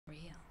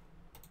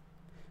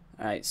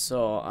Alright,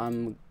 so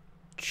I'm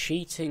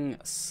cheating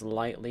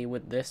slightly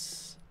with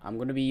this. I'm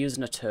going to be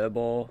using a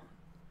turbo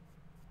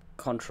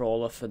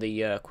controller for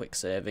the quick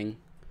saving.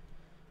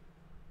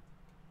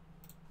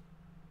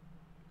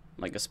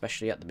 Like,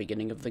 especially at the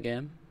beginning of the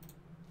game.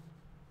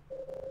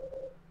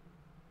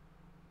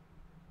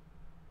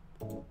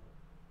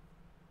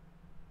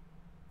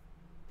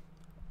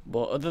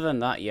 But other than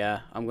that,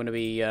 yeah, I'm going to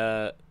be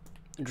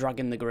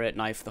dragging the Great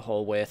Knife the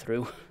whole way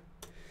through.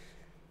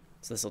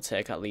 So this will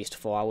take at least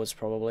 4 hours,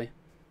 probably.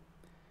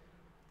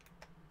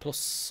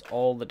 Plus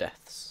all the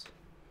deaths.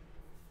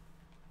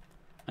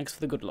 Thanks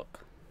for the good luck.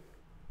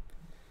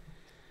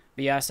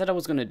 But yeah, I said I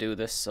was going to do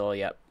this, so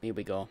yeah, here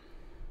we go.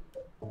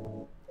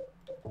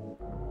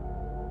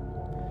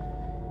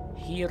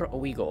 Here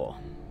we go.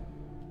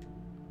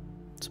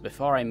 So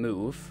before I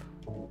move,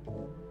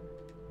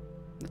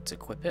 let's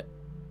equip it.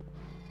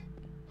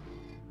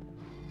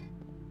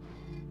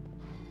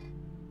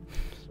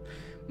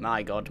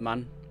 My god,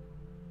 man.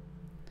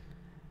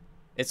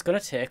 It's gonna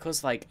take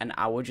us like an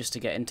hour just to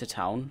get into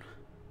town.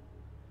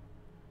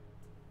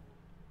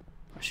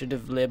 I should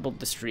have labelled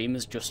the stream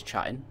as just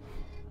chatting.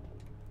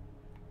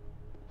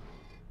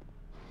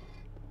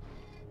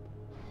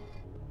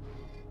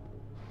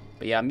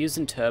 But yeah, I'm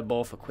using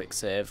turbo for quick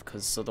save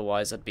because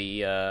otherwise I'd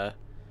be,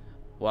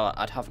 well,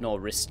 I'd have no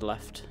wrist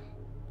left.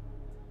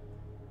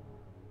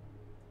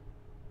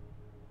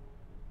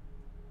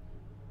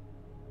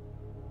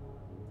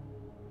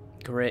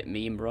 Great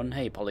meme run.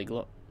 Hey,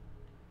 Polyglot.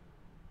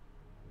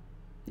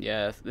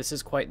 Yeah, this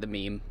is quite the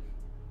meme.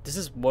 This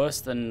is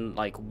worse than,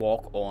 like,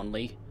 walk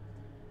only,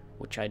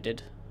 which I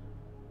did.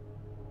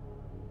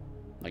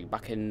 Like,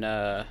 back in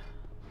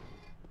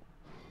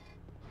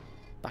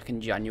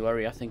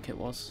January, I think it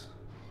was.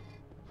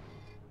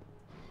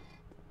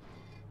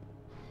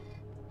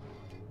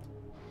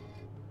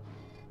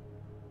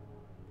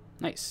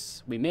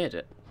 Nice, we made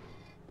it.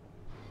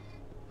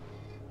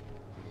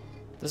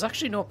 There's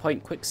actually no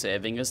point quick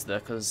saving, is there?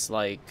 Because,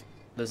 like,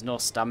 there's no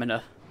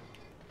stamina.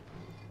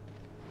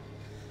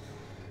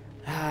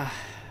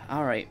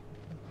 Alright.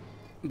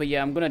 But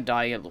yeah, I'm gonna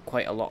die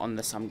quite a lot on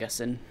this, I'm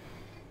guessing.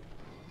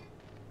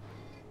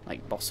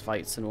 Like, boss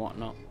fights and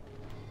whatnot.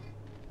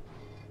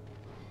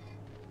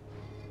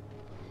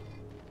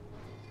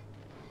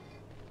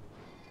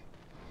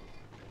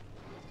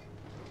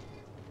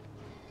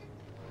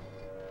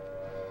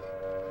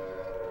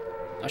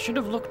 I should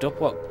have looked up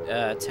what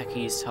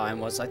Techie's time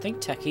was. I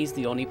think Techie's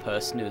the only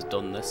person who's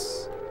done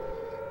this.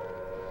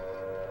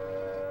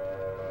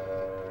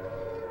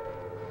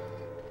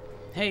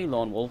 Hey,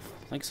 Lone Wolf.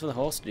 Thanks for the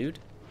host, dude.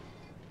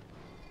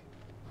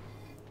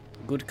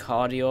 Good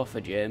cardio for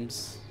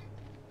James.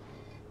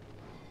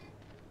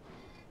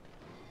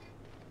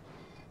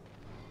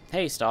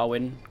 Hey,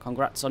 Starwin.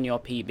 Congrats on your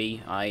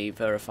PB. I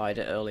verified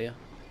it earlier.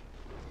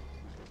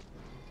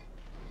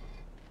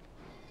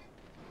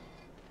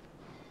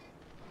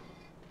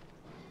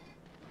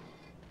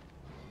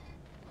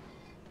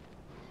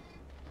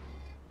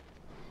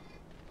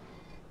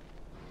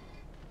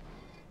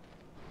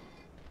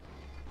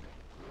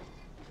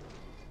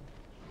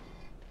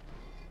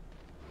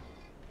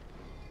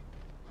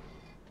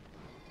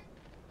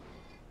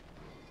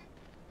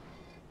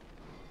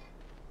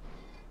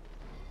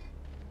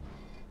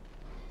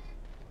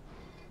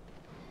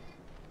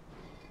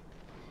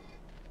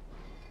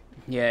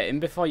 Yeah, in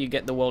before you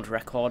get the world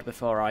record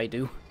before I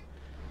do.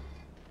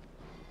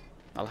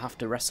 I'll have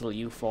to wrestle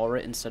you for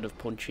it instead of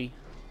Punchy.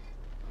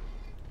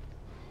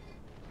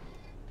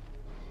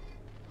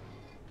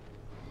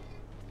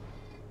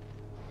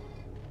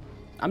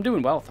 I'm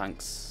doing well,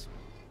 thanks.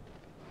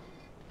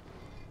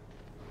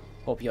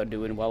 Hope you're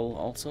doing well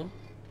also.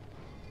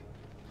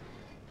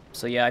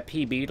 So yeah, I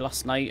PB'd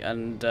last night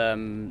and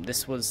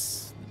this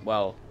was,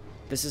 well,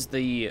 this is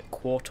the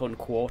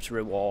quote-unquote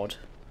reward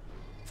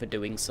for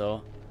doing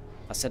so.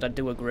 I said I'd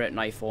do a Great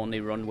Knife only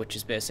run, which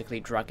is basically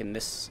dragging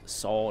this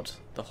sword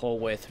the whole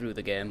way through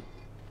the game.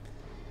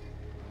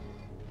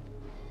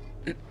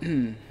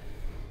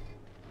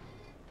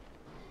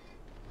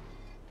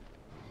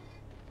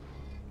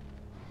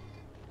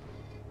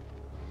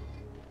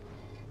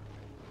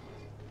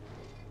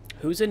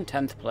 Who's in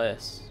 10th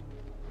place?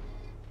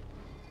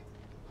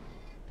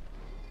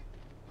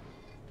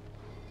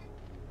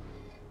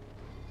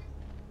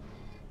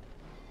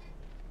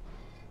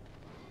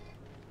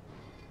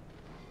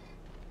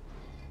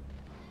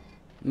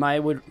 My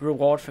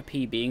reward for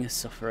PBing is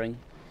suffering.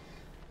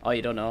 Oh,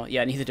 you don't know?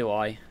 Yeah, neither do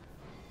I.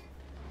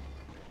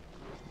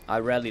 I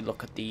rarely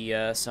look at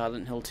the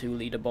Silent Hill 2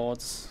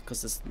 leaderboards,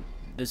 because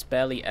there's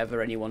barely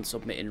ever anyone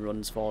submitting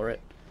runs for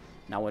it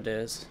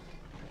nowadays.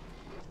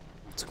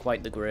 It's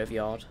quite the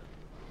graveyard.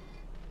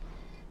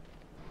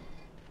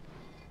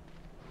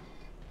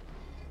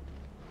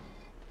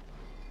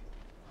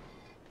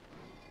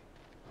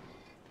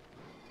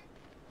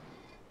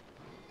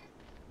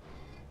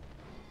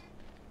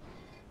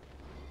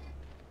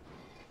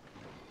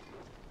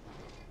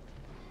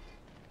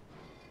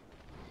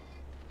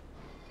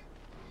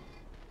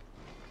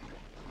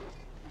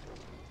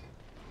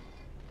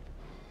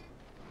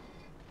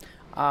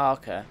 Ah,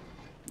 okay.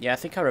 Yeah, I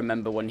think I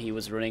remember when he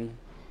was running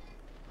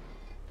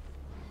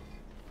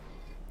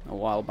a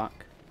while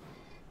back.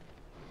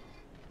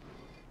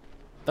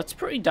 That's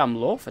pretty damn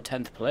low for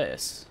 10th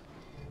place.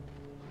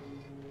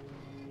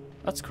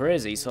 That's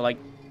crazy. So, like,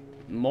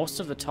 most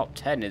of the top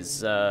 10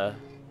 is,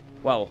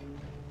 well,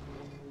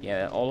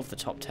 yeah, all of the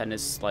top 10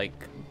 is,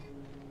 like,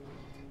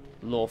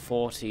 low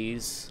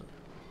 40s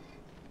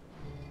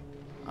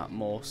at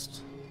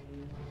most.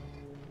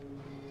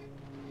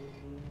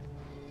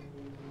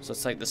 So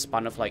it's like the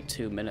span of, like,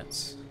 2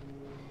 minutes.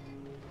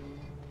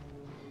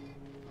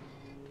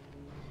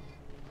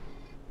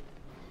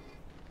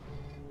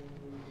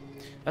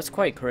 That's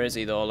quite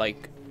crazy, though.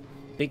 Like,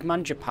 Big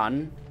Man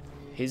Japan,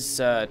 his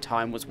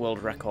time was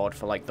world record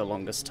for, like, the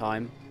longest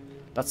time.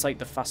 That's, like,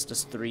 the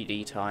fastest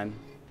 3D time.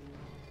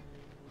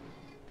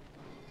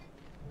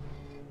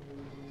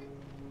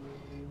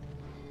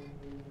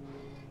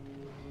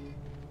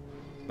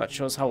 That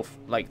shows how,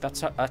 like,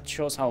 that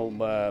shows how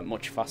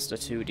much faster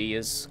 2D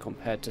is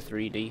compared to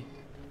 3D.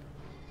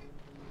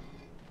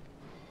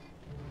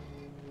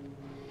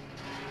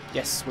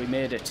 Yes, we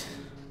made it.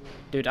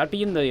 Dude, I'd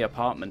be in the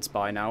apartments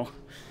by now.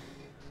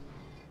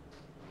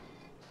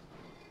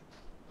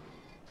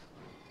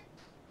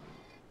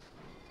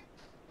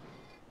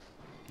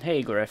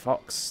 Hey, Grey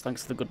Fox.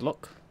 Thanks for the good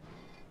luck.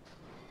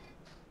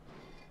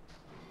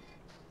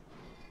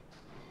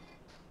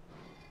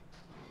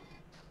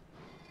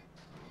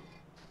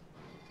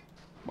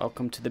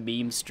 Welcome to the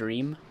meme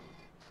stream.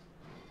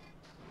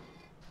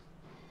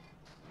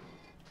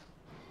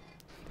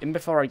 In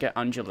before I get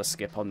Angela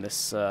skip on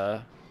this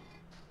run.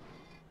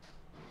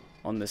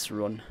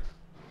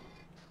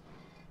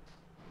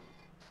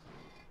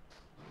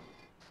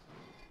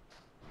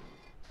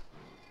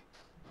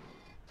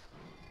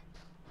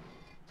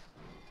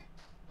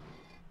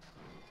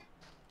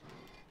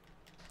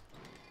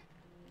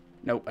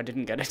 Nope, I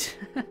didn't get it.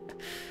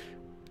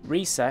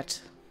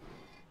 Reset.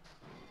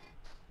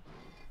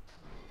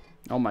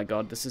 Oh my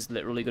god, this is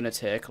literally going to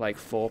take like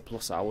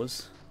 4+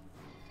 hours.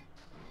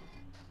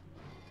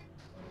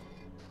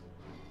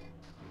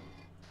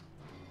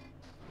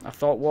 I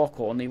thought walk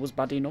only was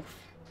bad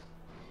enough.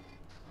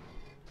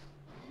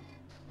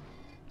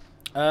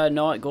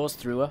 No, it goes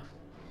through her.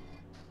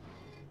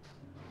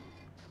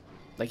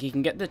 Like, you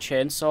can get the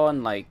chainsaw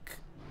and, like,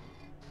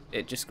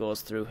 it just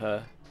goes through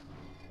her.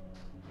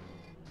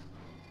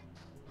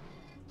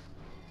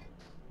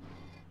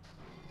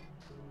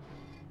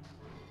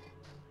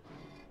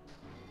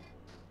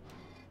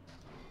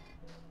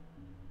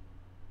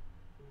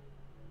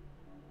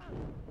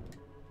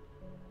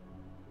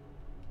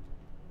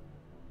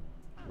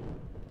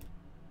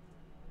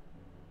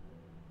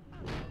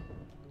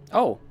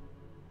 Oh.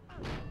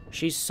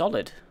 She's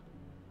solid.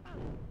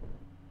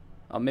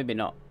 Or maybe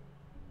not.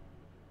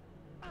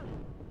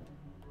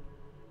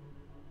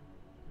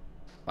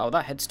 Wow,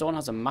 that headstone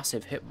has a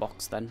massive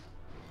hitbox then.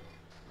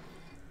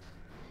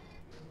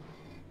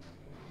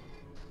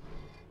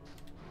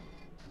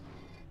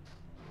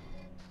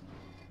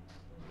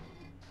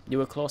 You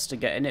were close to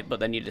getting it,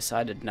 but then you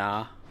decided,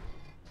 nah.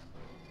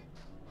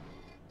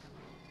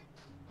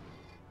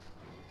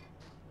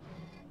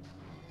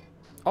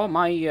 Oh,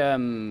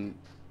 my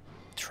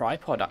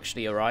tripod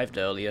actually arrived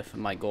earlier for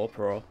my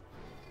GoPro.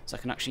 So I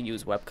can actually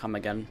use webcam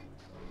again.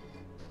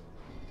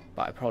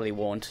 But I probably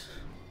won't.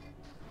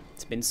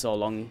 It's been so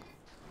long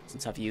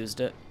since I've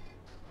used it.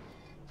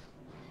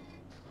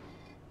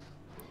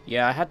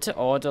 Yeah, I had to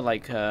order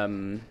like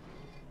an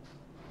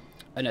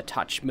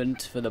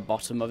attachment for the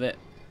bottom of it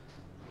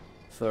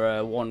for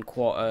a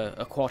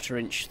 1/4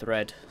 inch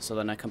thread, so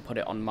then I can put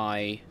it on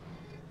my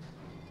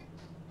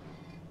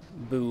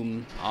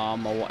boom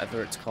arm or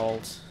whatever it's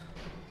called.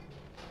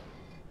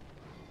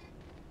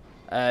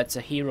 It's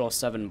a Hero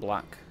 7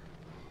 Black.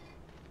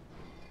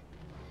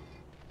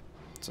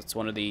 So it's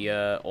one of the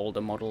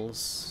older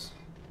models.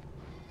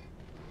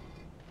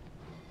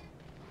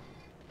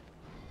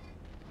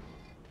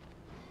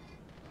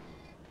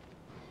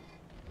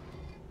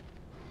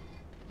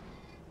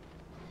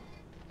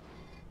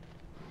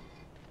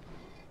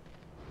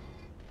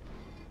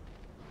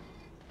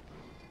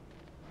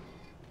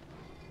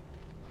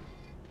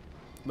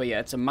 But yeah,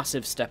 it's a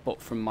massive step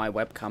up from my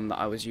webcam that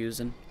I was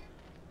using,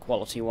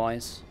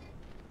 quality-wise.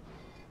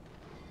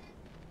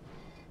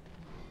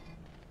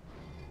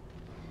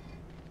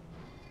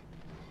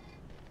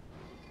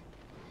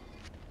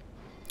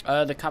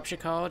 The capture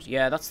card?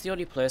 Yeah, that's the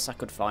only place I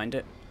could find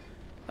it.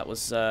 That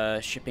was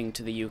shipping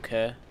to the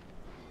UK.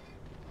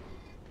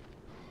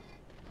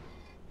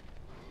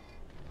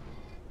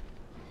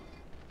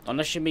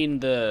 Unless you mean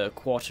the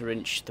 1/4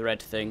 inch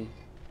thread thing.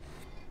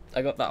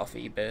 I got that off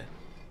eBay.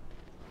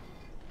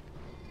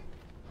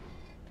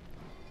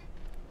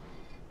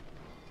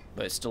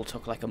 But it still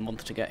took like a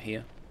month to get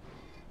here.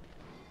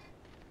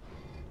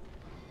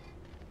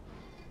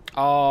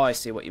 Oh, I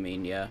see what you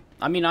mean, yeah.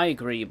 I mean, I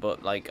agree,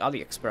 but like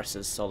AliExpress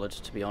is solid,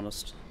 to be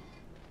honest.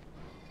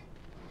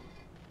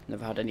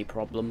 Never had any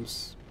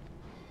problems.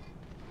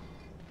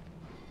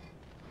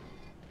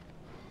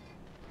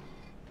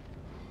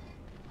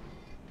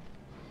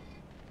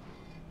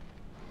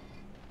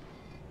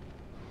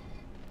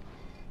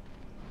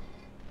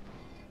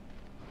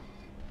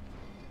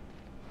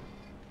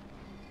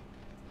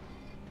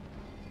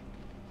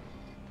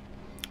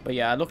 But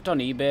yeah, I looked on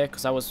eBay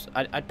because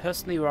I'd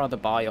personally rather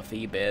buy off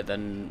eBay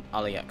than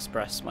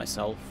AliExpress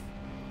myself,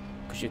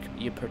 because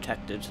you're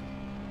protected.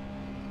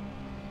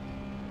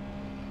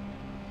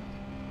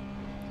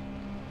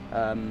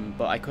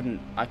 But I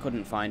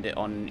couldn't find it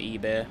on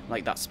eBay,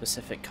 like that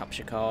specific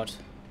capture card,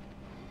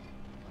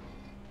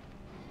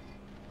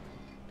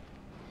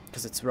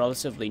 because it's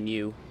relatively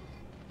new.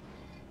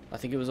 I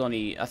think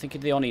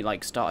they only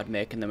like started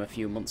making them a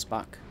few months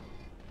back.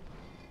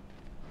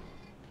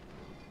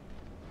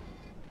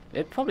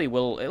 It probably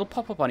will. It'll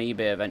pop up on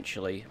eBay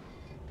eventually.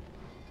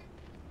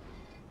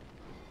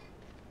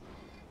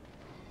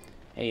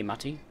 Hey,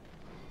 Matty.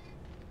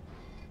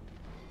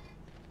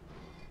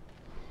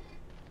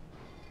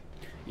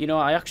 You know,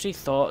 I actually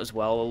thought as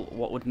well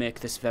what would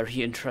make this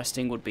very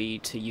interesting would be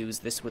to use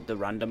this with the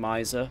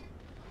randomizer.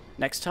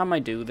 Next time I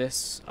do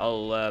this,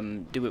 I'll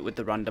do it with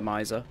the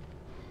randomizer.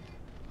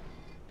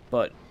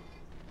 But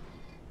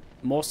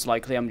most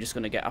likely I'm just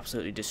going to get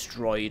absolutely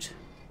destroyed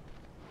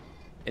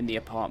in the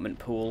apartment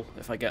pool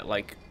if I get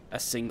like a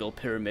single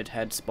pyramid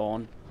head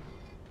spawn.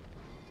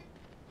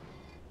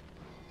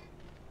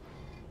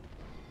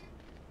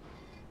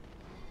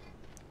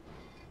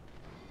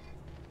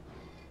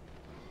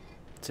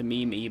 To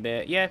meme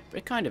eBay. Yeah,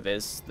 it kind of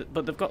is.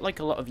 But they've got like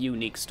a lot of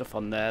unique stuff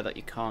on there that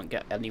you can't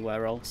get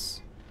anywhere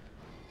else.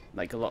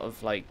 Like a lot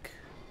of like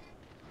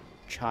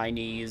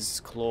Chinese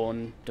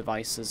clone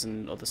devices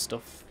and other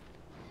stuff.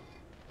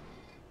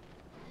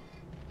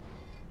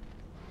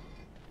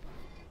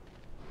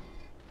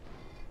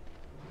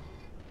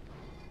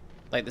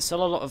 Like, they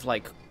sell a lot of,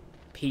 like,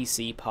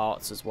 PC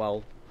parts as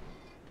well.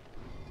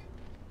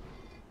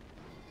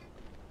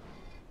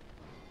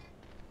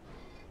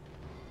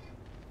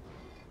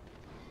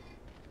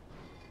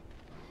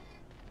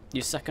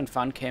 Your second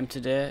fan came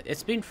today.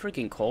 It's been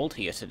freaking cold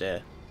here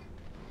today.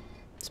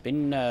 It's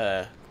been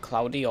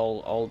cloudy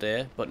all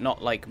day, but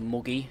not, like,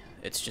 muggy.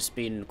 It's just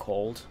been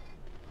cold.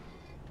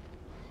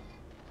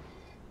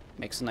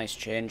 Makes a nice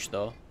change,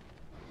 though.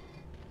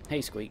 Hey,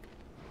 Squeak.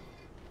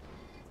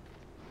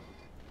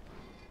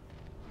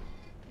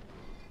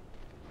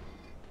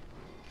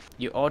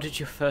 You ordered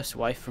your first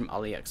wife from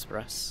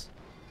AliExpress.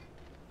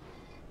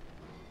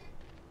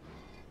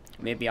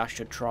 Maybe I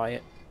should try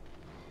it.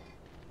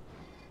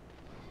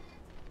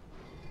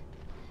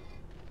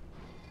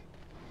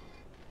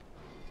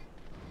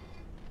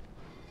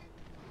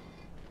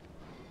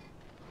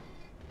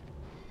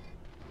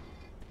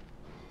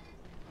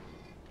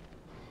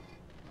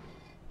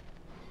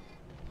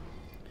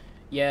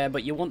 Yeah,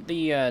 but you want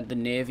the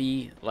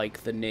navy,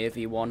 like the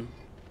navy one.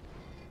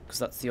 Because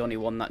that's the only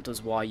one that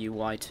does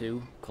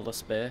YUY2, colour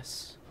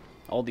space.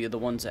 All the other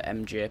ones are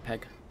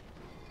MJPEG.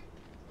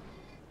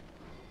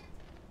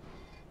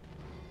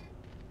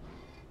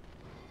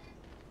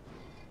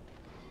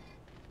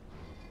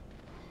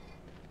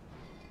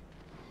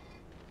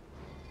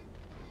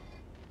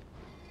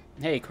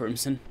 Hey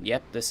Crimson,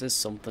 yep, this is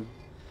something.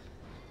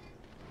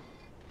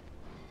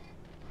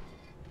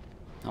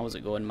 How's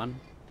it going, man?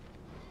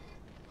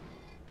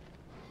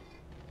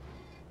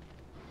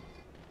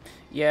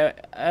 Yeah,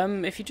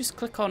 if you just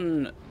click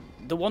on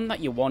the one that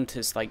you want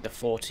is like the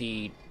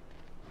 $42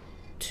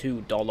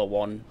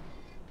 one.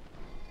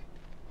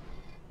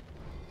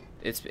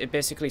 It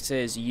basically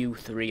says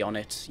U3 on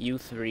it.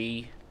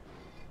 U3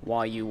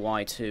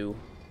 YUY2.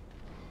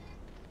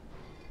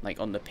 Like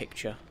on the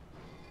picture.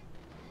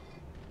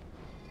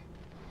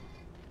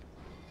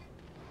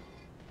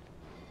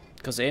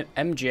 Because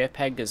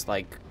MJPEG is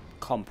like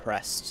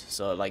compressed,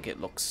 so like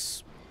it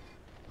looks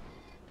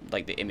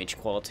like the image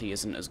quality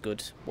isn't as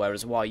good,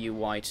 whereas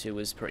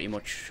YUY2 is pretty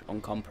much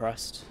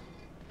uncompressed.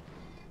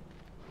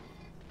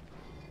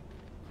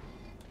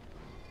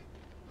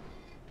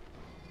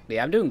 But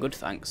yeah, I'm doing good,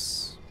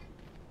 thanks.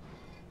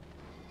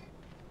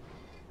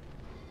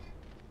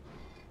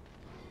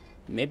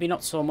 Maybe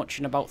not so much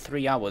in about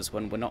 3 hours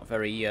when we're not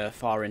very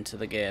far into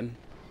the game.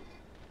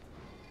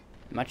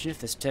 Imagine if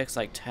this takes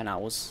like 10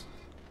 hours.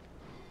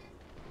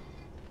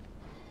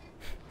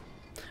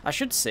 I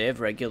should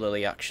save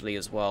regularly, actually,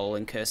 as well,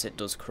 in case it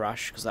does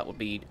crash, because that would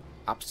be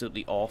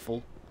absolutely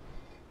awful.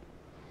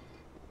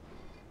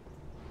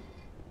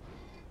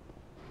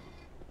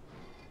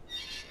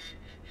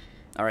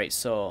 Alright,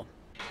 so...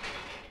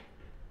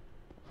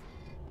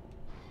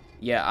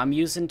 yeah, I'm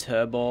using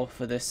Turbo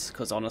for this,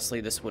 because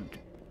honestly, this would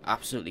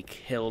absolutely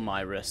kill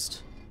my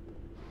wrist.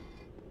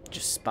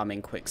 Just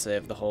spamming quick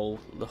save the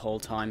whole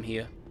time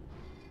here.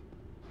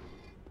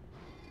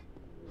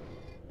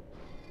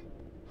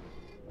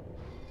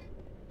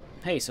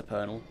 Hey,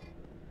 Supernal.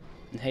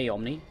 And hey,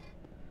 Omni.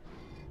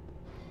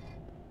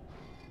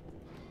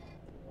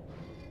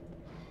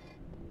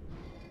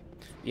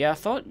 Yeah, I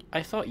thought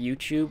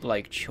YouTube,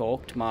 like,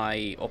 choked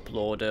my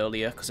upload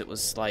earlier, because it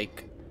was,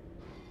 like...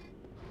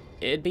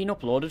 it had been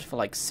uploaded for,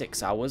 like,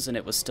 6 hours, and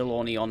it was still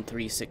only on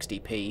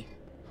 360p.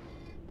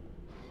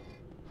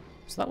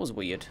 So that was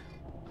weird.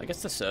 I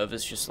guess the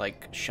servers just,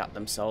 like, shut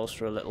themselves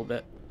for a little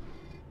bit.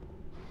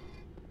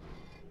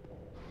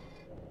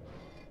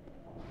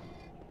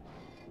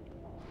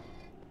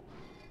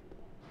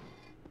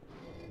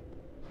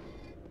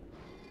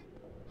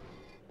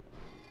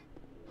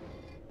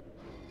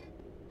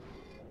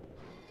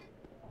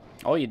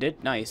 Oh, you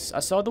did? Nice. I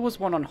saw there was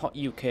one on Hot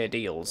UK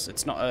Deals.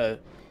 It's not a...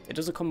 It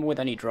doesn't come with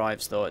any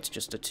drives, though. It's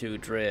just a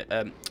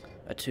two-drive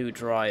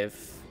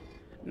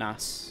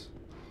NAS.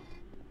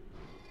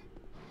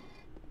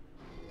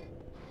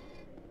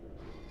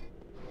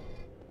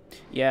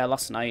 Yeah,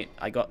 last night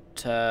I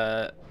got...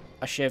 I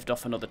shaved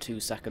off another 2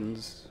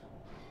 seconds.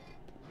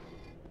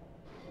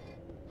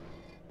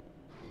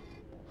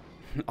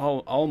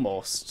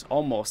 Almost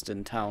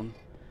in town.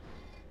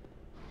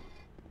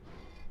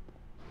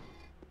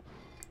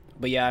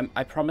 But yeah,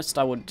 I promised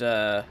I would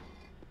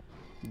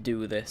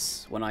do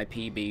this when I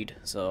PB'd,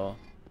 so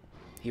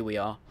here we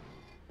are.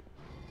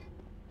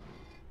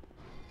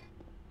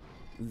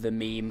 The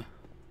meme.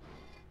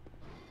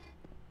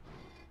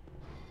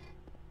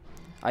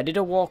 I did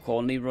a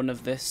walk-only run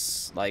of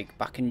this, like,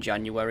 back in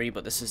January,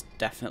 but this is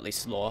definitely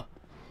slower.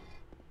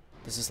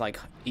 This is like,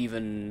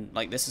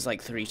 this is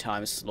like 3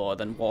 times slower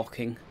than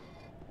walking.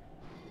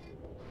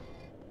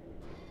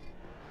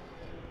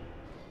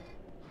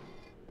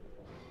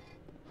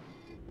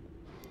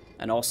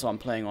 And also I'm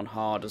playing on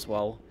hard as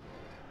well.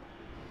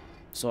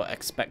 So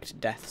expect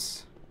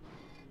deaths.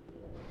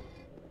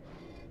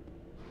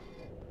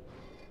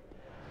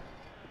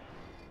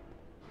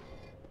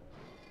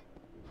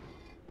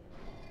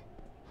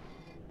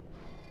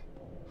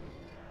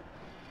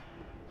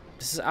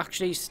 This is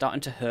actually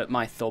starting to hurt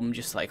my thumb,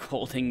 just like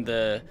holding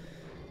the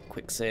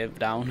quick save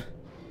down.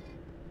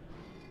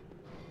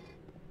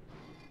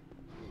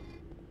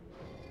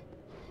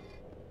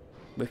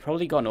 We've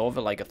probably gone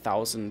over like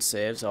 1,000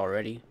 saves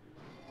already.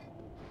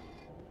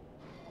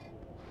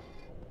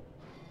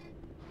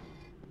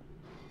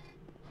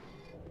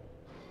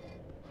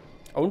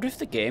 I wonder if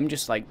the game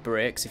just like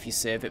breaks if you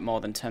save it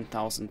more than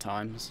 10,000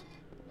 times.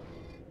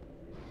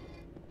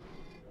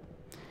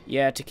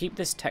 Yeah, to keep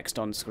this text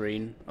on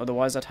screen.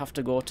 Otherwise I'd have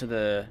to go to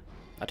the...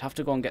 I'd have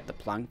to go and get the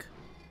plank.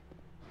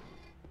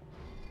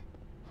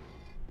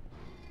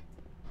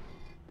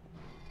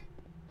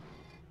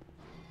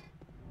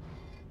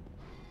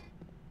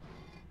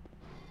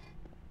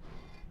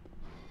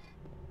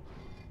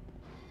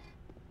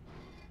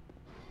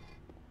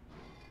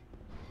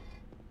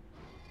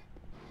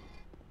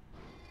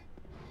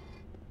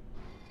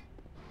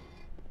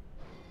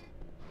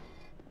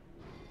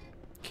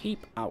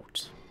 Keep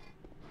out.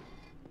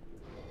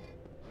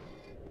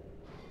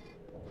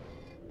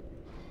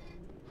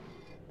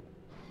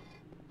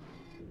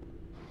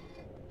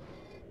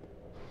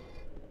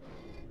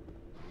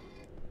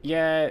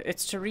 Yeah,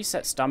 it's to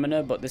reset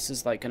stamina, but this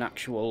is like an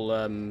actual,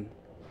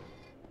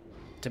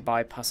 to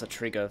bypass a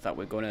trigger that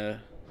we're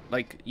gonna...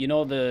 Like, you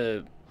know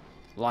the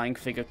lying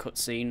figure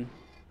cutscene?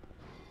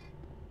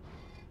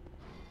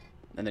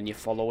 And then you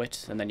follow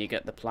it, and then you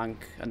get the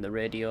plank and the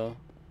radio.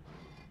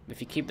 If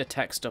you keep the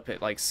text up,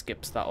 it like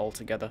skips that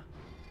altogether.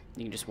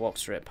 You can just walk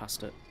straight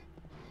past it.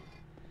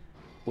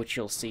 Which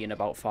you'll see in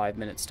about 5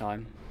 minutes'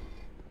 time.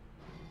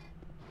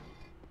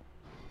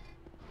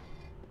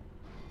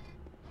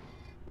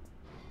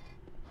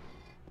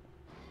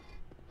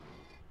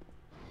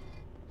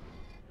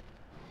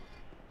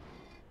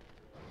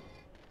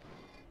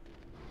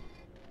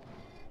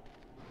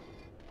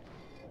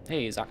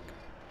 Hey, Zach.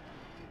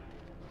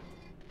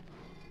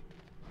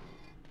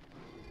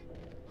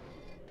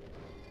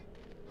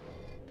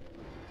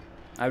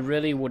 I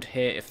really would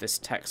hate if this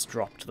text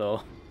dropped,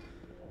 though.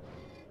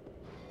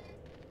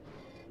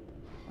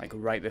 Like,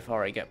 right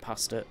before I get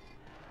past it.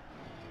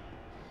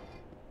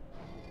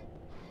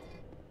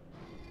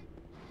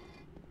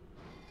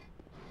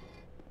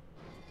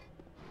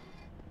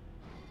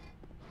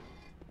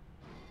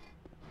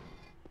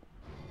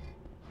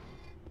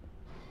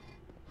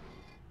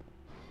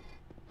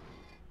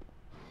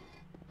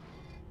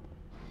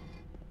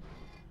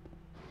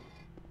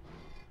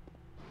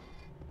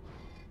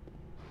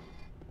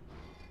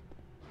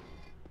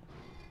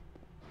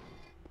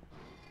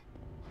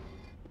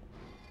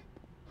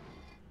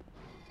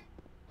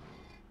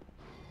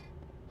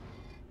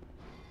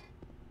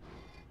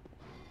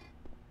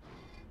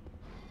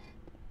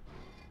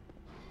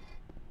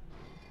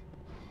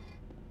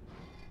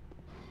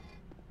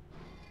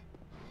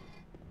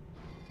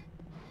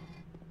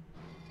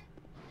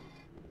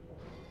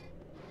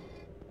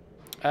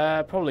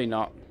 Probably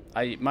not.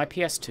 My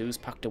PS2's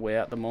packed away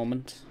at the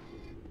moment.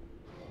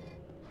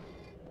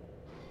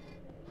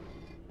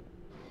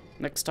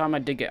 Next time I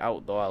dig it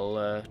out, though,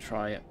 I'll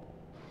try it.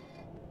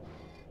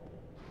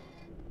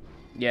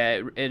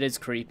 Yeah, it is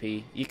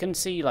creepy. You can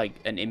see, like,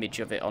 an image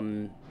of it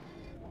on...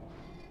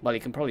 Well, you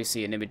can probably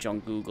see an image on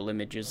Google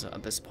Images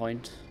at this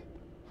point,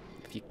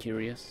 if you're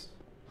curious.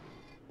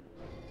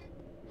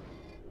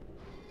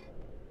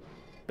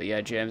 But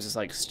yeah, James is,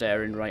 like,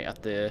 staring right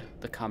at the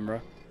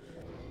camera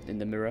in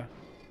the mirror.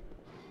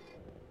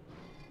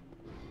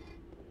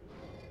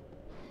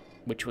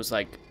 Which was,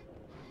 like,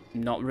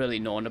 not really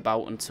known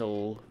about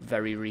until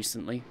very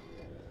recently.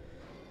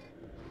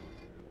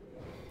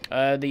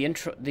 The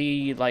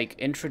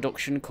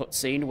introduction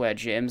cutscene where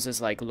James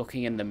is, like,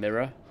 looking in the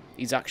mirror,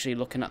 he's actually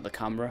looking at the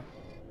camera,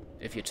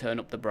 if you turn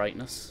up the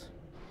brightness.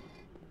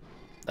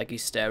 Like,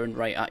 he's staring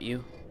right at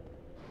you.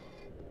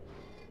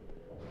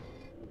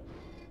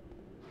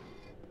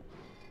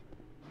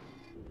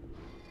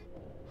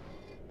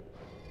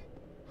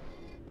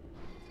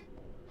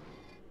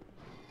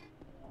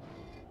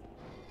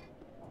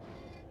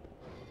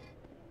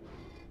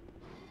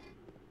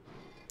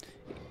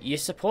 You're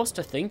supposed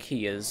to think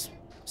he is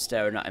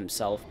staring at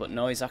himself, but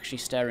no, he's actually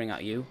staring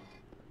at you.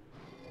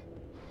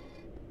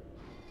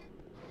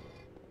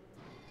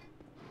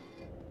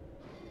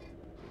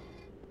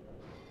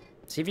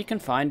 See if you can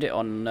find it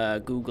on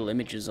Google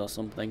Images or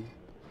something.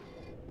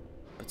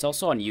 But it's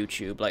also on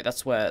YouTube. Like,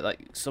 that's where,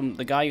 like,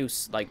 the guy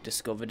who's, like,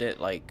 discovered it,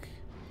 like,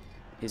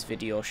 his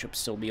video should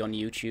still be on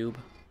YouTube.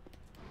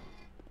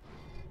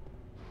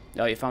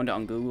 Oh, you found it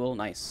on Google?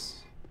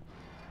 Nice.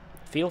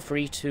 Feel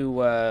free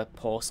to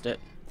post it.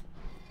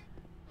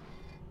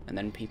 And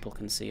then people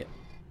can see it.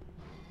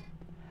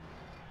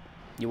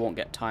 You won't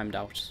get timed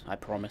out, I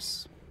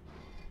promise.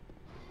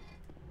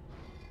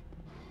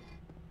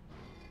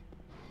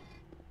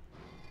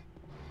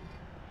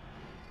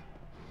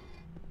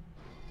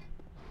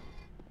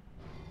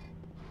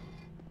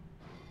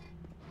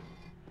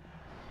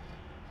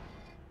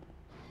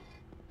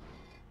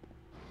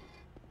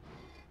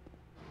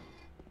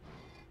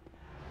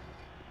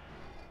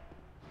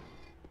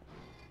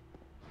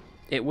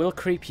 It will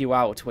creep you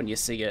out when you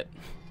see it.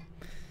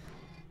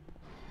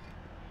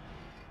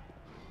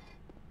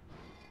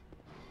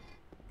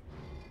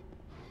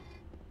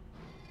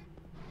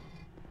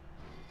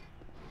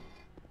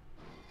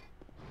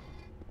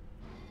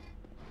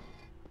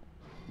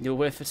 You'll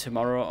wait for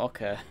tomorrow?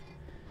 Okay.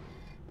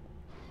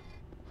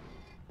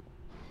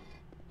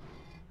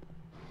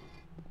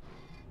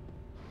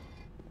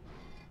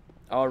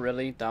 Oh,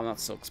 really? Damn, that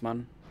sucks,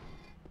 man.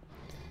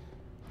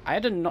 I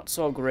had a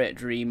not-so-great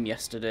dream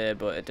yesterday,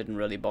 but it didn't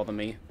really bother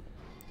me.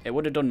 It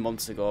would have done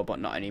months ago, but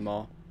not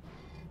anymore.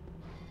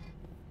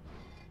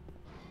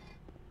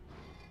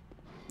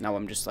 Now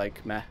I'm just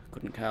like, meh,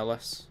 couldn't care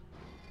less.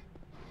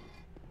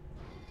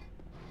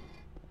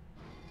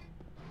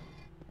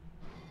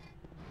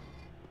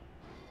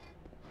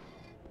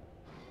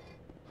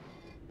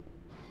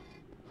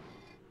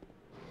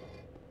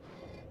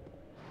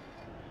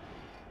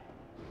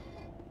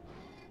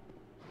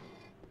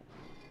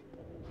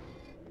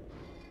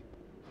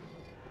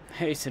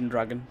 Hating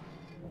Dragon.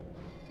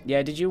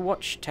 Yeah, did you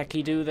watch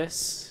Techie do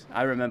this?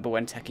 I remember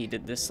when Techie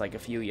did this like a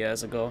few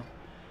years ago.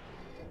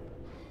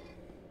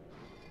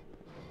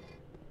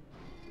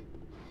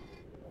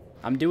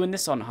 I'm doing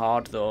this on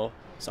hard though,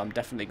 so I'm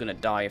definitely gonna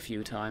die a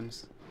few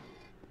times.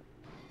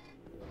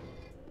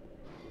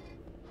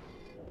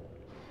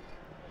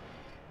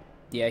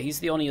 Yeah, he's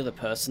the only other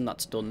person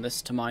that's done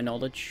this to my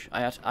knowledge.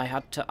 I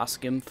had to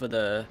ask him for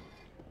the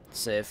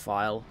save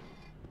file.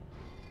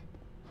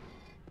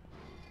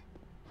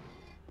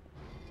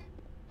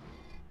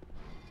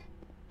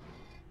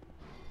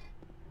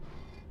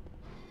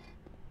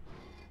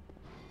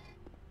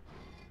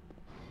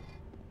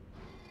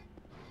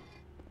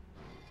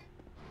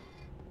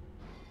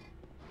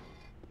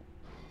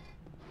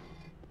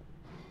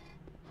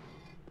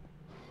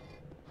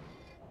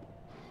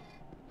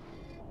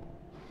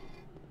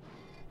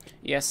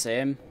 Yeah,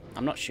 same.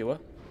 I'm not sure.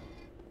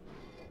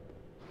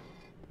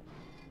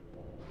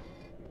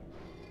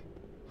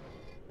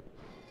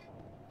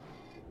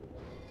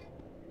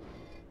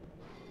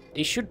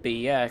 He should be,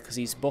 yeah, because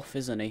he's buff,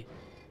 isn't he?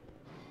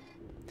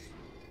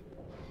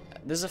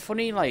 There's a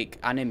funny, like,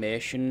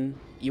 animation.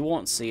 You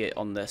won't see it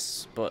on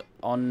this, but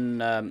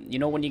on, you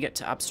know when you get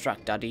to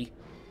Abstract Daddy,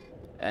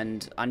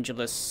 and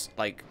Angela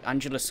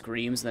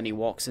screams, and then he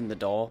walks in the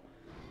door.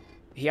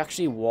 He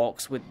actually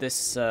walks with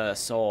this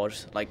sword,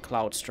 like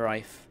Cloud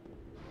Strife,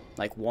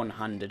 like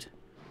one-handed.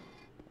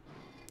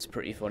 It's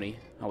pretty funny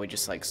how he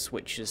just like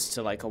switches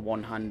to like a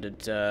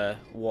one-handed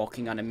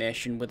walking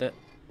animation with it.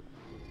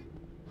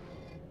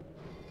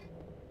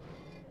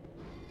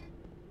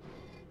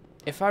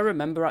 If I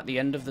remember at the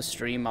end of the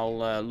stream, I'll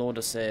load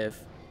a save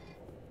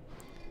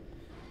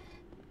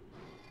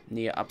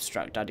near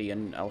Abstract Daddy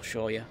and I'll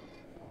show you.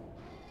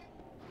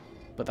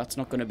 But that's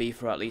not going to be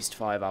for at least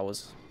 5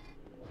 hours.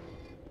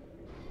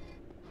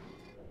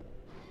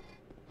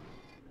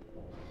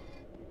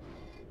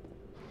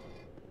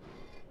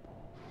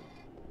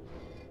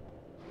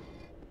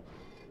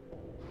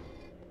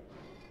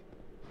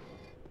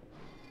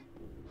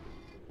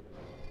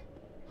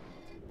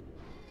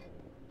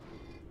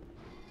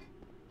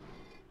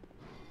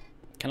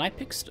 Can I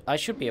pick I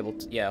should be able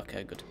to... Yeah,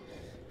 okay, good.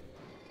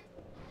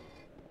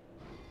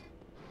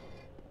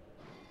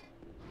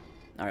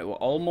 Alright, we're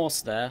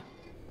almost there.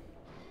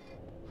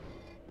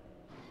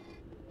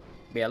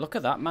 But yeah, look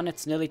at that, man.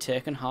 It's nearly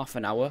taken half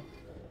an hour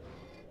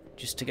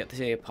just to get to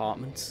the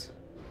apartments.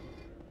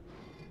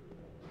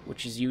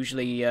 Which is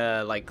usually,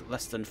 like,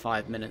 less than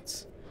 5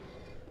 minutes.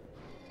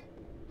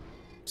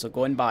 So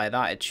going by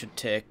that, it should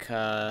take,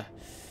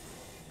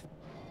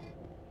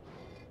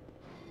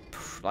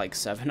 like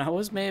 7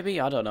 hours maybe?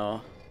 I don't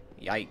know.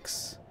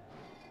 Yikes.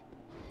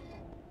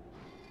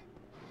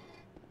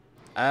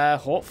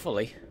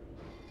 Hopefully.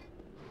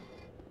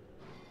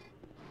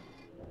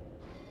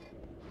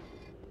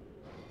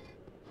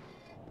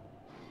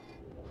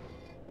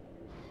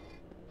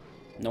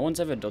 No one's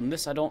ever done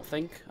this, I don't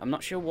think. I'm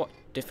not sure what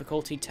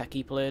difficulty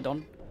Techie played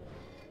on.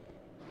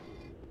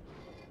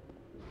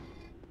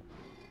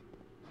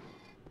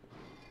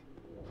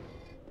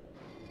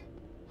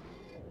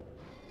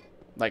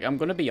 Like, I'm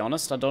gonna be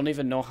honest, I don't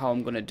even know how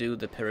I'm gonna do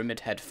the Pyramid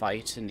Head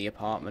fight in the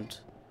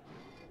apartment.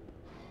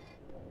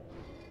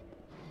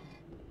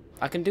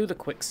 I can do the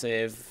quick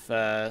save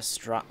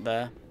strat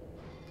there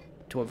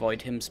to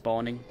avoid him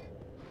spawning.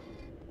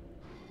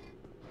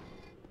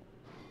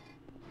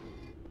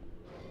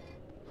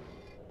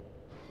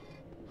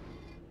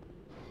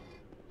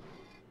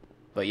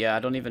 But yeah, I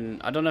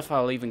don't know if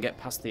I'll even get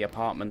past the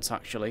apartments,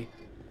 actually.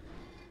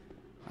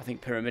 I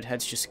think Pyramid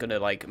Head's just gonna,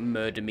 like,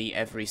 murder me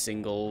every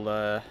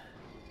single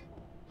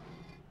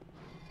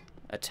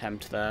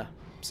attempt there.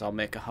 So I'll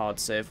make a hard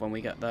save when we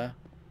get there.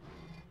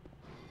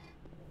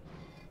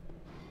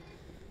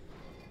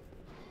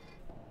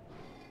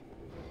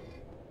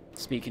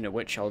 Speaking of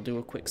which, I'll do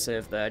a quick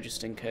save there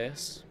just in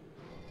case.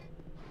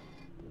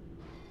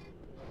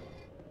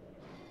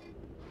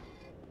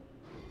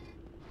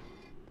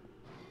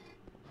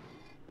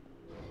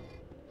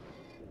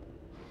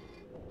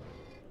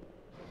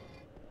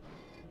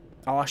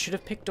 Oh, I should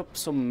have picked up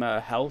some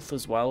health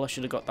as well. I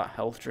should have got that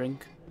health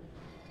drink.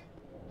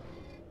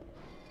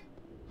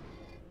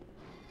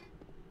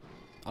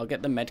 I'll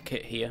get the med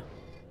kit here.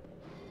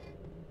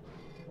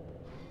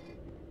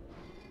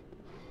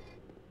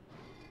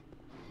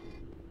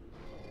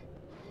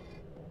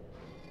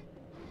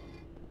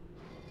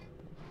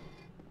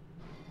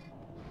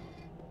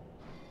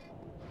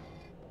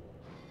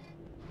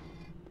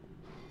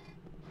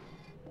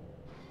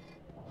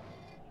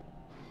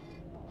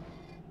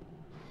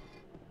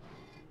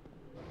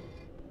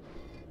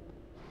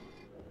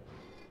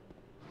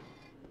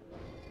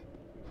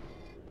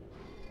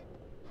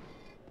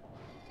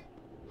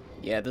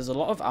 Yeah, there's a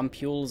lot of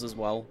ampules as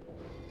well.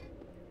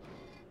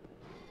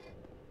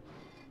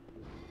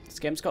 This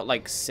game's got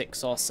like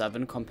 6 or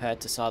 7 compared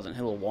to Silent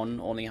Hill 1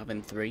 only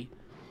having 3.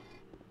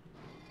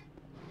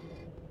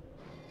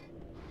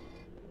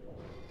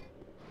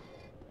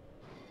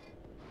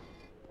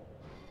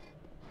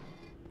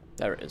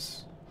 There it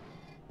is.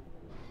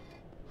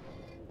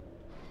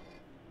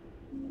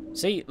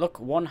 See, look,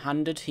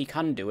 one-handed, he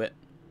can do it.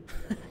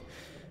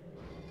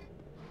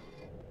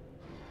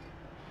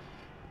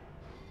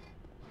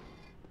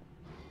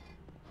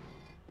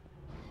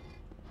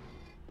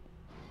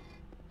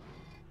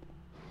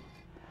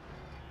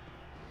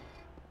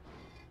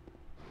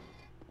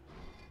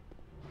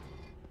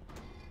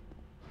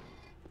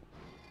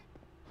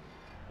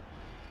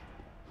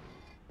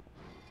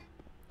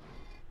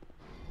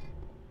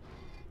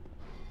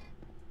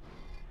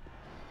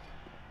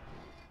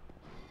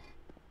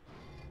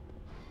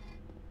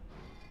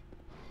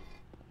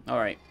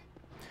 Alright.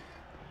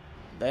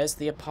 There's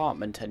the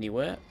apartment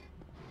anyway.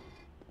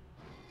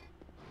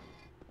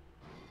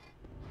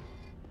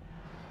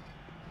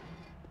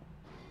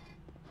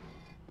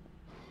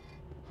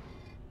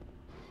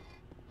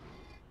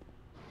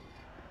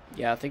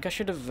 Yeah, I think I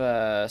should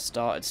have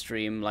started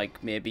stream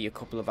like maybe a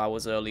couple of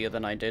hours earlier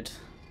than I did.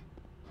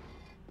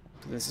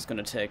 This is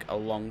going to take a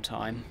long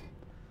time.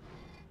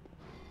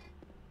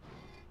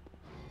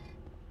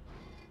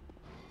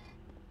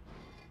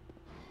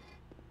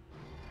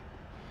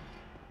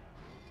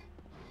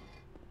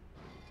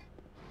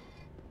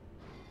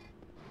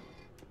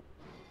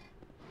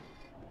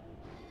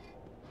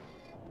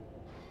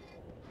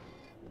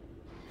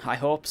 I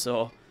hope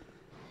so.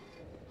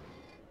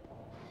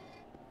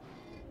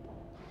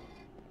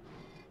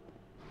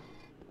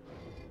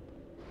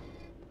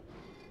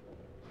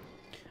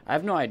 I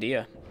have no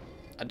idea.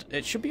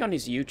 It should be on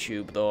his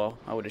YouTube though,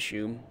 I would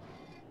assume.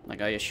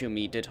 Like, I assume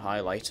he did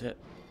highlight it.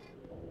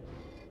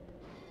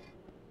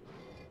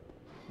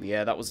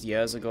 Yeah, that was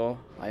years ago.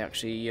 I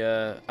actually,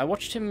 I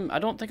watched him, I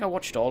don't think I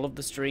watched all of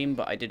the stream,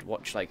 but I did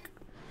watch, like,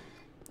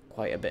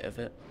 quite a bit of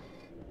it.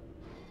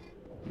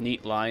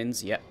 Neat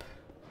lines, yep.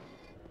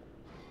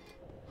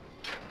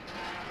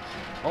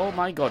 Oh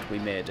my god, we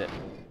made it.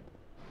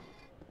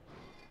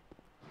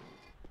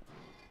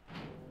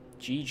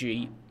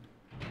 GG.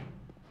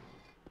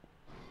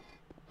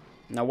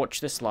 Now watch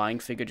this lying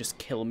figure just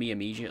kill me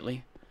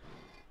immediately.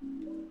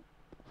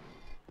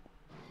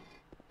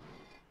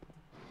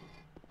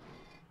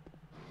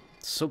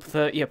 Sub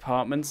 30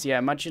 apartments, yeah,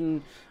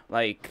 imagine,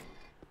 like...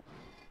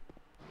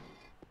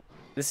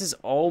 This is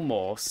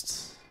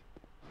almost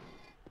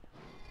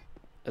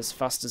as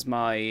fast as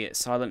my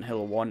Silent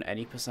Hill 1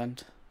 any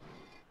percent.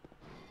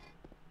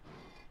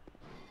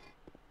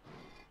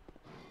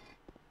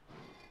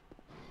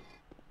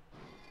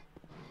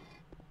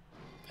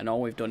 And all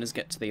we've done is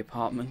get to the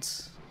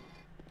apartments.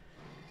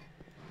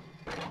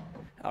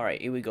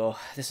 Alright, here we go.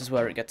 This is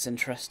where it gets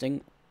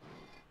interesting.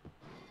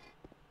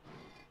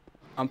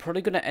 I'm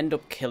probably going to end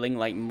up killing,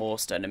 like,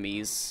 most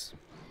enemies.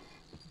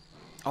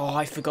 Oh,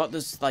 I forgot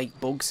there's,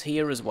 like, bugs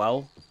here as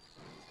well.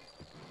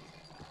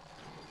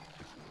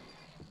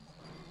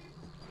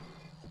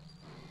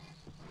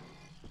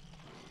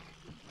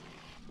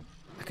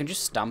 I can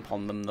just stamp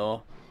on them,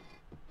 though.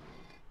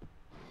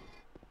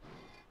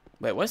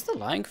 Wait, where's the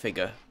lying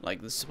figure?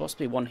 Like, there's supposed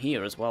to be one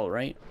here as well,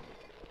 right?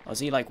 Or has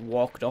he, like,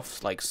 walked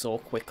off, like, so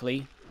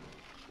quickly?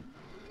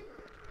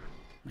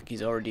 Like,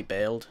 he's already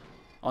bailed.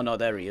 Oh, no,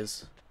 there he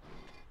is.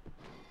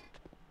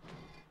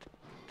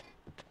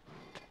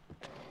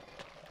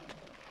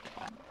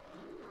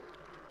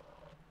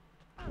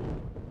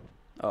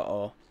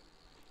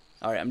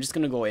 I'm just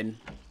gonna go in.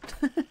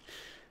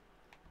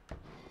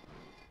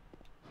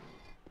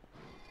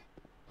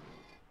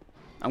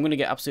 I'm gonna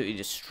get absolutely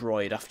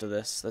destroyed after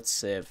this. Let's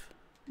save.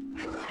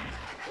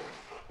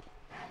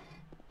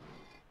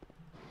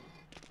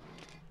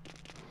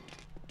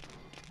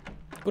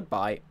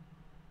 Goodbye.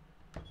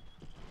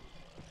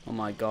 Oh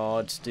my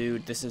god,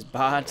 dude, this is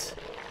bad.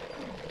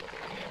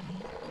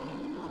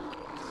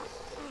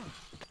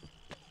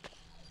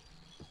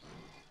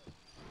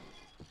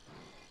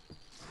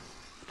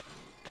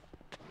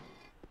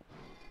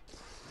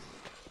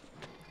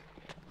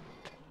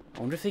 I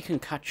wonder if he can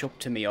catch up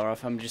to me or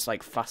if I'm just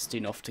like fast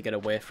enough to get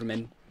away from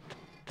him.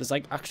 There's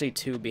like actually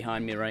 2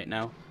 behind me right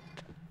now.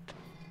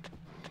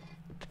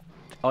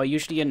 Oh, he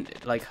usually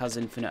like has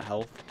infinite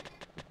health.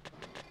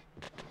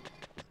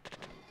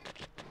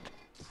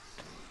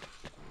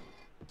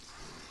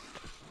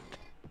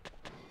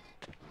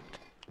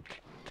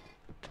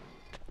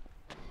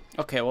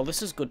 Okay, well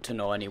this is good to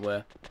know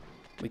anyway.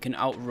 We can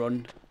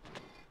outrun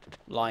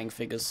lying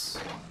figures.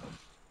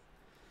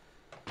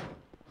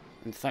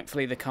 And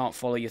thankfully they can't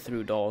follow you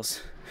through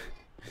doors.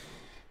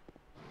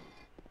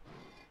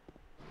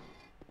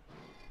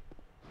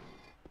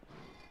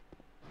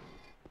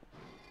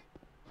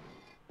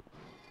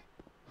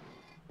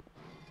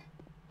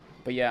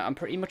 But yeah, I'm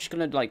pretty much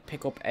gonna like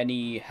pick up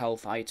any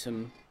health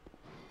item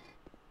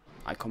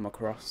I come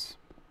across.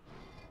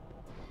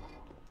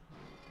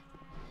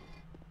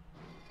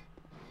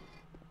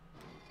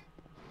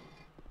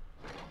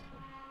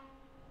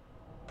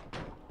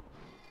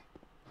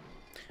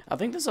 I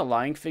think there's a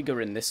lying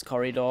figure in this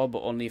corridor, but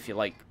only if you,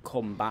 like,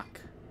 come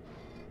back.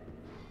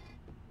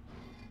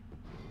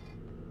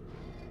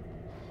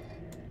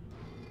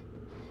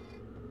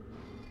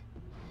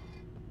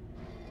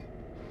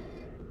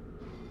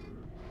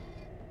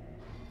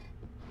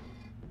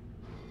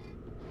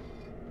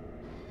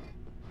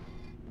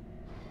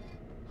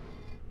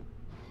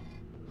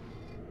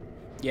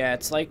 Yeah,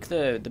 it's like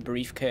the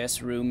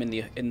briefcase room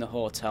in the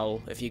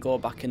hotel. If you go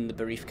back in the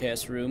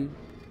briefcase room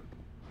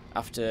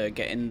after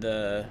getting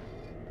the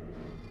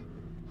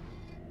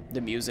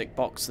music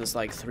box, there's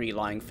like 3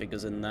 lying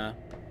figures in there.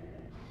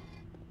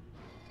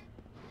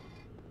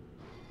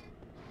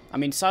 I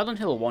mean, Silent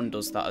Hill 1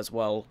 does that as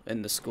well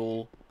in the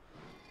school.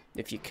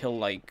 If you kill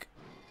like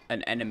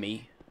an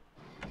enemy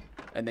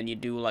and then you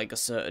do like a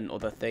certain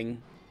other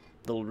thing,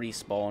 they'll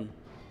respawn.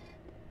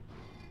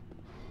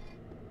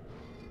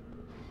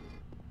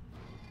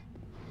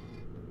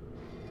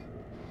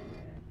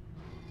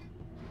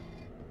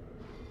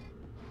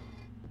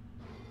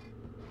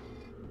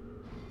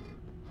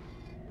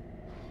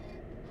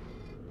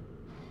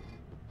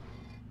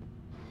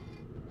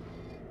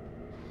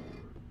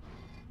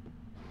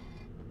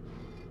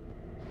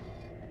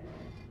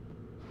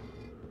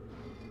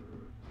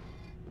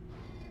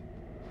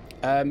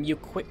 You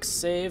quick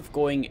save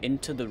going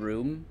into the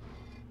room.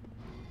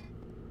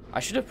 I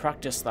should have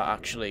practiced that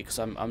actually, because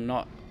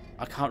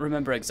I can't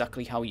remember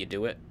exactly how you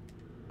do it.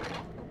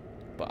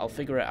 But I'll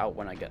figure it out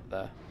when I get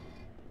there.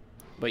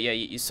 But yeah,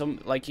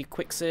 you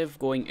quick save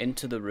going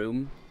into the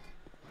room.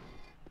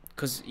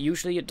 Because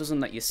usually it doesn't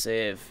let you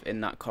save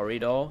in that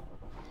corridor.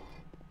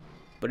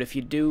 But if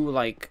you do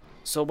like,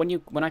 so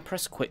when I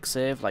press quick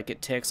save, like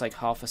it takes like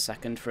half a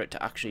second for it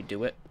to actually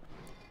do it.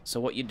 So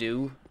what you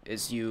do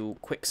is you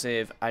quick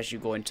save as you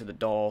go into the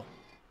door,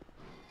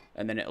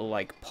 and then it'll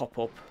like pop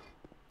up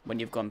when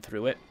you've gone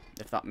through it,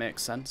 if that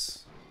makes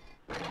sense.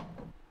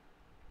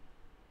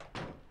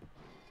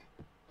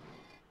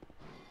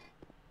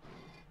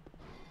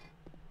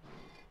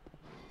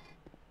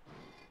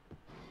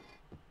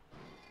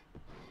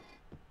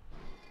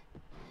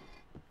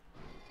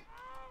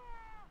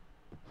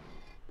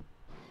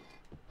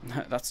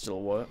 That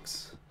still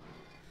works.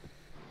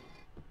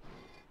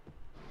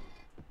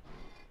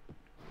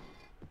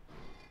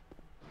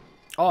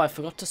 Oh, I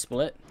forgot to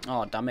split.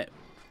 Oh, damn it.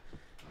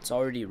 It's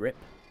already rip.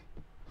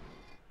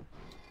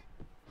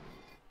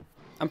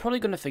 I'm probably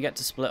going to forget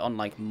to split on,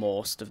 like,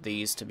 most of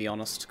these, to be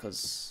honest,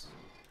 because,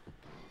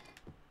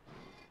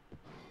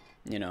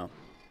 you know,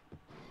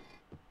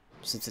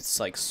 since it's,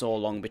 like, so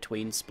long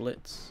between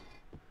splits.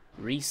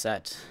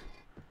 Reset.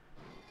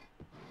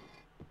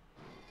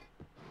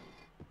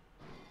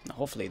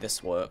 Hopefully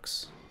this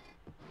works.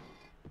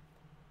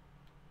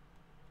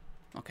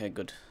 Okay,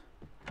 good.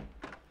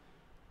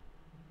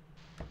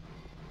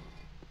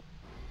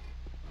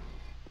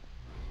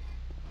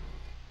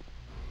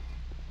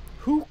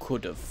 Who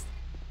could have?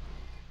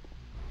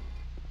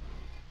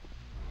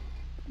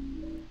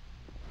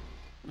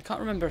 I can't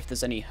remember if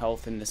there's any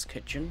health in this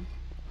kitchen.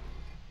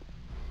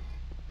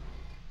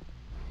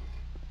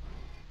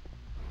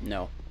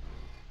 No.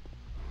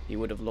 He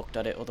would have looked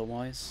at it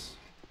otherwise.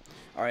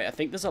 Alright, I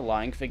think there's a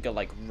lying figure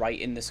like right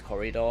in this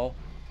corridor.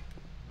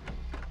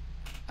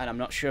 And I'm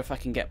not sure if I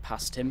can get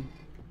past him.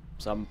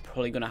 So I'm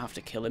probably going to have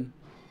to kill him.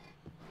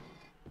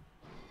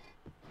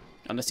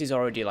 Unless he's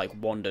already like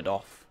wandered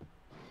off.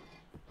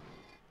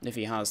 If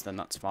he has, then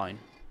that's fine.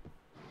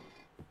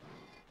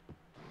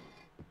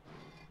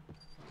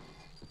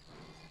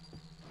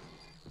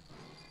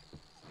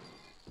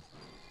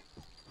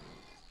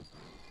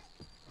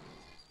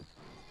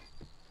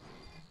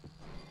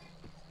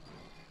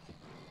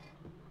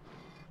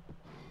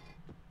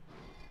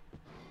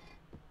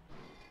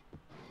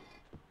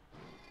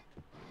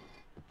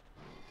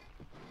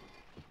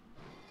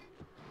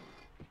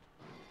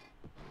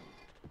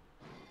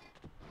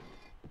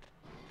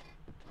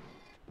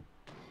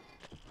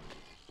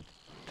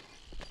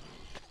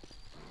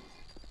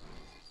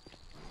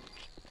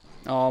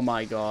 Oh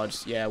my god,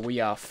 yeah, we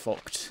are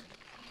fucked.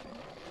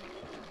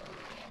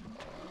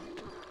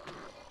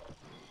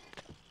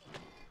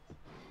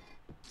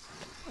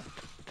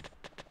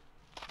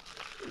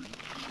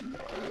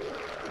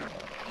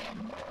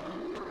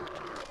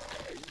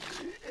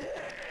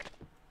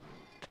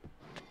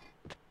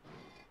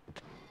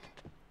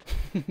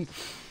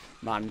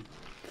 Man.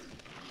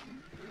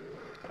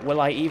 Will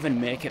I even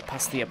make it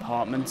past the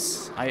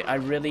apartments? I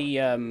really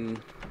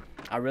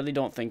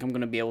don't think I'm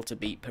gonna be able to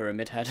beat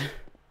Pyramid Head.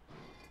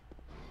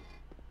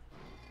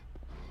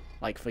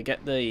 Like,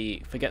 forget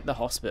the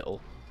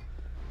hospital.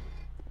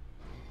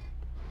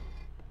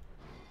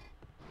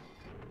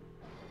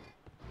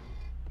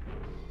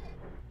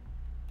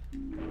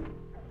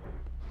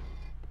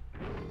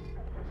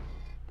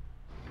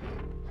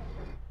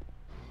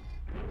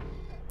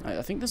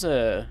 I think there's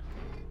a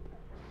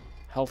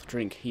health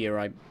drink here,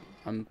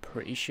 I'm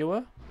pretty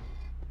sure.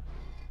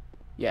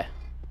 Yeah.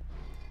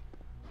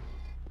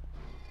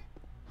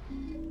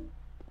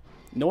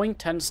 Knowing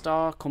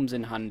 10-star comes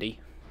in handy.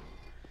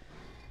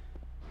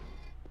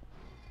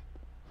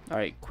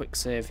 Alright, quick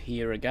save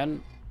here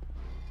again.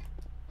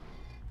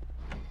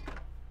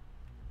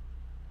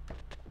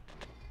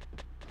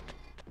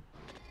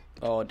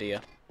 Oh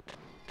dear.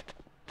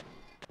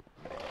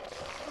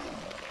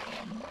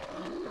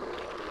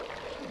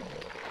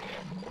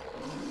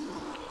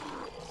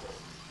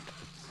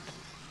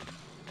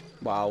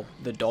 Wow,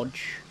 the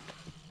dodge.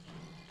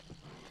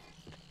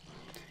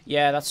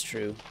 Yeah, that's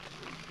true.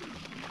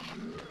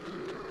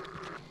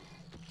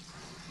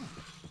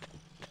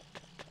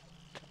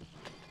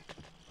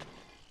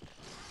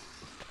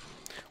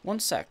 One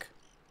sec.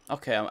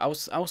 Okay, I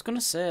was gonna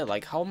say,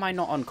 like, how am I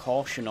not on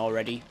caution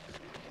already?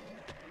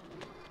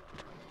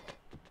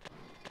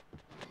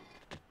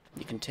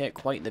 You can take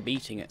quite the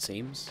beating, it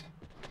seems.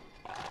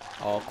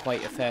 Or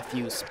quite a fair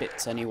few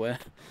spits anyway.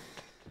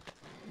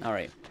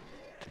 Alright.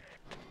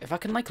 If I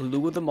can, like,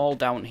 lure them all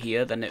down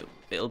here, then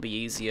it'll be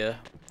easier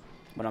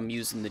when I'm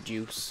using the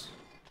juice.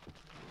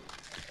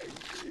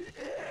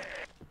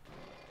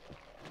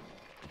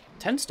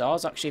 10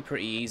 stars actually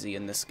pretty easy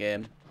in this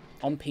game.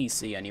 On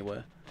PC,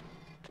 anyway.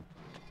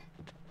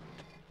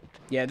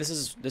 Yeah, this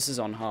is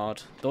on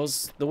hard.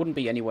 There wouldn't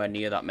be anywhere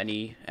near that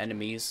many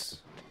enemies.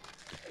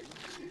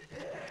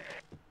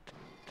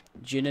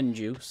 Gin and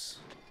juice.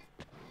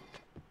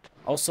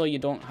 Also, you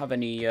don't have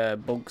any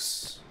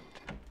bugs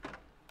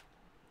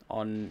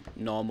on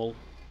normal.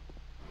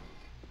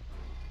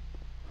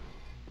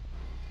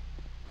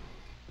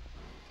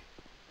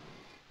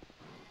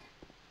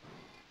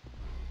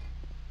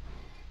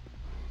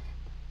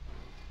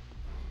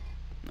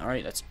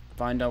 Alright, let's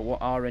find out what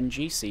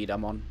RNG seed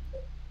I'm on.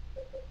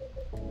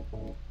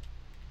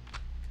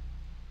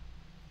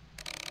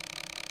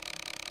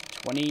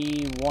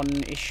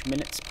 21-ish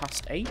minutes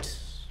past 8.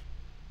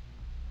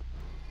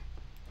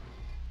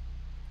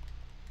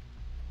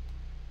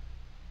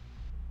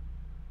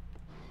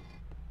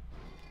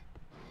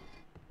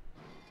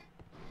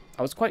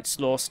 I was quite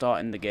slow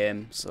starting the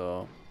game,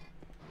 so...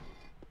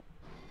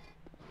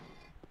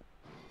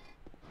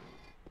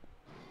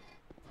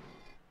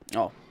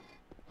 Oh.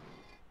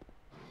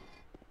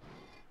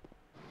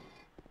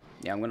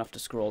 Yeah, I'm gonna have to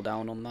scroll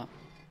down on that.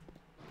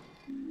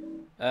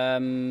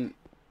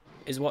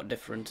 Is what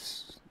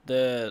different?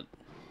 The...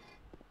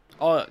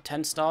 Oh,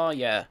 10 star,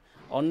 yeah.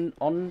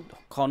 On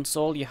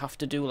console, you have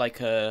to do like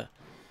a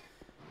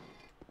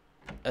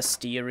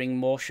steering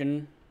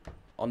motion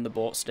on the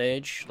boat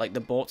stage. Like, the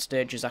boat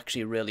stage is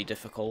actually really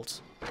difficult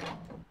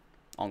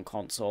on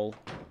console.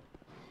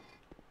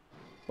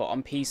 But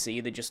on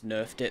PC, they just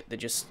nerfed it. They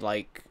just,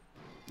 like...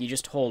 You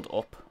just hold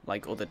up,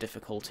 like, other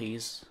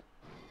difficulties.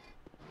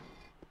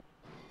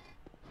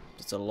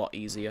 It's a lot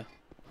easier.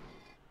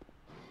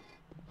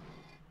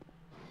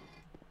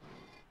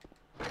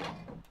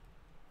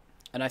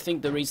 And I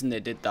think the reason they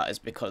did that is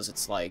because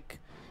it's like,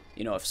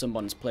 you know, if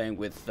someone's playing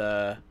with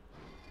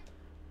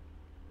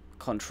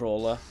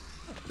controller,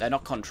 they're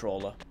not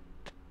controller.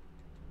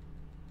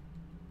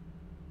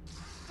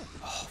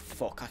 Oh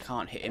fuck! I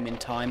can't hit him in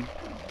time.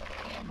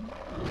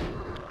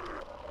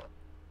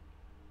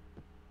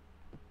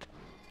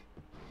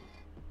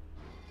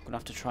 Gonna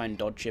have to try and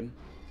dodge him.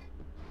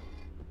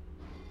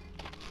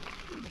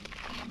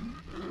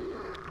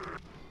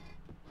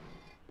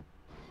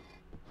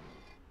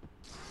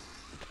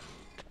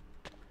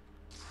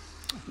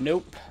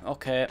 Nope.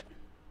 Okay.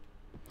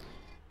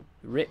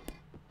 Rip.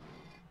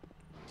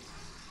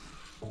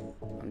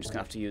 I'm just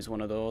gonna have to use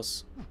one of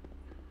those.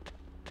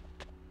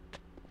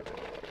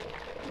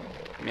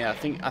 Yeah,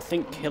 I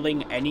think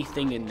killing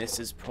anything in this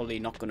is probably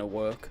not gonna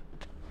work.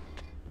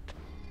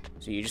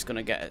 So you're just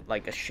gonna get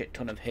like a shit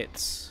ton of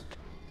hits.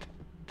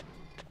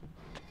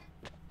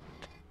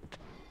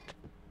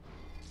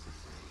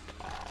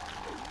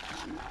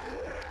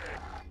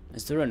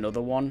 Is there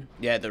another one?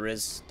 Yeah, there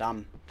is.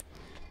 Damn.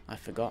 I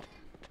forgot.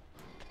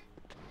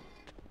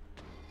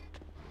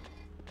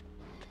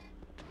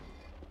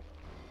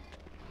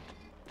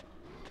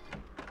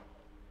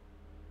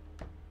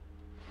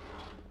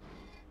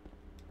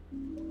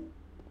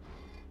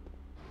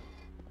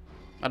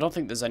 I don't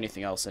think there's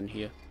anything else in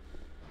here.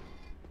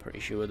 Pretty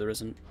sure there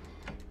isn't.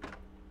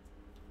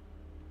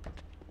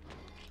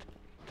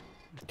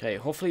 Okay,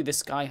 hopefully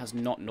this guy has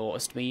not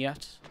noticed me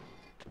yet.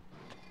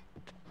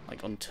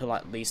 Like, until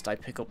at least I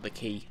pick up the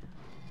key.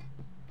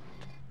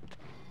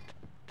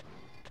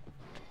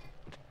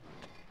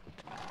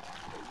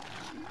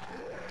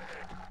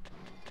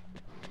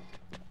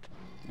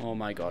 Oh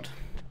my god.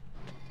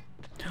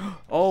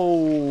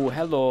 Oh,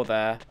 hello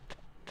there.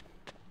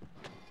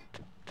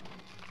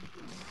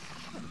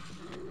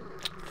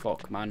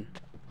 Fuck, man.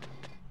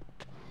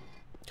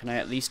 Can I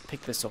at least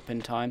pick this up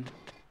in time?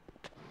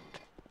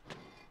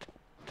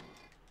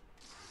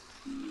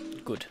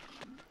 Good.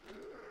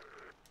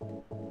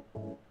 Oh,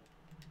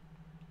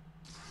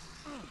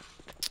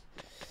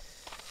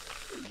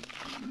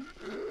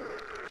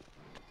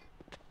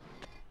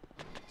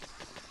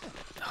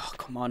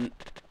 come on.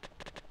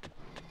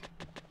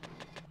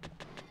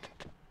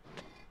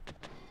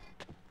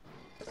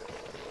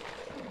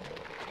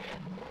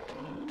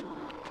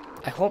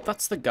 I hope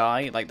that's the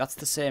guy, like, that's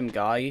the same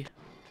guy.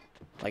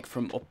 Like,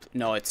 from up...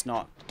 No, it's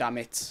not. Damn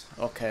it.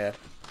 Okay.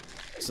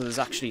 So there's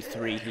actually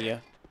 3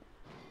 here.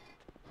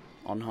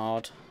 On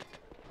hard.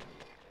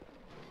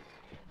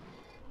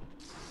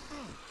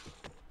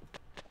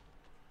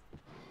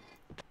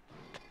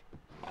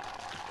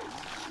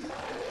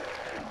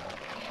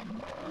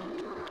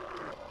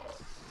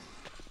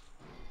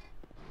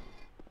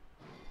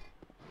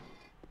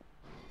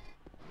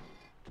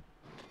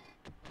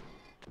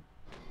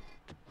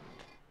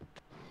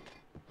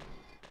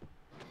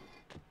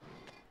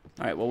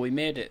 Alright, well, we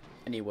made it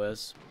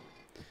anyways.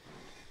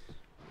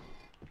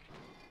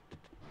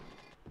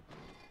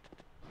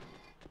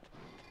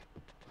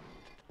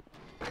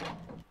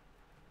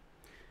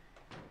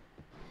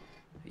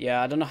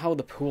 Yeah, I don't know how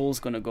the pool's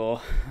gonna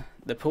go.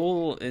 The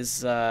pool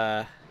is,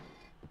 like,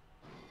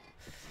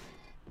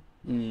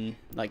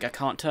 I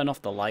can't turn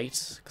off the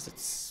light, because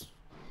it's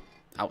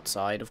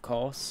outside, of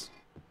course.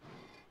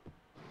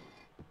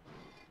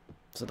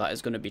 So that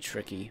is gonna be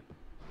tricky.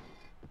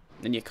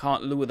 And you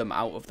can't lure them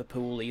out of the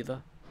pool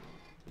either.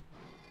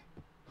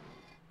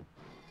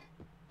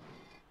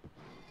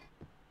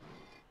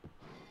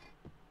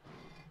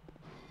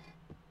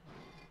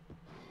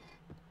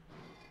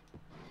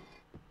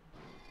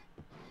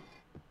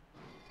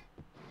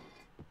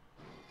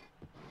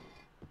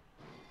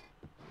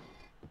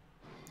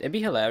 It'd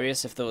be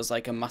hilarious if there was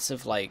like a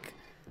massive like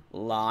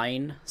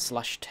line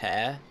 /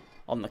 tear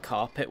on the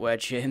carpet where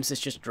James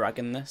is just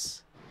dragging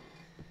this.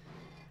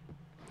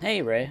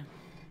 Hey, Ray.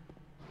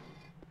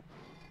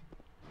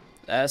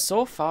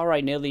 So far I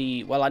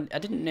nearly... Well, I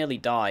didn't nearly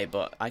die,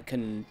 but I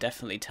can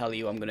definitely tell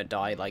you I'm going to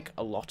die, like,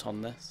 a lot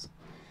on this.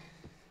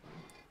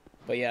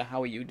 But yeah,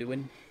 how are you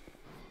doing?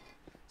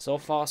 So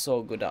far,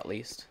 so good, at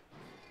least.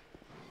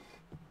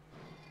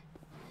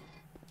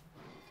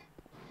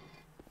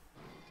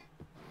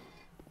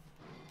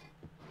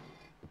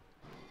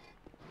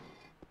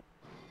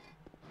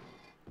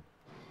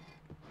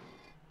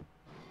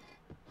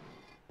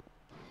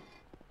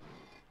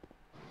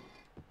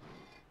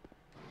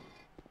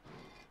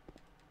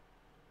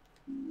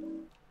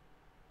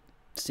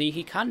 See,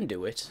 he can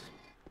do it.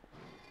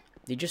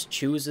 He just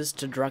chooses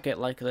to drag it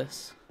like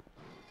this.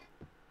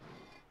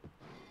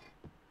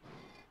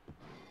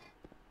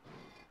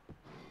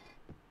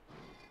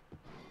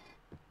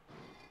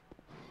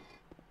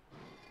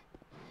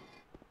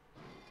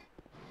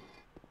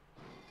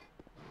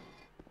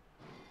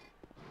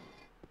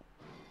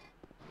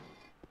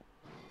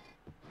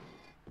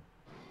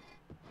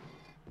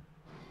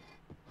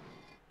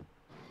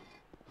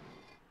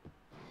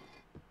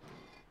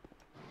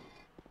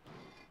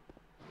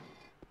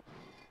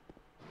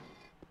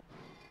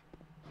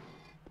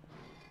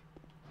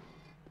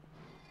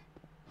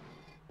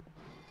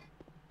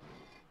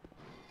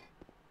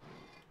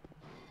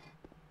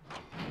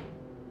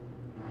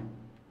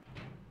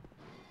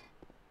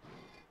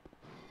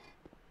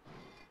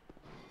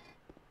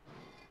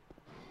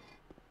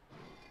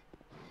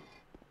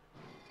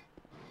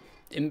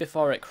 In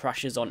before it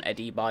crashes on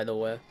Eddie, by the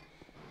way.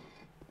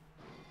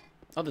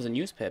 Oh, there's a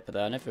newspaper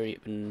there. I never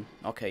even...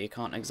 Okay, you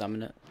can't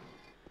examine it.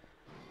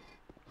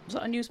 Was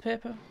that a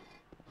newspaper?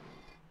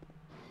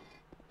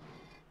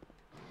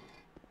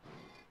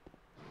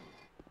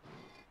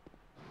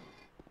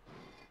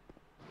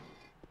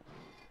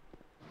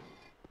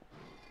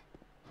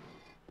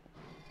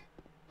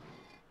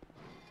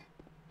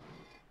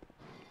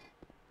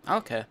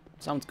 Okay,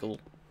 sounds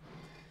cool.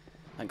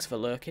 Thanks for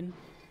lurking.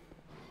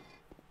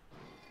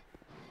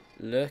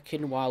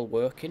 Lurking while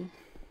working.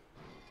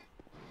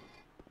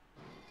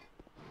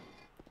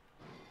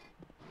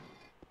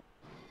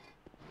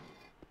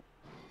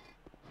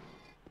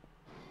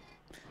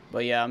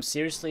 But yeah, I'm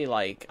seriously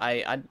like,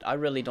 I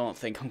really don't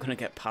think I'm gonna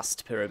get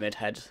past Pyramid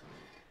Head.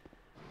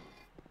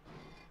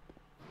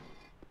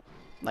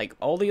 Like,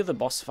 all the other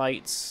boss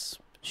fights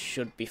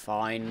should be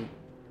fine.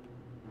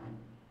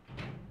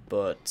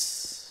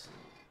 But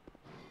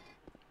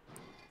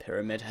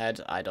Pyramid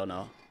Head, I don't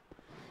know.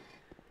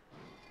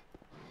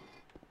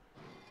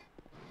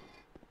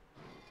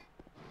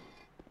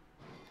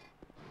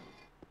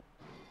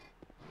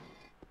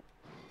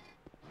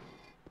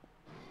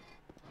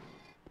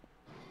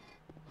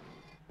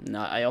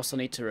 No, I also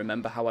need to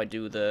remember how I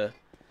do the...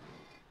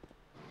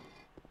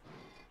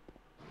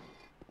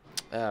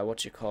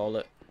 what you call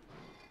it?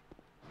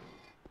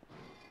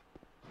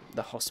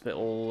 The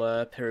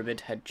hospital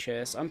pyramid head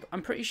chase.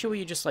 I'm pretty sure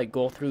you just like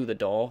go through the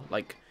door,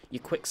 like you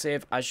quick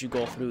save as you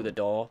go through the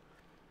door,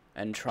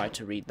 and try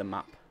to read the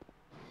map.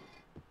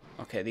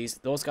 Okay,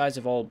 those guys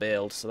have all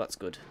bailed, so that's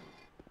good.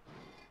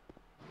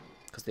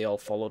 Because they all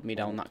followed me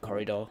down that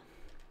corridor.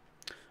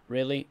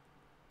 Really?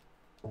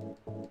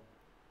 Oh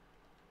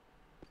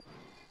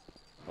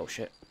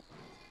shit.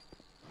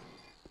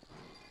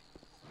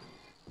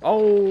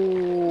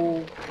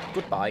 Oh,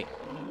 goodbye.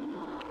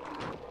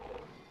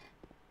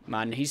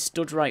 Man, he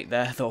stood right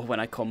there though when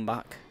I come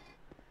back.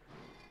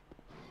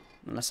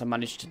 Unless I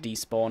managed to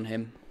despawn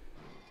him.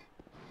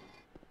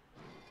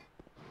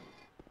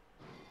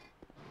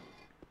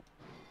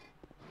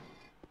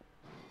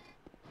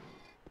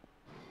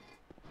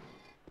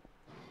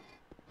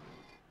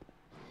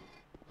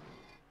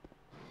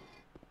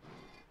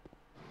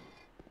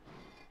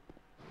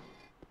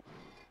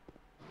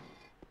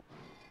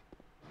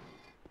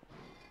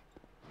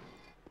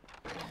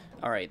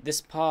 Alright,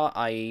 this part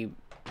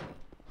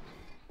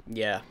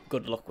yeah,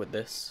 good luck with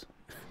this.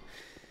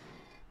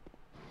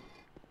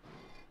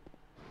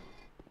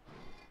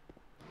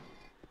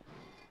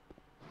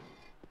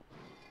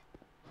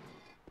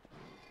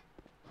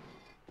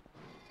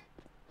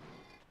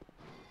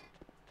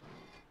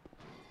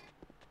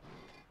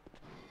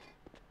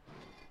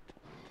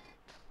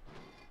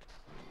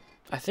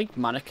 I think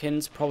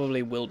mannequins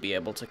probably will be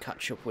able to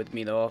catch up with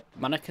me though.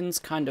 Mannequins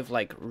kind of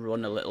like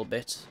run a little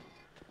bit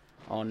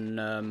on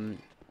I'm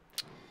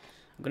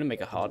gonna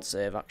make a hard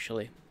save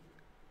actually.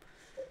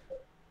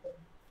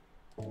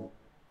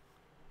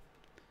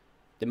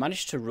 They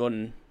managed to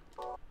run,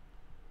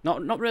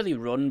 not really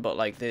run, but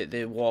like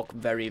they walk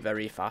very,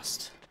 very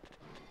fast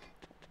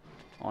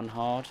on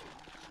hard.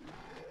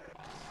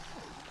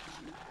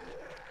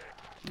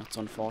 That's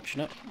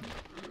unfortunate.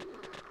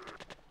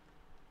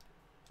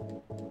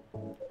 How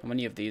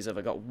many of these have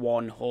I got?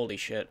 One. Holy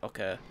shit.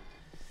 Okay.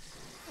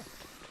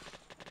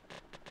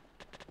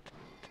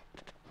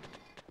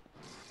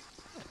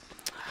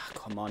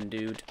 Come on,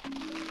 dude.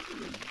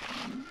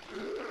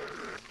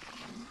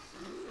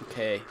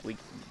 Okay,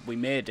 we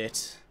made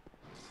it.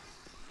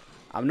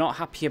 I'm not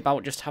happy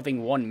about just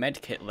having one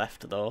medkit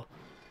left, though.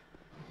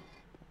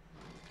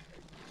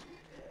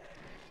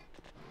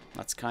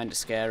 That's kind of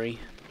scary.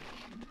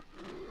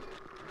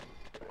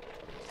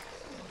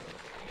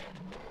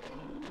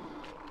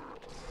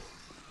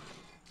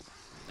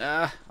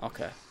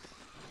 Okay.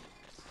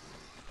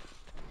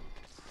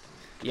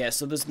 Yeah,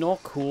 so there's no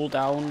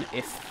cooldown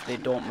if they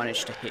don't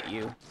manage to hit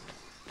you.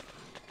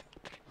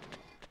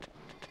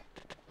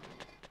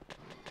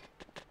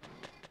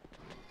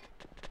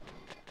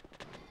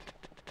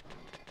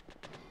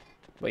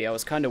 But yeah, I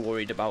was kind of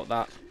worried about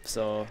that,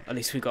 so at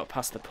least we got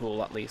past the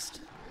pool, at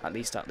least. At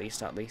least.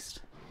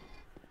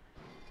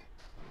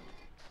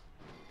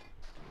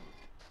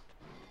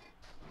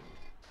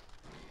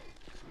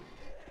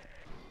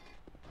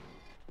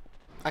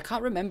 I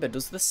can't remember,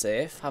 does the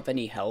safe have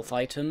any health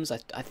items?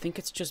 I think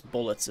it's just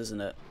bullets,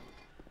 isn't it?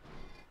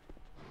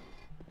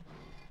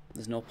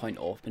 There's no point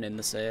opening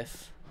the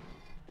safe.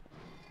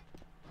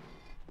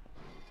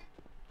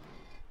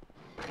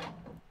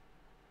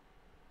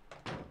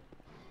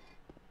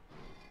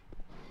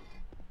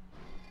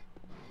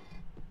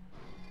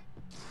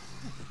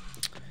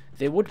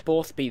 They would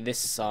both be this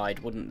side,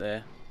 wouldn't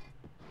they?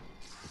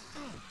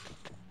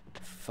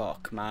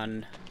 Fuck,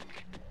 man.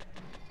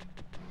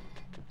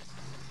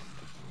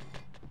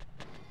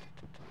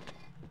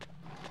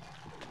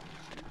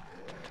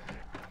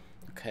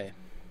 Okay.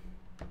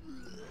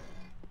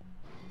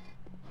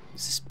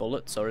 Is this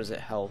bullets or is it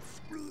health?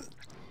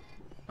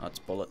 Oh, it's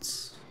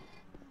bullets.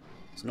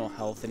 There's no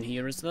health in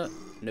here, is there?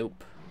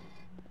 Nope.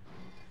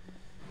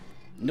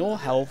 No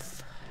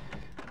health.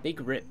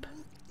 Big rip.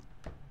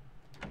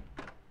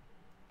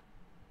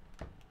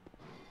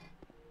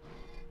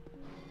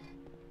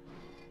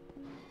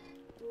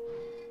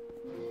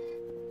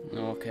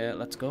 Okay,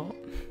 let's go.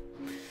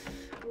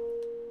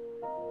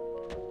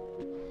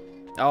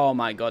 Oh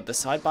my god, the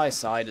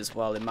side-by-side as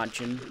well,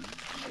 imagine.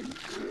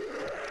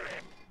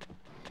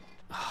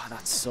 Oh,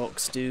 that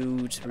sucks,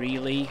 dude.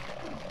 Really?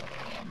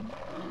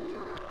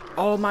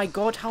 Oh my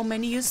god, how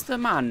many is there,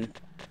 man?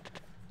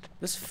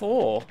 There's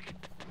 4.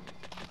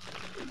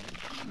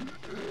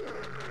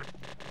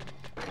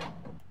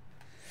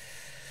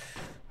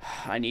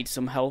 I need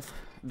some health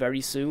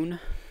very soon.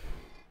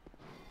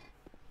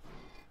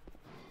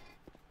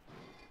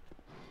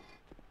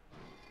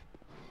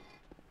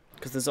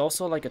 Because there's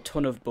also like a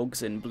ton of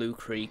bugs in Blue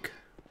Creek.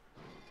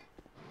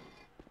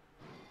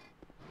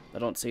 I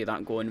don't see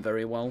that going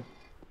very well.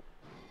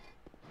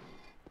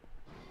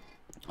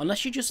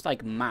 Unless you just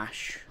like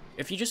mash.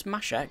 If you just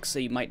mash X,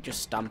 you might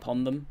just stamp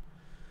on them.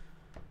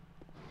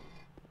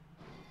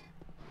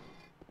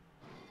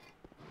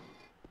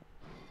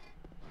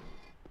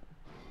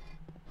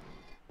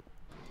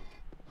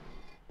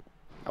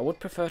 I would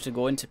prefer to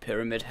go into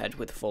Pyramid Head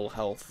with full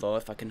health though,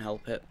 if I can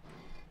help it.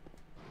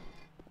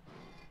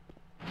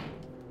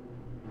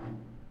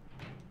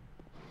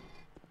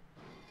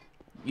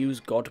 use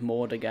God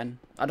mode again.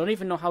 I don't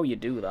even know how you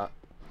do that.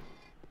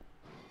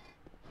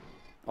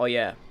 Oh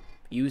yeah,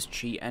 use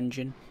cheat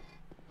engine.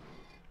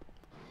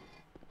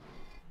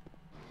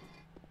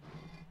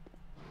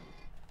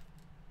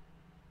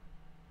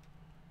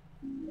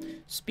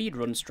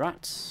 Speedrun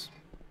strats.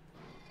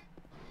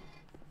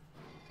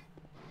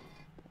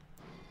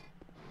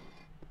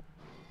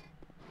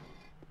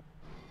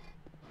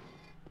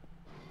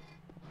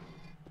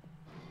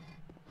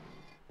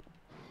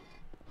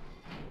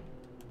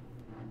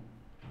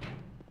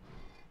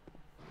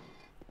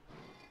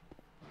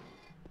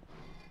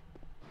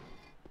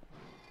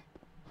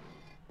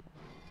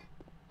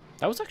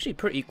 That was actually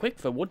pretty quick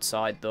for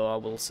Woodside, though, I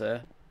will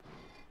say.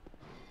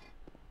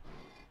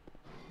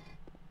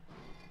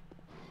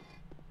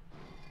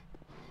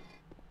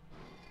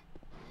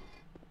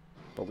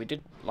 But we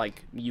did,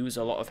 like, use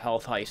a lot of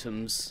health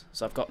items,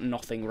 so I've got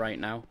nothing right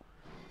now.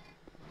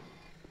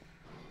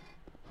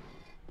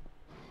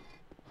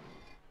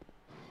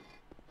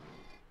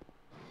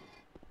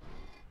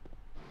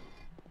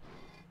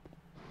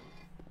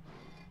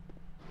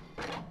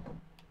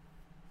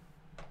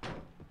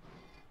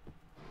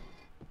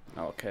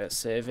 Okay,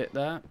 save it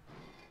there.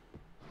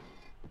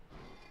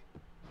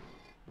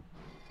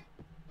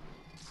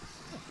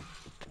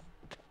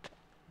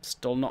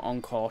 Still not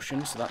on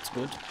caution, so that's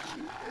good.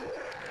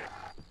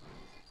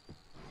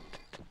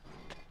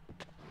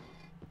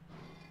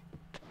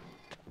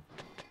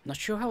 Not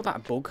sure how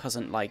that bug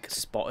hasn't, like,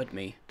 spotted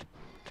me.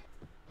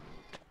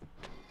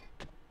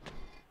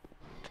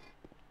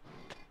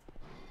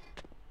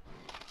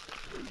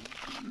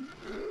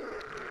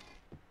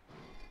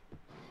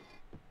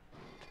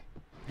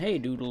 Hey,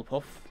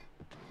 Doodlepuff.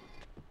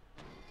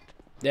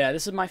 Yeah,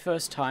 this is my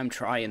first time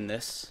trying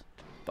this,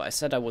 but I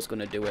said I was going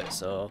to do it,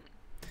 so...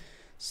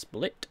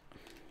 Split.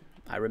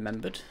 I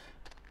remembered.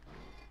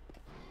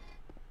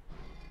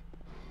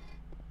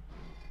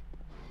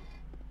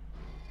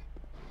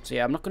 So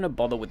yeah, I'm not going to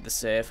bother with the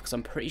save, because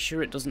I'm pretty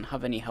sure it doesn't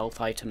have any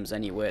health items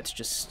anyway, it's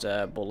just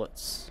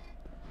bullets.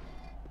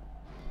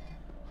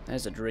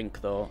 There's a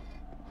drink, though.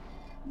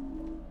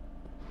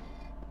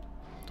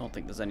 Don't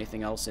think there's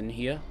anything else in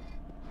here.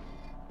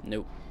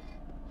 Nope.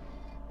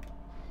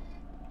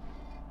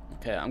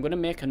 Okay, I'm going to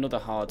make another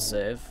hard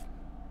save.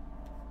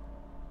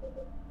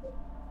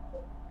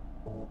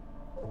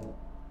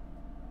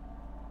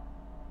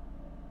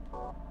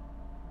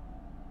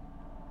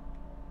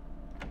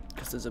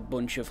 Because there's a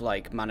bunch of,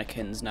 like,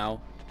 mannequins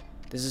now.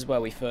 This is where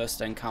we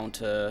first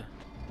encounter...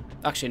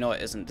 Actually, no,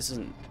 it isn't.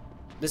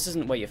 This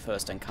isn't where you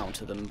first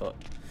encounter them, but...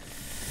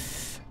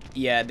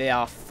 Yeah, they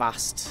are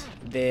fast.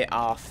 They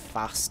are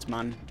fast,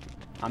 man.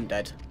 I'm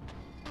dead.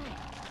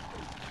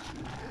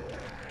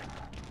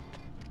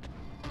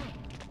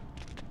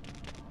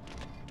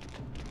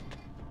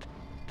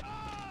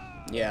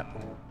 Yeah.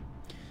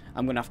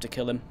 I'm gonna have to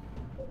kill him.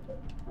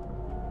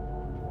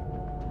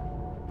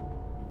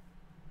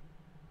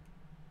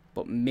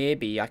 But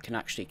maybe I can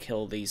actually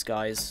kill these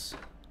guys.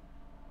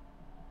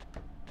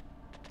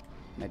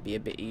 Maybe a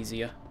bit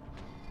easier.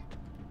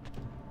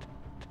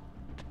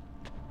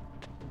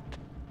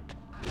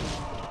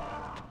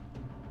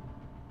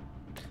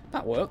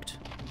 That worked.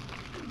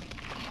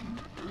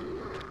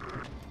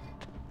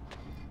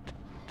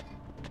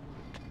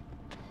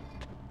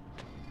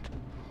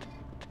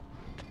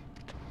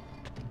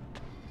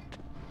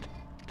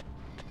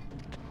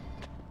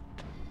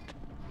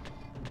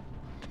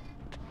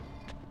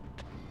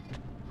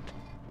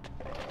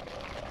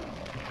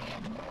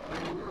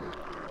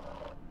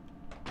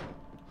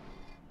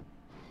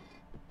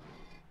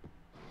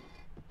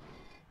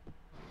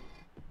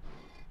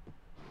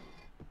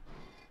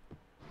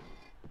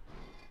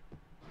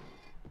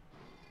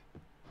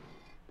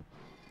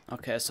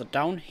 Okay, so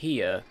down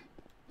here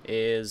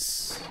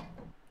is...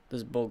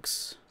 There's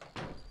bugs.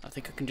 I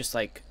think I can just,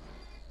 like,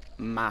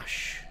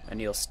 mash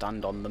and he'll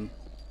stand on them.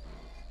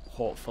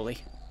 Hopefully.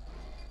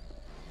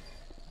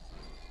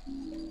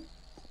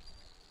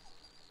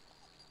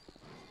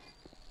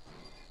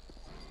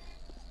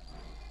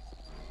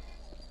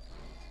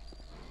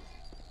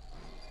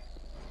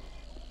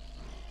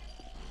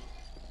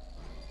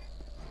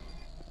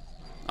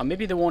 Or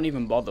maybe they won't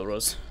even bother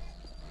us.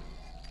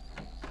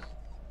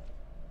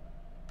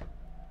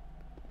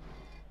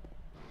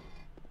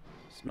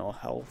 No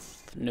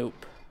health.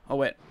 Nope. Oh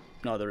wait.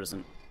 No, there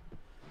isn't.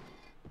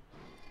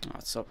 Oh,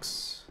 that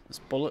sucks. There's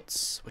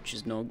bullets, which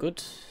is no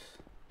good.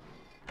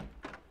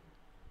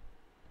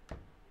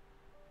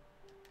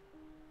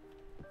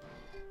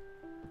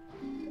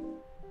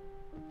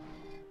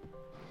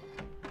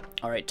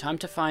 Alright, time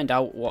to find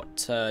out what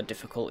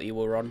difficulty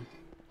we're on.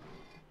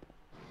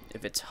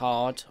 If it's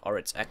hard, or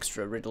it's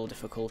extra riddle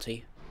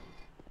difficulty.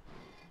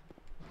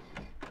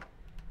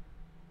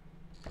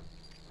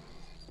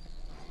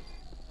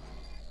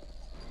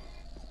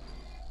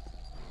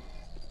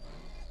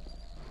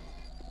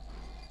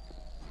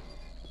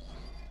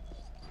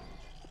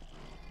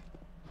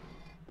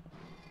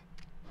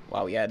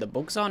 Wow, yeah, the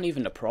bugs aren't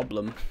even a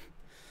problem.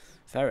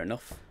 Fair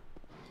enough.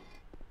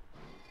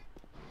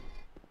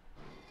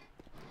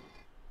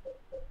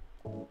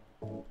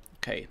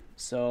 Okay,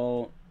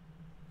 so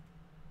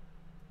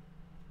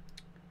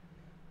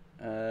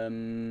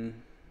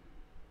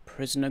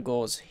prisoner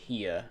goes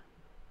here.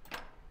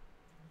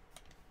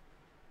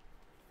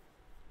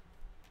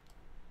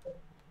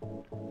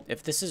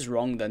 If this is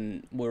wrong,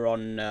 then we're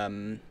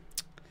on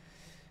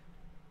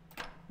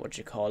what do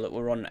you call it?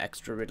 We're on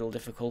extra riddle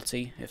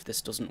difficulty if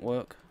this doesn't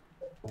work.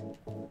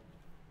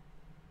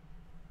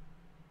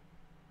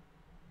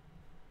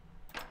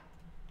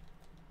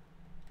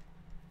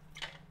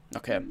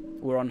 Okay,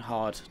 we're on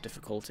hard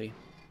difficulty.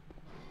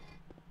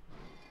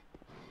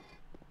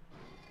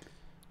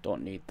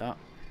 Don't need that.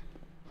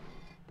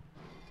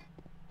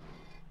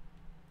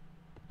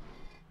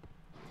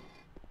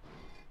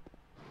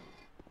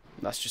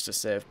 That's just a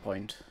save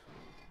point.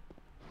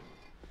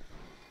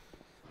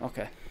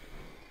 Okay.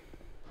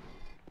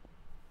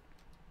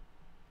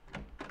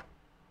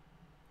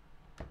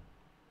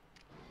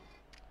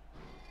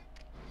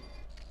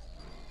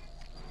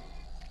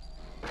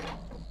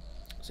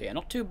 So yeah,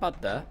 not too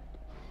bad there.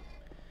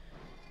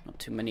 Not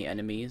too many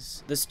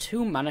enemies. There's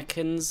 2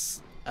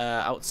 mannequins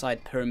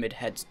outside Pyramid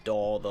Head's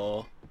door,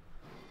 though.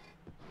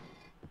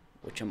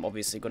 Which I'm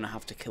obviously going to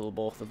have to kill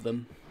both of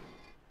them.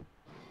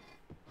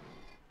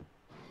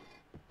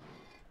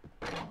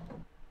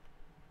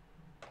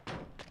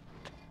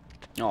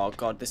 Oh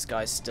god, this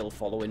guy's still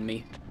following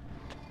me.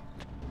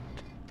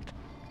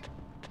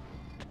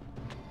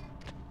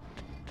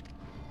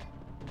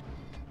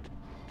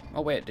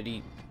 Oh wait, did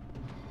he...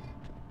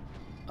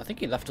 I think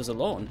he left us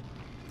alone.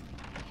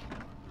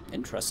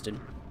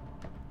 Interesting.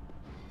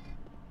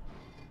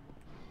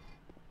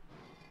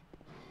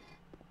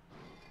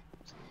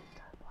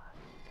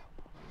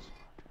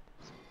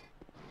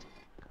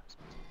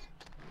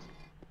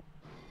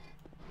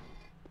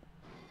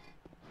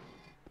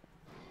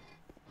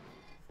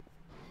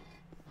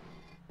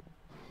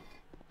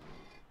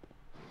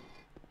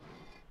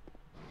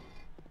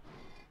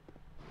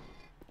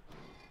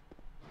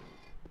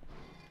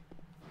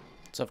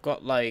 So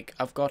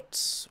I've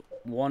got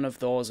one of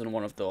those and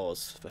one of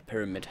those for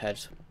Pyramid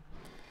Head.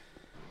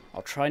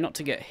 I'll try not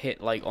to get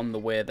hit like on the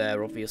way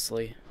there,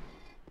 obviously.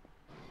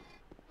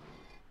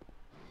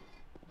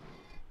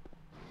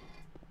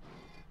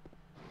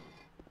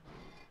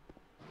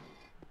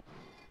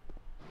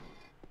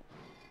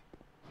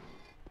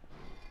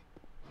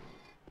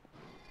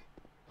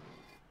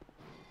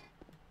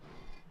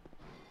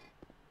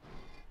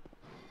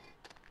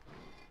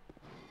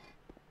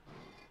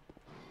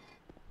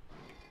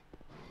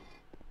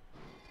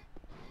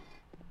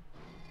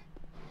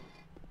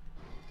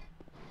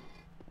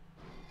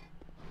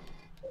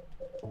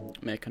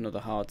 Make another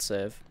hard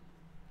save.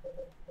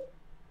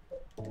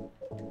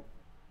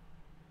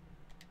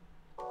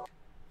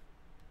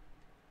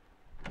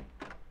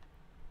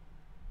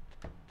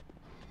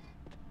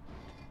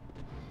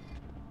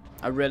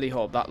 I really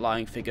hope that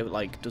lying figure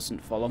like doesn't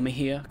follow me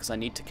here, because I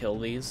need to kill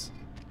these.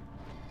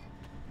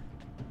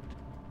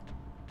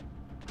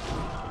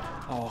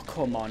 Oh,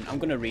 come on. I'm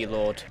gonna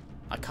reload.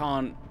 I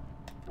can't...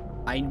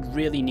 I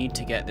really need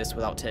to get this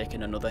without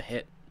taking another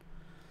hit.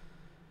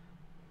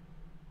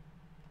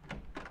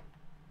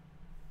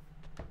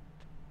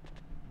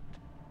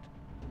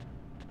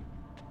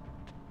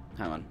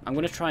 Hang on. I'm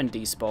going to try and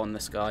despawn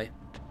this guy.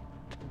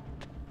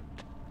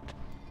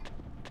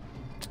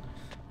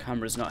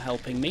 Camera's not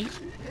helping me.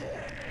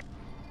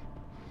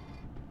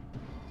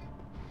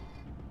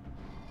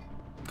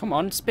 Come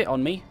on, spit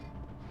on me.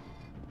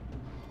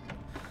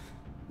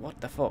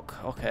 What the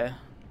fuck? Okay.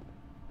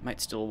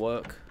 Might still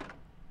work.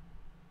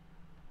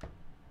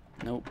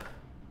 Nope.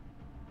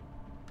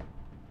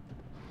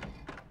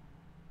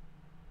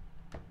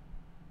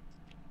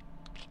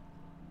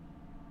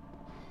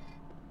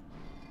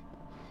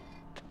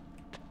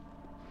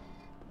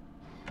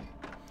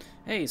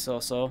 Hey,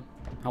 So,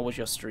 how was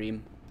your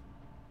stream?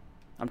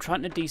 I'm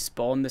trying to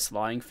despawn this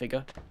lying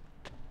figure.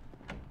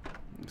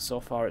 So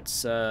far,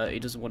 it's, he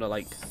doesn't want to,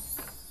 like...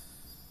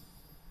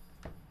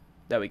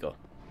 There we go.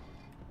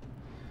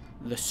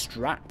 The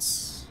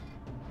strats.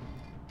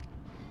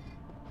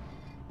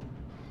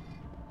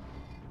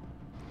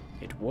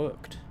 It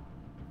worked.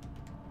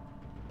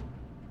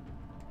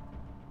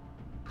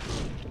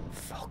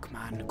 Fuck,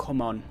 man,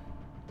 come on.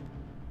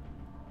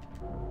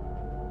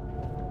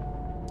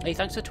 Hey,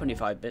 thanks for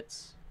 25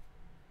 bits.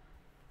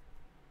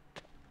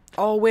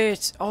 Oh,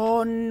 wait.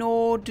 Oh,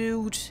 no,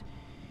 dude.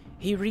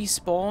 He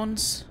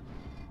respawns.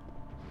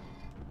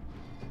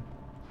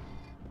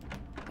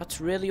 That's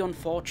really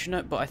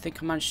unfortunate, but I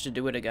think I managed to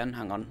do it again.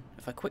 Hang on.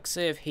 If I quick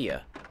save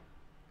here.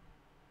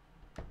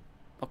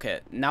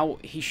 Okay, now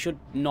he should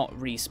not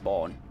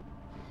respawn.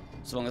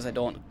 As long as I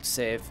don't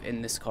save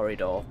in this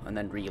corridor and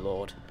then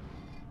reload.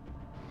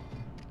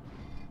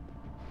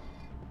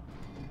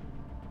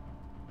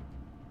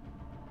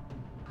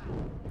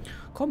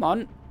 Come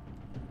on.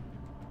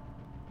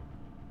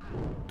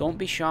 Don't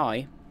be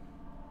shy.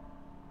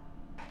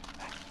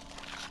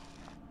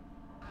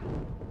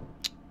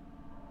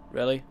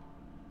 Really?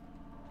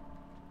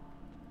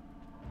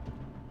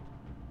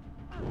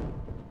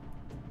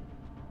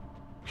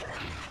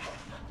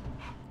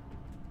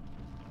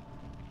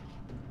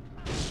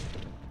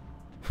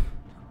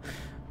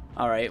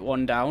 Alright,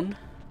 one down.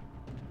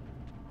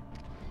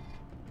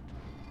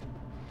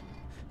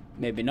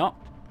 Maybe not.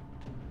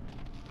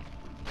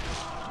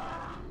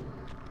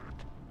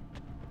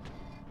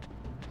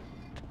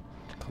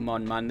 Come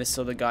on, man. This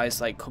other guy's,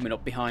 like, coming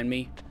up behind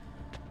me.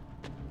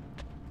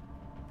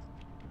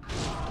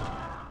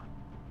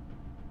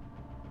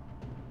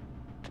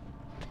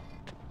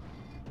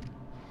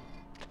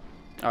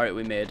 Alright,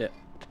 we made it.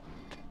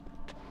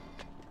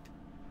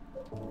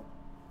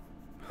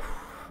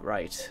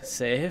 Right,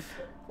 save.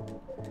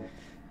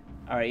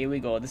 Alright, here we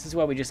go. This is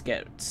where we just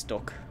get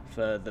stuck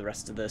for the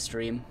rest of the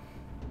stream.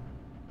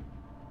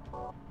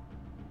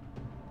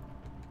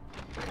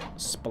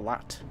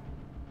 Splat.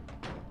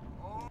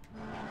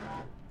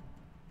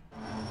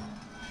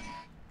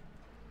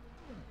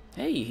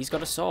 Hey, he's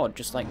got a sword,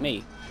 just like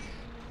me.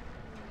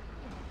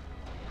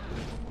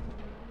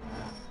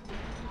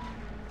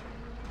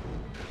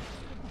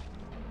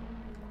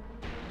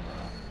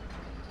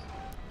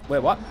 Wait,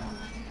 what?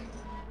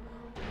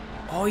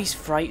 Oh, he's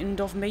frightened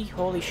of me?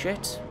 Holy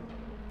shit.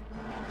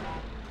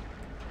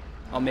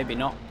 Or maybe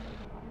not.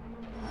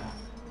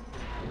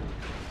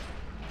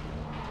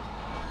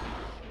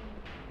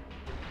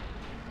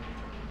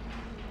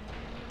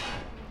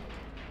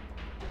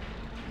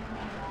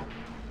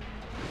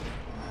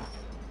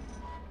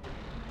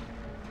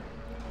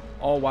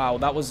 Oh wow,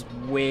 that was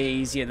way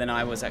easier than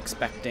I was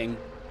expecting.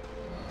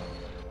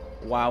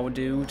 Wow,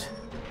 dude.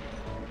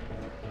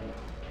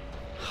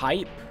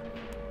 Hype.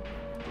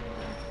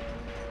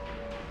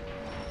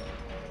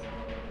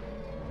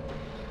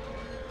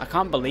 I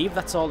can't believe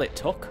that's all it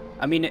took.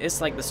 I mean, it is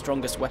like the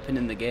strongest weapon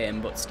in the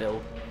game, but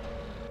still.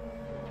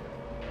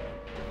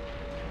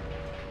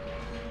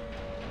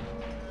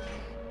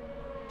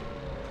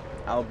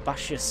 I'll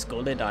bash your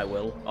skull in, I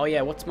will. Oh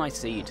yeah, what's my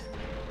seed?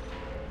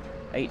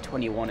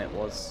 821 it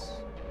was.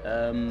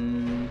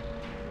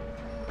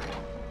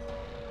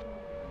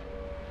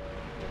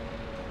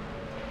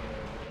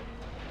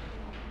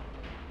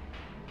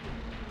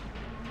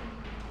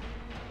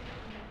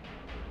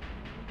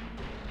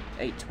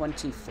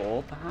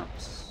 824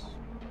 perhaps?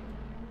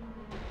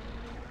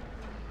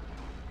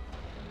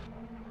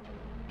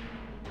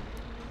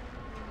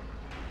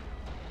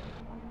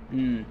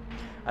 I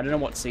don't know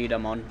what seed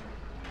I'm on.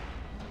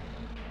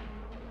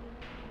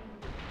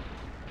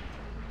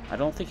 I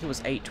don't think it was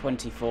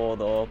 824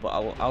 though, but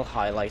I'll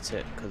highlight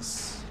it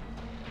because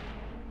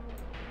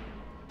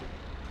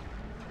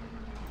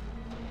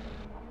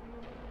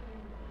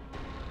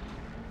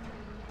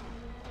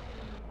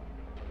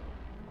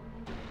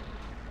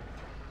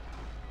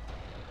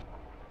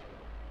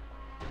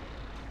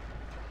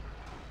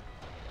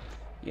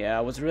yeah,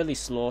 I was really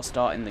slow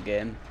starting the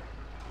game.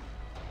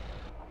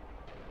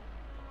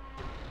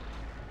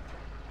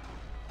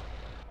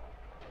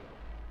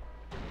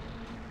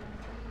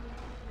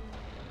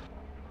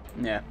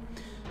 Yeah,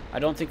 I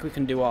don't think we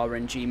can do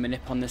RNG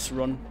manip on this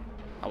run.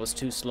 I was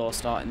too slow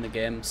starting the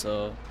game,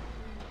 so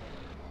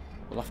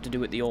we'll have to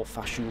do it the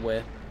old-fashioned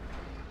way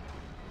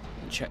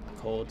and check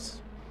the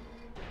codes.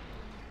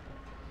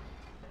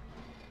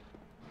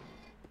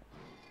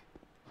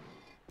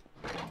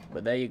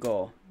 But there you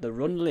go, the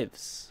run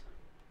lives.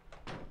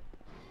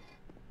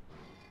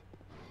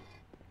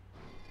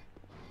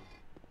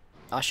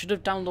 I should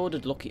have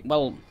downloaded Lucky...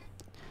 Well,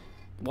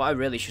 what I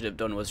really should have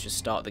done was just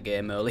start the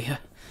game earlier.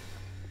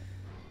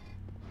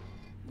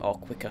 Or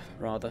quicker,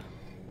 rather.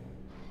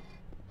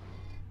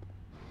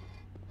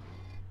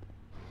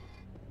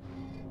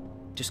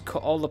 Just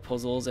cut all the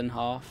puzzles in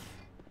half.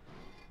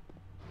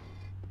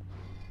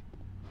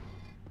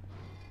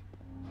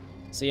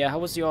 So yeah, how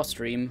was your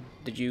stream?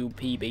 Did you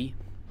PB?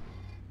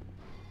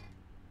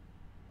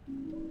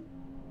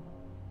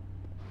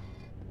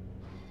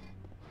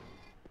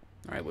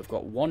 Alright, we've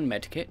got one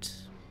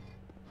medkit.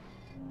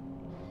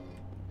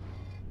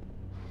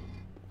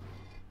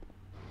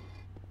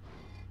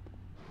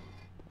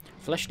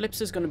 Flesh Lips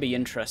is going to be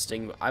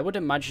interesting. I would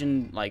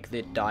imagine like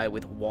they'd die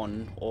with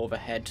one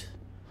overhead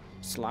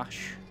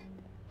slash.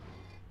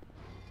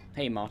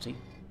 Hey Marty.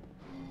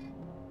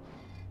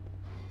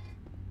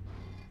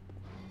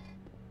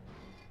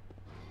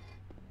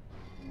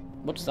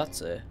 What does that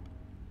say?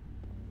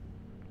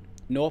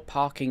 No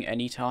parking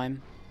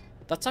anytime.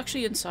 That's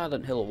actually in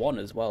Silent Hill 1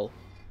 as well.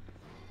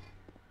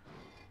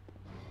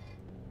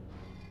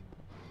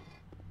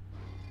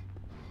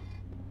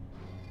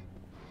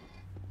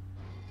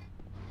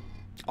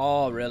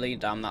 Oh, really?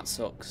 Damn, that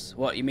sucks.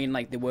 What, you mean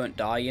like they weren't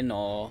dying,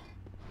 or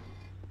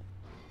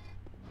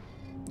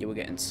you were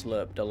getting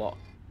slurped a lot?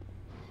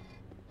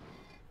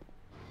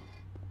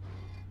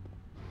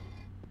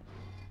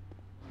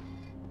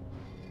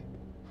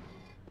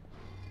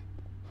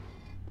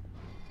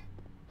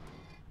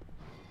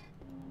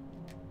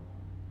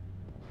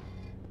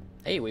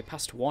 Hey, we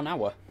passed 1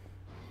 hour.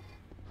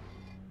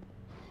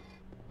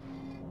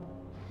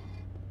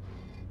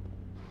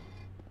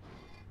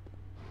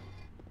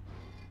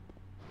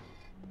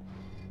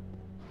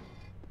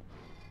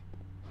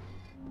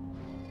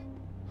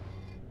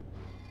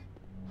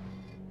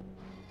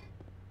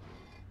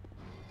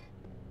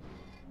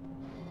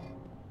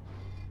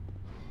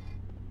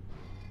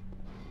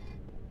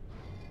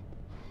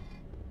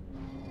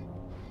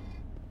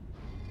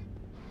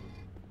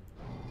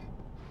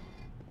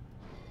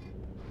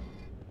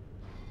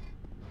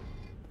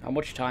 How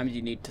much time do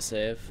you need to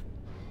save?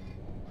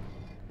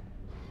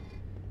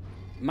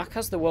 Mac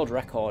has the world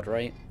record,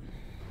 right?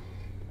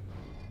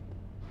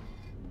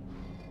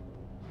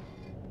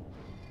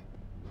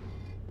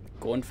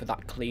 Going for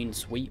that clean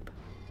sweep.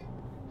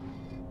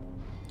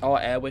 Oh,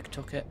 Airwick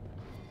took it.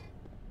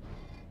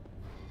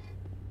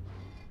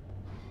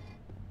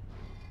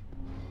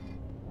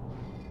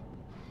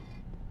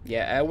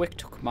 Yeah, Airwick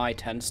took my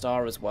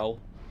 10-star as well.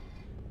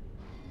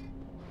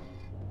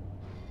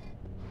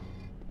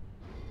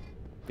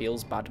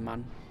 Feels bad,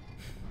 man.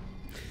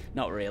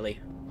 Not really.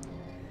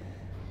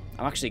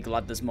 I'm actually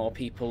glad there's more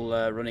people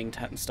running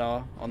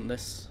 10-star on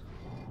this.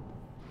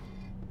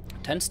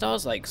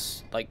 10-star's like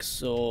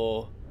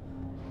so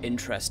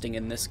interesting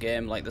in this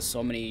game. Like, there's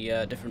so many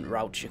different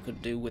routes you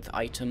could do with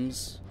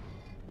items.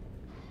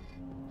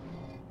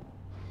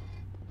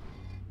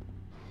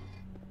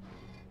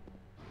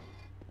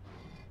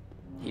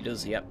 He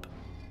does, yep.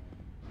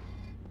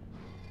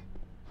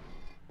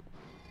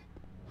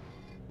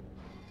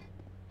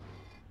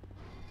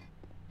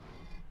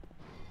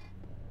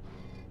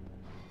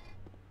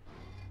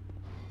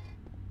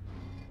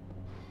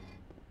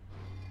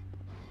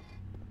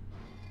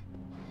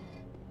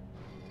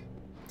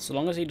 So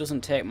long as he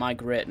doesn't take my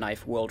Great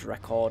Knife world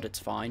record, it's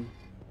fine.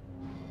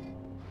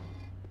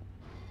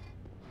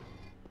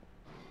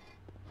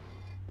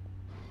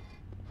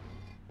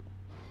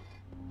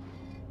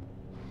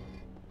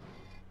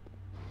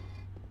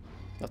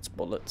 That's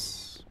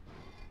bullets.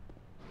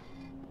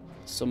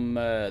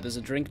 There's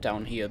a drink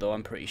down here though,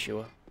 I'm pretty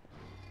sure.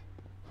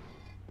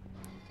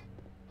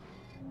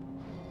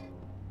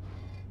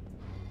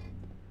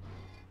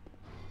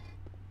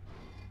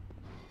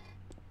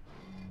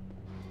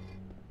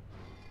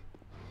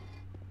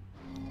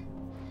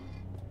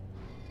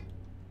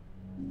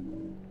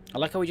 I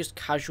like how he just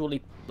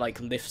casually,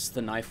 like, lifts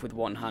the knife with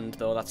one hand,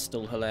 though. That's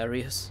still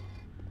hilarious.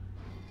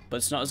 But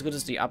it's not as good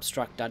as the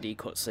Abstract Daddy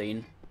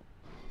cutscene,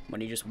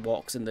 when he just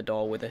walks in the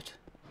door with it.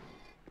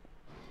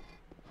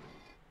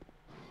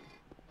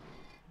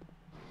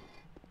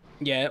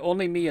 Yeah,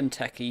 only me and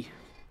Techie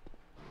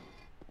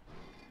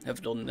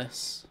have done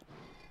this.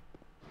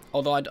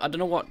 Although I don't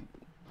know what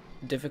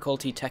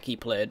difficulty Techie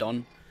played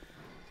on,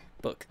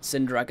 but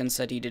Sindragon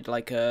said he did,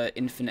 like, a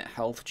infinite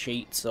health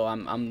cheat, so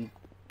I'm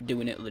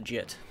doing it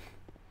legit.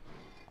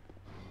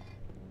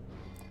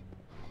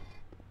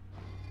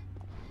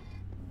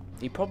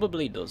 He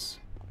probably does.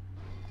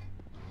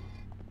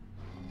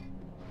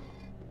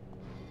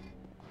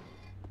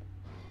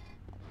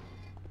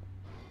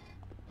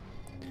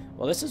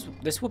 Well,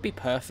 this would be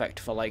perfect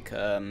for like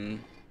a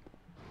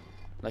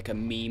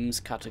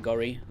memes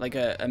category, like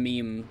a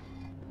meme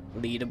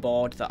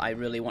leaderboard that I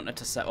really wanted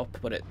to set up,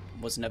 but it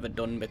was never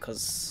done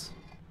because,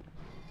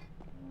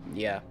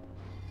 yeah,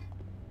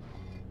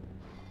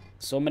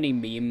 so many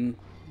meme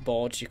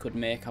boards you could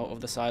make out of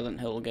the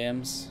Silent Hill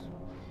games.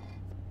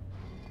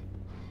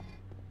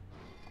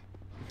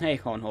 Hey,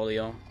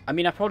 Cornholio. I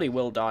mean, I probably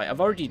will die. I've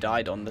already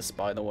died on this,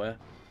 by the way.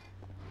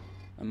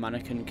 A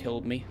mannequin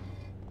killed me.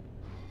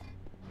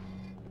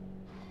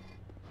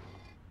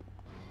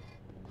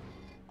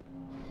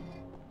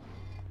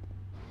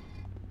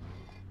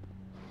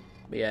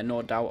 But yeah,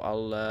 no doubt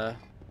I'll,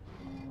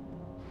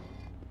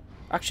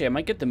 Actually, I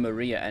might get the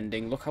Maria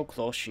ending. Look how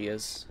close she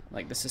is.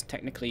 Like, this is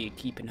technically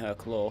keeping her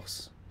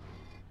close.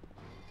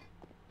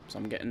 So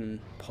I'm getting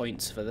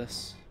points for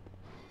this.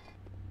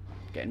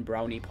 Getting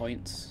brownie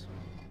points.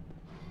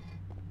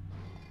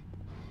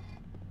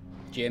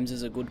 James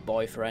is a good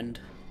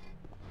boyfriend.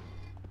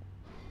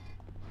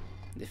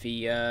 If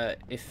he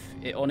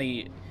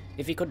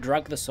could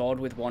drag the sword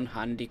with one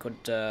hand, he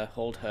could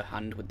hold her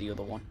hand with the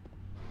other one.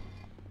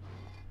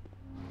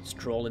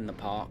 Stroll in the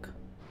park.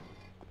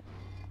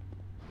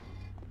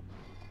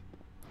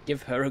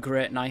 Give her a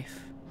great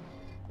knife.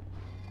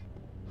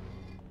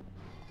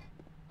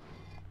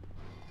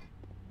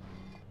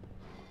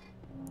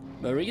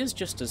 Maria's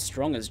just as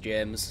strong as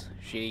James.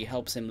 She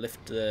helps him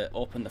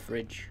open the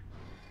fridge.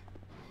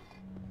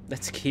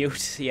 That's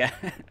cute, yeah.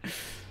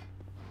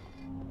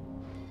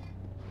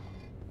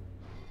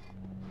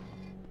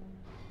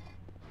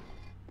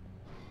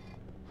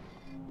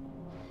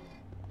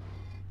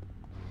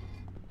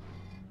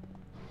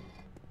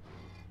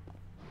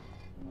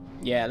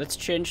 Yeah, let's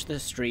change the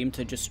stream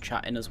to just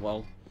chatting as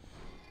well,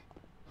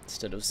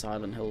 instead of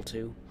Silent Hill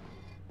 2.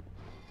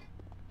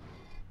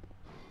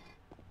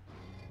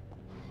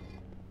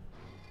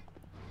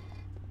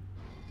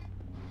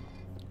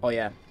 Oh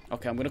yeah,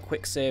 okay, I'm gonna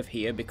quick save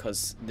here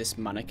because this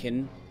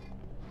mannequin...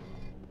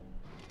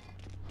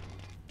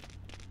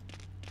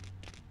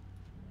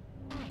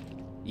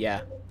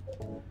 yeah,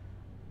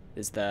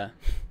 is there.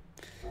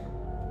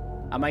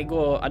 I might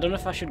go... I don't know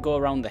if I should go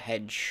around the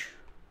hedge,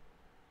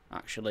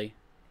 actually.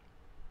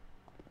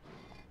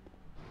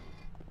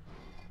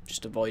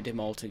 Just avoid him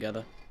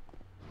altogether.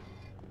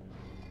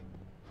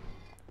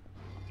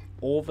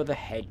 Over the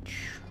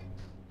hedge.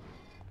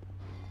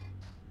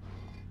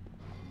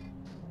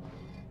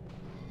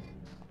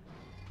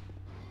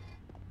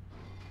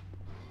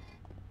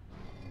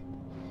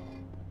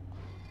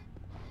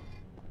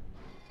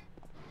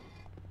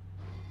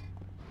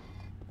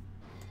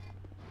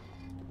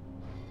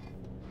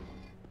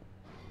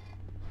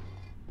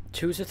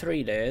 2 to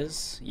 3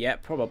 days? Yeah,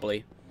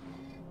 probably.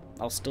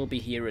 I'll still be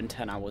here in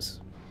 10 hours.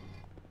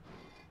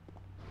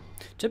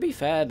 To be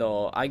fair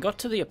though, I got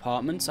to the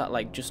apartments at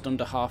like just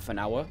under half an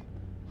hour.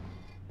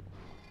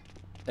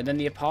 And then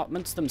the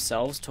apartments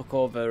themselves took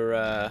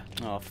over,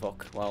 oh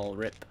fuck, well,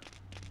 rip.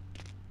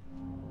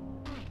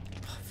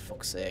 Oh,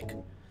 fuck's sake.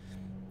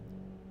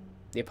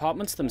 The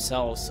apartments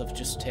themselves have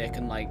just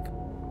taken like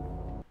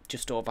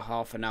just over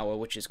half an hour,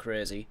 which is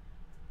crazy.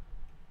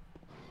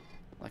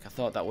 Like I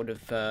thought that would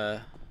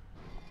have,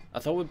 I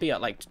thought we'd be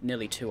at like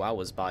nearly 2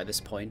 hours by this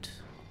point.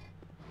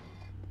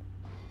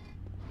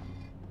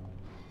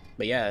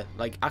 But yeah,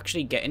 like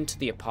actually getting to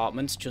the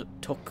apartments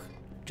took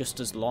just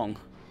as long.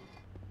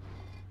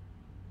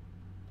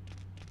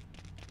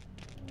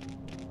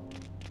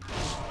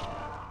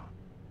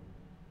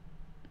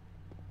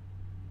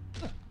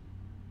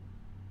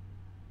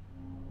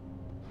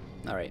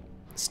 Alright.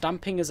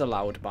 Stamping is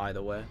allowed, by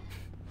the way.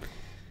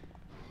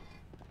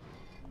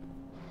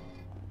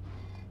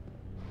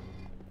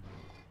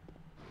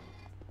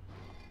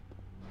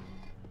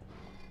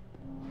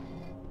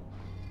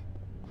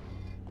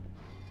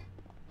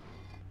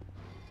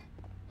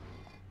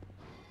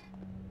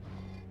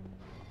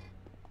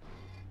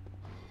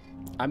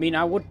 I mean,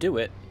 I would do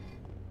it.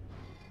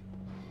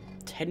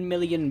 10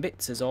 million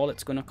bits is all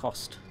it's gonna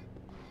cost.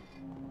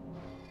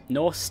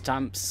 No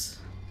stamps.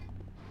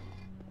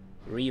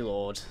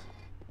 Reload.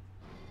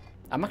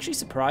 I'm actually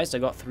surprised I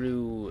got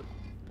through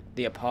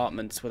the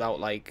apartments without,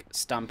 like,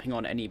 stamping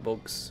on any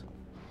bugs.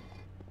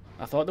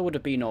 I thought they would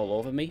have been all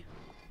over me.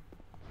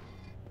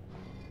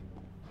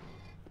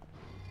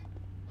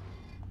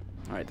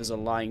 Alright, there's a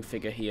lying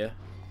figure here,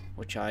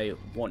 which I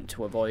want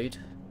to avoid.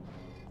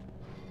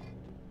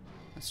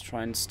 Let's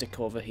try and stick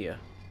over here.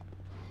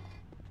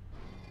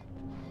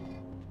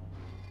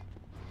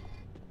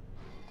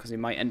 Because he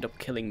might end up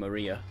killing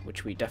Maria,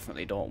 which we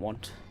definitely don't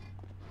want.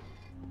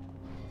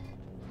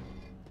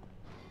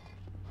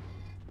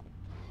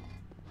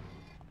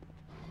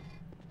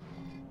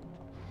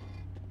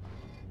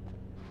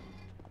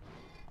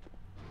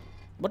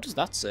 What does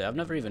that say? I've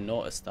never even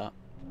noticed that.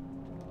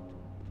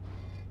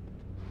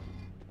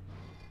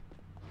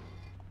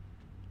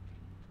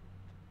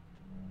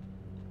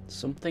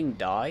 Something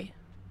die?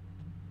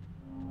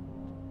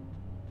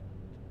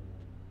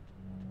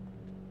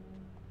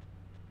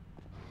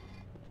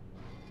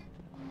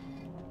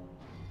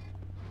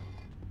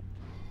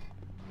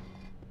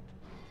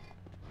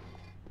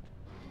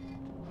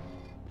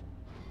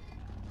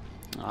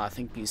 Oh, I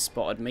think he's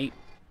spotted me.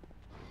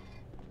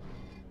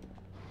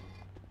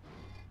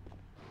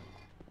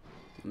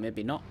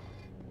 Maybe not.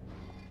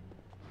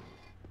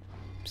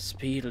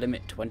 Speed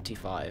limit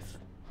 25.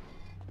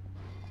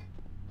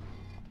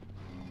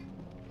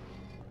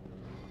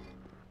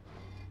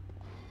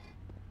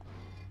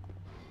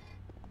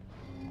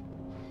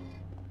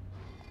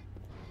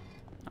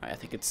 Alright, I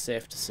think it's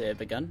safe to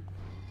save again.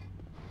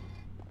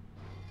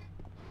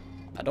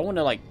 I don't want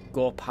to, like,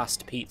 go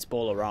past Pete's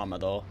Bolorama,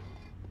 though.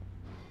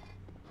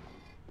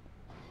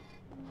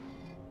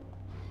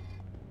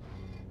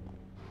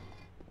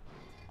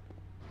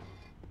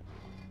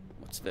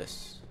 What's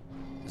this?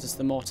 Is this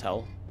the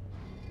motel?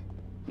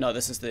 No,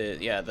 this is the,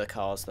 yeah, the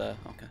cars there.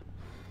 Okay.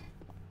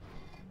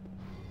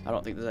 I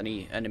don't think there's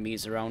any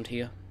enemies around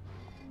here.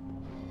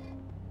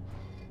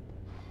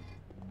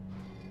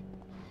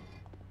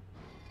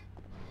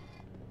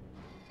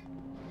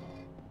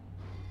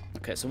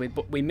 Okay, so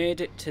we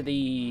made it to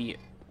the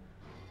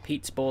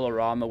Pete's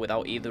Bolorama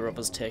without either of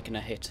us taking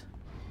a hit.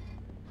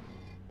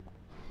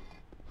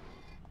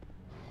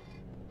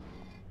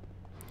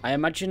 I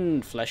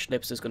imagine Flesh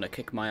Lips is gonna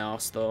kick my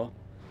ass though,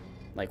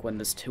 like when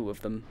there's two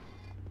of them.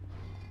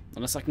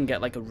 Unless I can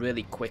get like a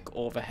really quick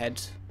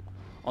overhead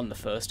on the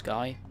first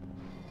guy.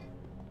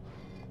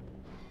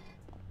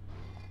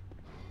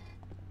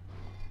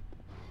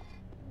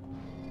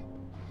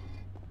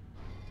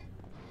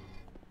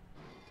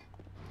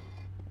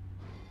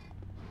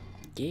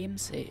 Game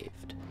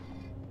saved.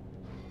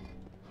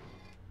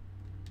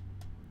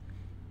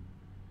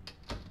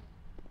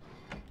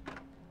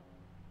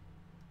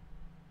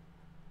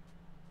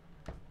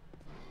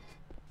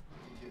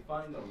 Did you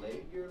find the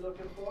lady you're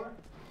looking for?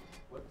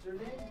 What's her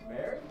name?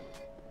 Mary?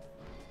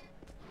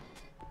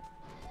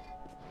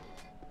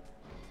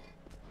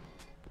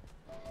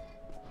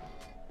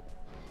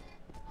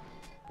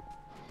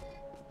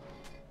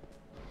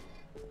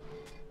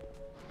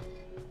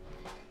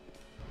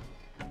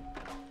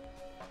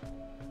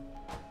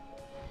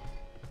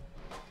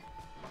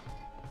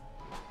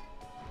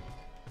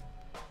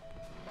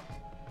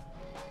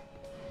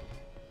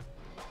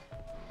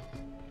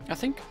 I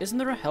think, isn't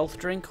there a health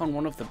drink on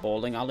one of the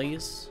bowling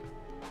alleys?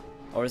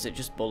 Or is it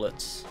just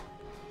bullets?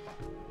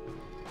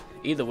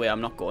 Either way,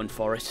 I'm not going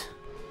for it.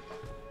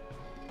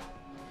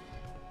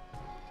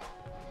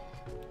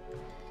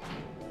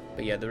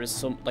 But yeah, there is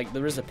some, like,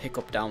 there is a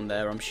pickup down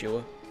there, I'm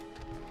sure.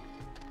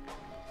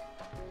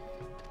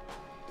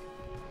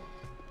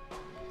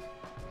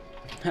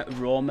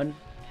 Roman.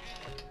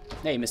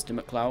 Hey, Mr.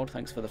 McLeod,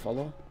 thanks for the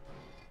follow.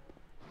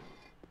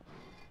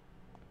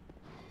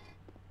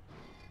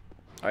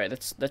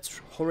 Alright,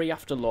 let's hurry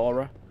after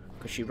Laura,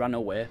 because she ran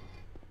away.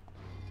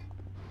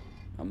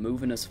 I'm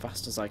moving as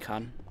fast as I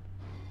can.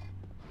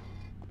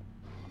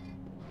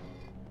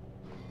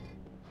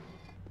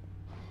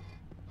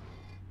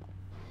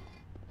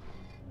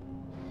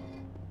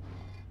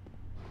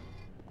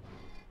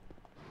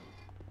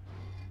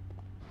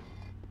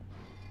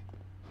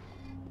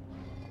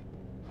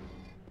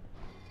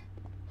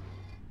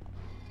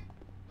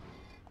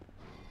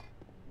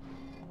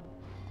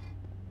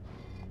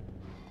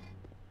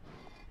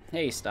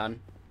 Hey, Stan.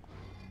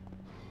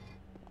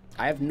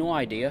 I have no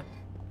idea.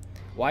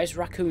 Why is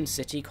Raccoon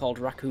City called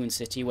Raccoon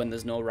City when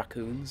there's no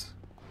raccoons?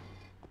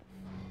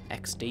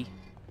 XD.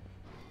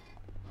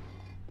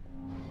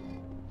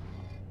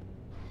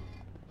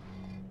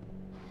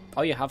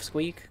 Oh, you have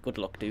Squeak? Good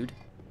luck, dude.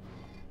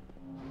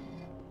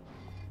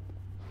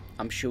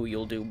 I'm sure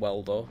you'll do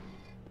well, though.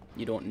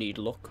 You don't need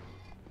luck.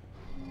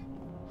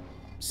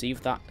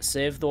 Save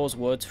those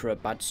words for a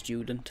bad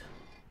student.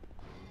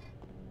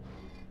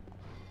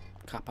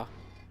 Kappa.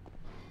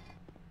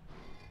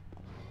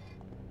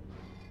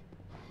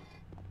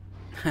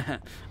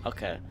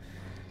 Okay.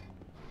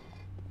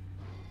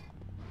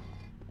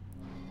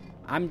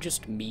 I'm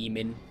just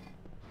memeing,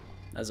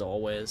 as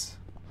always.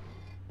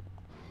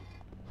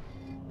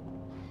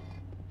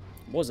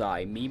 Was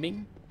I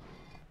memeing?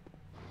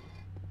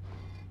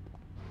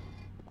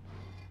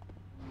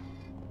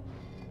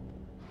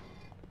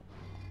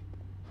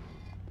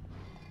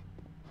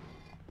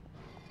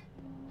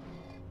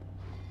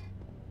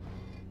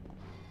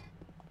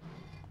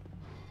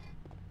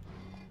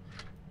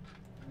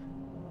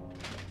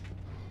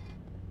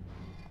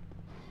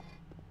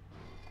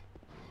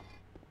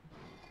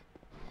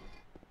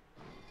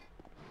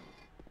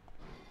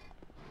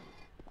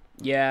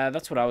 Yeah,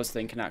 that's what I was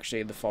thinking,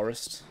 actually, the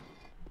forest.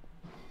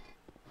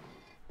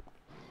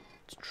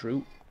 It's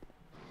true.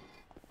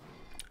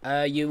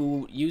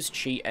 You use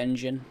Cheat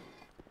Engine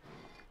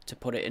to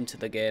put it into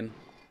the game.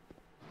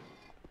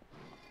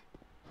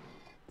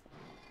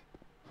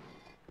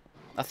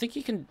 I think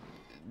you can...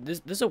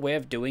 There's a way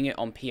of doing it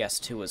on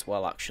PS2 as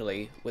well,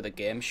 actually, with a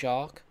Game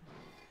Shark.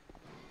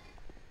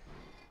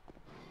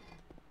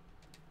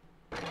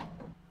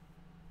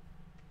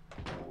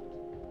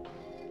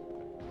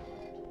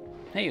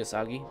 Hey,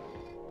 Usagi.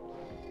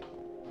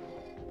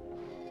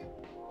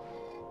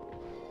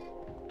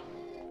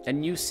 A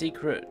new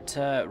secret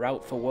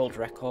route for world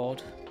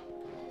record.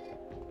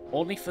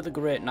 Only for the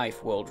Great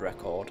Knife world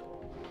record.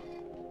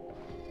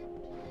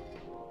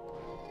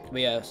 But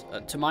yeah,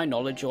 to my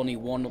knowledge, only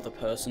one other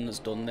person has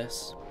done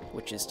this,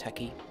 which is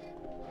Techie.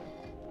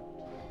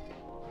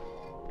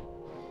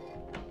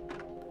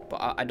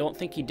 But I don't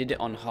think he did it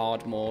on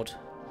hard mode,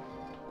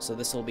 so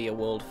this will be a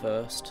world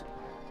first.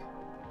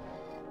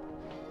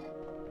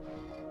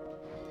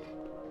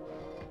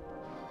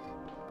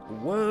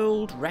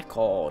 World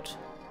record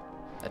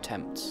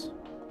attempts.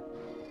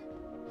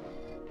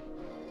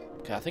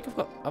 Okay, I think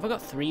have I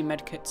got 3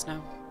 medkits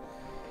now?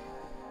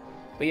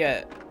 But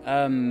yeah,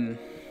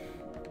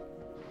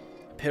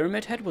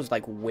 Pyramid Head was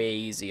like way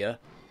easier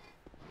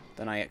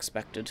than I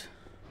expected.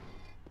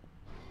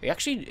 He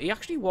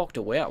actually walked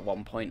away at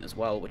one point as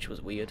well, which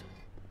was weird.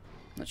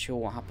 Not sure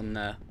what happened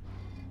there.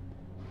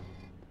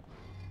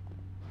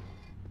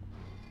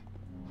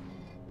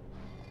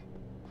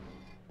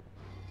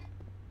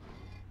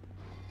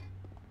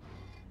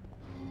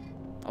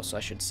 Also, I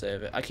should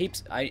save it.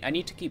 I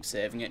need to keep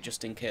saving it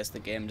just in case the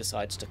game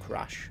decides to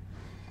crash.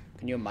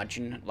 Can you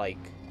imagine, like,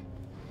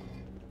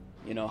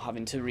 you know,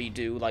 having to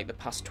redo like the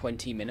past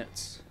 20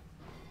 minutes?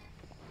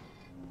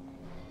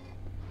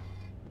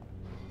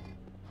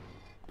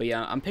 But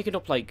yeah, I'm picking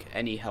up like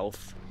any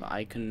health that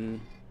I can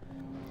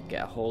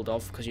get a hold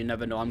of, because you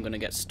never know, I'm gonna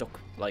get stuck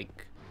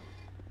like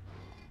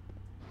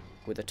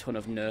with a ton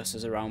of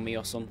nurses around me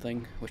or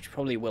something, which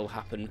probably will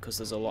happen because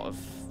there's a lot of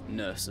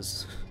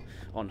nurses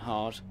on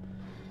hard.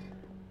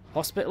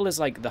 Hospital is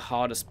like the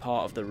hardest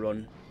part of the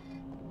run.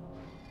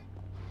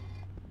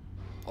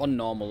 On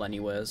normal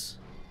anyways.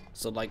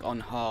 So like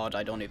on hard,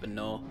 I don't even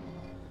know.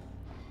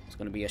 There's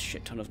going to be a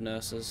shit ton of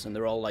nurses, and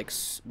they're all like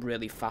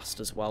really fast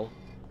as well.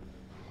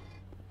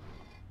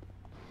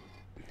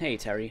 Hey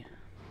Terry.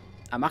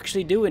 I'm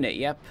actually doing it,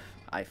 yep.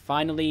 I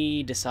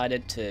finally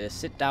decided to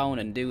sit down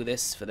and do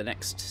this for the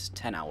next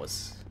 10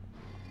 hours.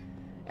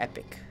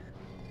 Epic.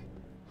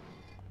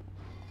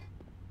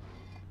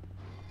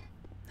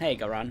 Hey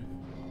Garan.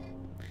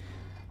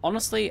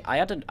 Honestly, I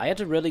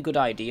had a really good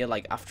idea,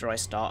 like, after I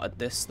started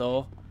this,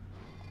 though.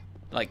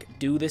 Like,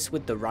 do this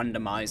with the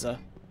randomizer.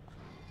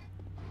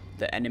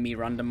 The enemy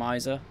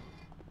randomizer.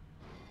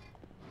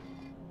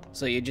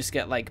 So you just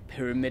get, like,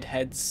 pyramid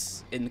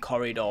heads in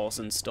corridors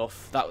and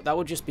stuff. That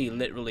would just be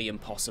literally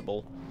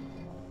impossible.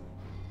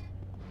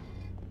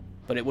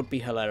 But it would be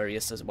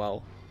hilarious as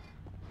well.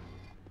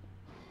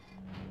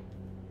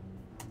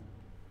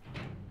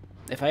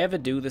 If I ever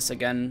do this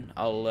again,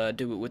 I'll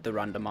do it with the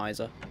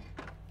randomizer.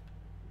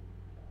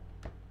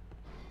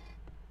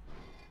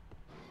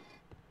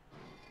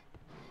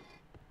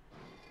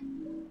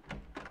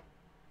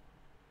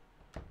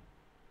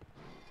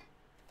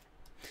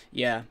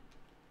 Yeah.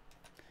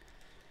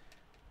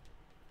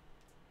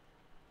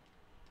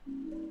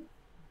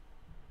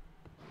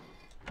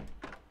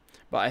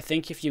 But I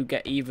think if you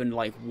get even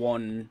like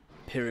one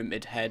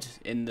pyramid head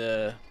in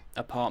the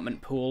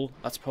apartment pool,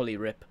 that's probably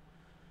rip.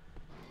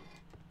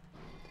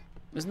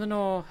 Isn't there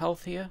no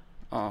health here?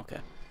 Oh, okay.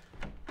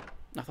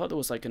 I thought there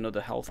was like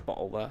another health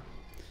bottle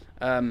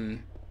there.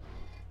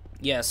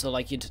 Yeah, so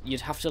like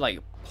you'd have to like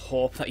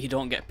hope that you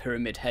don't get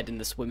pyramid head in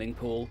the swimming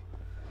pool.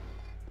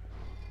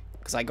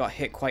 Because I got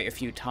hit quite a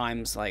few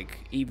times, like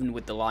even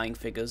with the lying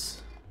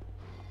figures,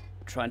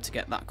 trying to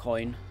get that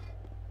coin.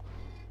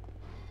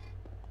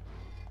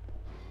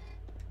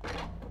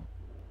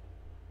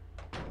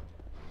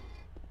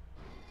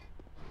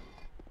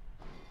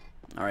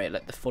 Alright,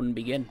 let the fun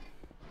begin.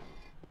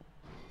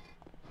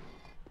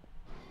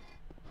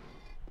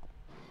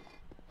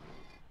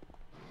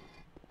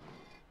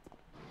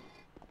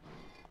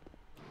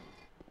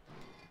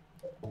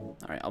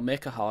 Alright, I'll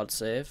make a hard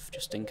save,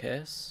 just in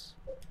case.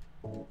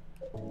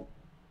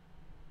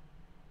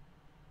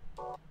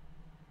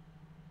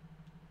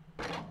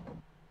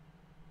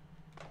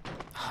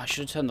 I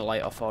should have turned the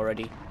light off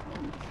already.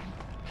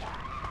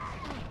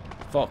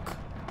 Fuck.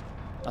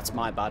 That's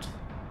my bad.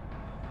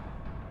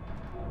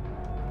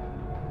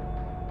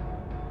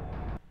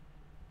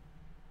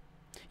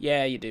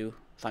 Yeah, you do,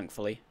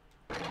 thankfully.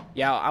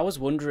 Yeah, I was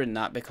wondering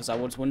that because I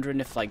was wondering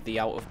if like the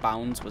out of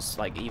bounds was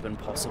like even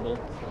possible.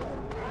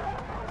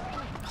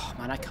 Oh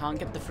man, I can't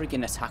get the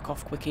friggin' attack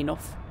off quick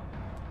enough.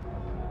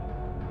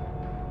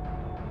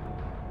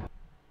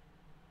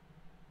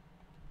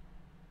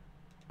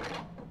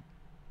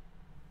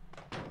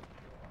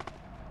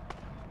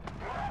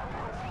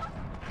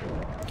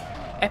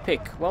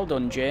 Epic, well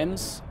done,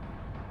 James.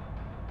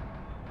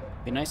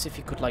 Be nice if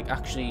you could like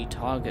actually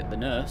target the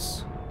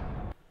nurse.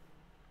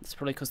 It's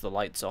probably because the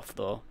light's off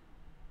though.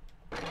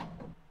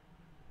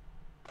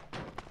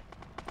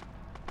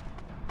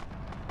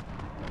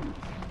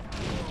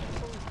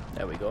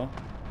 There we go.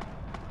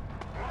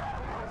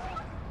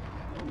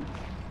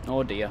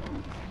 Oh dear.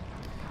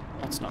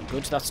 That's not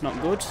good, that's not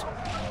good.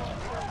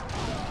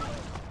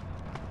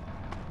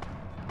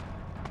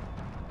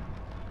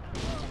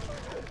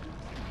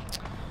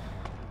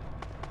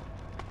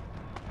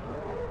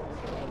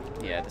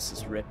 Yeah, this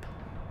is rip.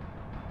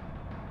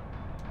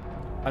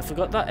 I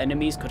forgot that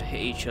enemies could hit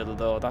each other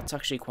though, that's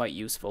actually quite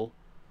useful.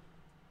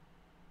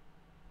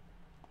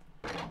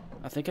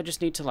 I think I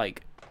just need to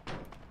like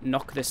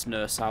knock this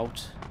nurse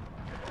out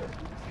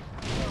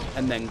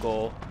and then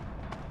go.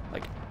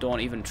 Like, don't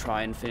even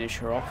try and finish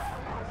her off.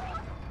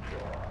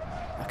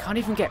 I can't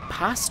even get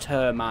past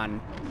her,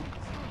 man.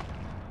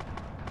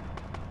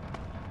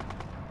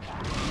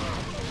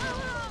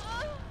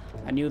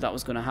 I knew that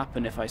was going to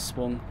happen if I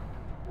swung.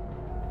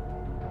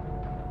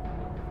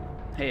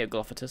 Hey,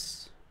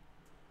 Glophatus.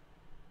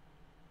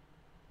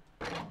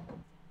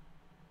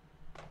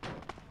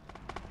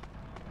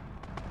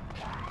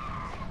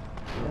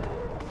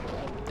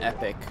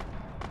 Epic.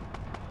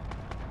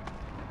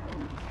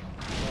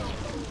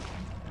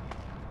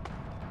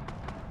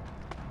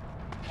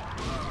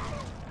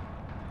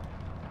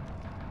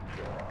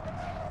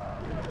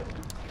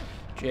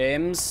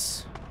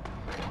 James.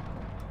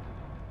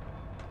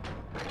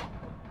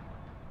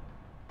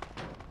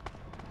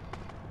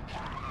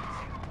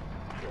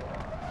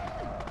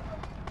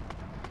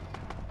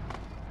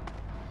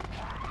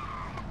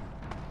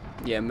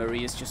 Yeah,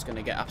 Marie is just going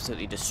to get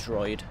absolutely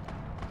destroyed.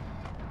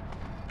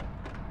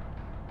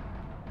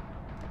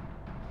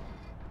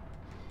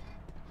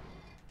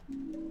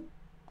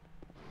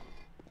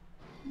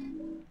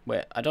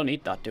 Wait, I don't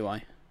need that, do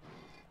I?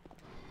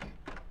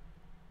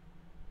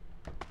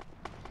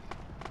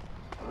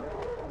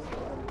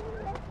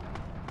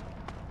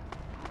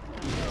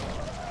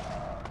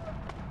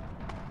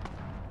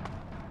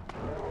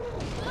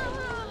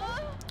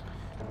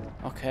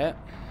 Okay.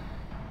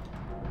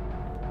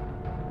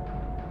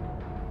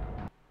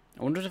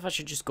 I wondered if I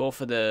should just go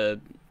for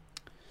the...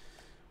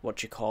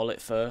 what you call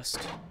it first.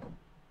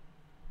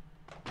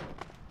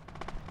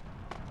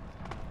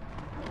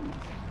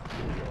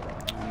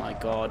 Oh my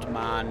god,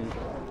 man.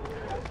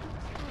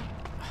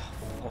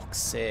 Oh, fuck's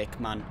sake,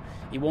 man.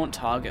 He won't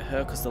target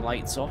her because the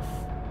light's off.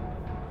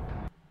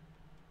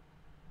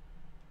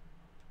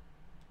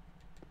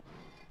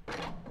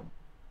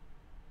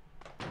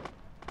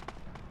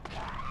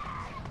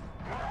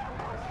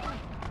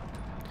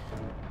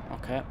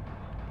 Okay.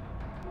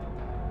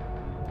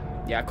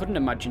 Yeah, I couldn't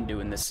imagine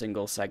doing this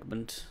single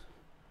segment.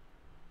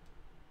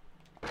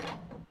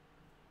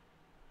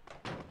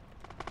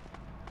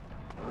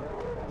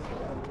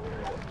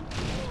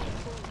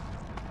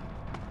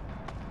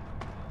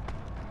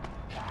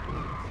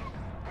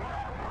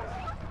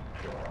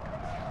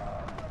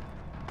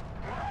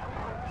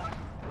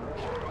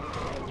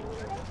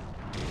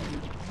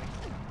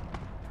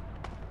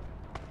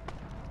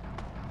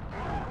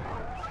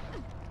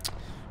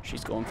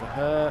 She's going for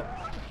her.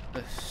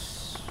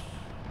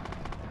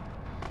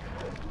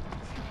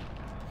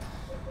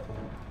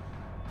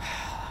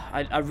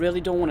 I really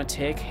don't want to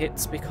take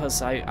hits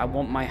because I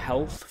want my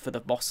health for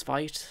the boss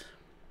fight.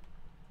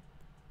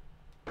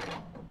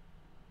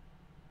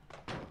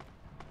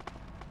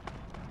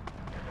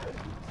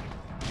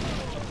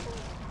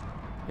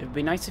 It'd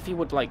be nice if you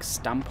would, like,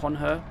 stamp on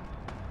her.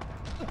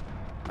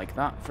 Like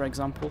that, for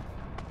example.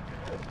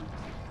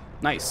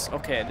 Nice.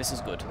 Okay, this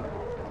is good.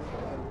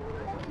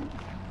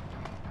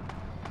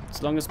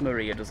 As long as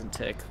Maria doesn't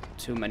take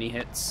too many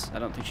hits. I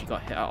don't think she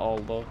got hit at all,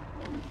 though.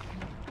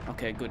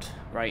 Okay, good.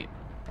 Right.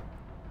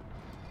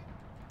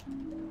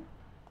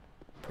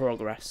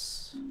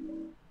 Progress.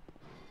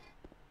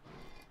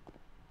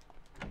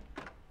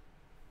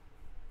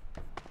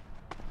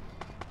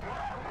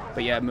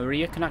 But yeah,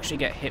 Maria can actually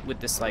get hit with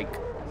this, like,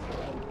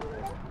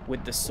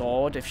 with the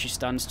sword if she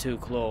stands too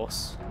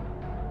close.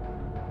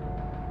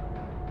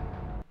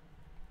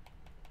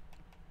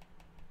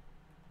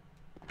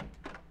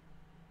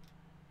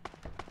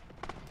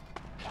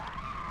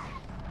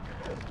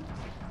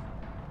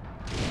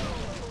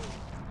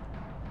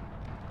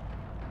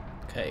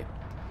 Okay.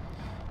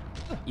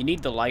 You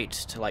need the light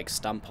to, like,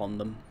 stamp on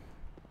them.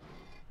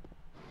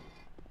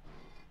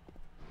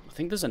 I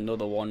think there's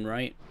another one,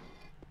 right?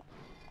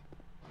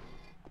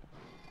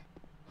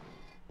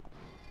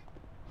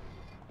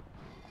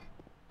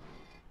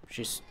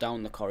 She's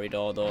down the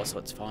corridor, though, so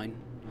it's fine.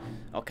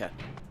 Okay.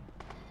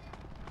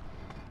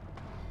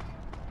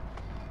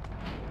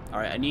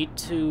 Alright, I need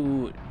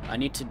to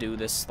do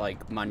this,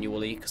 like,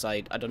 manually, because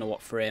I don't know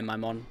what frame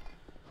I'm on.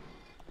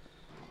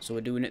 So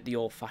we're doing it the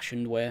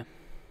old-fashioned way.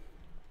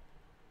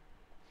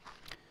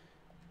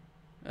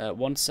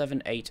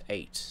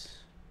 1788.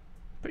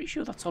 Pretty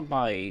sure that's on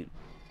my...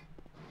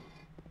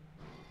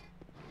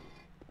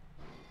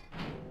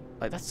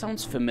 Like, that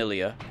sounds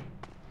familiar.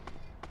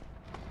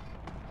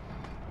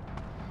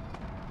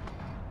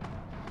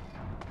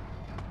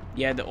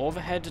 Yeah, the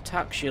overhead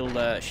attack, she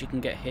can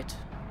get hit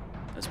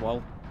as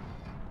well.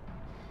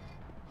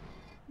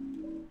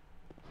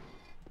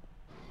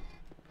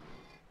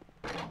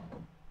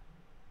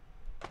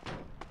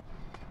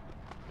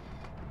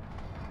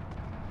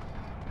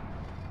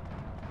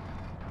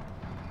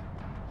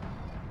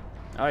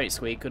 Alright,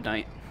 Squeak, good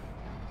night.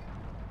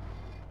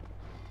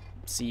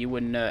 See you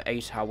in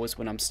 8 hours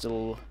when I'm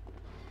still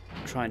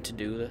trying to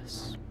do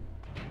this.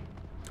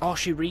 Oh,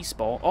 she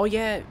respawned. Oh,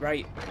 yeah,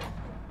 right.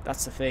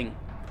 That's the thing.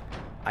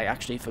 I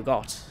actually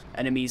forgot.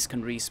 Enemies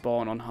can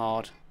respawn on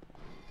hard.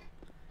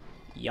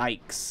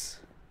 Yikes.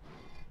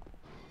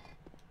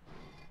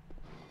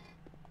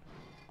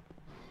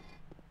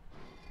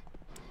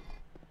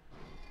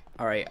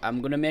 Alright,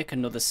 I'm gonna make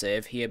another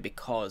save here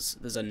because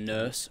there's a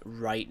nurse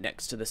right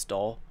next to this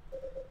door.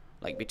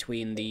 Like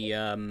between the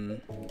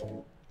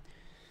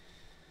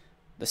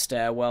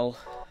stairwell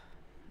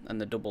and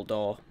the double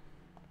door.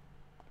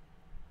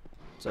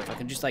 So if I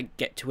can just like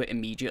get to it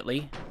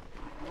immediately,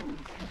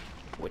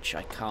 which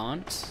I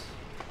can't.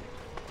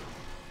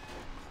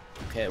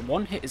 Okay,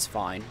 1 hit is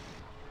fine.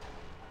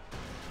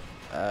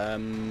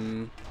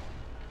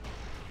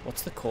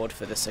 What's the code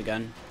for this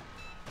again?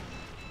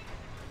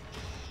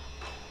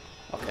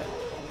 Okay.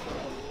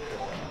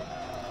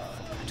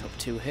 I took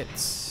 2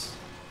 hits.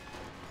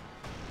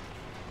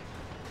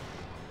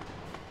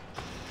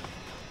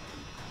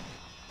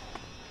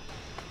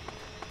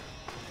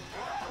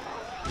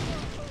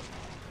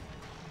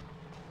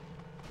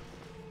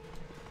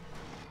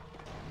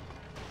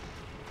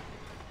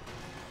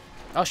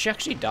 Oh, she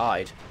actually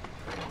died.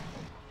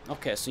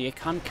 Okay, so you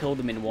can kill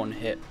them in 1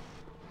 hit.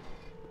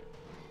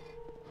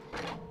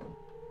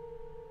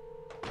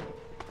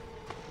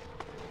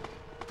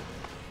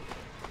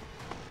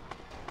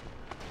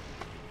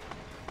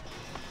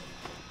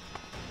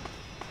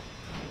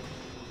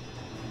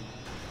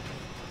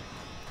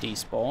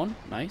 Despawn,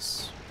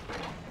 nice.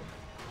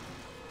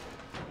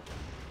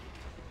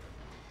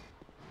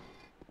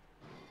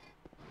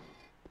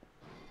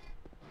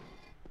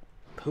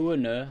 Poor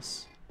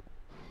nurse.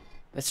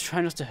 Let's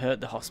try not to hurt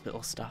the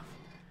hospital staff.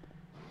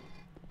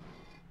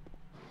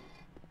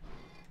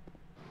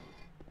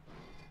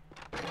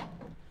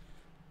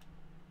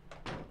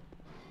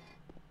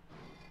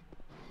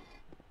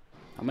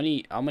 How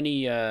many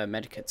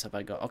medikits have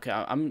I got? Okay,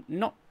 I'm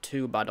not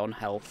too bad on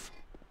health.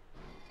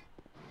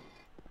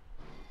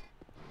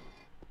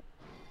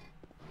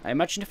 I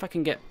imagine if I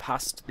can get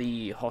past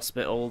the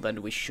hospital,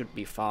 then we should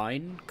be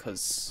fine,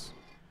 because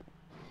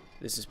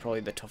this is probably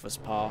the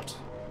toughest part.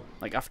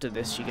 Like, after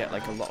this, you get,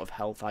 like, a lot of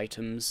health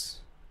items.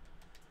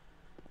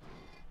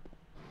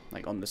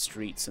 Like, on the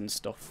streets and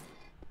stuff.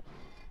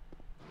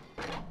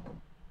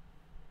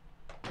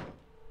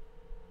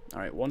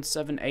 Alright,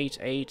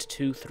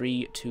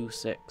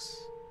 17882326.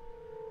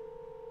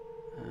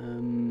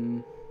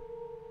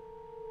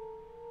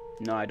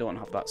 No, I don't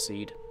have that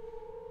seed.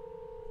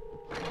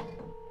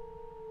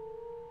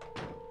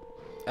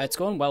 It's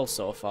going well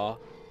so far.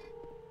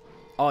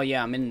 Oh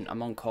yeah,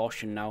 I'm on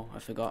caution now, I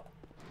forgot.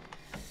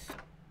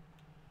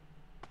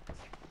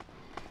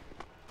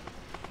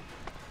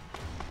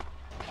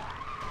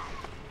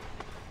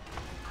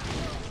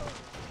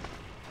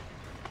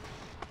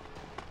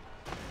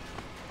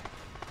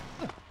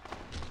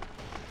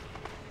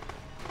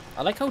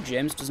 I like how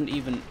James doesn't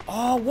even...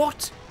 Oh,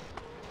 what?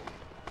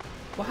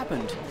 What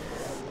happened?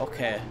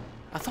 Okay.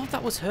 I thought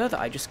that was her that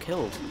I just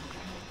killed.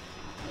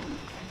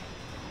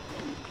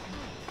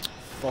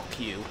 Fuck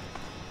you.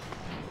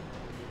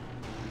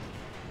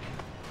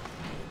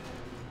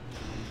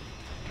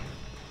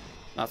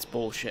 That's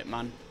bullshit,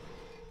 man.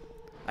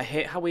 I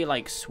hate how he,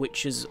 like,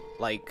 switches,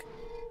 like,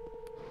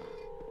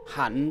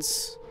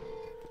 hands.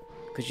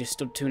 Because you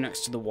stood too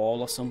next to the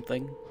wall or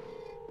something.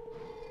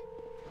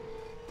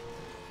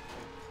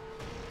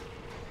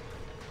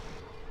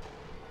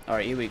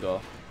 Alright, here we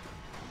go.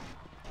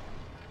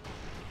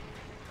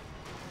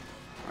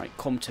 Alright,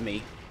 come to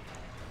me.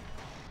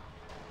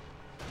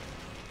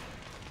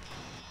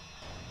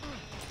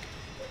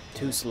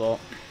 Too slow.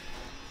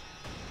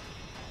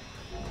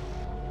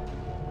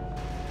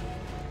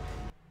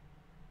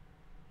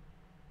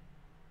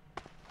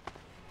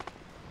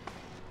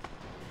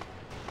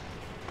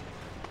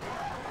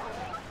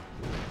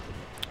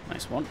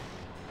 Nice one.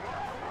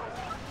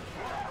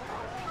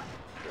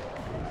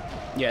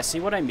 Yeah, see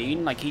what I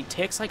mean? Like, it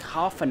takes like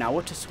half an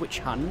hour to switch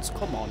hands.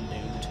 Come on,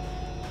 dude.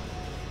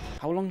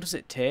 How long does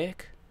it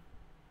take?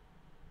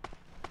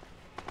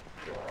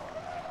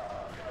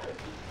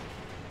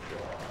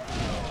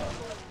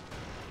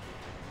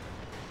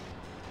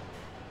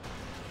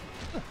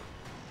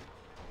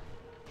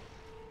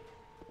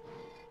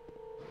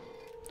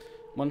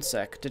 One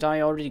sec. Did I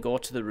already go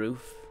to the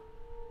roof?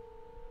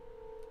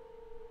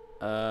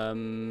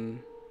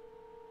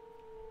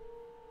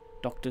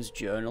 Doctor's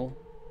journal.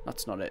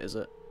 That's not it, is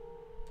it?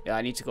 Yeah,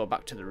 I need to go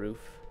back to the roof.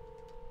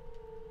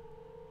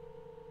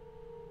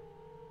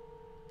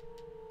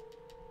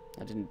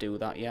 I didn't do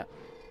that yet.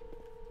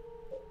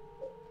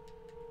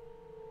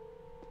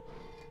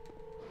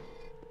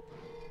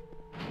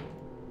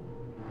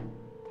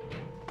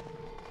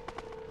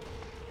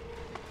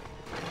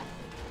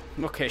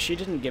 Okay, she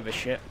didn't give a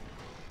shit.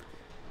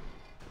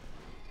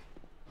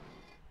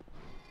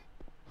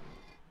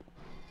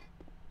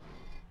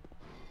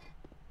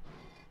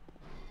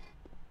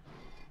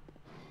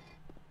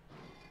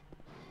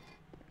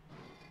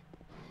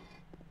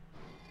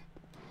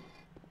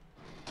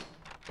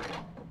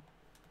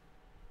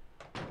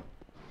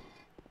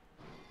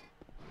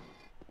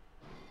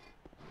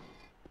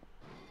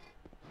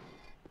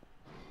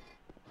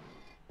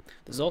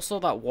 There's also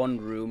that one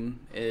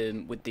room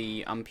with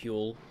the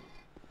ampule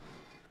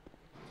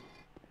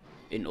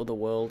in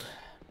Otherworld.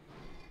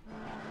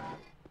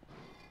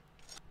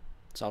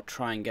 So I'll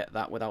try and get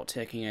that without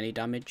taking any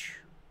damage.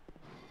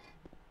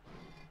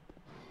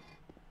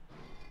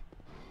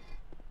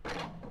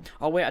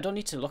 Oh wait, I don't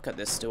need to look at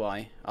this, do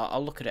I?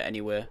 I'll look at it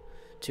anyway.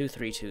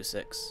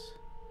 2326.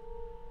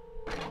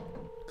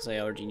 Because I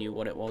already knew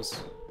what it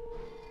was.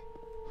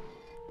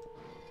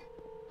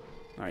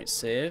 Alright,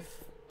 save.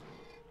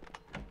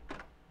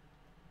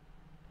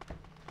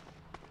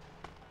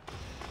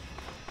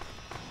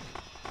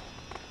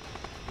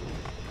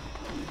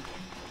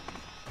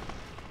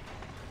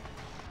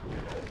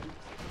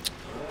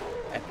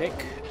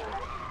 Epic.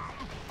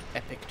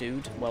 Epic,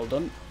 dude. Well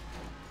done.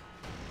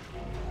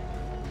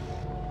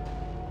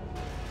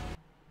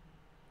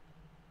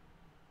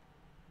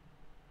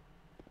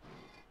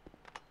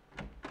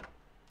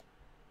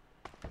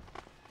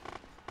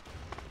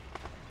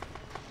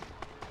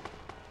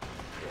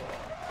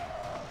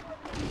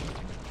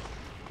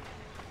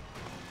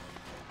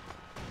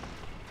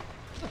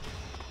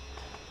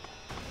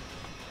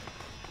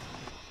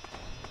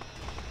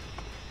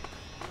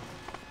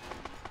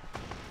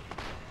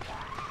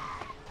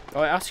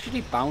 Oh, it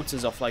actually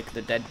bounces off, like,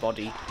 the dead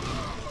body.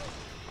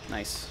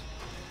 Nice.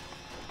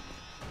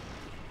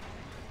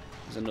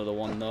 There's another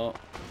one, though.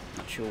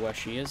 Not sure where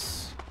she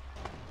is.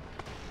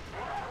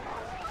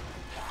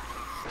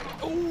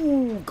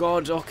 Oh,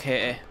 God,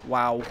 okay.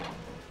 Wow.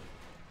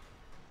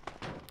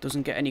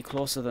 Doesn't get any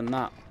closer than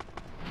that.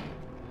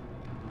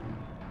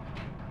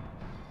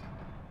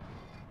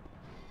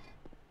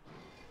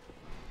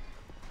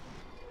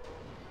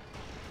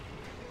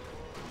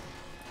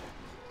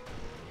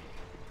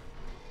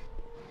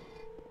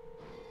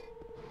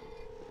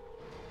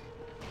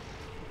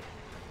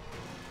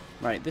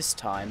 Right, this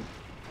time.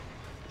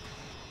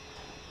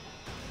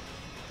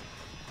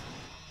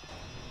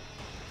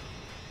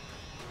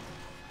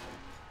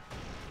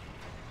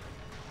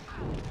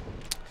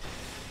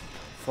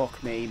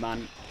 Fuck me,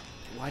 man.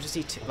 Why does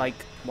he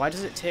why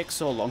does it take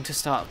so long to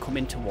start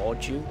coming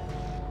towards you?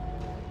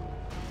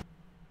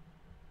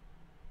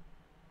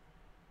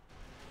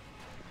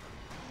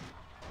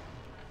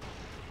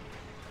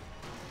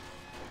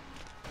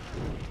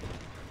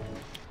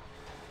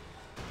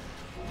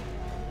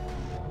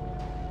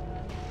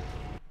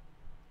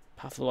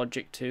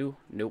 Pathologic 2?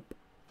 Nope.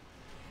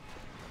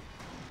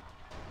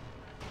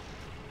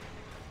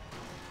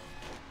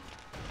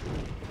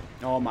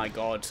 Oh my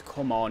god,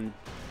 come on.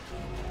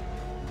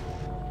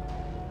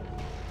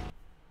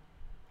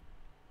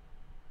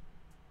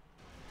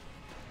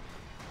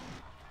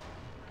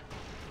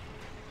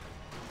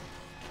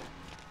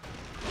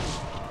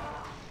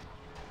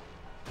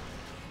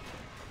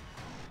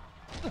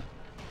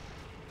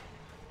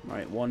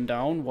 Right, one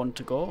down, one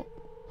to go.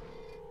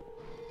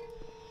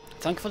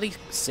 Thankfully,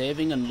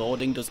 saving and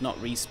loading does not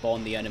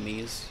respawn the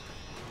enemies.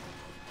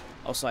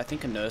 Also, I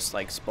think a nurse,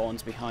 like,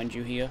 spawns behind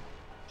you here.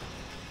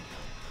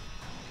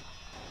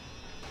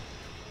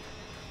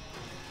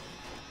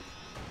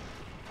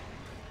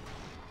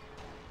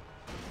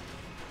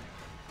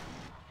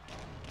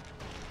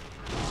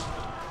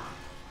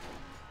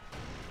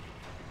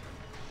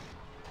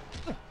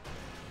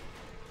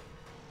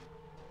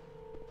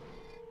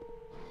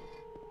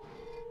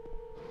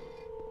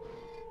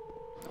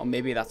 Or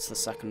maybe that's the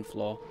second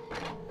floor.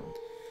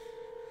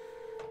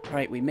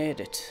 Right, we made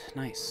it.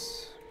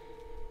 Nice.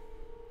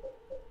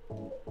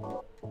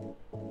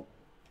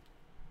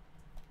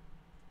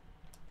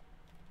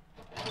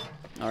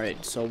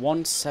 Alright, so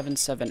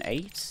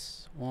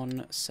 1778.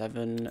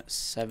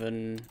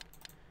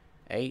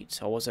 1778.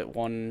 Or was it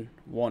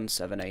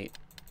 1178?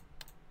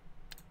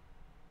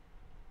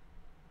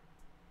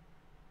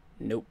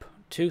 Nope.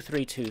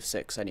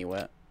 2326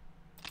 anyway.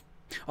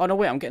 Oh no,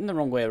 wait, I'm getting the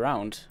wrong way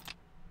around.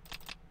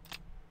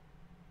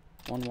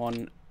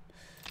 11.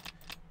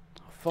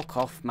 Oh, fuck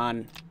off,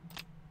 man.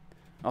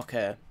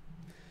 Okay.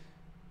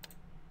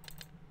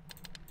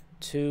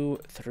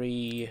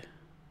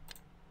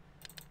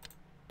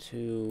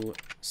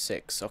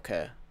 2326.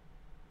 Okay.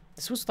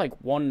 This was like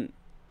one.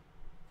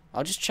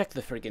 I'll just check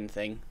the friggin'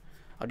 thing.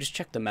 I'll just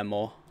check the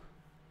memo.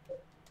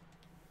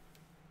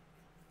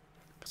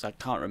 Because I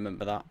can't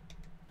remember that.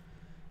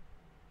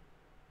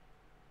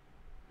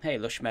 Hey,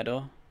 Lush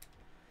Meadow.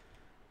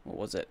 What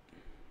was it?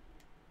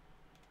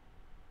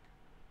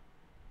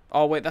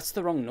 Oh, wait, that's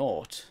the wrong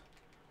note.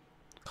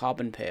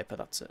 Carbon paper,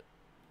 that's it.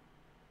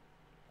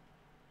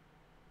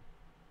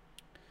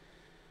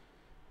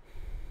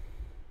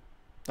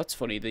 That's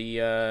funny, the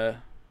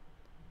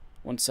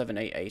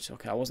 1788.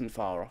 Okay, I wasn't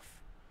far off.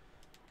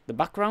 The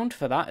background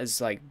for that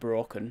is, like,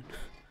 broken.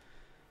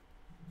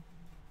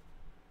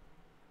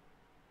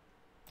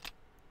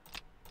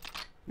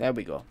 There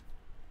we go.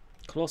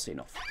 Close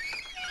enough.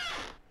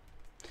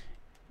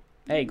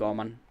 There you go,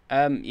 man.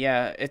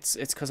 Yeah, it's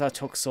because I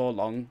took so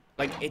long.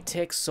 Like, it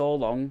takes so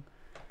long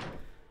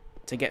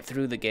to get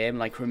through the game.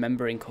 Like,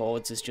 remembering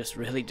codes is just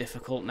really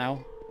difficult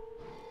now.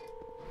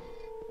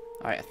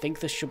 Alright, I think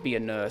this should be a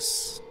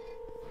nurse.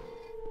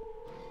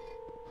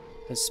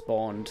 Has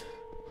spawned.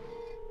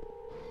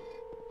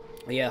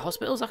 Yeah,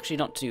 hospital's actually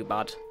not too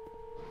bad.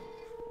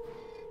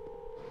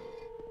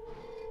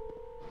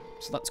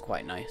 So that's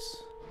quite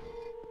nice.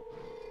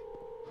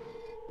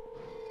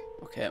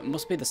 Okay, it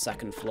must be the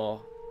second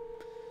floor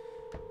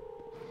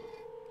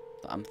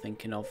that I'm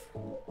thinking of.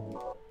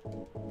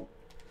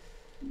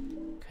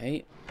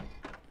 Okay.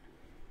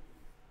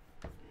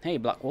 Hey,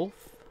 Black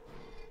Wolf.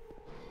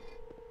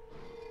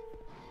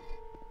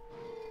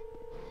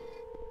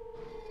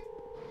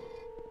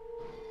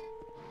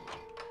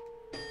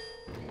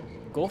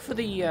 Go for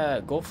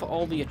the go for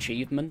all the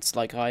achievements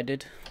like I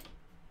did.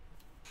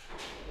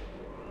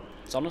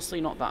 It's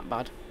honestly not that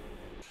bad.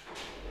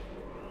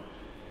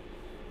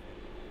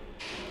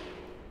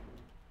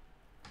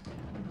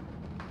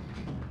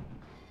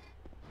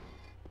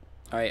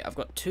 Alright, I've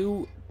got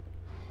 2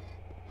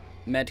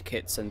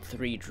 medkits and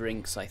 3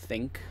 drinks, I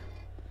think.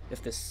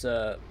 If this,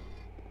 oh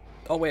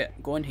wait,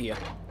 go in here.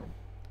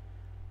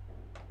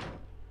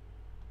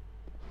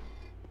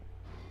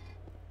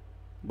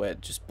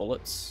 Wait, just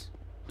bullets?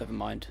 Never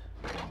mind.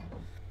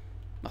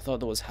 I thought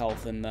there was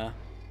health in there.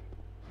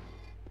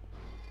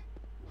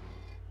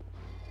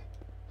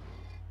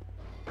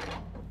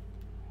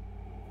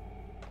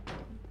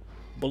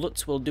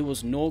 Bullets will do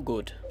us no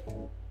good.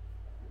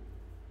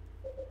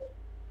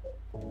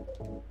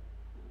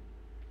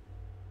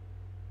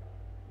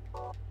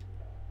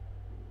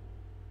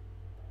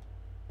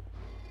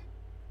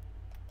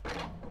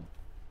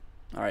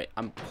 Alright,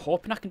 I'm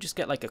hoping I can just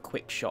get like a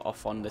quick shot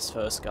off on this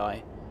first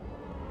guy.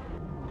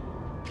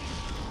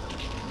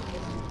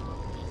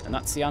 And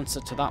that's the answer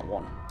to that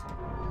one.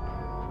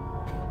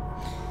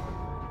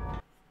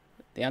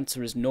 The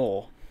answer is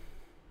no.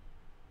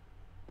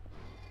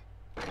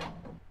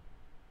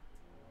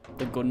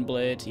 The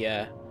gunblade,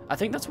 yeah. I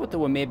think that's what they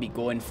were maybe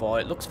going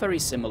for. It looks very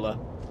similar.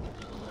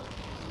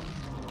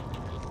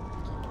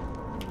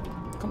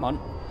 Come on.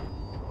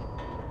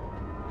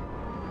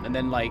 And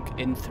then, like,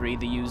 in 3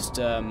 they used,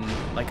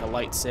 like a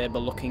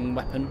lightsaber-looking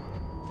weapon.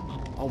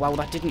 Oh, wow,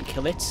 that didn't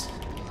kill it.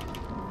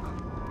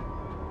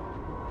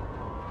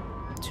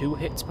 2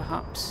 hits,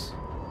 perhaps?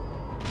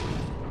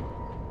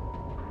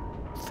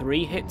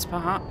 3 hits,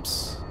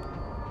 perhaps?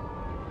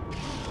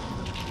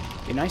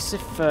 Be nice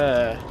if,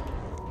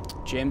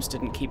 James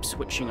didn't keep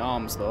switching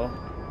arms, though.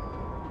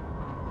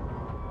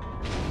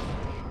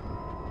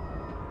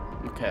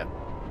 Okay.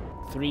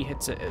 3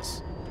 hits it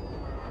is.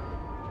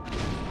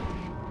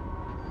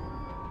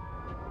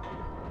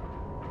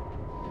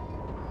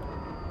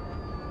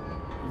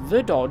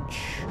 The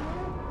dodge.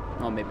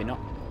 Oh, maybe not.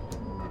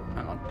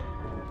 Hang on.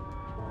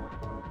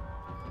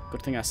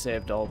 Good thing I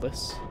saved all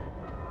this.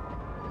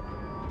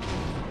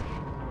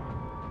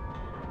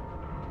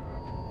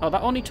 Oh,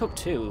 that only took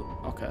 2.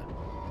 Okay.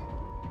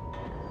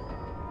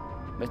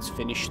 Let's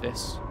finish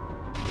this.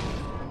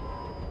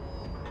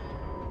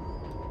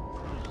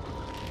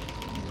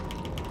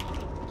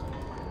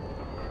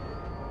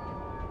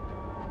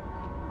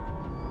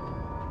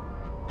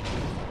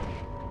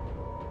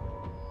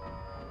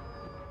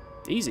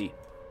 Easy.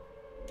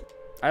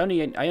 I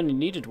only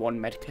needed 1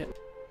 medkit.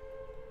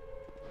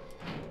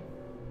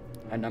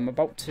 And I'm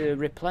about to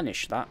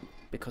replenish that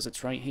because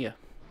it's right here.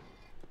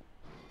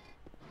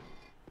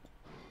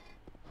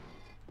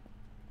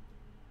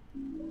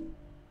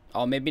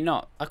 Or maybe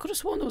not. I could have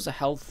sworn there was a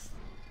health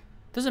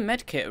There's a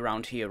med kit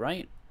around here,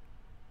 right?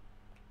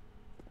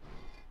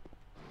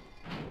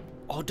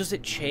 Or does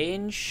it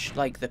change,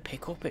 like, the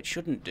pickup? It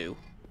shouldn't do.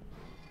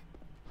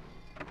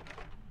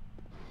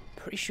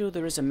 Pretty sure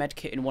there is a med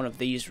kit in one of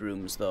these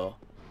rooms, though.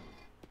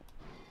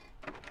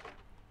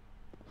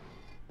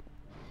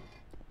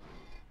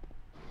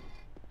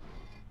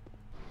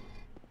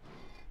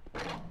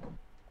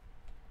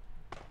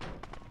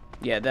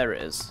 Yeah, there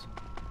it is.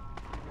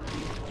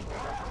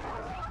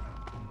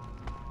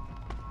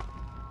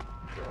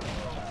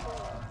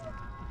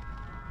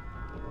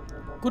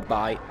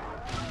 Goodbye.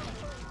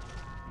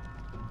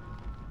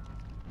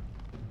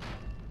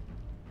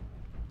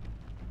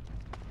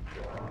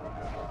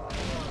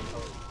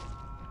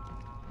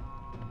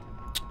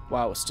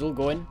 Wow, we're still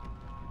going.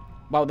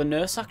 Wow, the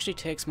nurse actually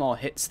takes more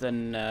hits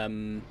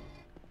than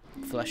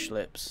Flesh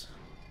Lips.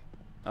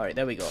 Alright,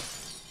 there we go.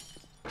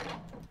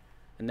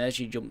 And there's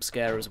your jump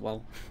scare as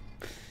well.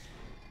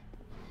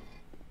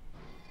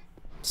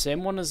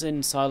 Same one as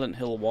in Silent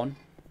Hill 1,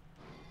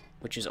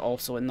 which is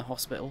also in the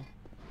hospital.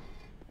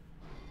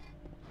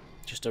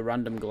 Just a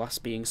random glass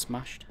being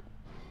smashed.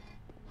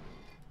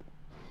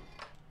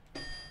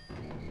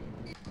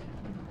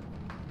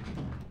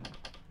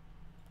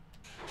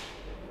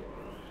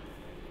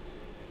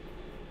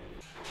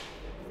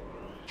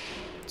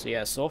 So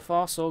yeah, so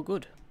far so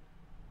good.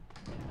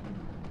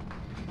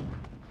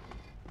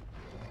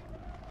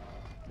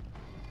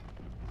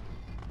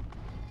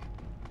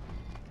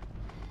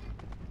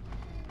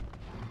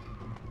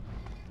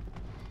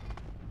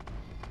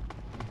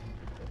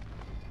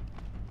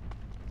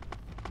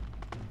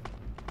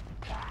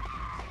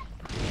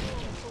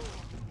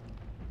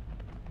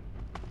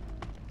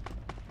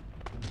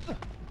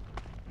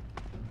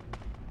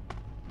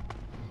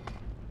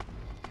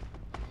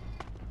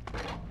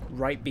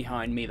 Right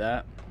behind me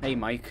there. Hey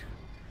Mike.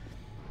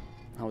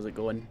 How's it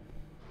going?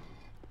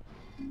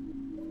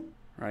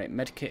 Right,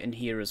 medkit in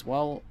here as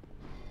well.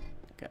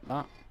 Get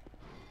that.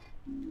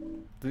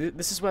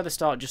 This is where they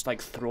start just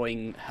like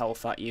throwing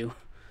health at you.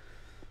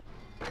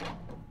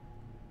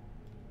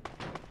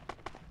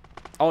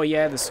 Oh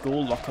yeah, the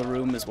school locker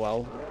room as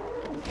well.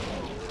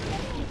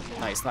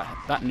 Nice,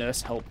 that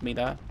nurse helped me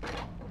there.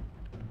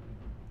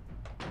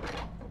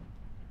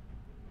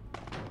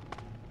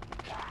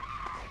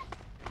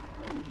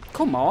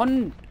 Come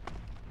on!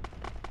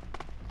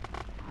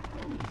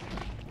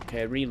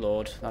 Okay,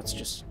 reload.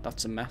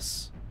 That's a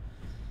mess.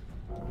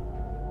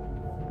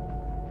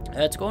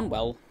 It's going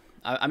well.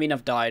 I mean,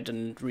 I've died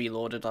and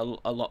reloaded a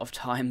lot of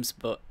times,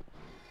 but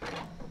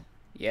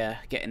yeah,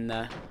 getting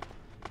there.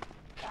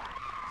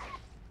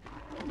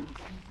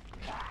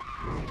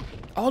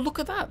 Oh, look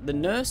at that! The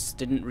nurse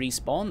didn't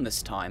respawn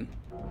this time.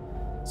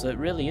 So it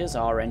really is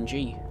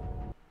RNG.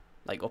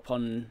 Like, up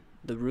on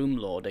the room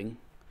loading.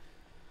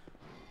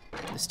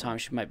 This time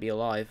she might be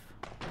alive.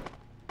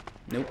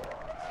 Nope.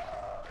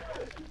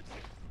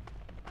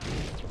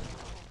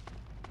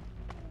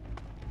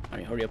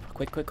 Alright, hurry up.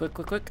 Quick, quick, quick,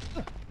 quick, quick.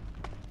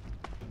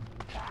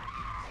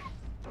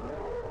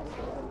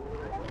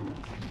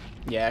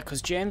 Yeah,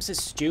 because James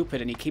is stupid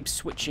and he keeps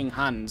switching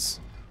hands.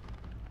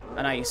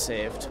 And I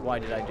saved. Why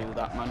did I do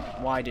that, man?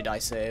 Why did I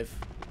save?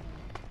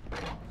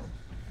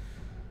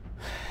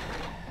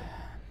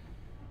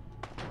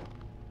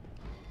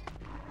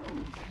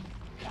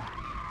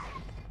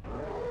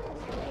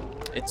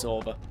 It's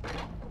over.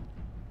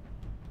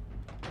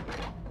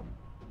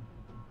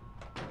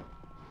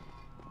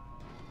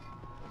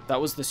 That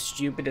was the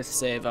stupidest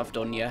save I've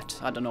done yet.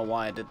 I don't know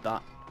why I did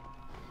that.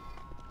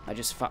 I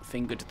just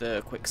fat-fingered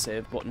the quick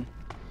save button.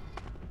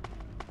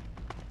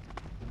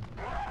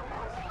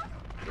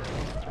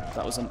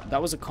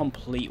 That was a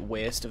complete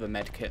waste of a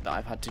medkit that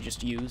I've had to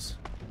just use.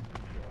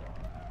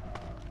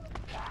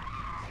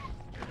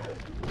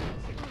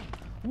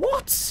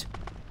 What?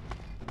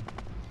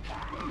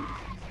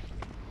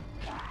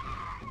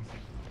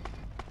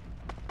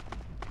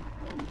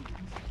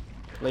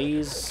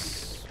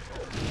 Please.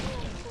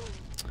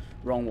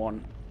 Wrong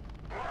one.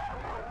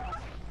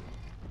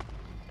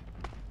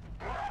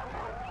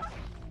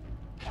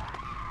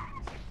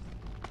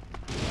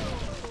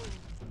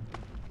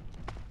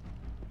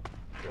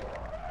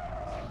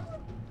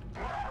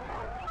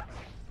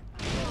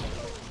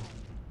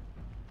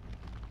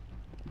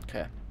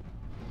 Okay.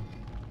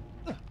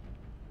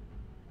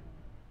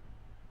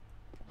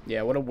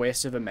 Yeah, what a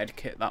waste of a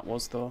medkit that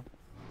was, though.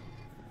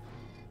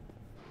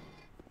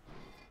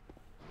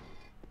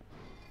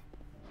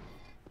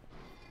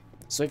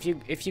 So if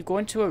you go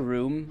into a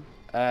room,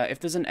 if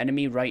there's an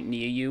enemy right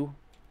near you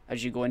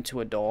as you go into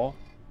a door,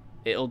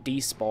 it'll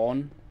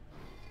despawn.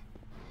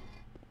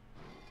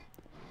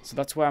 So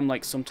that's why I'm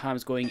like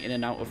sometimes going in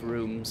and out of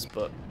rooms,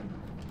 but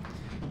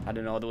I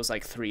don't know, there was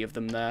like 3 of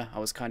them there. I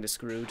was kind of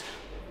screwed.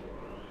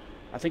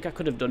 I think I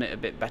could have done it a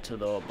bit better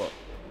though, but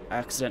I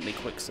accidentally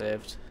quick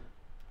saved.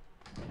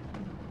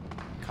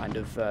 Kind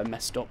of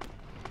messed up.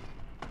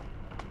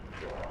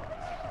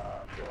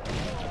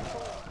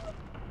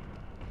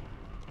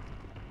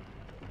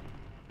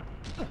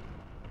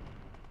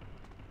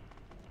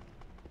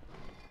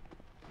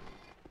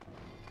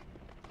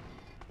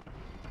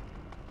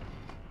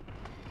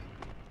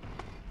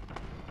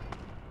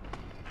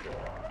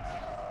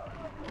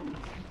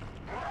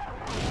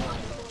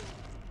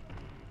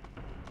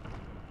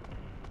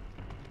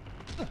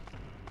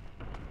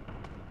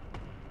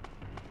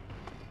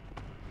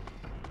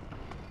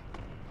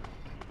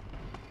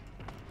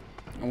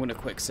 I'm gonna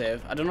quick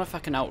save. I don't know if I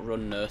can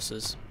outrun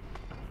nurses.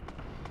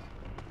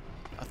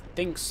 I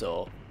think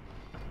so.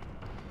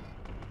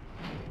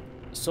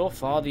 So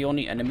far, the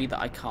only enemy that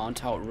I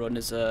can't outrun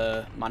is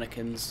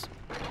mannequins.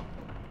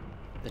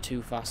 They're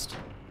too fast.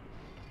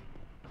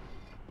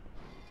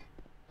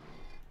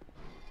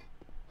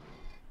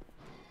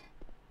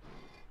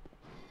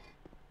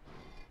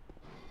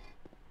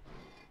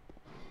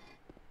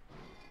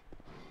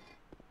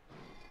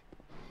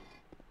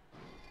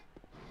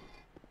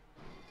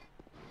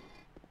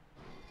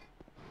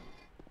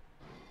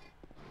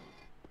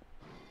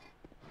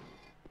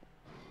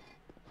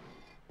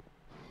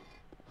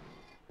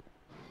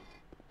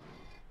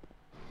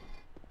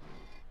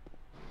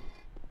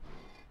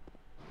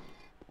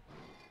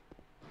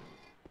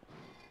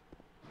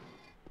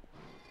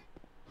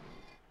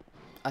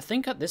 I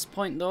think at this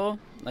point, though,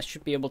 I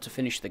should be able to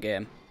finish the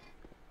game.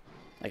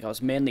 Like, I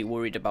was mainly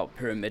worried about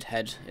Pyramid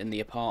Head in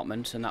the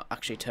apartment, and that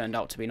actually turned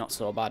out to be not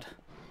so bad.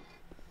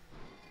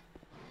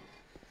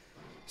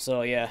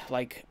 So, yeah,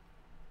 like,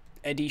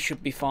 Eddie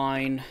should be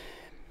fine.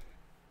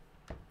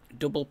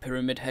 Double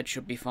Pyramid Head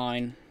should be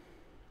fine.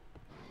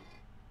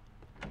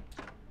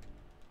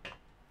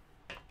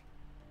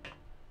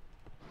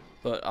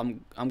 But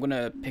I'm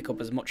gonna pick up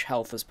as much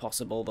health as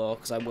possible, though,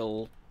 because I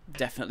will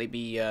definitely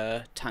be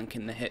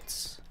tanking the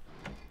hits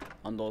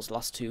on those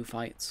last two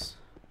fights.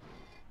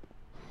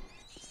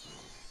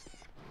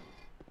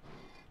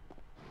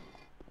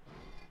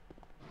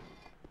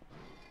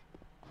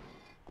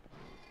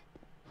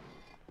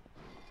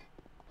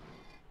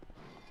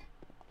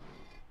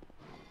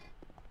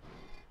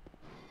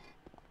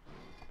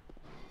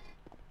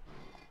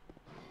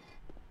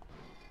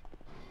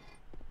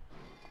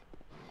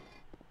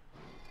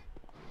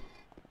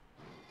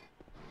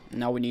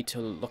 Now we need to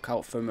look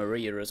out for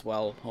Maria as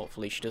well.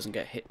 Hopefully she doesn't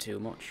get hit too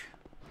much.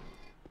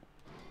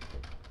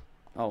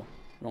 Oh,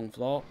 wrong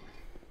floor.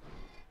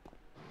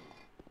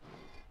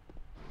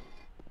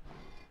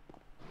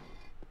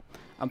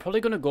 I'm probably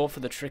going to go for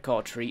the trick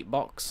or treat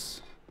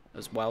box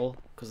as well,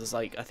 because there's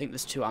like, I think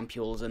there's 2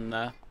 ampules in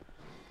there.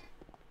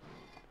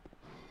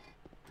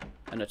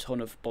 And a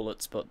ton of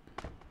bullets, but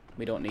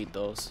we don't need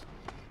those.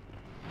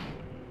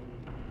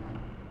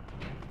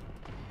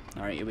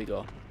 Alright, here we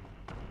go.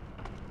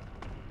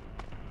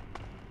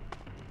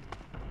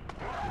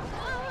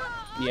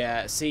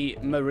 Yeah, see,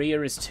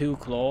 Maria is too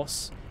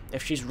close.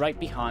 If she's right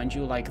behind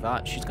you like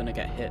that, she's gonna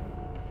get hit.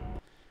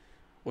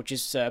 Which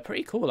is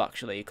pretty cool,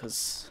 actually,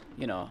 because,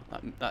 you know,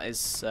 that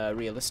is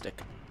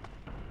realistic.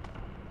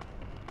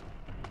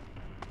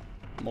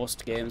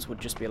 Most games would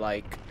just be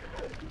like,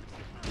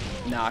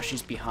 nah,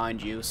 she's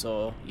behind you,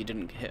 so you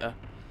didn't hit her.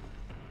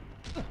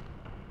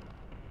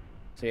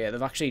 So yeah,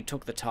 they've actually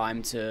took the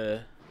time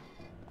to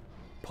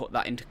put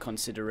that into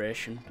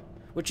consideration.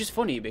 Which is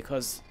funny,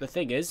 because the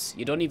thing is,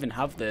 you don't even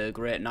have the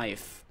great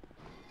knife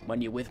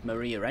when you're with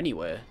Maria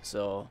anyway,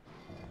 so...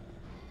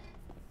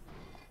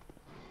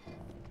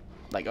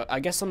 Like,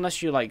 I guess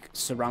unless you're, like,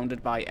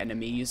 surrounded by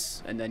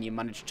enemies, and then you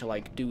manage to,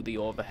 like, do the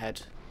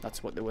overhead,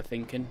 that's what they were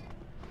thinking.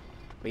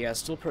 But yeah,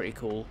 still pretty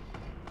cool.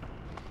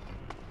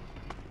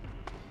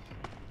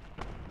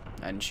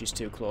 And she's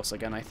too close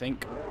again, I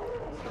think.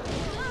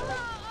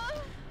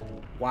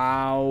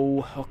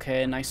 Wow,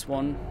 okay, nice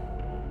one.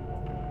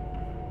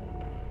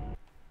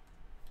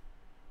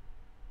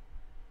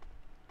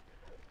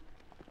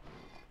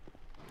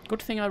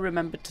 Good thing I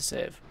remembered to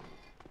save.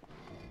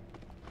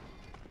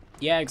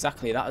 Yeah,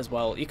 exactly, that as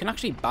well. You can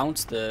actually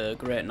bounce the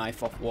great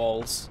knife off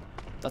walls.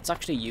 That's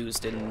actually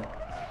used in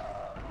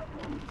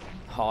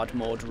hard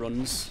mode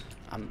runs.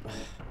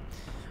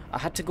 I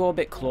had to go a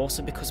bit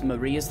closer because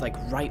Maria's like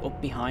right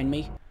up behind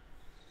me.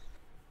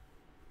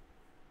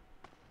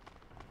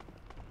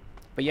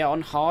 But yeah,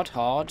 on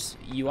hard,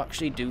 you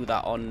actually do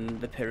that on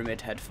the Pyramid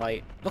Head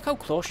fight. Look how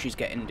close she's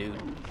getting,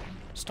 dude.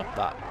 Stop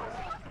that.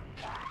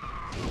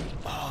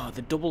 Oh,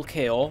 the double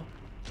KO.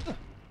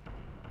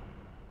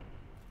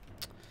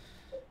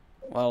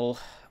 Well,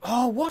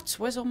 oh, what?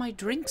 Where's all my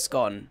drinks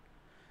gone?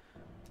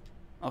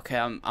 Okay,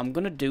 I'm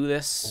gonna do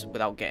this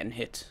without getting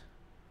hit.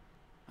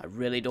 I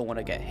really don't want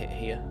to get hit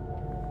here.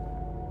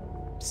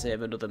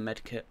 Save another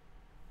medkit.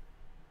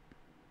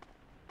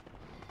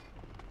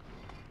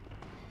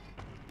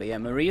 But yeah,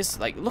 Maria's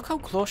like, look how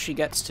close she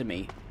gets to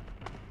me.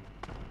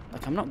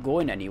 Like, I'm not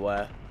going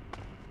anywhere.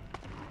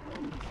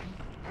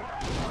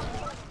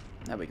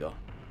 There we go.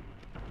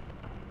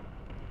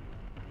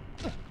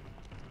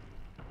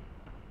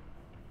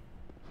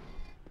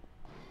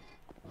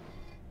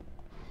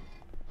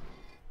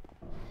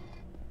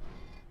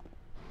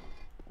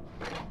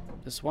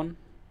 This one?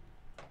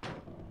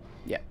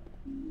 Yeah.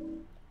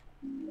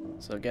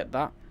 So get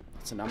that.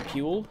 It's an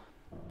ampule.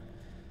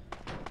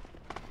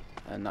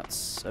 And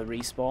that's a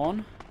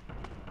respawn.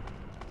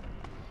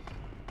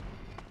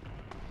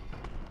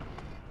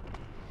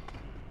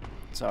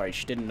 Sorry,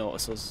 she didn't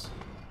notice us.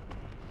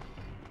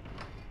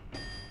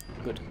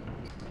 Good.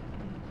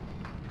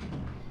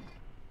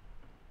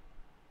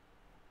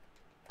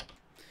 But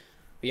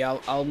yeah,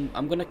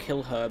 I'm gonna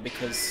kill her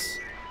because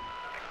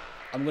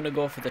I'm gonna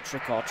go for the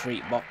trick or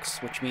treat box,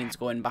 which means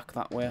going back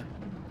that way.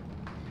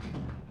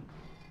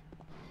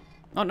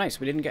 Oh, nice.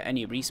 We didn't get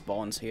any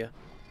respawns here.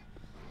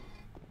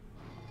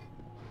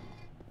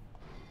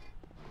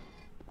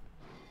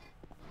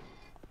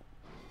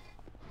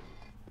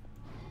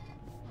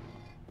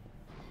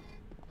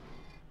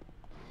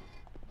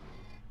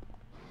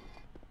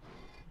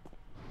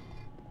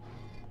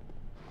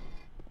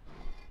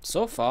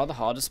 So far, the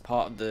hardest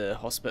part of the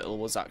hospital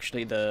was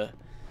actually the,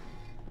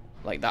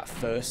 like, that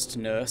first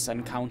nurse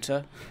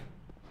encounter.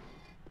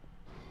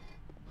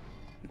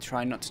 I'm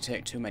trying not to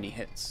take too many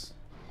hits.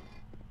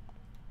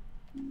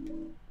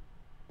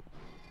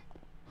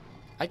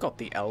 I got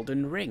the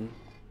Elden Ring.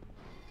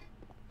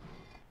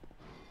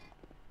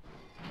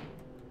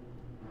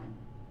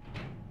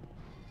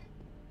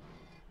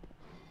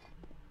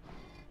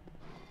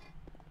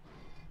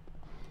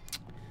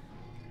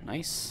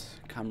 Nice.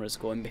 Camera's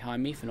going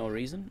behind me for no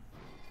reason.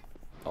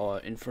 Or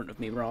in front of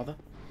me, rather.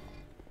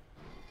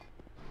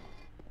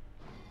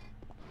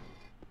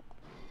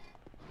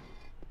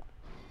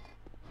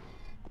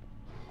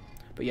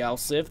 But yeah, I'll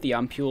save the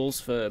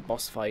ampules for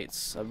boss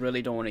fights. I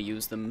really don't want to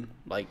use them,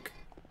 like,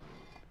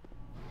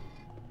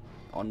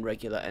 on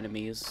regular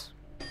enemies.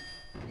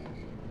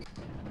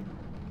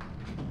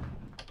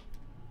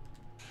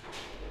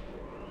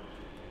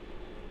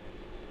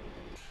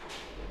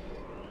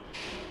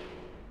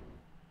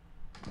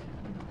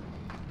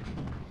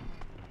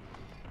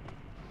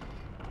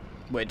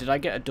 Wait, did I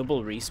get a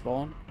double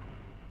respawn?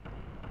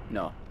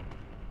 No.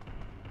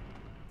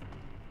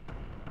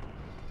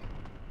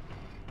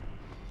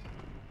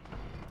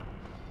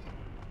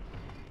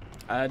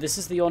 This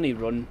is the only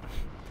run.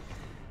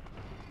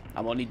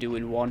 I'm only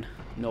doing one,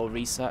 no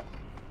reset.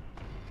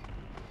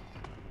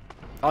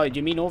 Oh, do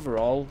you mean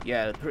overall?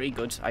 Yeah, pretty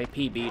good. I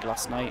PB'd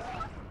last night.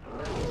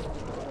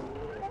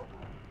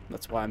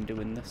 That's why I'm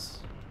doing this.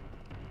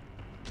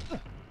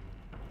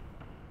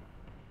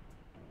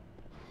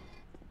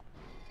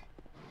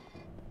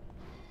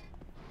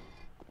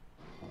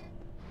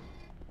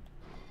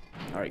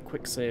 Alright,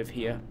 quick save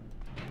here.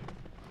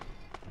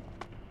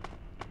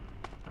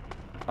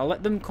 I'll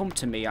let them come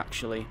to me,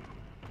 actually.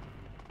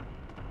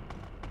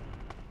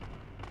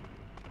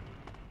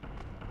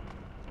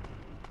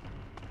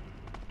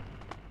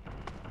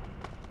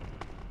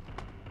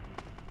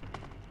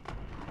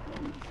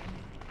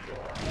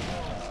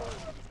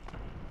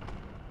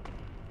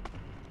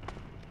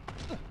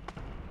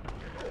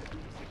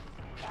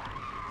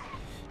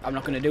 I'm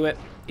not going to do it.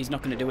 He's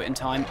not going to do it in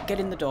time. Get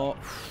in the door.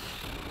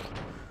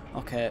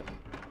 Okay.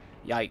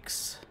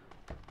 Yikes.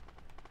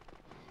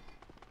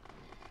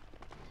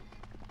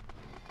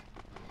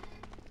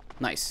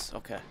 Nice,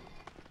 okay.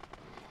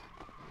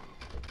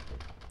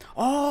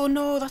 Oh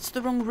no, that's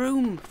the wrong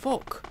room.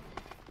 Fuck.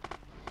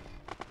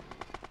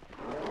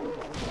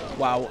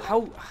 Wow,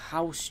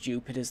 how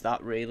stupid is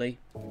that, really?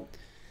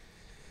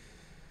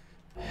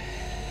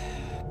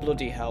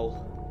 Bloody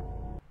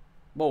hell.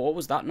 Whoa, what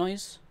was that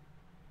noise?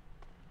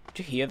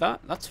 Did you hear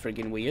that? That's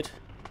friggin' weird.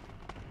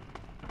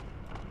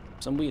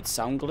 Some weird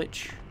sound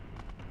glitch.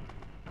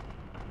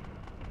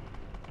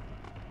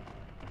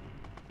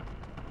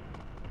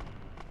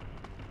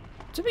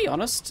 To be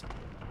honest,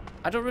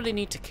 I don't really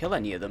need to kill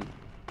any of them.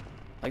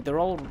 Like, they're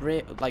all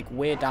like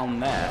way down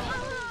there.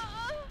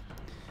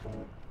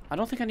 I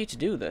don't think I need to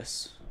do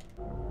this.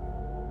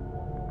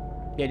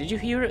 Yeah, did you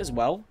hear it as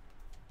well?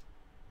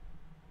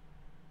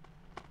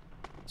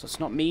 So it's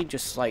not me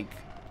just, like,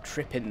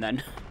 tripping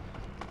then.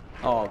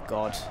 Oh,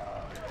 God.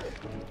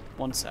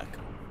 One sec.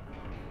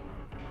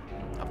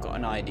 I've got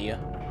an idea.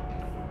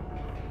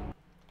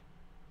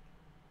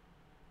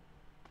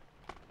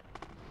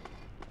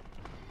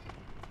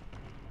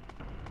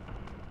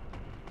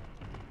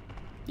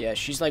 Yeah,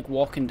 she's like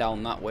walking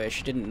down that way.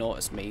 She didn't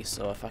notice me,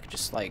 so if I could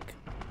just like...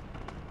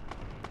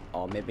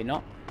 Or maybe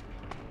not.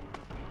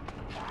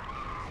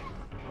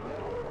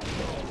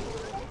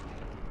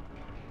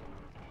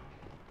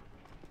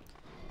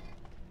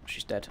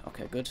 She's dead.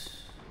 Okay, good.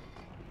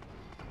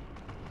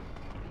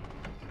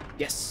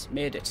 Yes,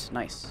 made it.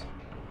 Nice.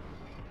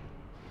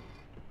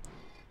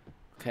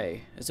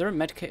 Okay, is there a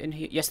medkit in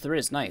here? Yes, there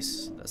is.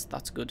 Nice.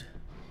 That's good.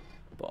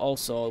 But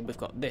also, we've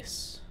got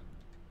this.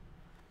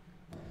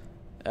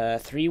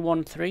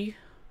 313,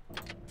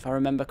 if I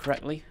remember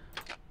correctly.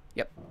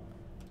 Yep.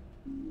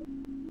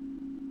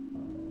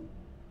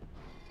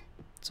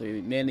 So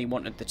we mainly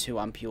wanted the 2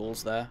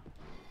 ampules there.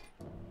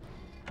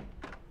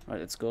 Right,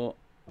 let's go.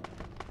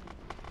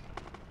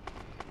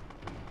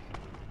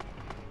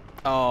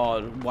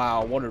 Oh,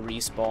 wow, what a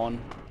respawn.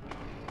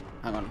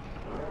 Hang on.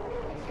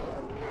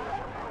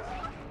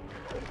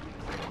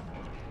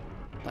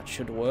 That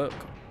should work.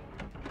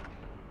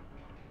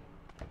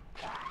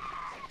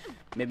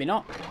 Maybe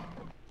not.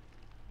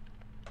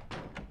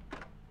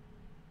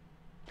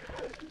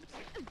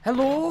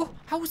 Hello?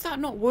 How is that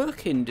not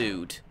working,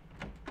 dude?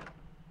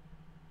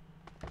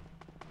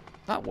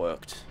 That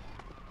worked.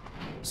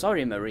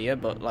 Sorry, Maria,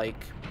 but, like,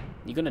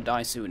 you're gonna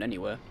die soon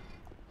anyway.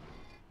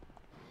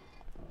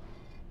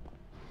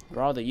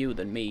 Rather you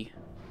than me.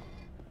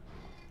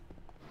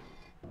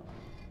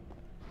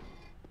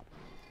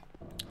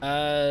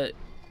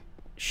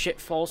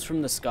 Shit falls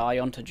from the sky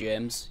onto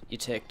James. You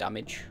take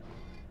damage.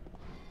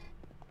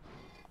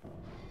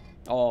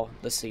 Or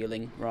the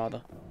ceiling,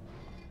 rather.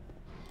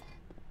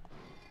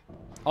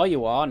 Oh,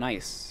 you are?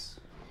 Nice.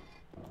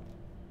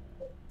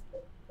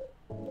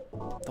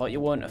 Thought you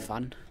weren't a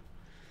fan.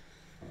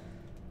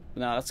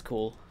 No, that's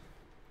cool.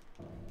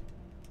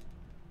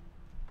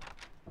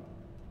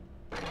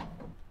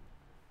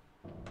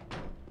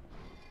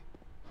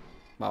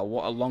 Wow,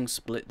 what a long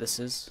split this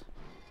is.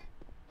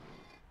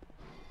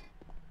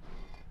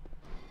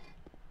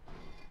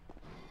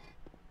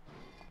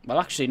 Well,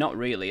 actually, not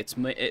really.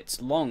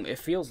 It's long. It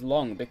feels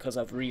long because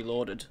I've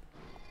reloaded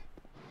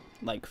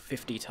like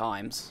 50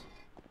 times.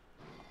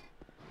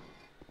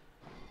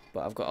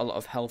 But I've got a lot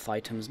of health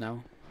items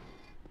now.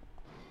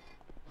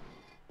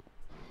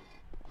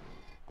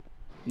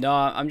 No,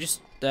 I'm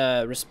just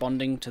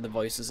responding to the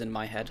voices in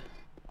my head.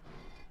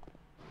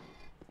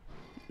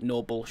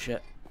 No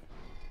bullshit.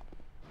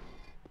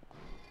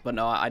 But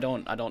no, I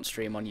don't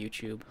stream on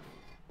YouTube.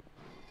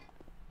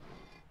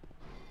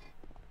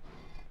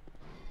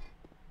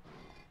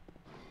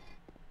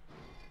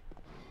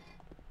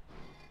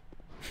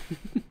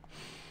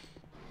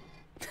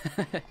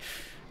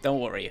 Don't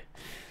worry.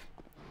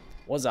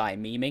 Was I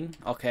memeing?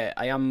 Okay,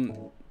 I am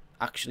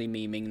actually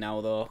memeing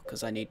now though,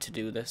 because I need to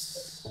do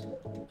this.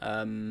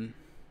 I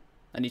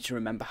need to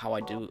remember how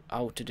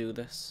to do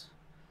this.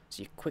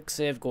 So you quick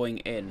save going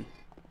in,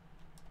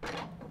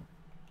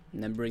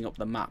 and then bring up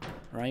the map,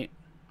 right?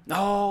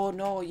 Oh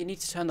no, you need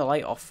to turn the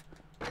light off.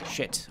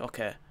 Shit.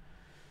 Okay.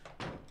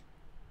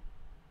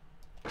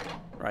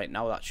 Right,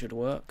 now that should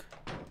work.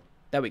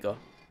 There we go.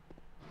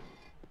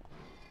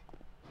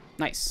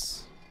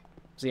 Nice.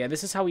 So yeah,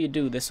 this is how you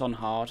do this on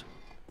hard.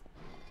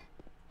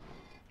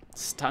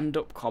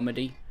 Stand-up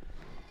comedy.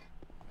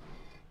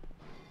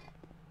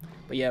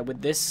 But yeah,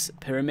 with this,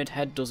 Pyramid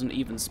Head doesn't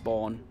even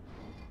spawn.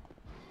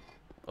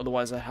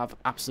 Otherwise, I have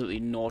absolutely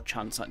no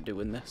chance at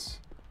doing this.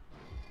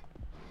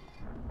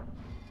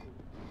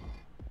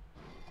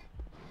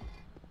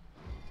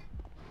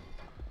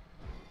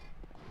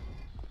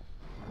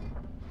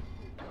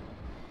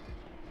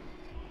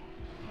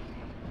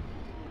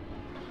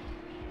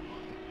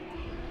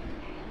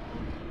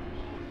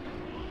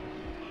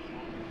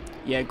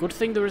 Yeah, good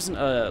thing there isn't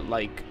a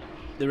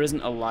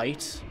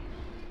light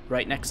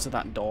right next to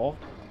that door.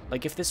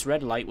 Like, if this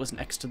red light was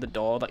next to the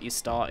door that you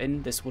start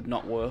in, this would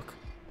not work.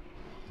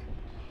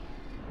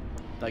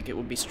 Like, it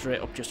would be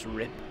straight up just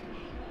rip.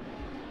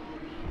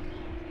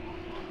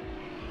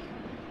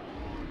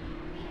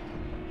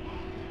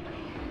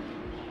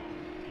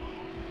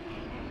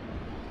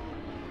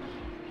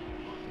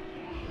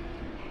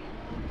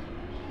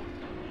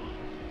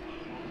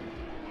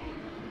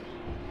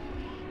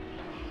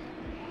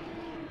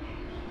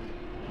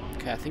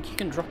 Okay, I think you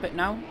can drop it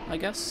now, I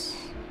guess.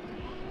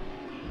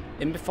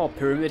 In before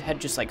Pyramid Head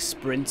just like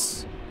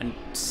sprints and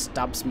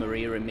stabs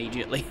Maria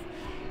immediately.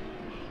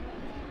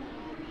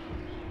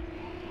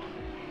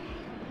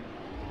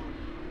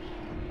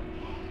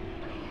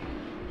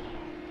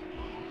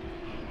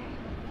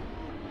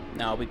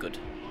 Now I'll be good.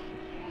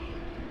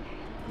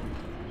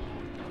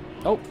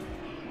 Oh,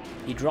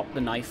 he dropped the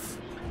knife.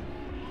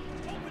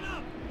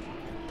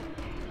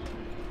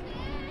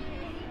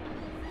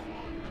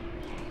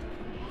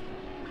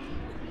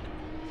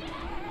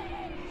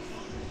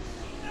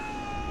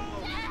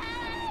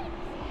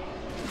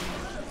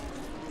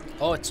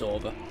 Oh, it's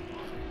over.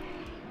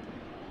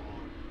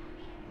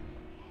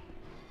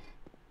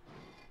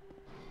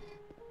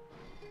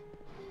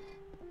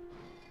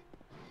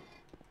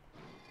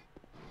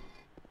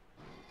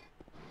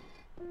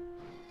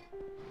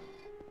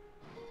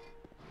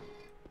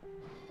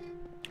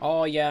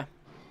 Oh, yeah.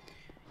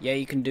 Yeah,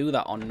 you can do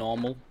that on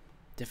normal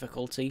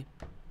difficulty.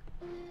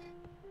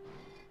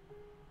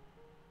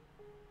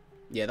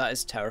 Yeah, that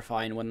is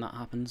terrifying when that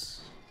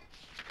happens.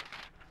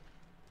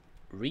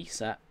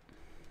 Reset.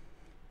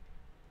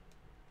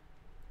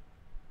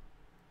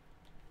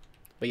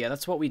 But yeah,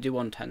 that's what we do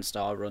on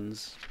 10-star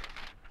runs.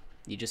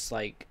 You just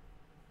like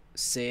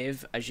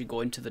save as you go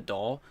into the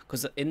door,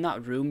 because in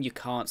that room you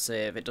can't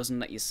save. It doesn't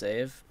let you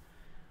save.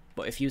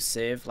 But if you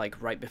save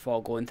like right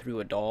before going through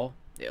a door,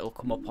 it'll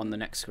come up on the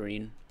next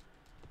screen.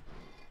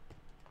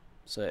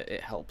 So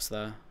it helps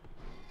there.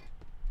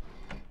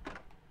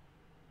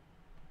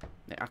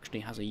 It actually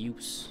has a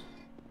use.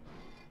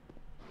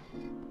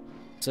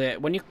 So yeah,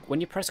 when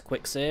you press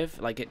quick save,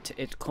 like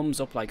it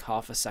comes up like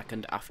half a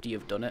second after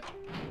you've done it.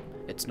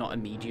 It's not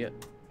immediate.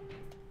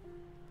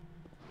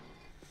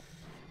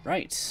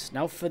 Right,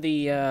 now for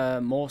the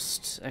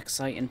most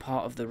exciting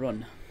part of the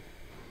run.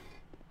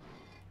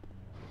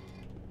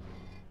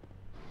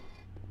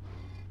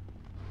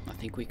 I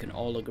think we can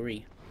all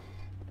agree.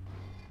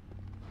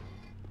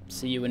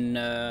 See you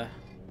in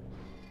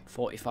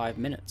 45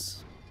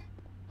 minutes.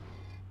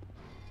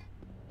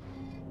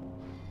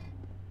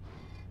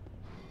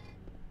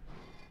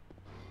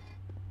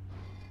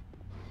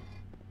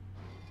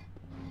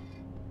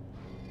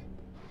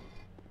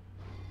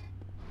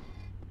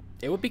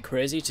 It would be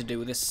crazy to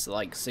do this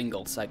like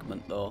single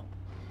segment though.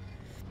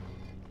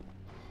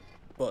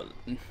 but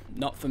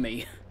not for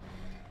me.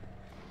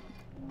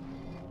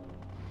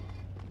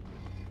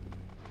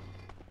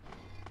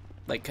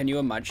 Like, can you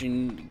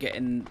imagine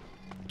getting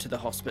to the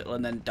hospital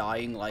and then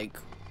dying like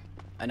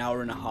an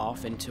hour and a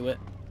half into it?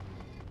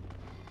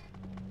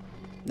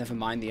 Never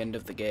mind the end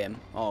of the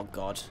game. Oh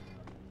god.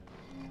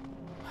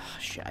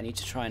 Shit, I need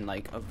to try and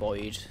like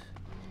avoid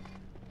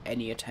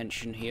any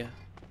attention here.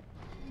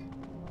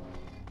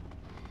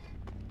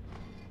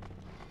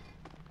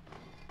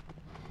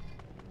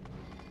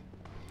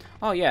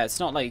 Oh yeah, it's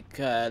not like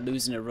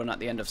losing a run at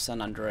the end of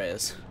San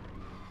Andreas.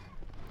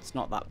 It's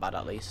not that bad,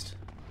 at least.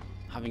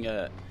 Having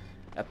a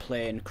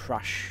plane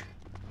crash,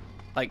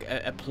 like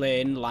a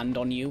plane land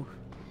on you,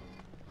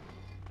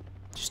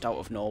 just out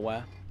of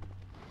nowhere.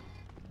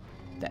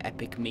 The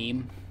epic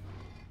meme.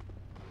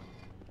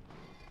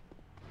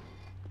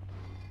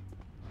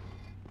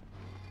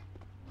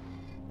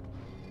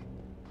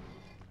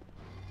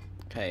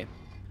 Okay,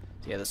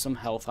 so yeah, there's some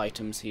health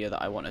items here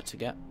that I wanted to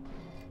get.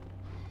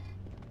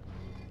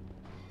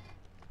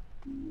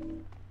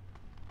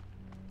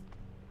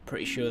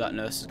 Pretty sure that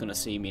nurse is going to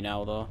see me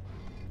now, though.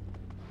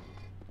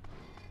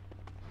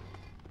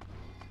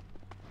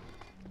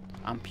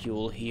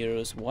 Ampule here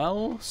as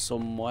well,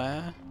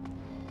 somewhere.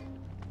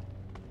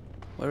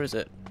 Where is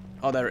it?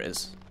 Oh, there it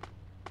is.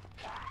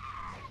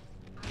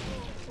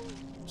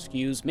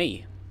 Excuse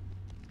me.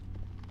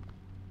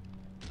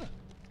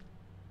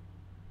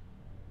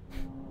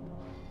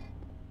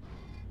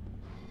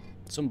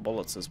 Some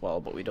bullets as well,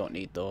 but we don't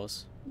need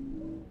those.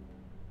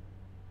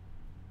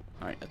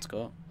 Alright, let's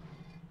go.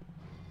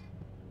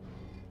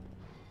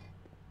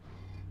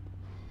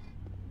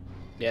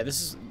 Yeah,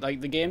 this is,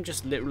 like, the game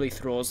just literally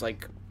throws,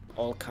 like,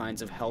 all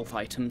kinds of health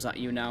items at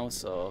you now,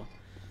 so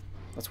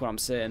that's what I'm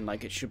saying.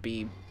 Like, it should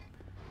be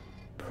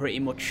pretty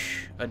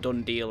much a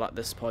done deal at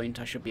this point.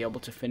 I should be able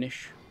to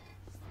finish.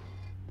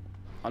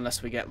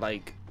 Unless we get,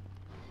 like,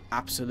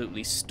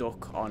 absolutely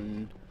stuck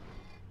on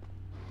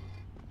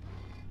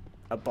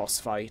a boss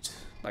fight,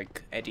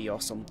 like Eddie or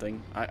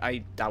something.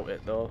 I doubt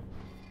it, though.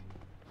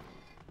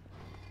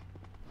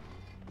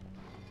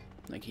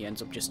 Like, he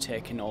ends up just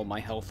taking all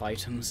my health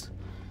items.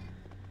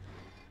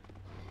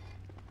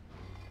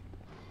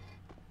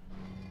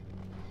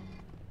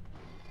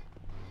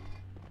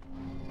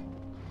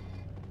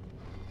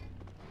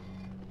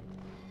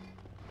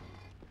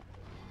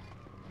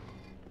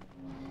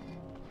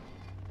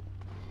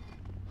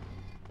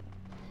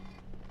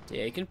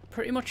 Yeah, you can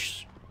pretty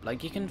much,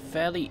 like, you can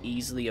fairly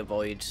easily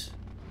avoid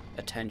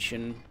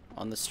attention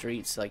on the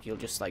streets. Like, you'll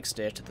just, like,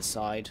 stay to the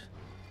side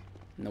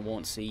and they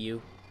won't see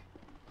you.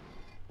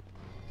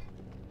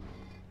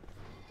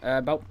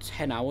 About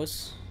 10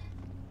 hours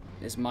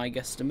is my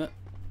guesstimate.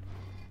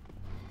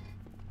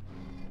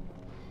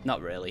 Not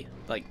really.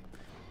 Like,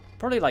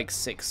 probably like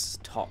 6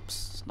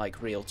 tops,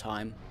 like, real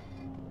time.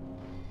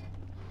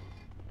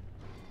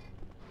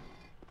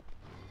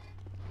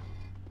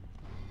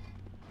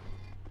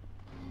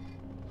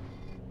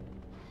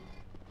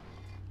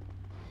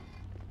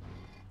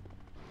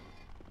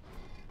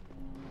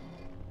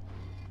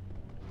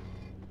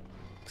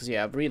 Because,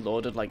 yeah, I've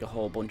reloaded, like, a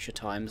whole bunch of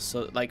times.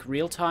 So, like,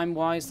 real-time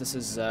wise, this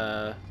is,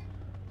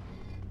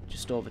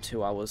 just over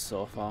 2 hours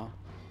so far.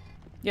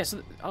 Yeah,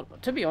 so,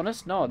 to be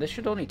honest, no, this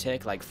should only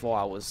take, like, 4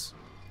 hours,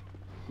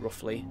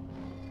 roughly.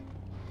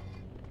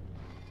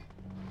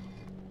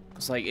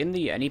 Because, like, in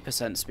the any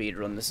percent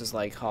speedrun, this is,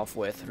 like,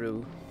 halfway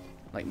through.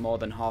 Like, more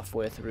than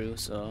halfway through,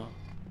 so...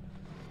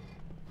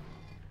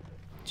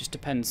 Just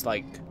depends,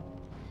 like,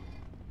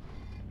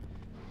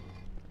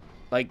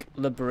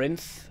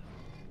 Labyrinth...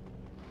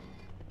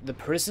 The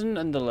prison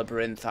and the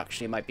labyrinth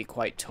actually might be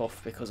quite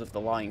tough because of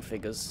the lying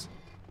figures.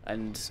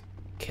 And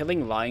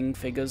killing lying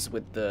figures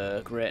with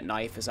the great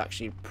knife is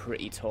actually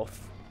pretty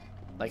tough.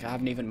 Like, I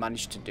haven't even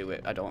managed to do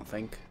it, I don't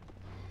think.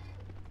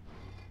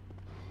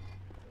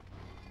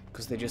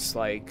 Because they just,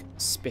 like,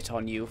 spit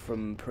on you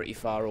from pretty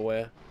far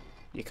away.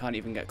 You can't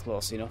even get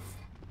close enough.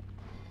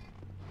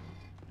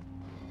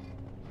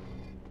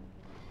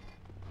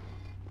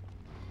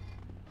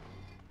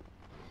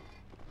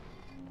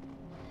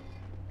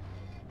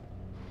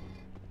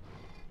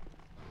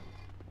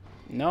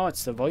 No,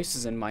 it's the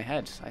voices in my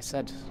head. I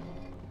said.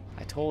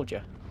 I told you.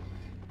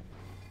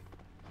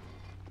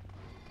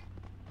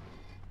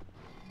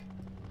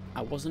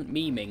 I wasn't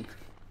memeing.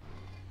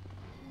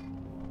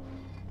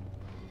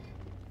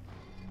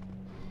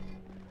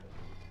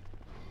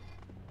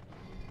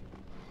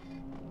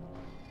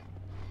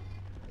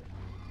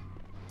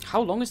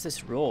 How long is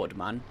this road,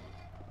 man?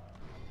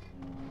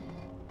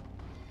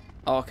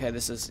 Oh, okay,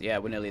 this is... Yeah,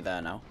 we're nearly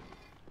there now.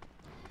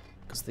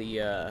 Because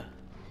the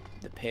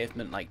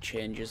pavement, like,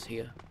 changes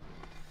here.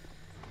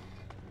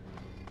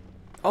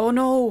 Oh,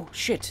 no!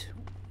 Shit!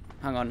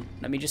 Hang on.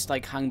 Let me just,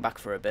 like, hang back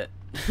for a bit.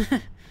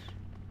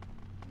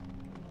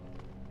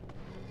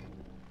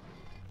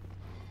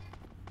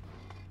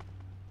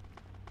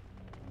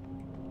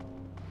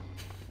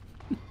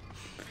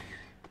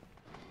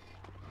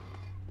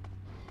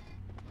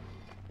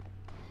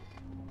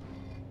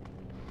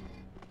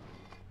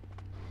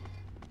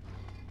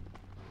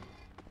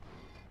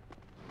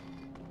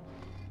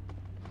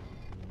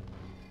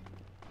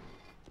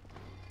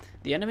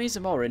 The enemies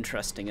are more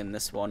interesting in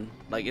this one.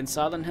 Like, in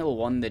Silent Hill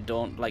 1, they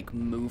don't, like,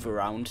 move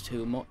around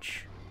too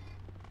much.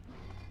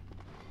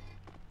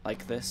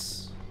 Like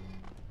this.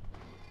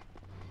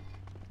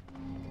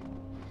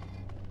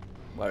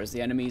 Whereas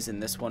the enemies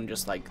in this one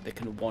just, like, they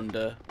can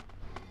wander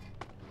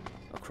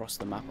across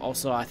the map.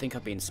 Also, I think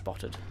I've been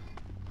spotted.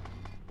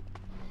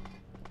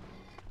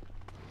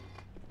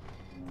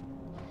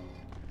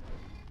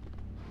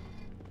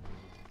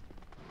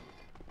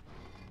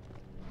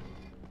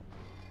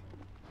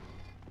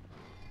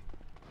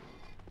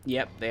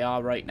 Yep, they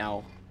are right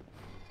now.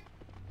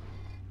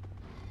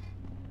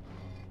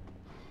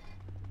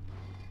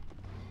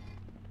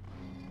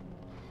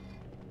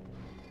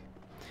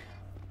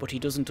 But he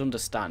doesn't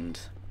understand.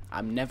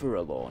 I'm never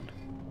alone.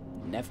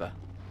 Never.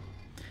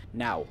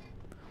 Now,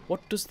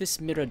 what does this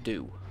mirror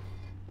do?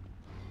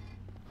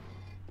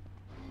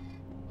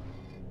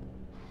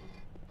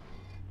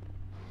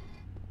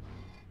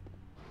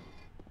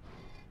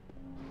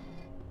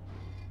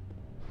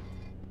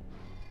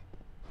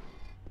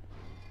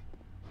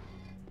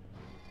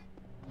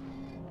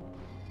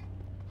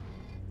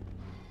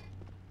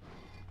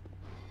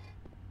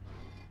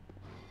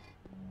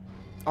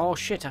 Oh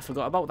shit, I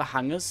forgot about the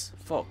hangers.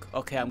 Fuck.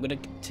 Okay, I'm gonna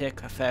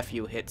take a fair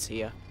few hits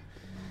here.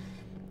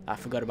 I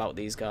forgot about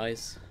these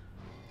guys.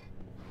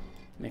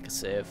 Make a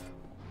save.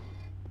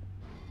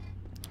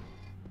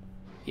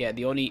 Yeah,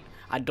 the only...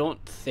 I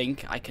don't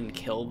think I can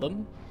kill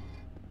them,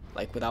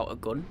 like, without a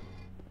gun.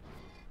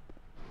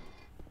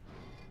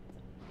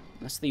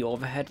 Unless the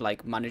overhead,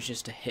 like,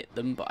 manages to hit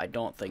them, but I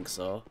don't think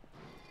so.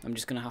 I'm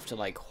just gonna have to,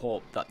 like,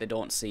 hope that they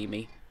don't see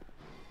me.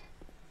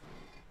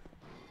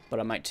 But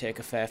I might take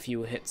a fair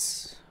few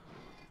hits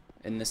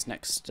in this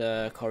next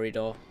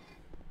corridor.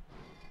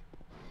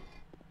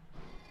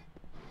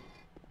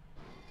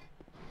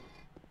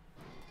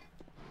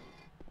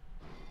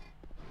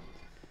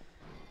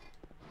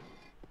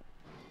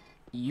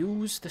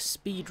 Use the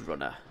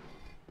speedrunner.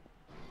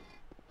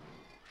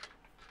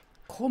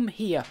 Come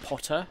here,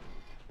 Potter.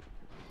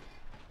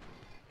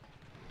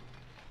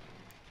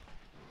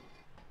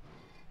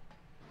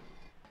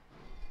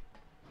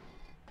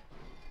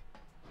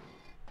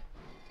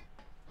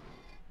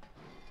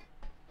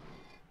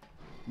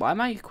 Why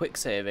am I quick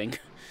saving?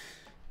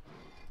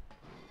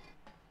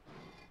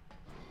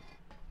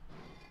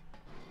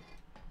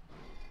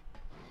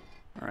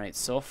 Alright,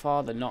 so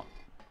far they're not...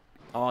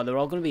 Oh, they're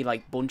all going to be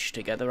like bunched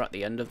together at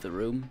the end of the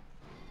room.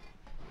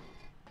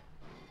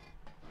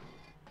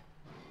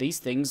 These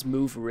things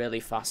move really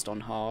fast on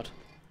hard.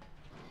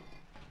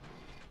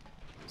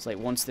 It's like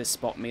once they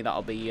spot me,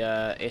 that'll be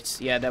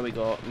it. Yeah, there we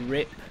go.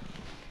 Rip.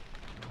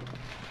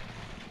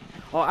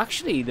 Oh,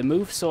 actually, they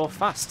move so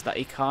fast that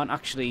he can't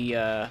actually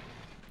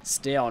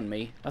stay on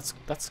me.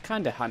 That's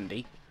kind of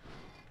handy.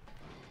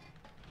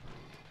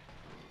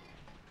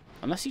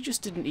 Unless he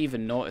just didn't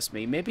even notice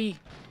me. Maybe...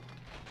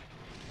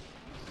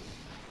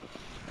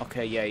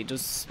 Okay, yeah, he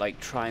does, like,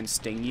 try and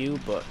sting you,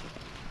 but...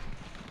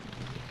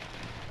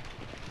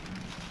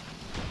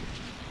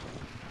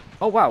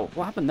 Oh, wow,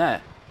 what happened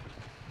there?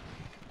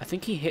 I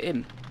think he hit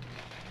him.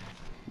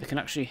 They can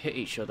actually hit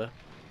each other.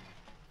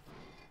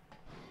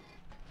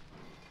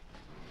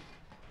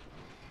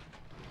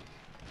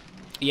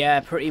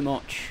 Yeah, pretty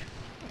much.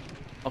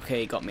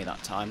 Okay, he got me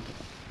that time.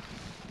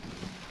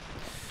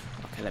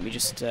 Okay, let me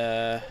just,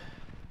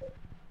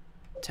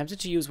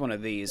 tempted to use one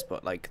of these,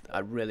 but, like, I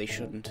really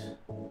shouldn't.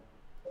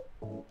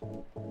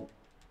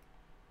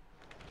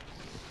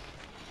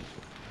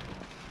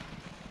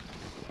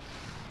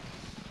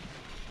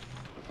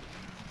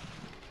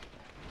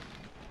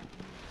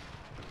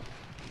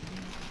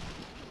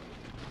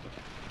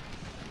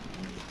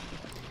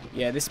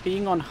 Yeah, this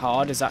being on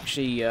hard is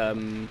actually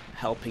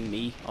helping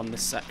me on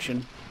this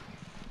section.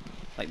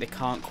 Like, they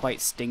can't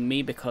quite sting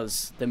me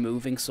because they're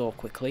moving so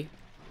quickly.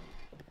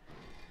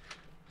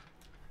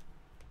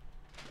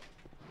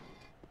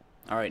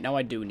 Alright, now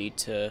I do need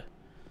to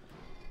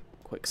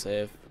quick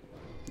save.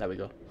 There we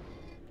go.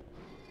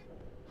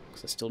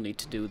 Because I still need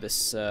to do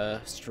this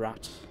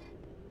strat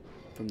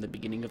from the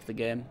beginning of the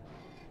game.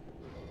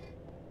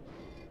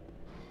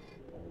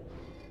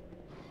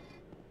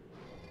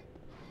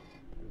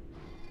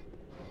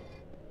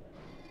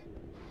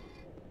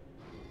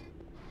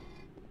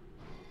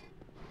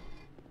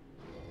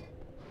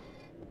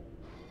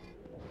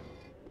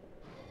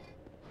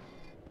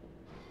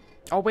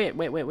 Oh, wait.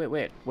 Let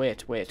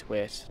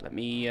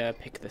me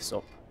pick this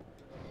up.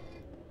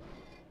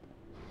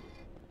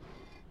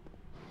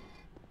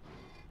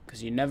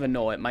 Because you never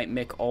know, it might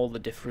make all the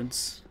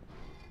difference.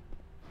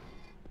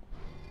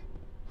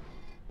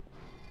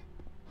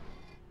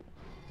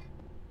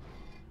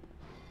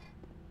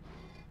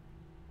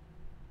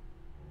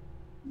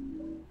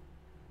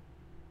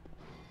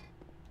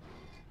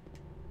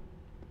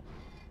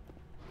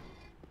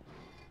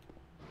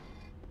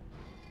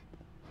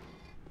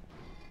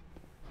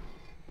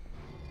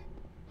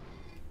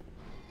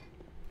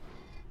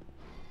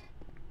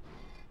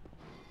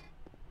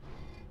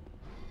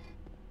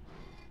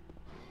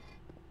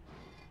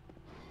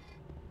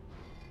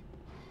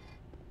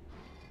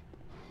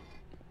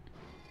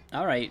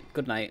 Alright,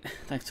 good night.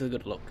 Thanks for the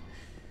good luck.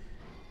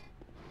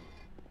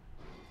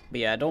 But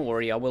yeah, don't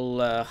worry, I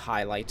will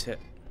highlight it.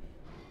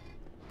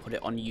 Put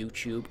it on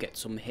YouTube, get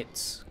some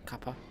hits,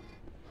 Kappa.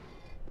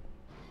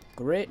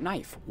 Great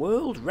knife,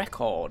 world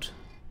record.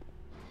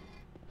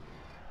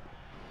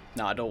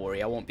 Nah, don't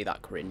worry, I won't be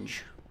that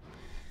cringe.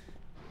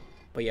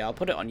 But yeah, I'll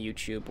put it on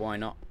YouTube, why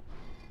not?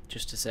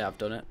 Just to say I've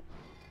done it.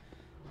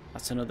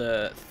 That's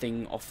another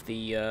thing off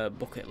the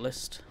bucket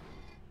list.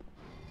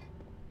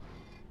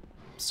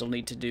 Still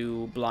need to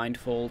do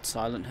Blindfold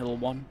Silent Hill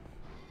 1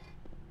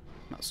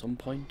 at some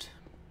point.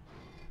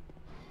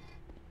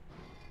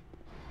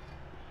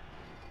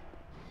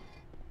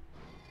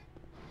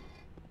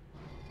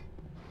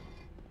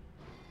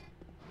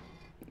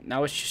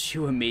 Now it's just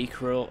you and me,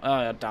 Krill.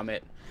 Oh, damn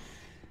it.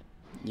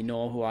 You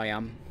know who I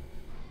am.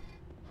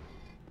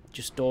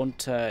 Just don't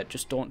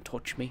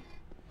touch me.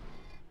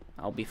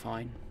 I'll be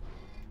fine.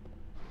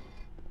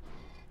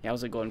 Yeah,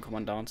 how's it going,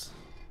 Commandant?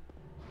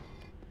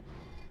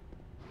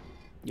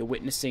 You're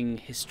witnessing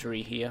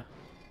history here.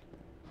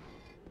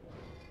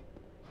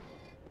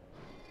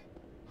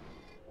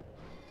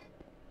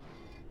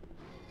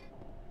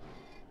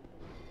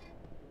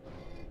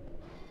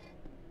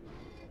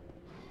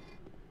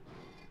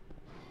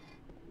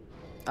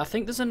 I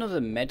think there's another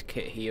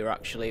medkit here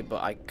actually,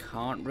 but I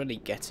can't really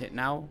get it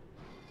now.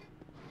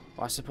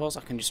 Well, I suppose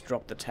I can just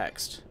drop the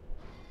text.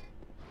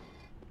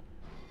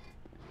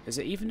 Is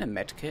it even a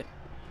medkit?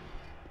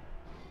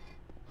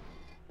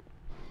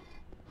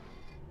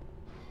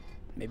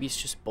 Maybe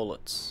it's just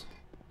bullets.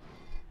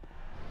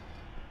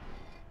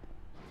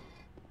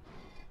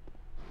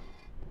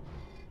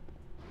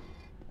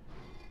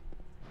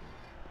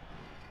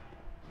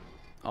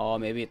 Oh,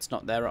 maybe it's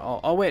not there at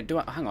all. Oh wait,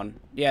 hang on.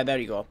 Yeah, there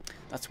you go.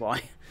 That's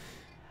why.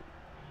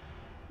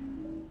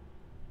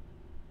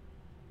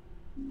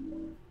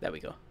 There we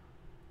go.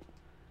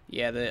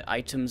 Yeah, the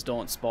items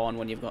don't spawn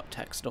when you've got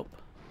text up.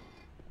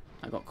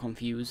 I got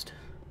confused.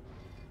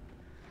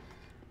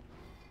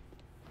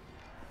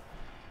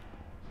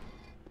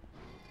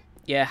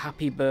 Yeah,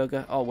 Happy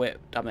Burger. Oh wait,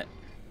 damn it.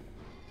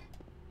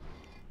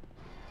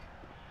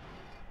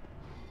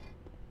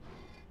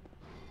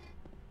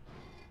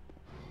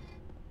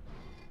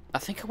 I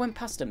think I went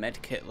past a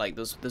medkit. Like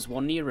there's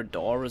one near a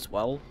door as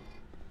well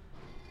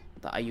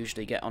that I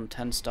usually get on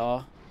 10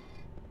 star.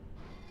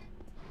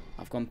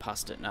 I've gone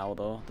past it now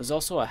though. There's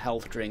also a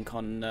health drink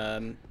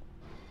on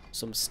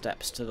some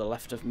steps to the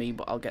left of me,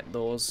 but I'll get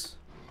those.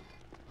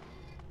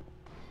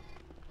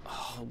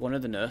 Oh, one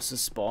of the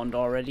nurses spawned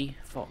already.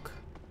 Fuck.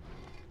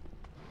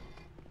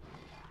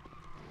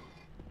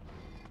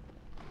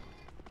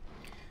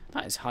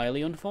 That is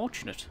highly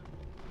unfortunate.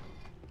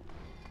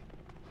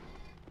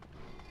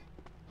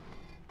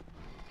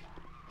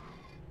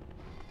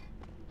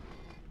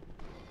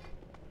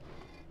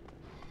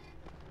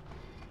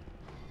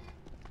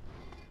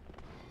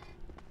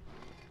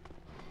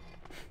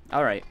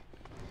 Alright.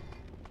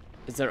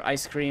 Is there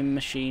ice cream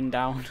machine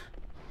down?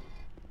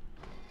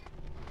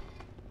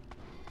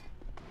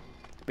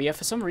 But yeah,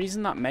 for some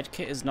reason that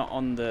medkit is not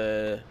on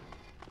the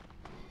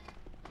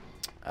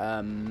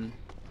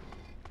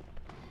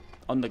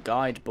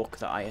guidebook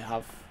that I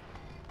have.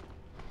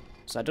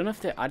 So I don't know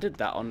if they added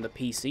that on the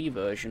PC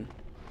version,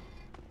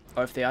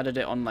 or if they added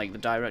it on like the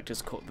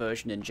director's cut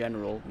version in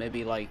general.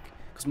 Maybe like,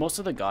 because most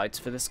of the guides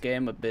for this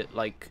game are a bit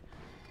like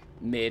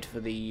made for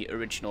the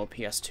original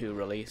PS2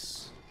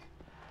 release.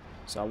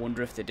 So I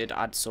wonder if they did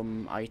add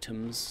some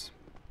items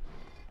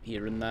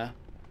here and there.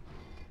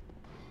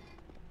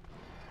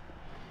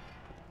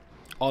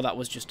 Or that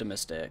was just a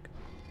mistake.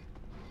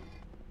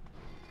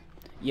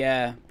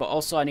 Yeah, but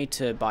also I need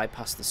to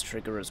bypass this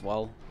trigger as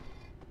well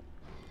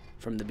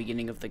from the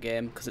beginning of the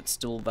game, because it's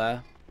still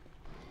there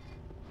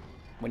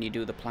when you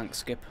do the plank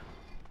skip.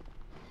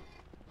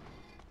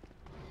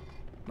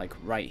 Like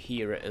right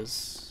here it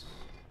is.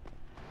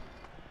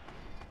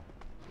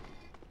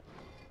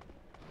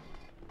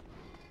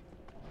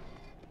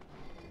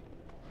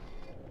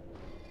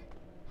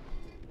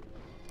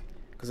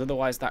 Because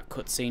otherwise that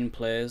cutscene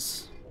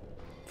plays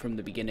from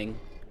the beginning.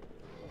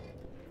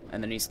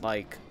 And then he's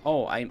like,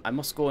 oh, I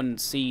must go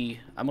and see,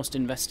 I must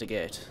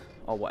investigate,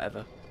 or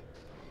whatever.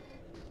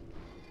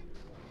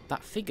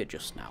 That figure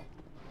just now.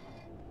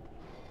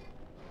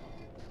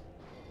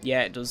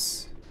 Yeah, it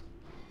does.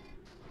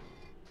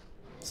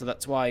 So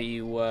that's why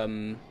you,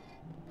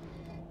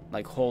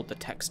 like, hold the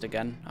text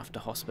again after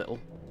hospital.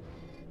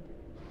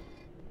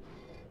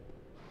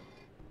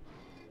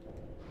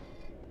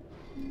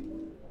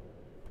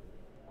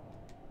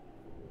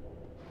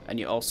 And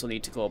you also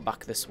need to go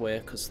back this way,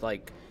 because,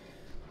 like,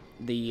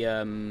 the,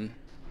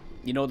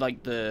 you know,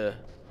 like, the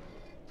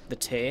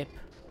tape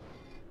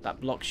that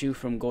blocks you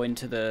from going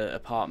to the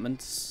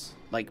apartments,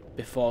 like,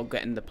 before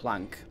getting the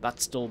plank,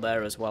 that's still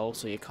there as well,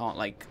 so you can't,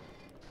 like,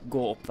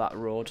 go up that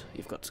road.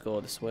 You've got to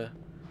go this way.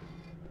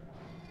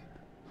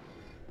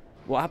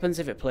 What happens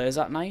if it plays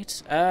at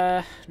night?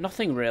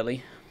 Nothing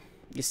really.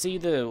 You see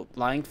the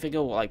lying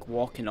figure, like,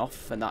 walking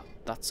off, and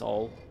that's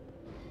all.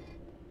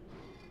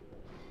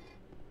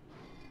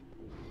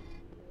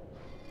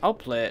 I'll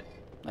play it.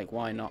 Like,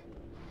 why not?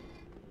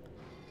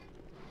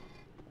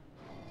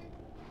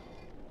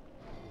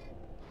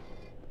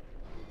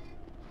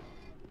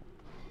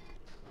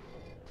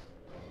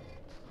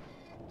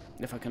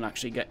 If I can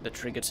actually get the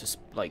trigger to,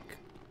 like...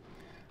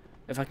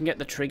 If I can get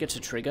the trigger to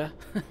trigger.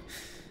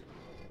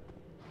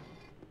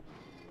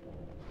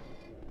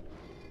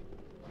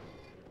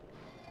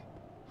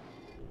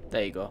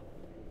 There you go.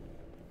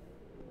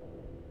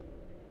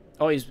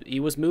 Oh, he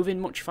was moving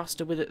much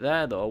faster with it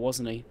there, though,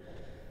 wasn't he?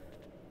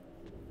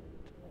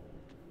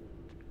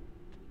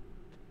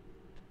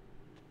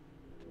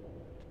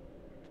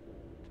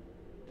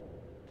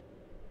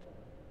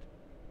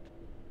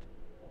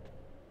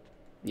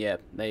 Yeah,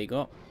 there you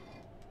go.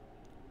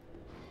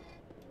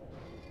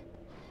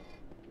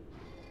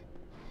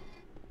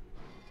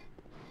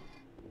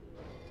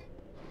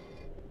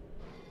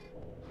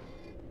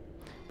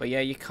 But yeah,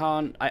 you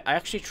can't... I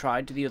actually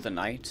tried the other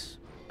night.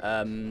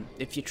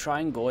 If you try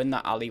and go in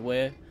that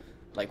alleyway,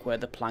 like where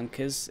the plank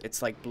is,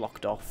 it's like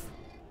blocked off.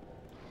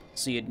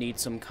 So you'd need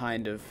some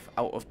kind of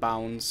out of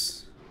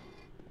bounds.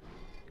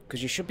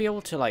 Because you should be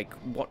able to like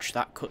watch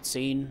that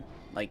cutscene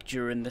like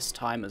during this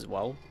time as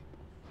well.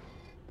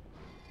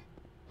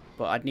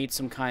 But I'd need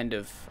some kind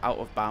of out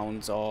of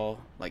bounds or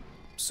like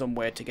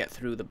somewhere to get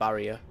through the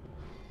barrier.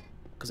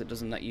 Because it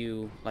doesn't let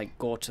you like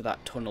go to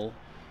that tunnel.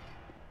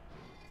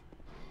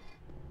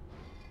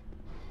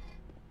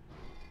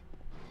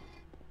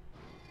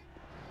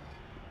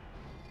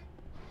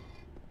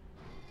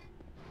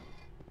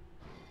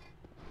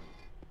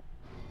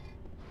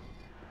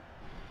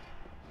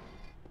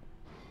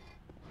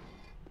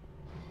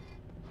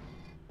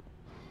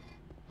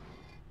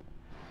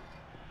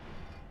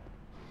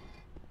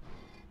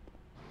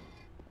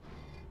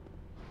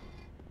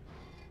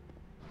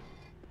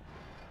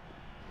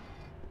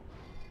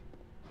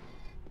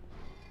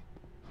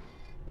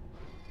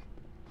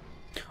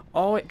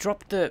 Oh, it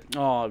dropped the...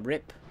 Oh,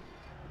 rip.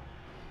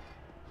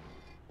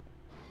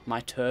 My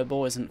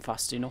turbo isn't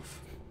fast enough.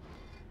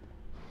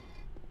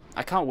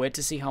 I can't wait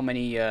to see how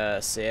many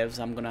saves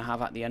I'm going to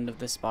have at the end of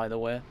this, by the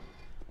way.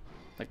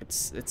 Like,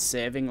 it's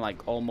saving,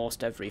 like,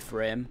 almost every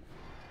frame.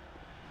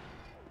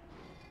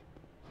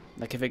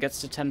 Like, if it gets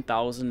to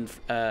 10,000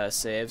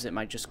 saves, it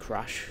might just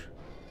crash.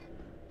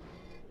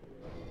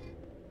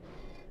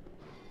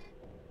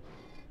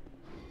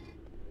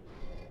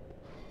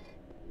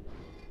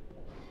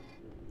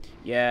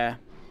 Yeah.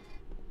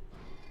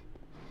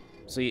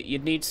 So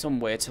you'd need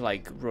some way to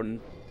like run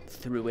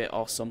through it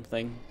or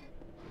something.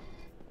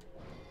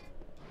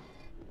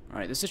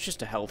 Alright, this is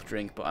just a health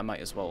drink, but I might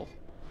as well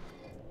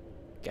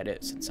get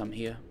it since I'm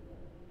here.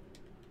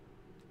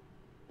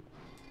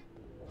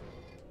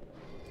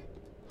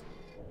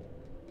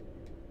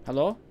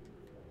 Hello?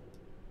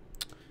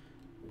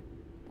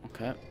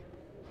 Okay.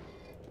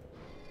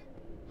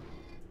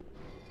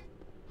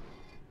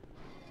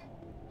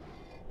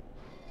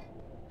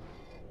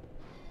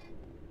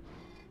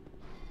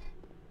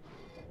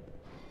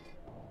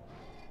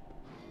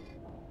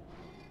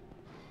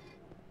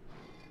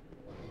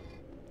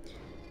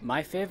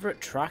 My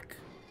favourite track?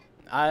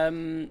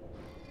 My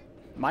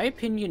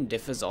opinion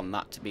differs on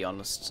that, to be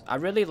honest. I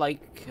really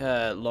like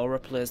Laura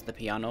Plays the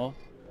Piano,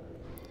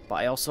 but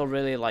I also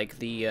really like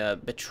the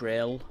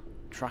Betrayal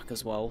track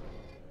as well.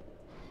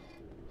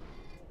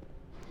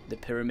 The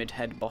Pyramid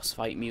Head boss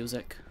fight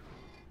music,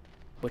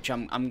 which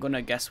I'm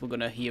gonna guess we're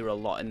gonna hear a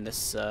lot in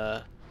this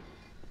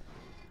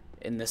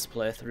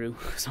playthrough,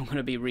 because I'm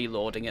gonna be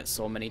reloading it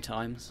so many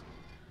times.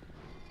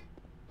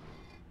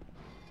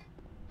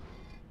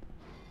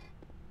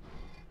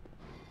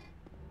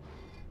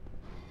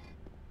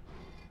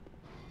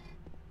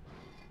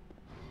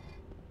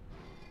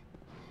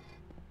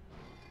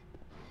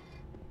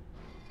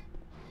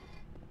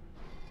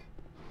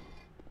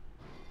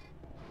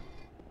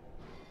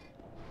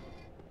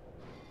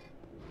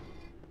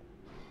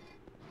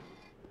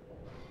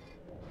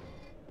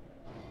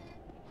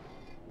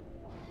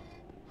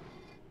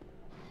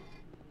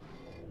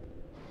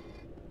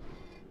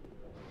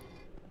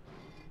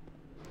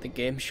 The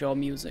game show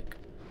music.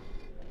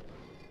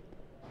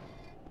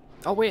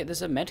 Oh wait,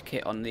 there's a med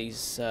kit on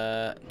these.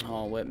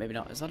 Oh wait, maybe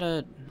not. Is that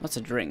a? That's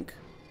a drink.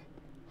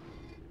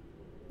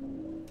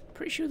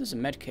 Pretty sure there's a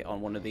med kit on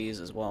one of these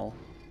as well.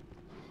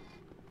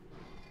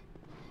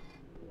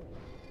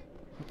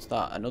 What's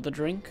that? Another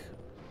drink?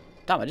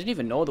 Damn, I didn't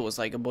even know there was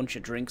like a bunch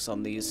of drinks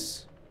on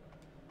these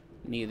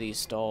near these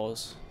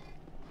stores.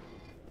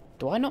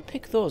 Do I not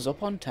pick those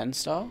up on 10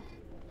 star?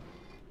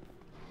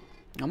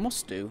 I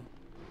must do.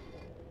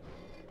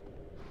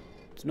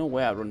 There's no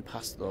way I run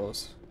past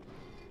those.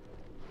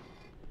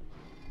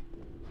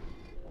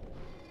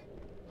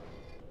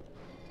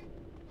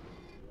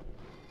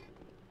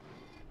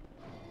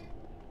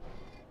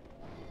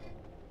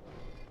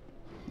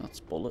 That's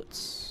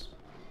bullets.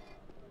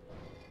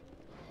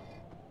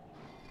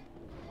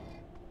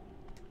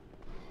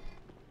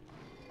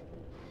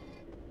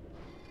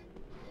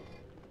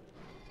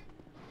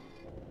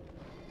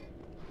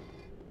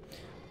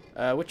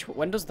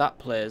 When does that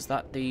play? Is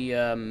that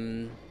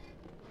the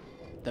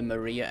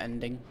Maria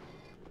ending?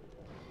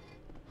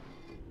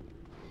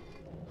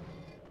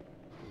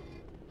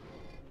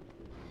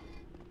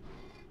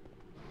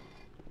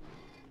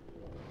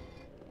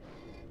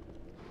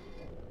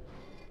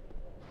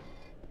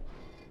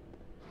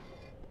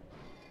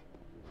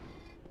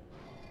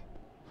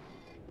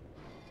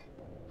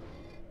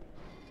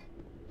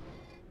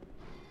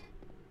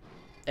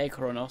 Hey,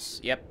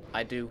 Kronos. Yep,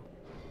 I do.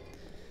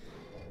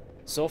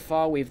 So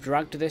far, we've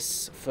dragged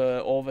this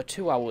for over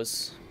 2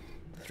 hours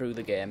through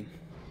the game.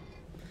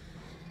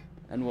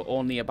 And we're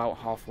only about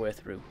halfway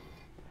through.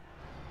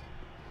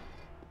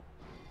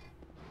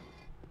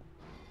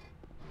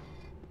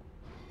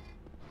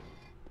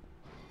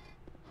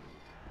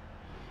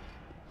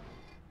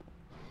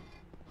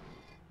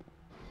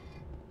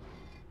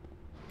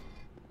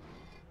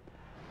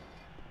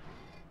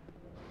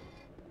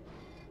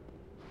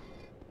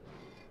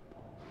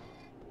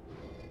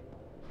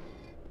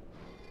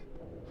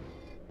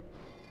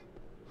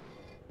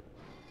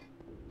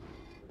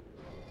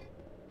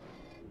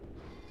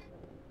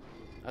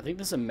 I think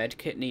there's a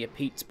medkit near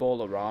Pete's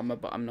Ball of Armor,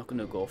 but I'm not going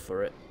to go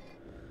for it.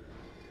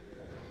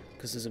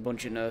 Because there's a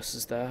bunch of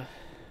nurses there.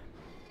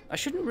 I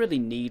shouldn't really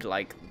need,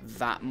 like,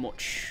 that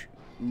much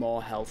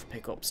more health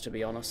pickups, to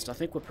be honest. I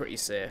think we're pretty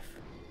safe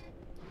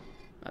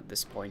at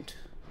this point.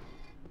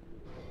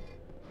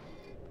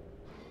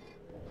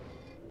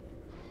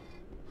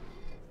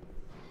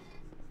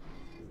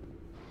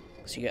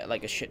 So you get,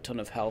 like, a shit ton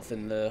of health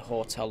in the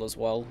hotel as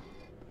well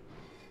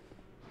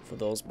for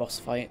those boss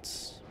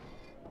fights.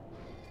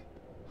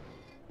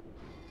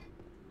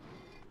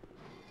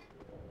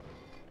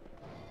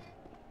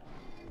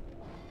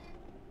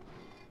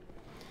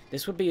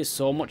 This would be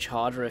so much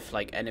harder if,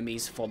 like,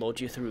 enemies followed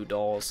you through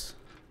doors.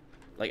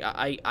 Like,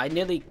 I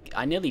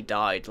nearly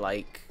died,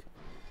 like,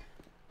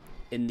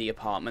 in the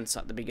apartments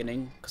at the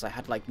beginning, because I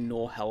had, like,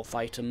 no health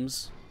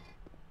items.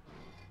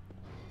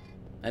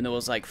 And there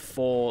was, like,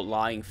 4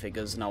 lying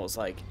figures, and I was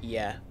like,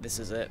 yeah, this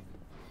is it.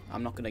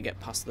 I'm not gonna get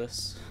past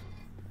this.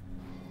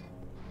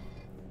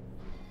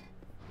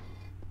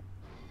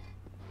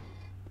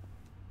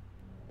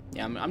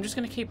 Yeah, I'm just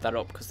gonna keep that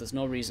up, because there's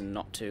no reason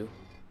not to.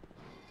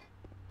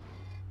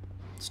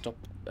 Stop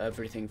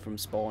everything from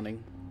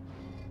spawning.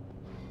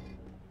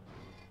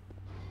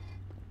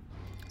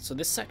 So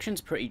this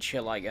section's pretty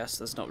chill, I guess.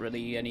 There's not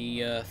really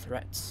any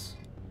threats.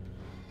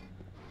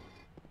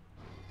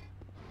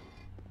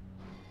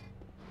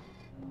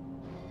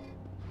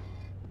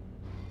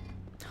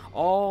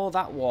 Oh,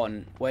 that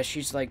one where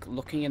she's like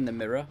looking in the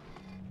mirror.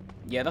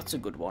 Yeah, that's a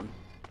good one.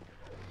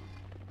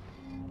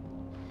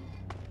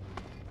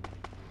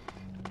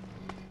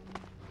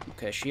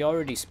 Okay, she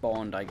already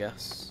spawned, I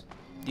guess.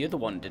 The other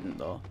one didn't,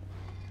 though.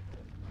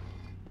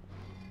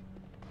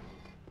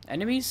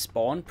 Enemies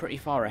spawn pretty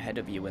far ahead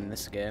of you in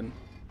this game.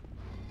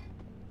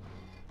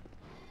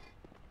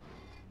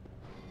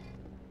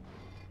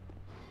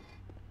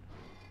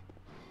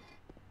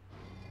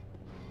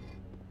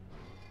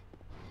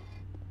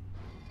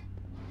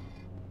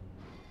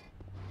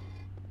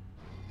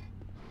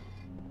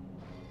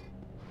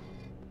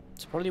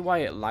 It's probably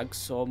why it lags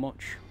so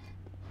much.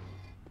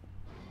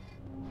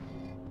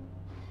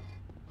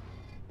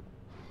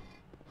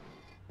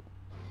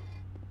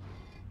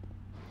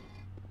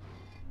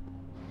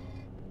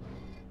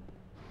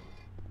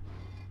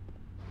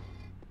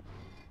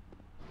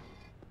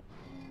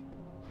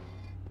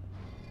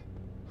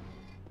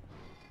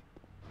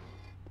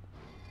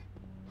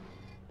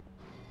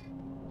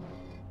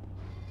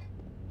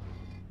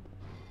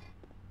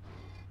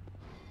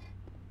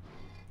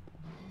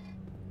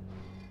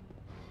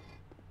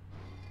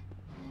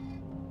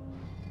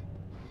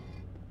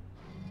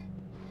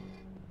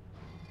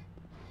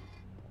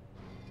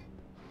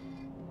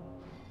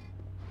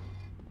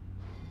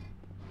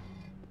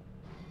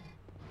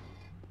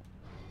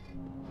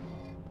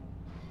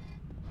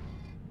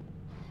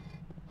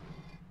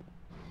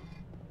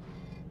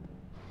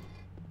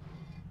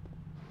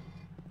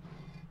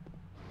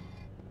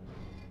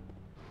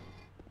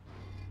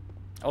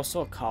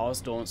 Also,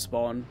 cars don't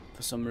spawn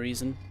for some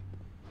reason,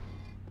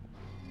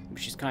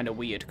 which is kind of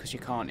weird because you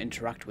can't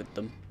interact with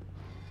them.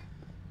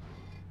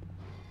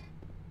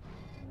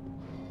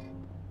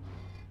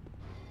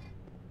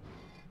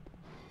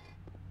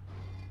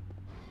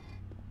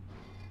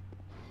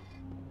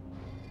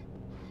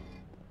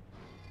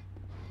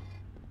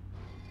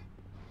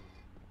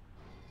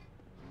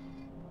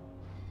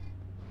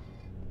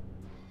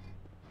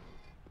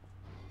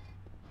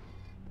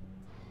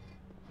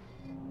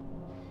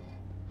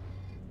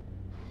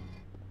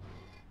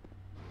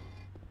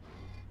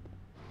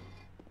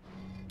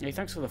 Hey,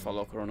 thanks for the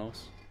follow,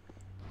 Kronos.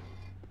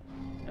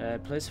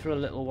 Plays for a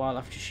little while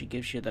after she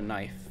gives you the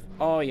knife.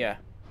 Oh, yeah.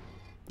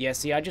 Yeah,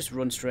 see, I just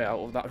run straight out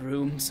of that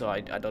room, so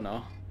I don't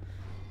know.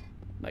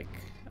 Like,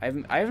 I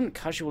haven't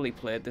casually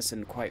played this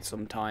in quite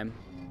some time.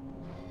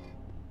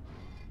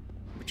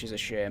 Which is a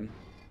shame.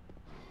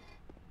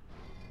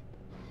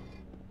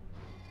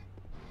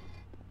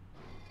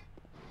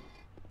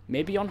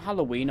 Maybe on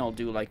Halloween I'll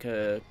do, like,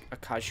 a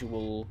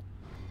casual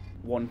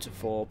 1 to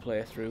 4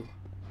 playthrough.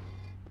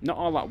 Not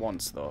all at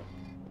once, though.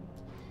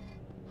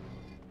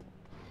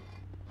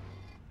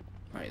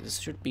 Right, there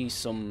should be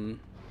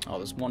some... Oh,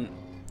 there's one...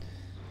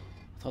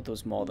 I thought there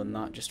was more than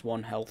that. Just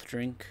one health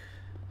drink.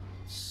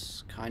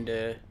 It's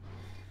kinda...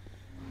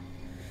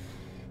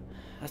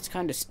 That's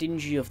kinda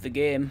stingy of the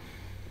game.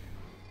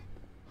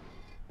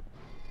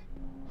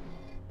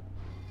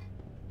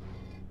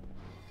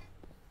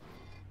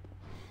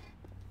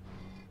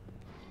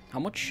 How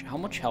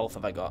much health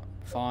have I got?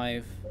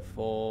 5,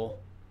 4,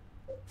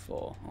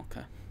 4.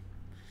 Okay.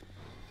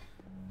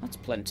 That's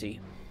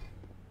plenty.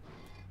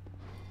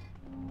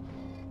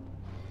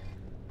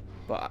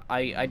 But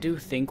I do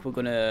think we're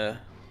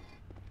gonna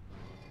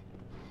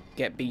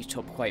get beat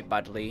up quite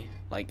badly,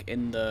 like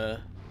in the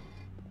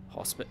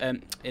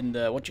in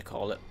the, what do you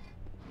call it?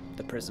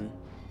 The prison.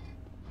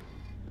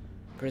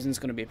 Prison's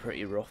gonna be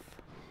pretty rough.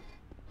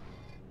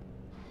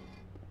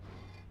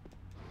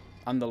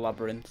 And the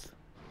labyrinth.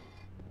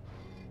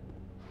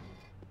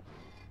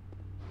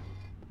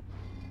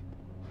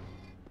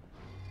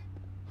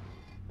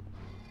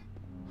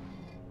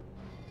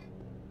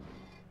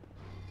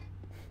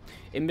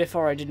 In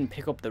before I didn't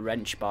pick up the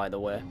wrench, by the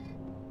way.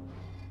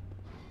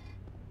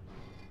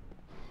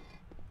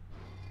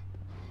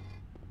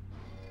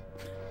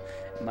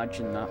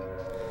 Imagine that.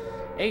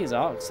 Hey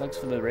Zarks, thanks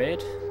for the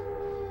raid.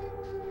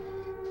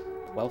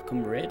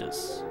 Welcome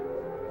raiders.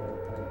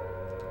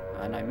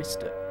 And I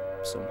missed it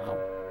somehow.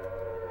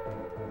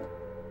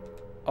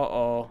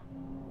 Uh-oh.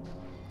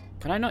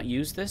 Can I not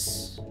use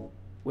this?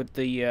 With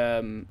the,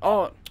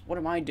 oh, what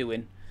am I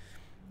doing?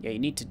 Yeah, you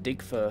need to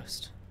dig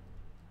first.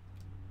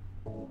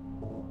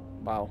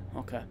 Wow,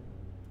 okay.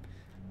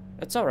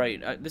 It's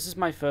alright. This is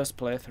my first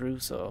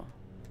playthrough, so...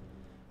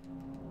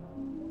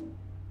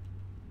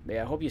 But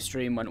yeah, I hope your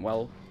stream went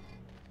well.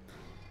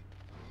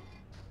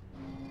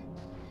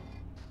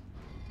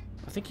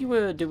 I think you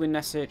were doing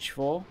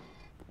SH4.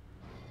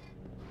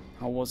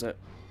 How was it?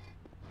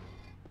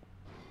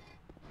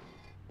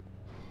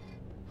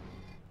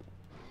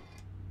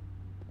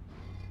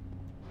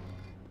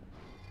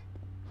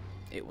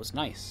 It was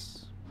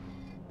nice.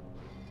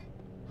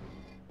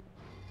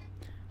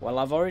 Well,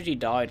 I've already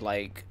died,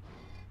 like,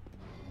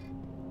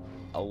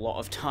 a lot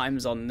of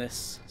times on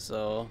this,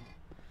 so...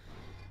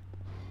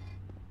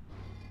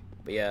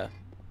 But yeah,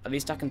 at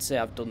least I can say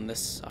I've done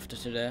this after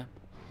today.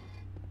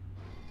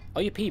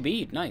 Oh, you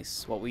PB'd,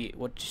 nice. What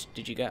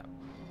did you get?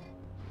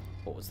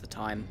 What was the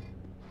time?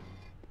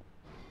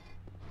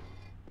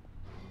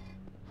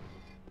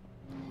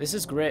 This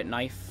is Great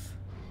Knife.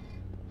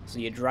 So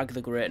you drag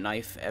the Great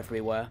Knife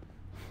everywhere.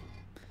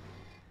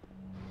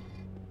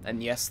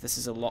 And yes, this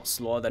is a lot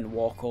slower than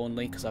Walk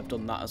Only, because I've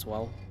done that as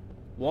well.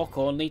 Walk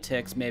Only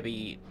takes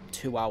maybe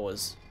 2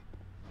 hours.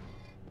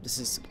 This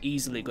is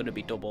easily going to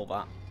be double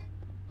that.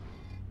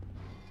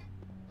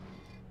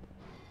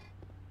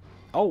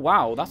 Oh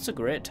wow, that's a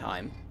great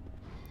time.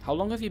 How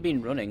long have you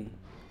been running?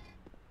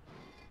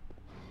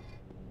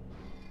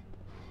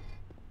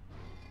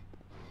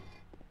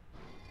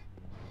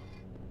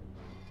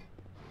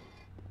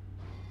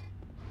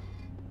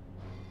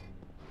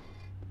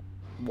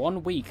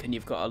 One week and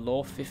you've got a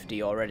low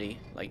 50 already.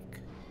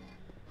 Like,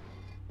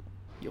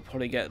 you'll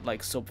probably get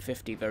like sub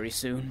 50 very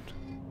soon.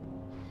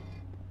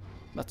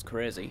 That's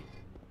crazy.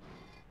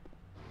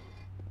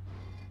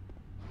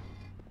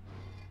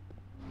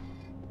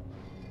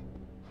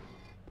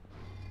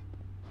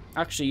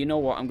 Actually, you know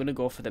what? I'm going to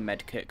go for the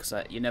medkit because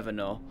you never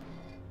know.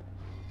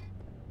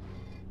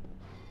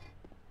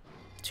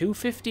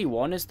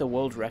 251 is the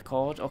world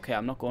record? Okay,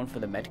 I'm not going for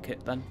the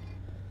medkit then.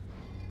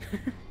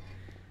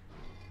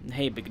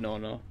 Hey, big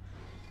no-no.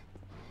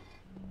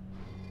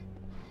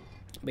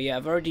 But yeah,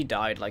 I've already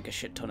died like a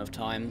shit ton of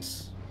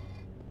times.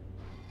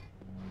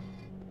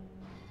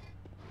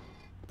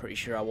 Pretty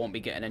sure I won't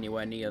be getting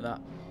anywhere near that.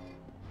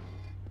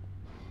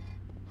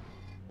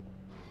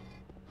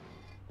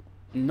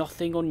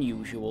 Nothing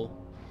unusual.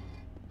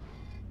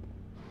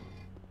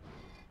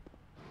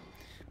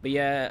 But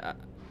yeah,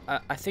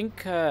 I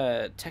think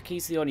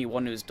Techie's the only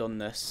one who's done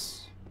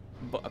this.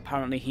 But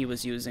apparently he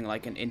was using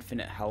like an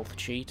infinite health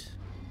cheat.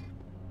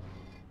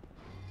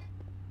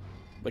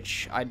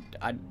 Which I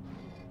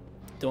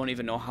don't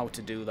even know how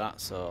to do that,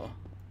 so...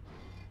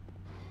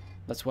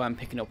 That's why I'm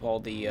picking up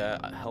all the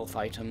health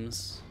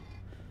items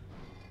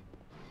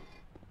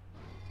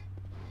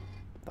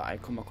that I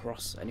come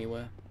across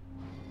anywhere.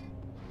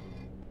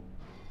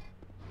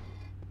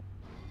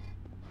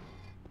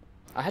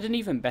 I had an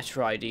even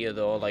better idea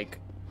though, like,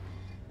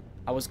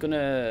 I was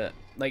gonna,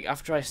 like,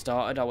 after I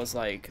started, I was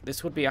like,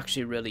 this would be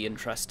actually really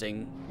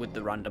interesting with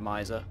the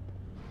randomizer.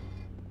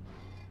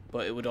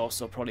 But it would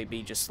also probably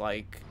be just,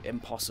 like,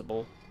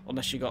 impossible,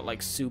 unless you got,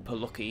 like, super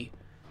lucky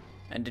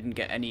and didn't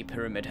get any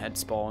pyramid head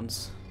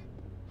spawns.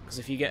 Because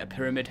if you get a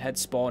pyramid head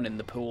spawn in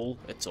the pool,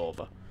 it's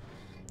over.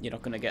 You're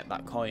not gonna get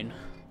that coin.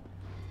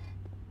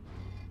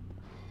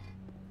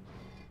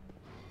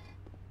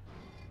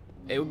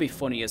 It would be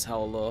funny as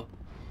hell though,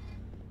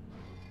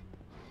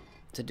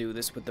 to do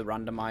this with the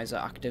randomizer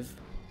active.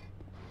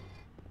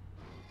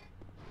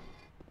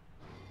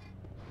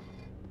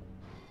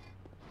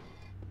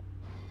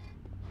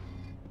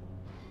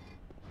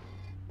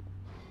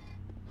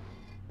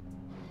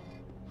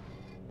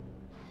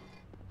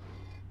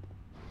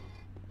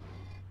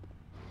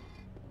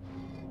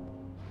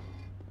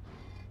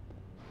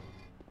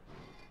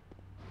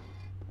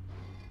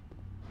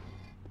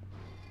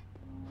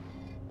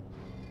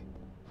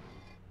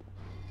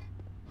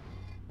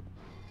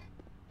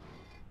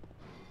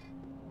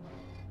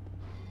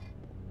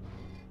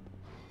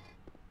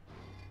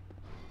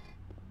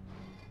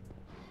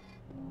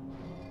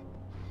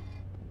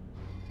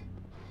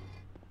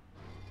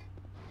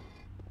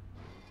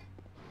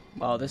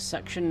 Wow, this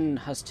section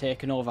has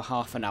taken over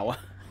half an hour.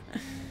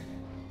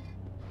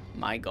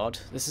 My god,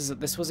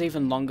 this was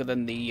even longer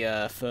than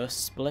the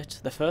first split.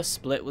 The first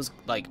split was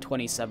like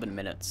 27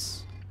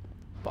 minutes,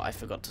 but I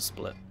forgot to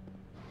split.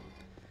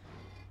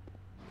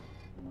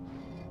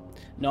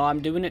 No,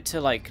 I'm doing it to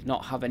like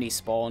not have any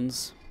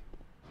spawns.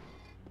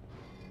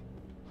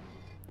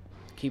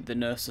 Keep the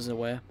nurses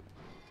away.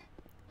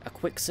 A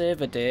quick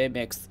save a day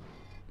makes...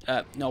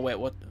 no wait,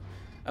 what?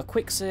 A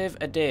quick save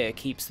a day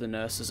keeps the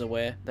nurses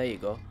away. There you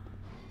go.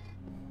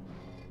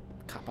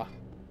 Kappa.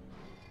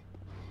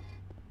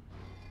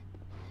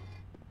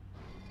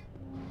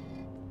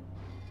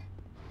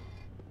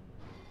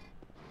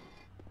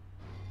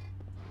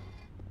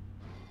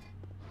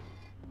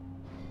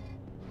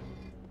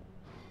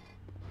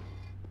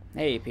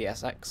 Hey,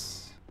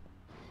 PSX.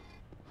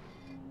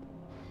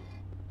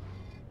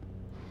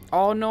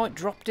 Oh no, it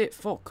dropped it.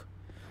 Fuck.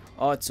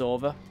 Oh, it's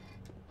over.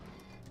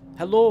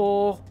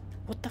 Hello?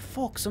 What the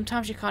fuck?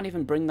 Sometimes you can't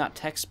even bring that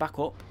text back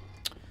up.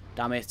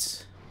 Damn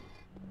it.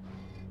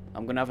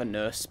 I'm gonna have a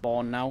nurse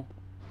spawn now.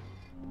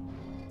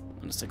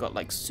 Unless I got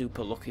like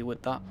super lucky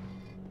with that.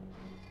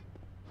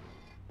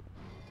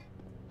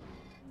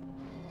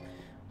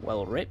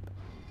 Well, rip.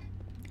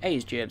 Hey,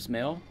 it's James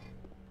Mayo.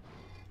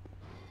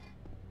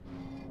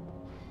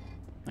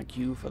 Thank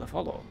you for the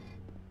follow.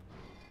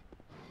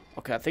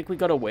 Okay, I think we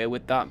got away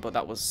with that, but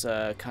that was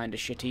kind of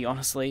shitty,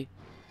 honestly.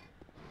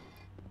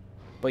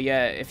 But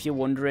yeah, if you're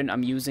wondering,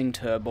 I'm using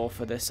turbo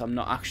for this. I'm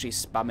not actually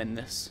spamming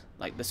this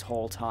like this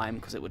whole time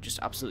because it would just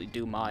absolutely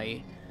do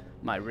my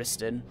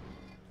wrist in.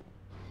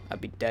 I'd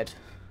be dead.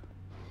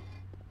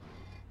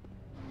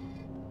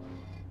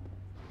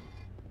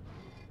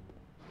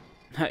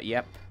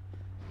 Yep.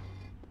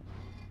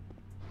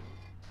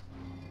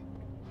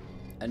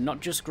 And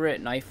not just great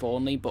knife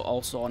only, but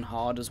also on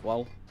hard as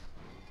well.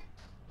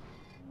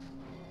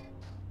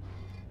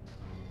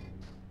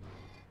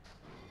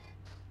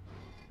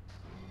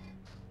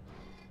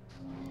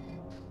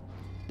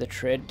 The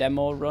trade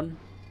demo run.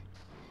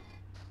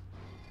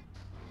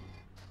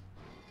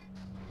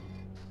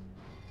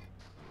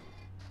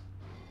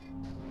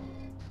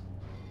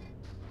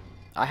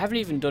 I haven't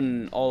even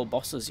done all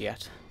bosses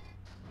yet.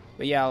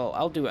 But yeah,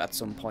 I'll do it at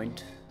some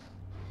point.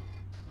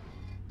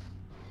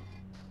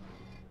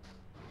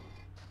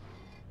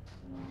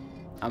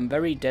 I'm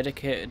very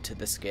dedicated to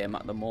this game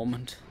at the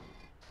moment.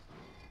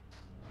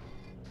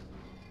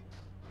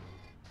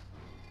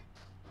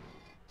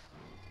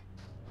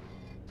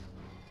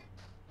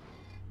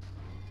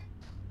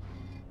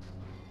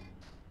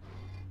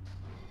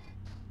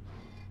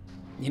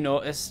 You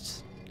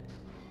noticed?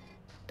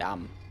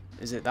 Damn,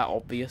 is it that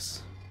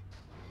obvious?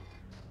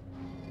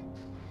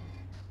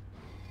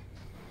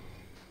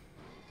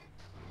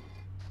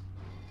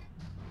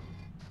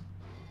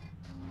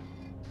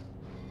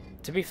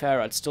 To be fair,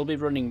 I'd still be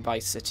running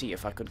Vice City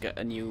if I could get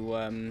a new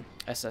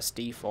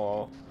SSD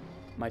for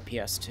my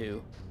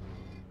PS2.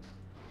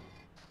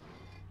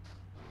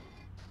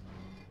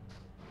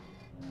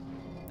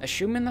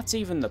 Assuming that's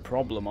even the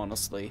problem,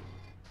 honestly.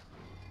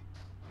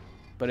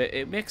 But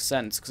it makes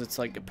sense, because it's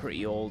like a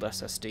pretty old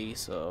SSD,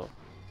 so...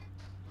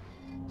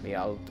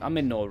 Yeah, I'm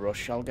in no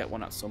rush, I'll get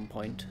one at some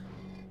point.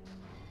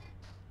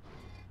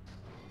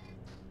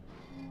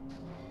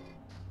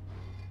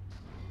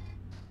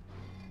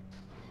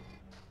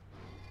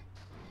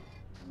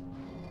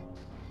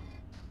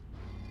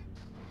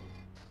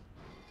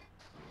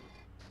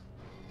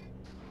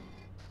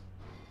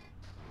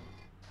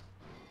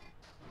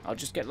 I'll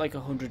just get like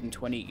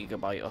 120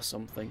 gigabyte or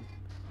something.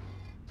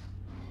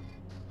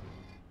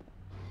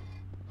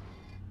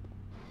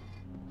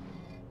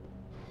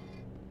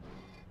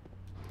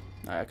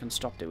 I can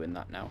stop doing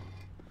that now.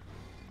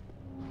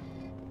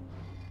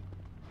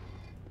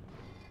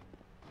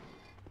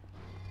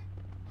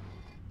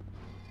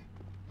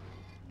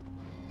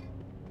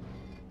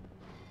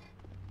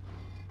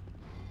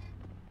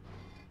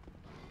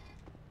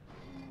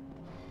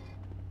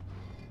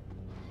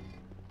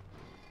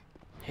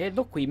 Hey,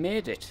 look, we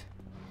made it.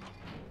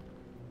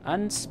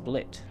 And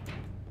split.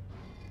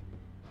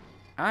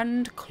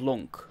 And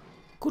clunk.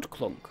 Good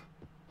clunk.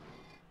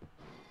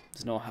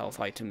 There's no health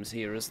items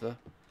here, is there?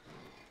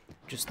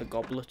 Just the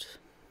goblet.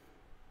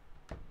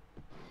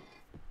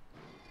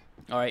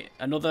 Alright,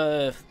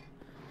 another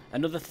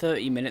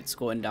 30 minutes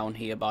going down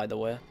here, by the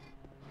way.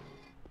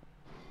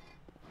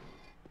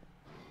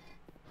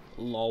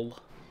 Lol.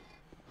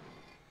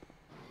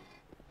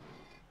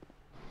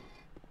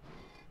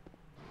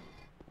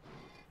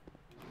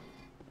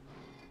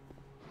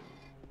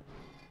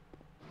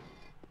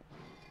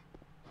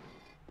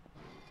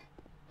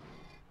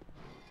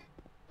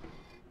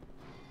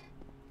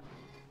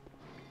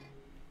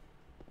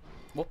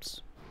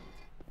 Whoops.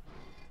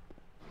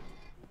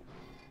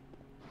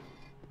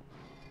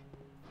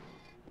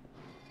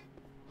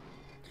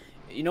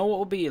 You know what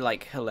would be,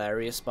 like,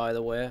 hilarious, by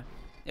the way?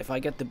 If I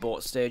get the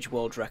boat stage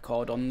world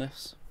record on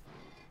this.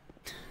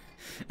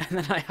 And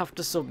then I have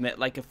to submit,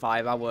 like, a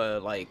 5-hour,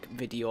 like,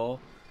 video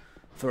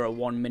for a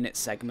 1-minute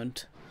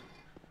segment.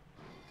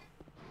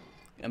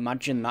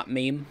 Imagine that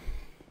meme.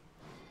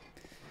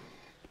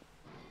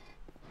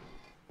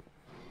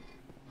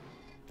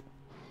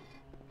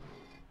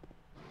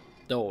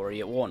 Don't worry,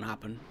 it won't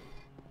happen.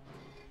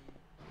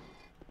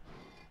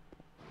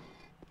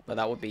 But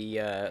that would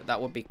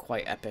be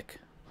quite epic.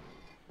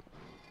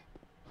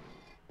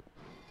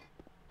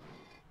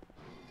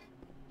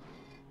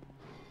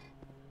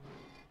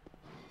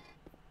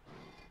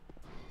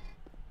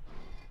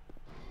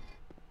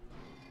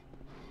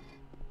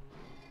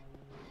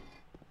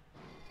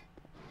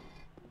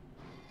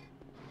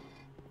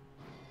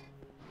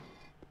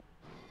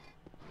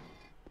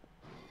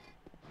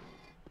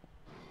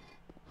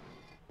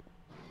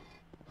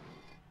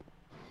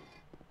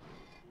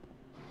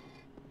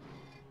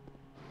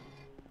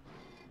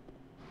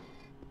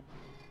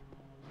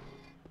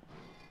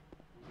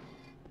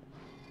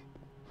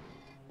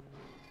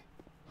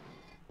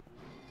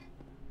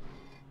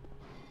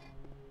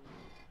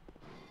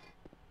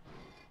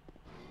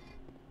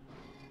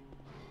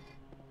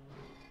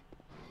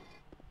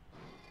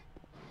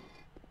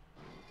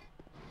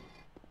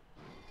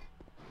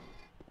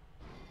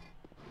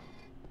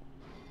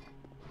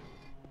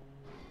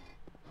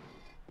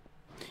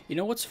 You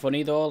know what's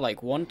funny though?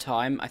 Like one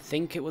time, I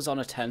think it was on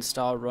a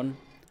 10-star run,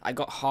 I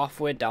got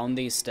halfway down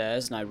these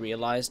stairs and I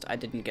realised I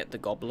didn't get the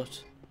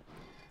goblet.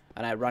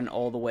 And I ran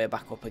all the way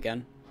back up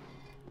again.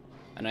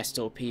 And I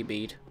still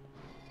PB'd.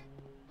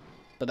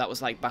 But that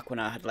was like back when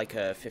I had like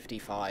a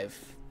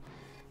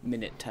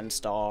 55-minute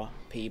 10-star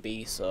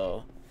PB,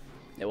 so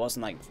it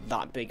wasn't like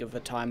that big of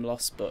a time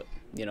loss, but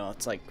you know,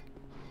 it's like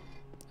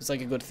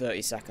a good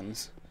 30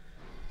 seconds.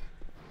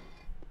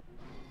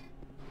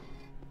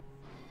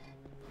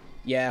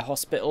 Yeah,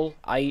 hospital.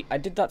 I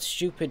did that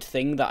stupid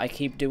thing that I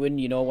keep doing,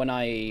 you know, when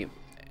I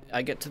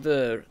get to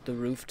the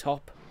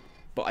rooftop,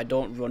 but I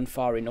don't run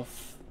far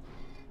enough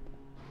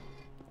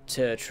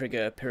to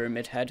trigger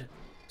Pyramid Head.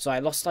 So I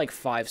lost like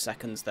 5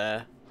 seconds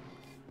there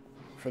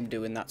from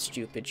doing that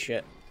stupid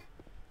shit.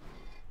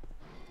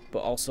 But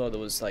also there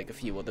was like a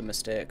few other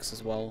mistakes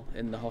as well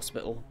in the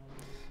hospital.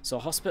 So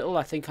hospital,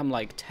 I think I'm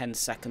like 10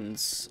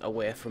 seconds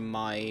away from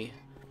my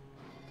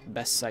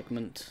best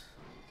segment.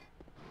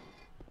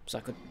 So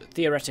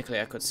theoretically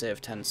I could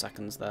save 10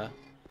 seconds there.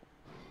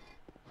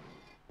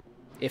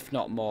 If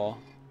not more.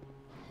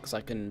 Because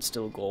I can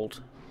still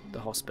gold the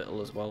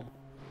hospital as well.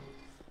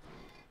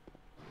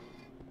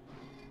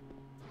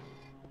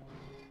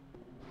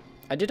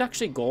 I did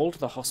actually gold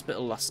the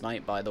hospital last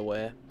night, by the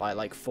way, by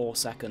like 4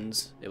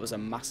 seconds. It was a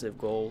massive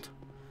gold.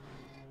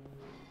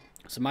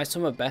 So my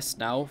summer best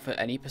now for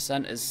any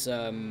percent is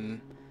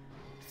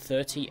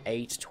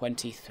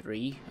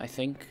 38.23, I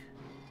think.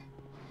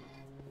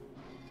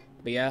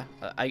 But yeah,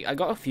 I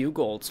got a few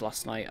golds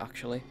last night,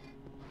 actually.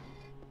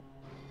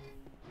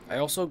 I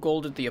also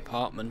golded the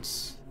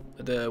apartments,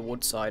 the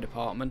Woodside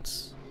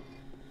apartments.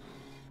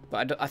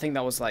 But I think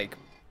that was like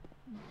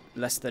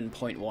less than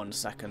 0.1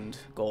 second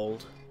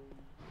gold.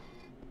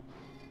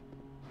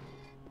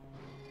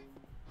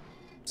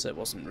 So it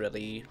wasn't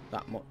really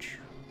that much.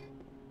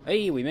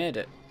 Hey, we made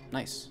it.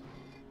 Nice.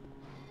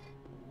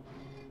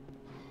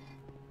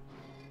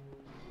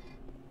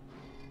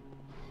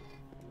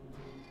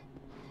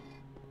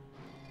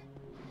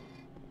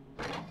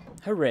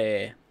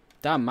 Hooray.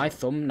 Damn, my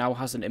thumb now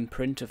has an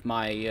imprint of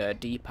my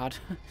D-pad.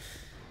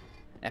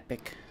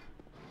 Epic.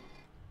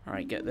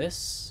 Alright, get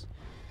this.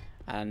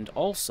 And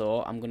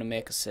also, I'm going to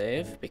make a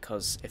save,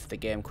 because if the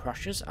game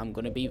crashes, I'm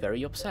going to be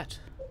very upset.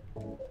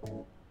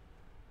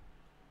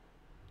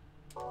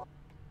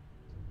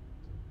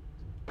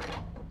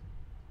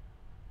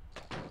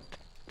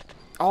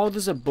 Oh,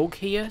 there's a bug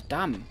here?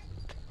 Damn.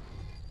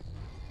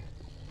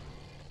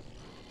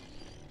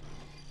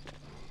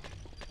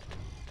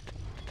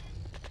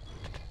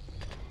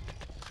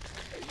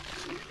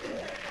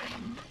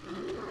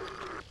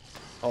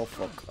 Oh,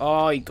 fuck.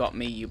 Oh, he got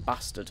me, you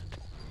bastard.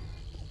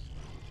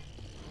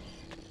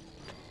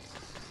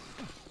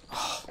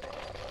 Oh,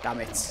 damn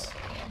it.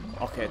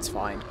 Okay, it's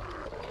fine.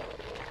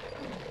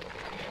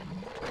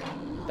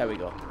 There we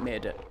go.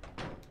 Made it.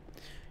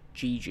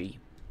 GG.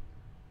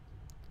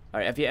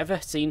 Alright, have you ever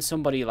seen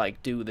somebody,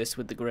 like, do this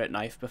with the Great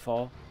Knife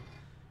before?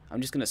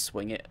 I'm just gonna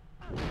swing it.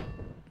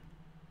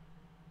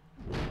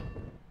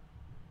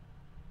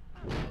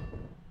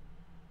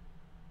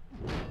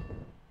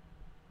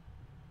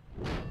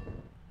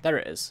 There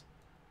it is.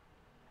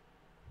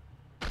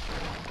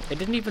 It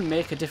didn't even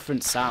make a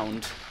different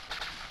sound.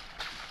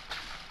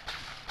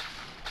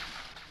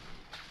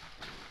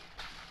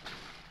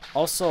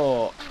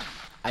 Also,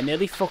 I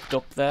nearly fucked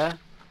up there.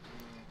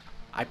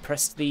 I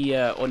pressed the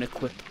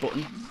unequip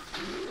button.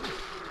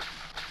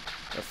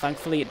 But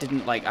thankfully it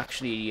didn't like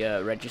actually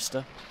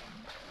register.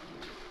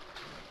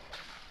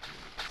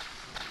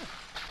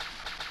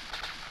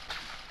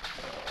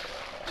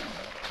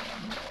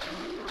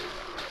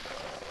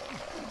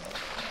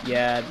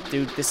 Yeah,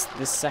 dude, this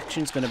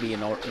section's gonna be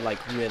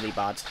like really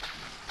bad.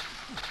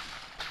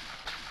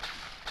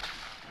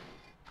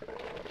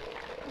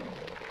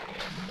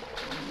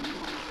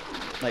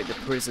 Like the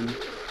prison,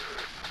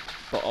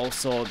 but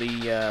also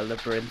the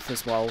labyrinth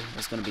as well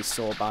is gonna be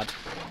so bad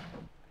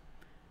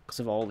because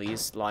of all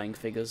these lying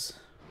figures.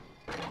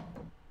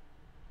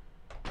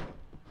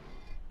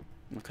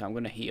 Okay. Okay, I'm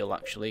going to heal,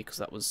 actually, because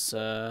that was...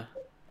 There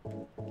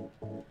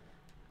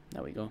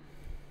we go.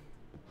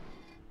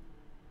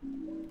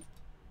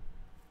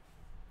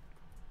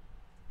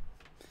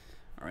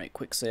 Alright,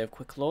 quick save,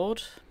 quick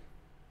load.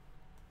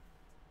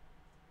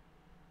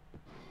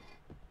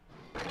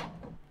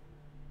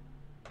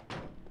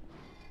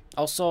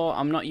 Also,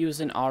 I'm not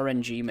using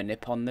RNG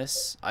manip on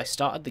this. I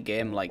started the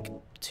game, like,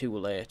 too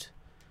late.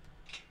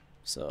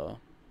 So...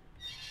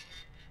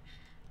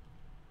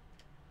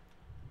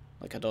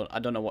 Like, I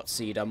don't know what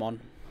seed I'm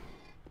on.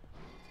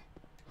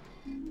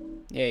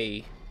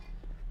 Yay.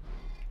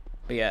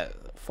 But yeah,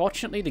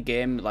 fortunately the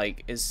game,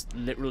 like, is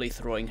literally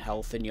throwing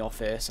health in your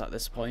face at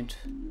this point.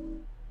 I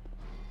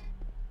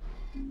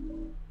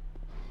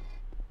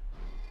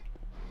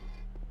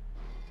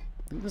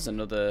think there's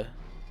another...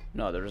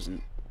 No, there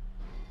isn't.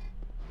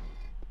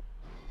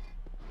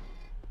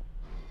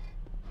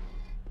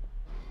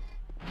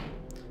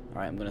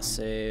 Alright, I'm gonna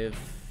save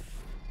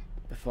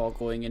before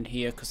going in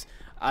here, because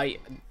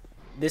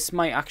this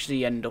might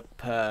actually end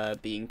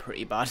up being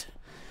pretty bad,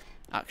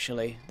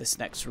 actually, this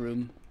next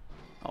room.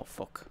 Oh,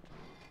 fuck.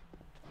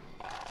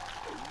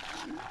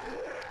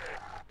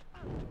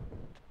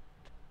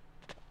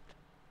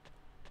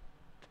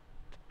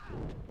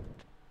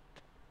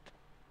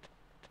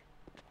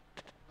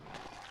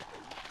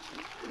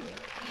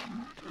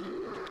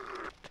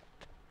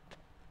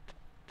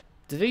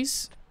 Do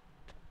these...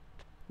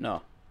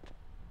 No.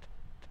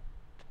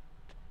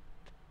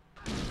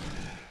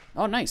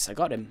 Oh, nice, I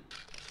got him.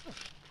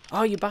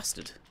 Oh, you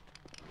bastard.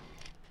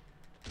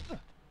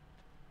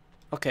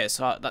 Okay,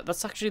 so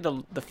that's actually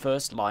the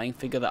first lying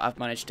figure that I've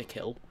managed to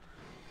kill.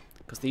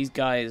 Because these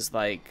guys,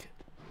 like,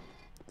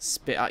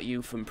 spit at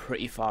you from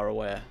pretty far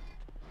away.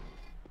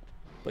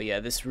 But yeah,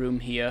 this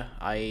room here,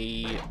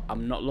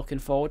 I'm not looking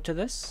forward to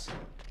this.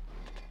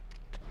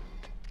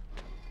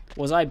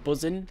 Was I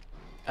buzzing?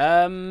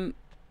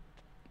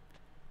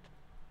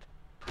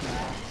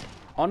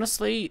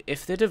 Honestly,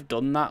 if they'd have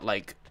done that,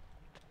 like,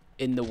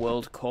 in the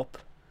World Cup,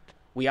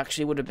 we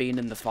actually would have been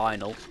in the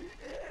final.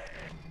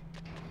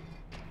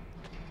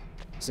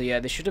 So yeah,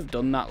 they should have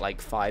done that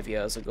like 5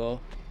 years ago.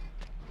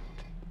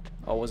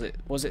 Or was it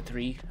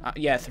 3?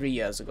 Yeah, 3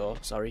 years ago,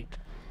 sorry.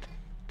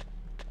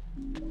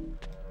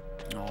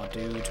 Oh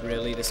dude,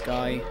 really, this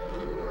guy?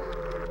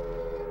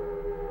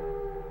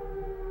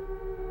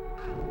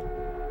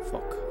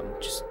 Fuck,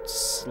 I'm just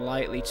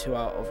slightly too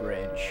out of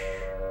range.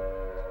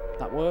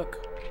 That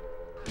work?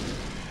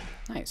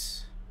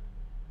 Nice.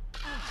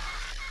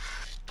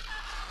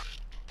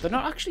 They're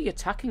not actually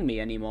attacking me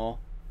anymore.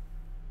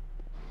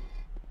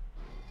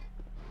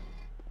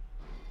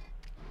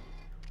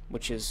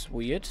 Which is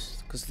weird,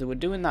 because they were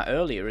doing that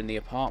earlier in the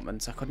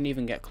apartments. I couldn't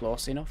even get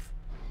close enough.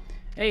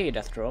 Hey,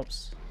 Death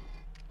Drops.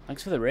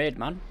 Thanks for the raid,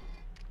 man.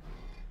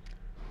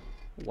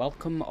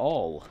 Welcome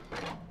all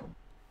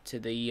to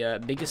the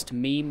biggest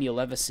meme you'll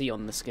ever see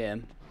on this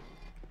game.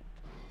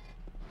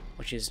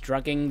 Which is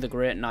dragging the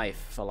Great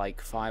Knife for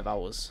like 5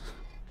 hours.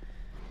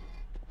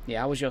 Yeah,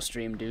 how was your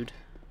stream, dude?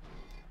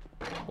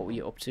 What were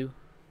you up to?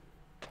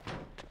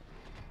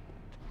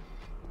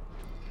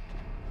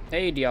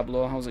 Hey,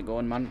 Diablo, how's it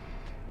going, man?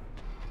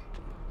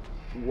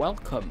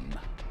 Welcome.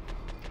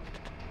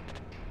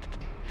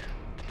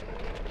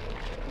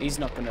 He's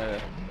not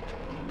gonna...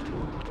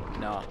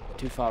 No,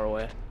 too far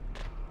away.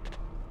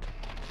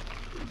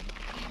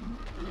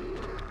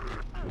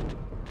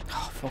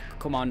 Oh, fuck,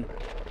 come on.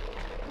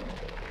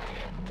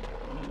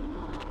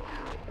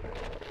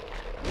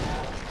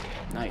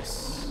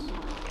 Nice.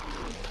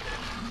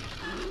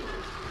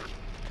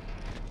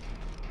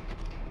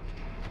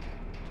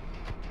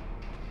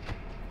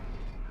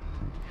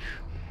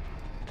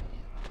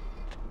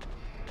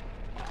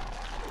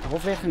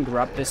 Hopefully I can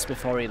grab this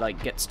before he,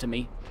 like, gets to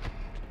me.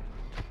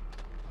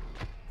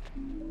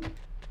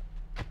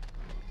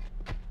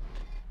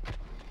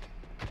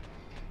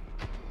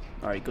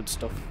 Alright, good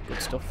stuff, good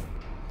stuff.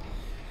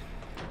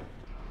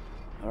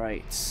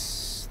 Alright,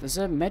 there's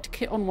a med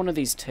kit on one of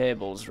these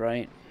tables,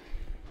 right?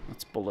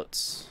 That's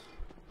bullets.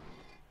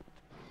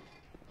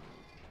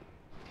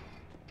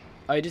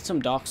 I did some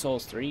Dark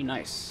Souls 3,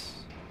 nice.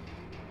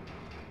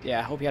 Yeah,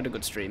 I hope you had a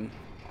good stream.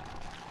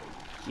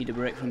 Need a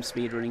break from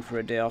speedrunning for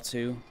a day or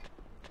two.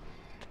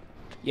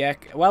 Yeah,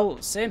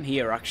 well, same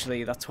here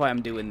actually, that's why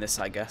I'm doing this,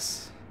 I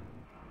guess.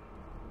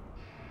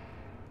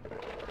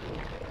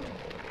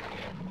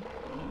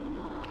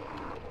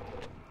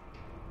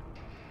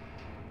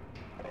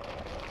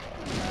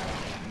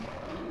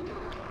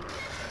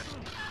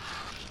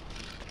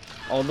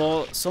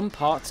 Although, some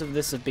parts of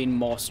this have been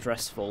more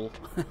stressful,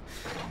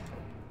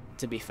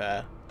 to be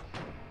fair.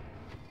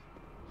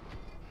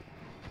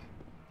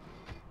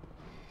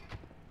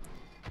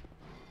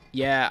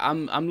 Yeah,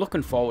 I'm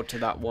looking forward to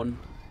that one,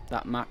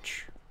 that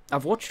match.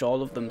 I've watched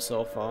all of them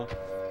so far.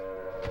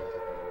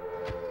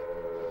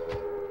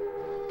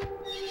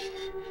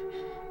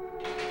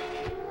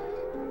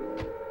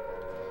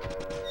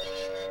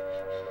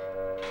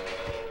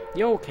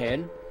 Yo,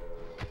 Kane.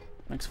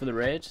 Thanks for the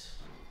raid.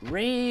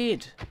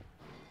 Raid!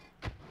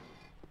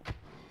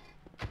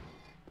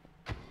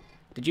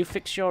 Did you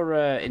fix your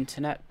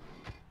internet?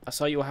 I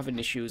saw you were having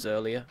issues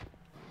earlier.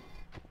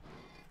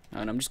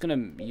 And I'm just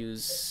gonna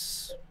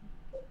use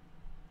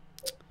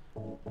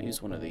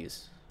one of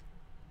these.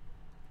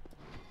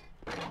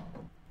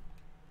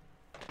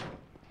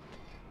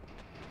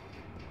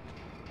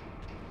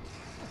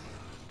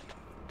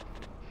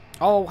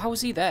 Oh, how is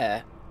he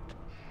there?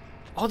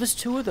 Oh, there's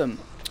two of them.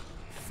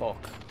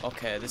 Fuck.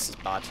 Okay, this is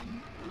bad.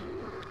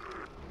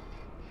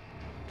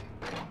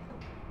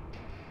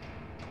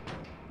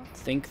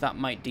 I think that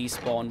might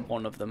despawn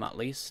one of them at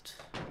least.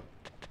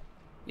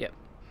 Yep.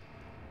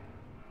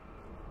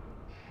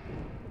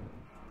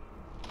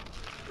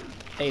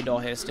 Hey,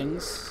 Door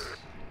Hastings.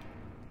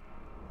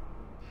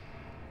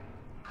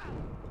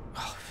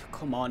 Oh,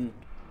 come on.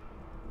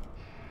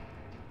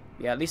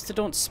 Yeah, at least they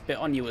don't spit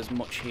on you as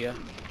much here.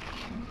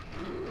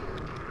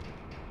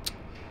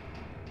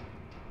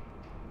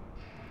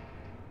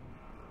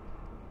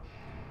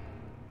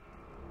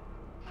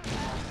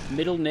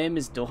 Middle name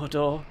is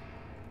Dodo.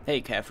 Hey,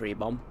 Carefree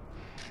Bomb.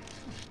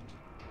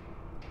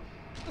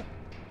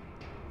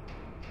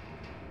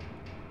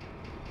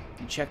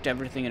 You checked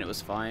everything and it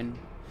was fine.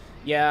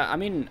 Yeah, I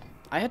mean,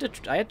 I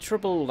had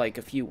trouble like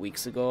a few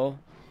weeks ago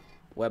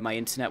where my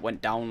internet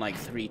went down like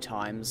 3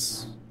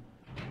 times.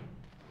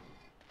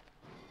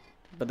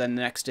 But then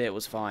the next day it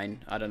was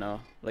fine. I don't know.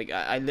 Like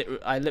I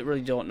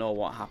literally don't know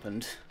what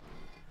happened.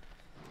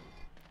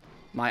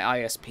 My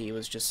ISP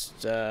was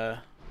just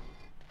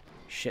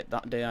shit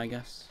that day, I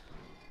guess.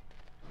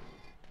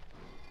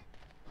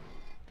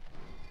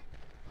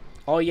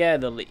 Oh yeah,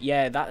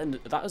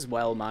 that as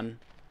well, man.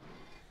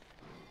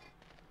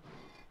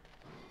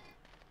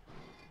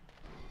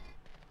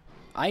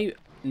 I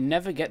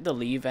never get the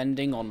leave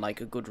ending on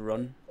like a good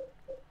run.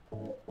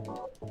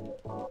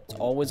 It's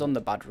always on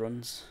the bad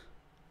runs.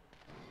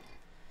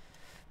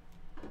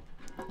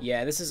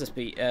 Yeah, this is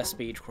a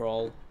speed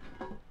crawl.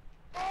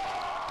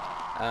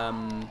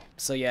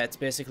 So yeah, it's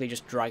basically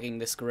just dragging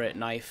this great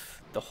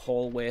knife the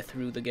whole way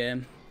through the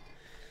game.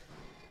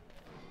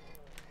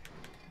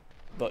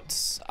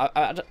 But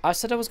I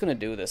said I was going to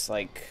do this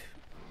like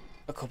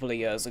a couple of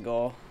years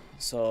ago,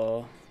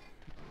 so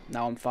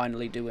now I'm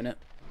finally doing it.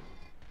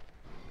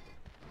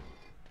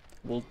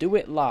 We'll do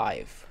it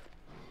live.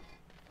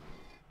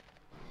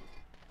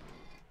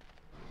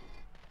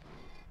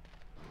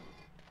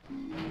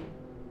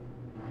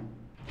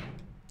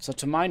 So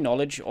to my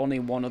knowledge, only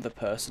one other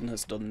person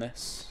has done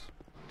this.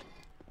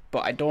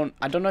 But I don't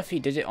know if he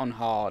did it on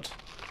hard.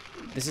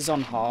 This is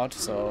on hard,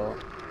 so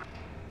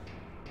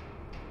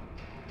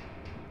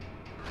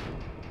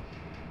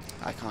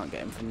I can't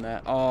get him from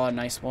there. Oh,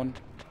 nice one.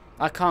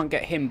 I can't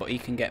get him, but he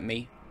can get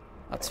me.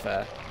 That's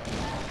fair.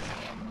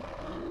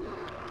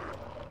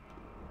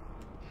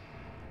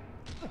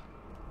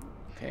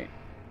 Okay.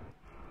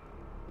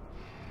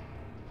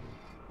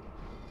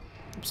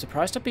 I'm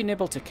surprised I've been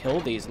able to kill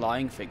these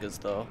lying figures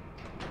though,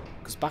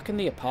 because back in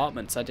the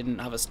apartments I didn't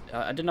have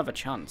a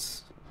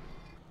chance.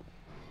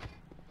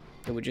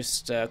 They were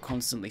just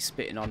constantly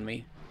spitting on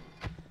me.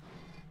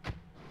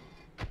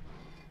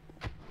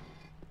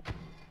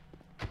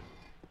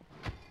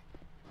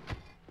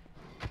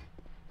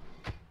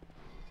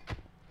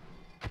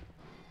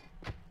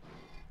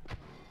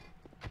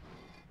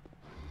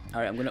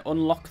 Alright, I'm going to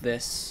unlock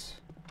this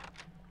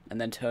and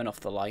then turn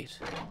off the light.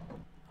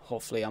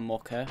 Hopefully I'm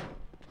okay.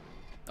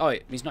 Oh,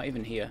 he's not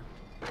even here.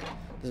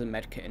 There's a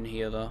medkit in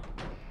here though.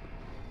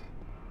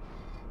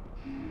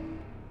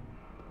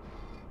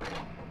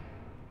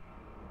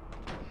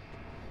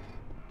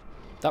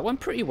 That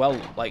went pretty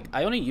well. Like,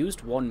 I only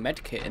used one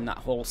medkit in that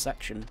whole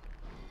section,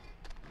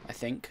 I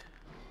think.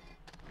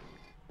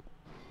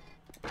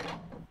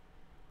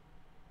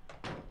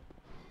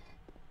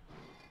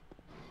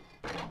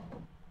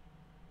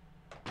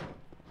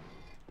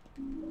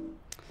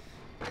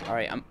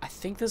 Alright, I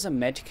think there's a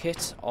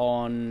medkit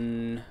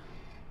on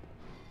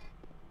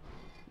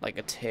like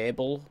a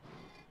table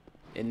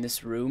in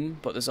this room,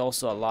 but there's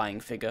also a lying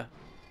figure.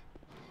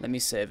 Let me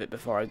save it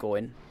before I go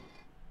in.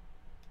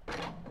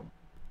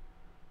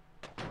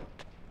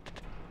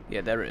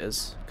 Yeah, there it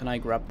is. Can I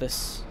grab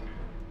this?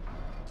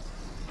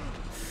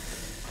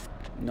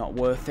 Not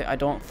worth it, I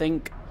don't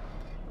think.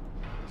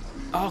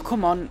 Oh,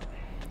 come on.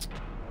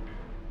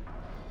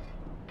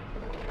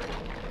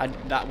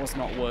 That was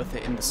not worth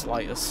it in the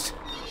slightest.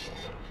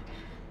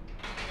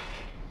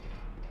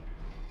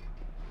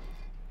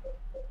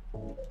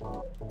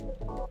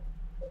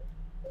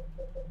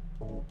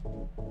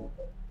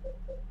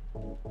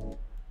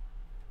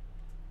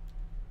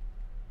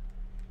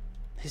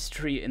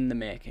 History in the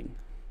making.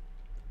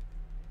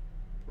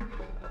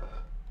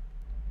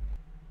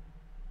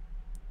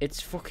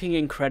 It's fucking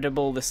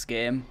incredible, this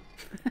game.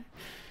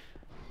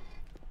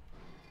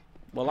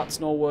 Well, that's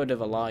no word of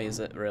a lie, is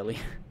it, really?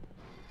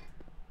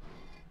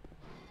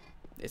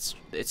 It's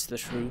the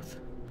truth.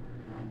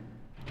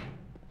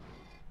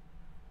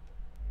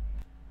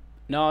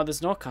 No,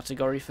 there's no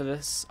category for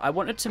this. I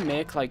wanted to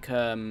make like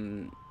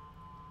you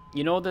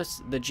know the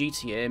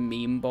GTA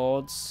meme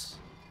boards?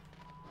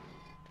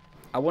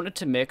 I wanted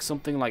to make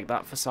something like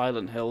that for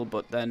Silent Hill,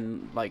 but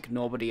then, like,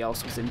 nobody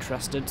else was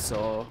interested,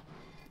 so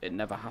it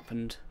never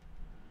happened.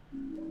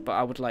 But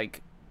I would,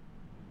 like,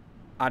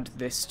 add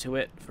this to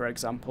it, for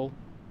example.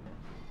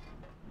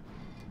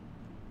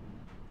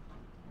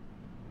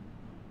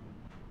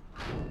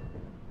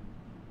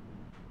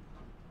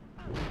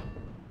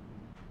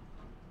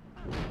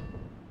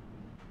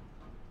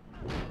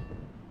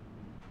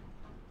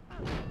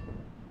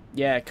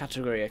 Yeah,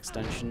 category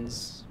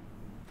extensions.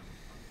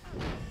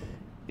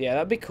 Yeah,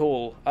 that'd be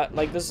cool.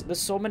 Like, there's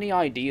so many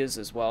ideas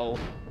as well.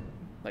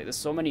 Like, there's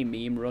so many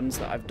meme runs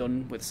that I've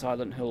done with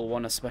Silent Hill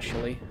 1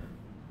 especially.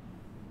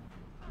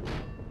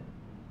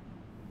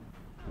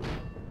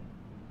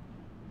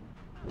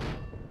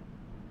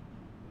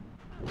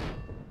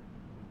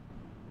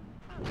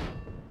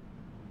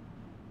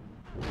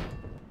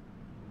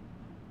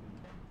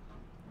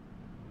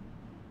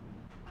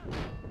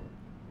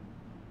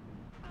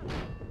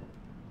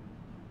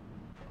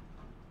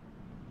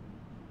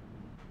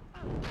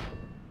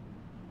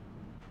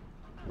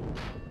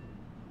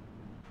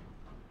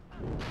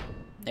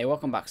 Hey,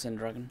 welcome back, Sin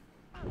Dragon.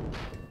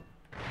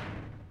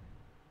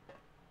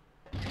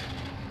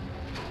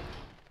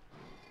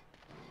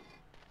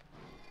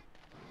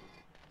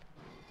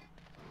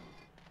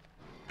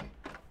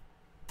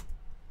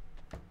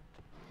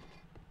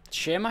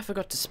 Shame I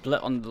forgot to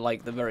split on,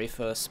 like, the very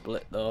first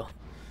split, though.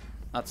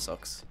 That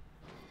sucks.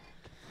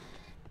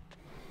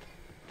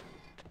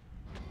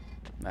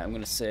 Right, I'm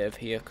gonna save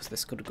here, because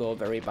this could go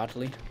very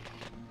badly.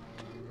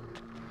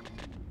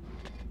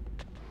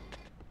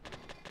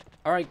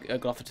 Alright,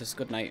 Glophatus,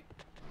 good night.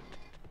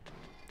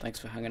 Thanks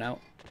for hanging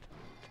out.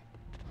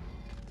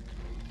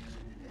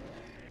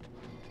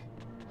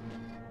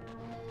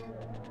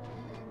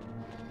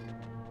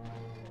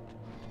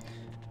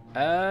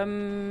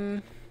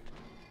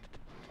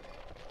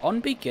 On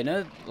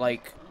beginner,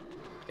 like,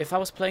 if I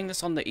was playing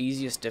this on the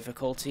easiest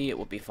difficulty, it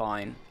would be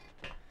fine.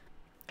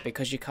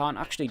 Because you can't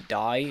actually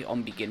die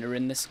on beginner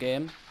in this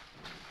game.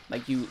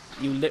 Like, you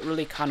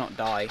literally cannot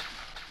die.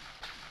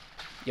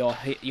 Your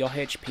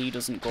HP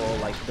doesn't go,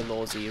 like,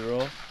 below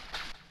 0.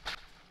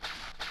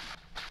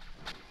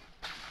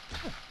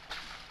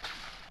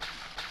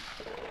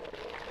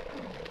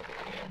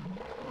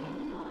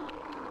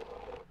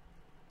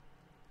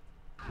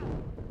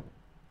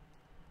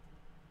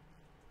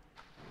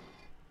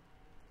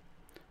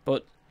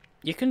 But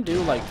you can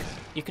do, like,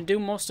 you can do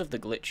most of the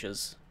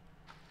glitches.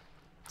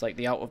 It's like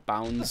the out of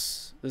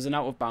bounds. There's an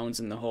out of bounds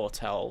in the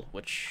hotel,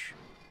 which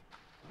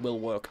will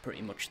work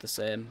pretty much the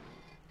same.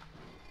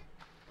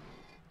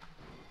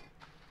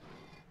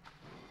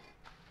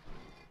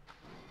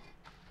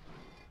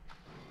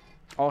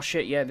 Oh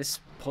shit, yeah, this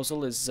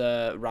puzzle is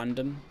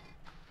random.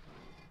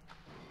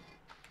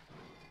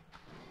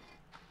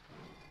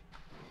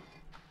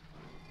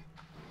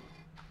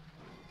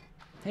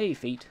 Hey,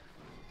 Feet.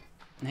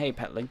 Hey,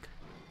 Petlink.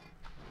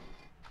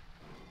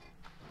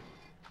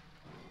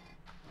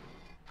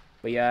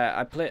 But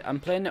yeah, I'm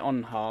playing it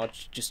on hard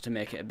just to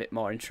make it a bit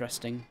more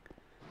interesting.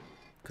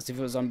 Because if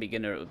it was on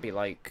beginner, it would be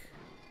like,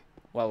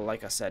 well,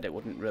 like I said, it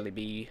wouldn't really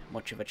be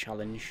much of a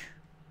challenge.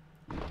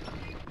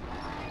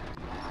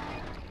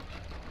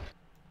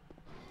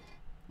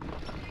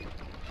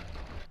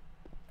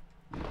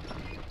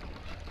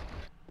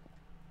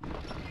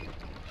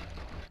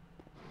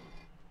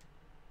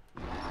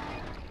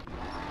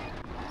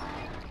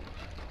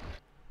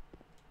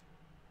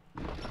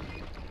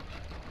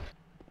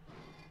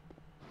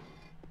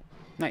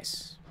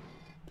 Nice.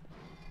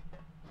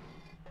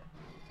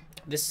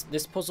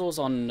 This puzzle's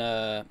on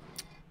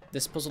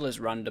this puzzle is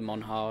random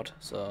on hard,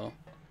 so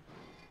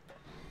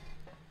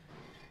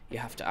you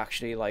have to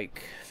actually,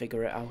 like,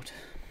 figure it out.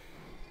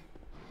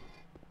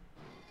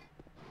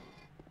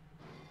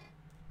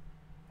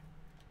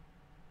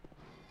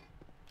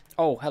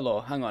 Oh,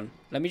 hello, hang on.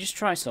 Let me just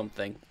try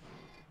something.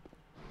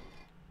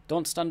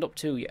 Don't stand up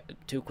too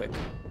quick.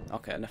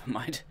 Okay, never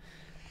mind.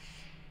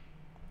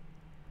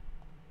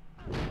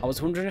 I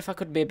was wondering if I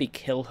could maybe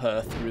kill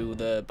her through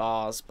the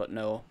bars, but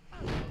no.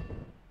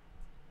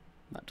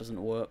 That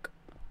doesn't work.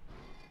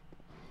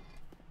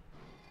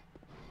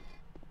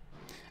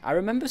 I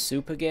remember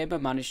Super Gamer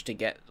managed to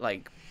get,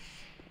 like,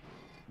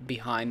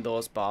 behind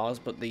those bars,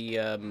 but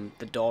the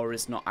door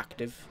is not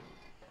active.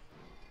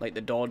 Like,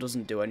 the door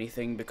doesn't do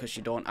anything because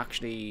you don't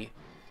actually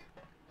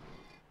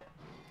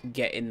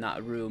get in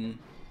that room.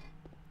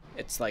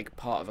 It's, like,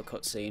 part of a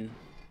cutscene.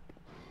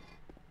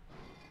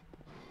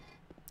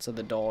 So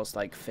the door's,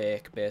 like,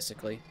 fake,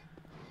 basically.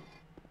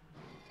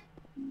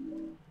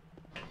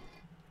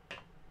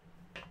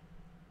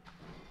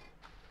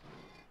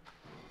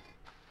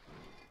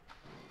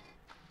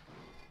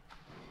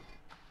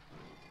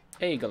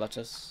 Hey,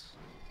 Galatus.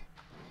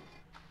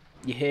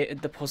 You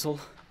hated the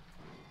puzzle?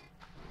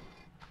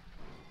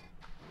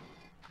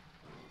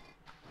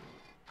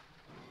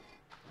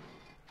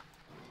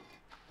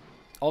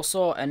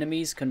 Also,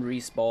 enemies can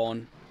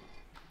respawn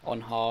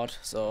on hard,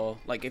 so,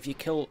 like, if you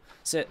kill,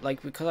 say,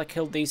 like, because I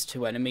killed these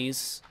two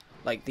enemies,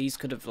 like, these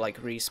could have,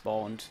 like,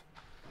 respawned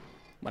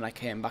when I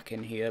came back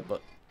in here,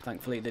 but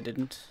Thankfully they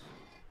didn't.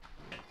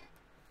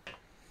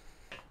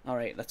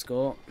 Alright, let's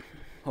go.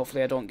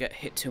 Hopefully I don't get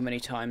hit too many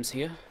times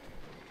here.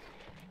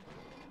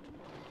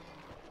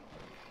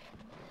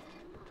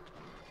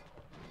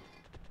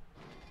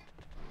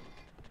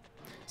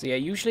 So yeah,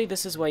 usually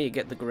this is where you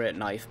get the Great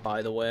Knife,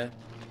 by the way.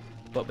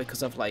 But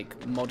because I've, like,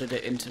 modded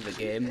it into the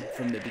game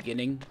from the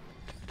beginning,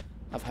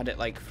 I've had it,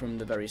 like, from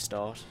the very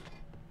start.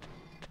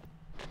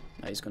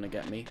 Now he's gonna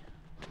get me.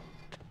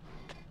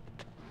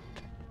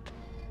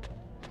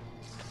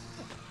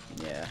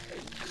 Yeah.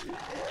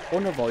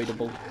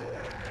 Unavoidable.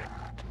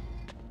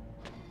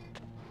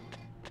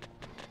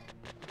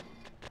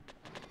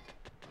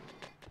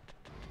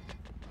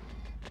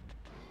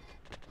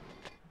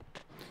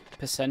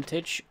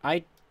 Percentage?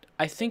 I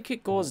think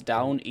it goes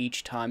down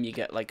each time you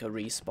get, like, a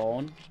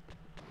respawn.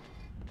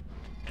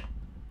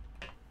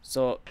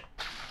 So,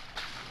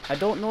 I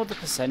don't know the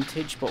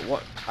percentage, but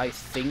what I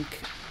think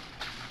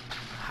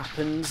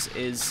happens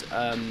is,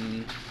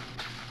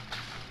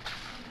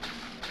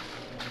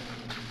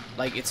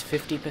 like, it's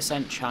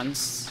 50%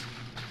 chance,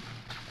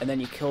 and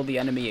then you kill the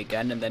enemy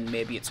again, and then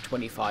maybe it's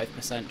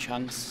 25%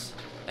 chance,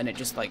 and it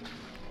just, like,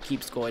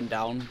 keeps going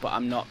down, but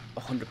I'm not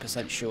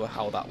 100% sure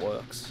how that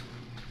works.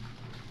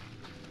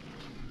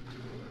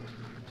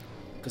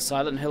 Because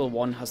Silent Hill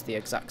 1 has the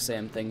exact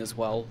same thing as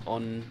well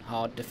on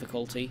hard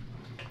difficulty.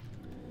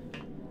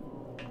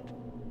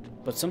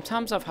 But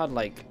sometimes I've had,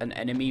 like, an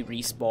enemy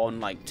respawn,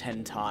 like,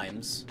 10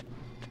 times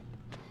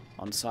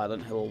on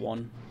Silent Hill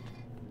 1.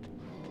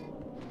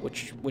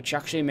 Which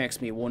actually makes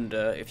me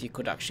wonder if you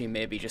could actually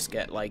maybe just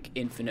get, like,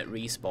 infinite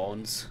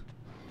respawns.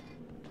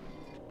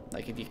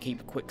 Like, if you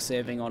keep quick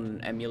saving on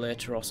an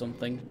emulator or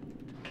something.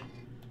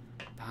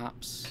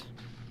 Perhaps.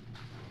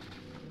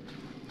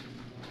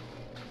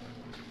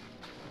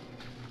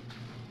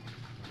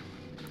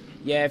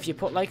 Yeah, if you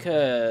put like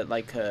a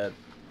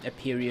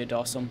period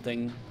or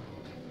something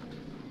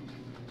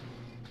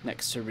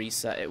next to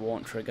reset, it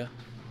won't trigger.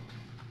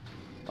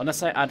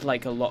 Unless I add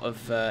like a lot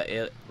of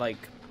like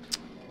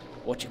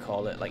what you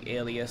call it, like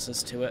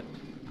aliases to it.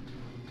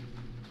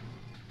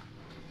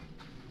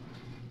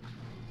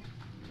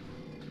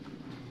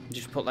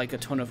 Just put like a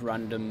ton of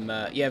random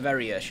yeah,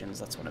 variations,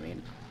 that's what I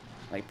mean.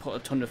 Like put a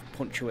ton of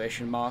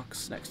punctuation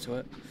marks next to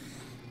it.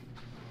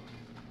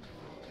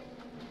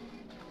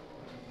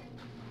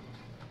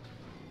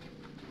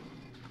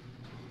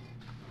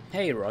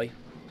 Hey, Roy.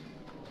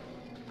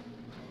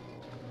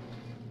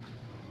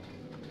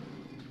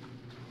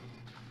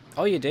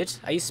 Oh, you did?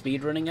 Are you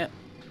speedrunning it?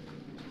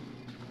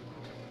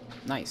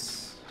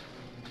 Nice.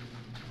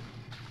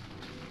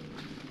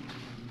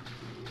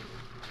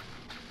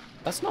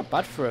 That's not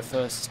bad for a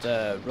first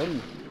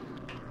run.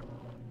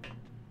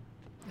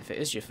 If it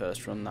is your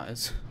first run, that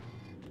is.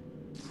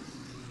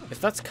 If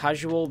that's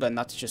casual, then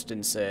that's just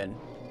insane.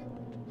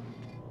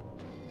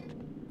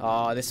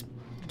 Ah, this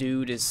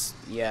dude is...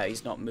 yeah,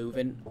 he's not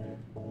moving.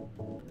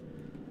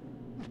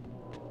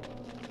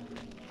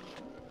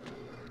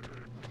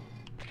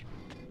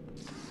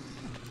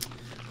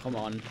 Come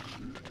on.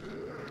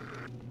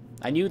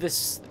 I knew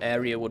this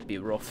area would be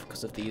rough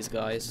because of these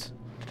guys.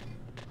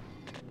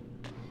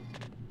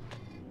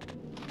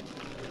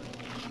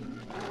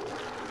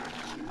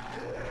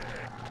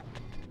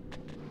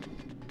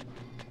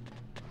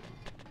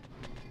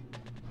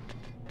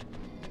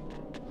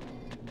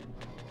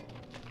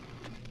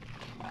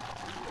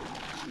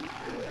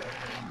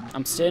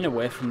 I'm staying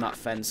away from that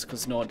fence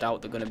because no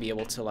doubt they're going to be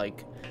able to,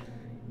 like,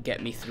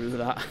 get me through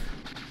that.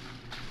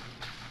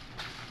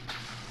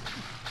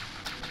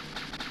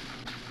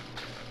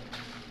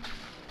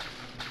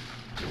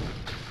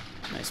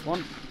 Nice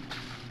one.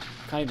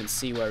 Can't even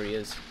see where he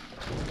is.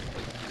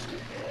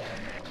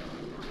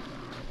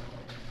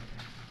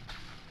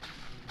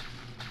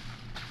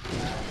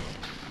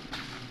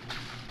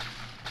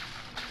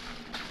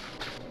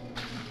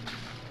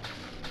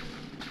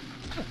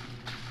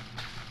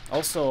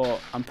 Also,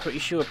 I'm pretty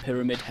sure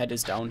Pyramid Head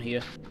is down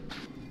here.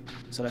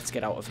 So let's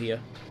get out of here.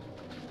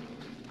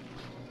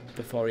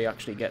 Before he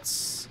actually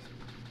gets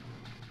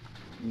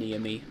near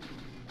me.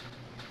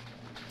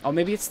 Or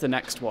maybe it's the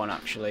next one,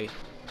 actually.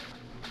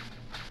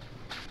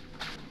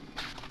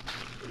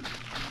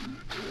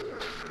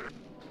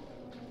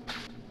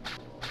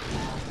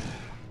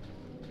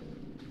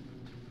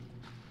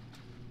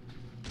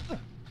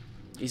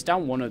 He's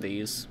down one of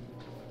these.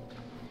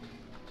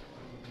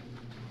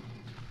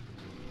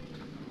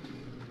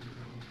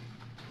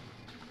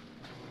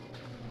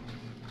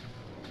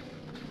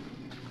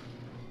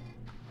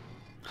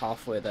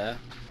 Halfway there.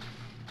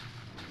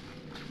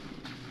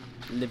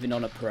 Living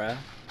on a prayer.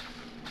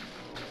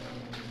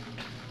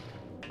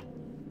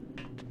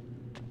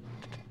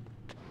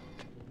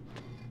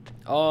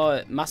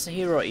 Oh,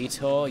 Masahiro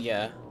Ito,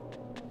 yeah.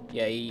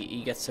 Yeah,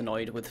 he gets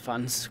annoyed with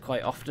fans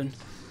quite often.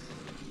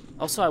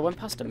 Also, I went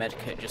past a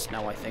medkit just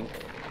now, I think.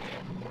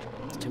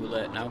 It's too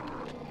late now.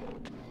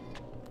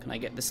 Can I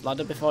get this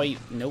ladder before he...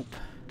 nope.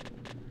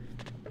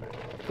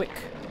 Quick.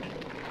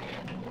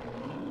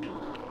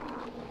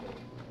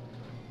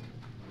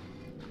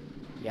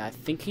 Yeah, I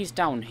think he's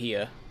down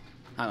here.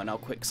 Hang on, I'll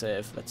quick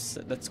save.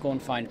 Let's go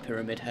and find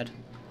Pyramid Head.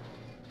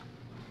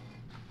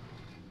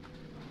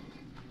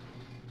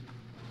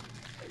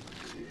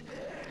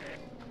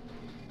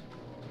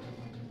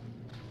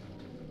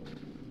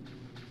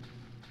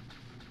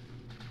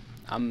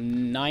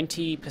 I'm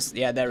 90%.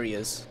 Yeah, there he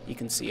is. You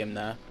can see him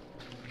there.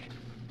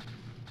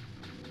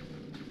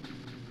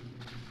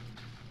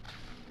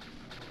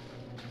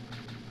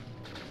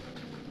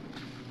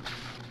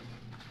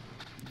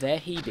 There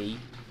he be.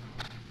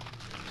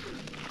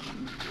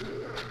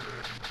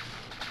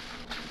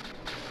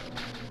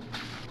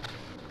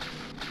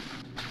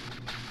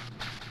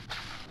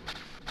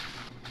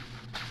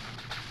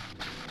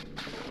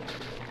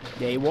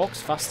 Yeah, he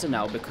walks faster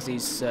now because he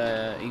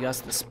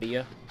has the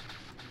spear.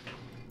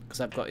 Because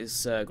I've got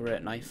his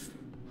great knife.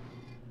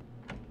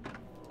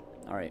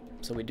 Alright,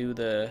 so we do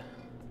the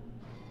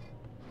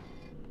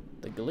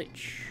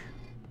glitch.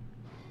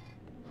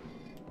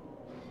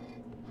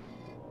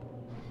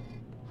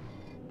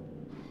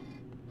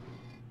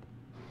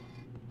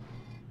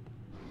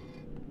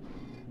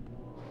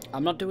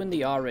 I'm not doing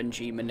the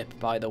RNG manip,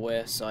 by the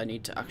way, so I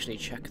need to actually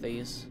check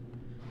these.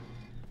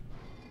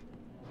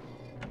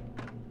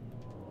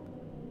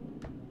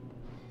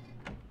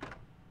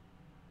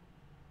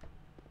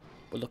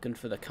 We're looking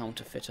for the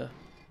counterfeiter.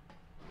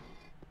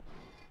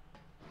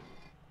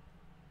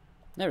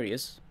 There he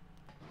is.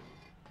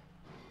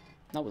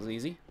 That was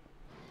easy.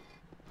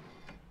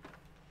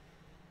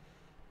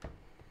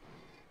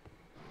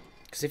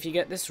 Because if you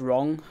get this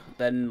wrong,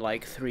 then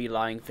like 3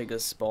 lying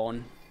figures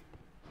spawn.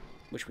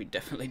 Which we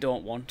definitely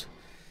don't want.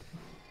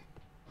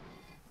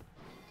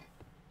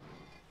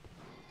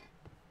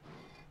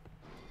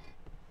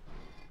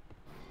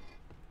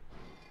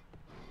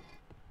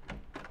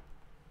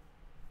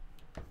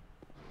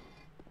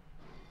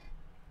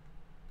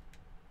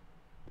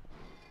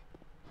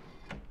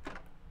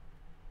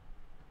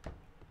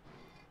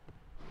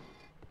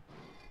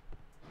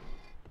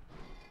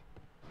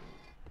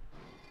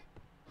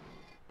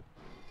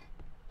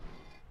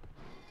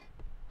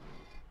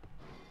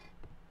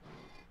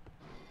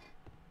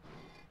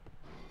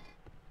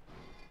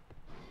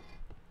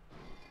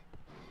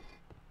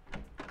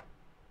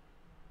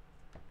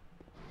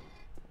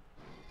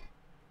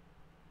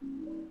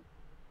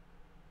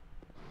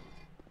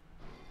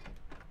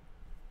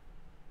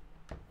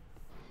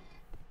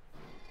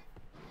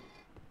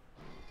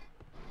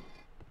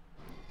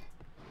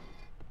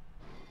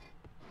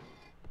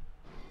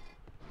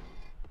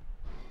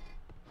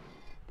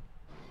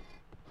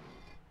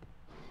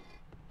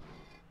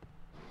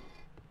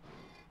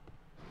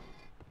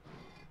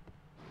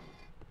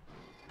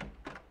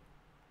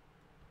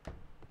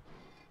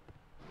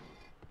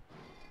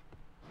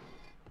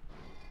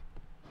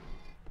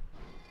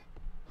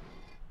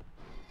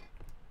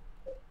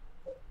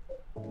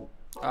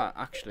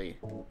 Actually,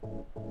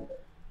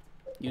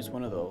 use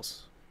one of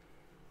those.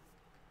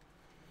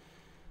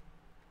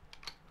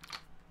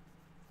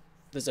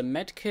 There's a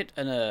medkit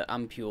and an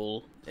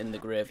ampule in the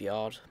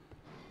graveyard.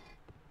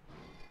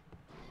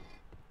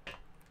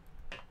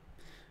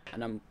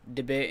 And I'm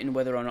debating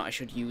whether or not I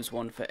should use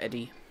one for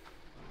Eddie.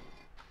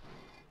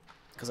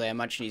 Because I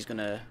imagine he's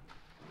gonna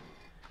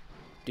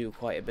do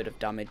quite a bit of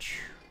damage.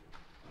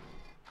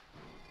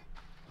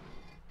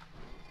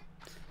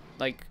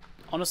 Like,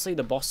 honestly,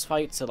 the boss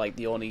fights are like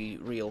the only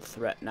real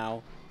threat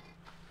now.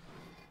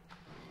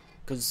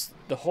 Because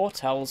the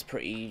hotel's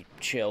pretty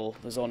chill.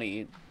 There's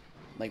only,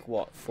 like,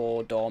 what,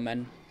 4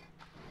 doormen?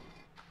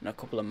 And a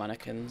couple of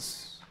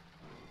mannequins.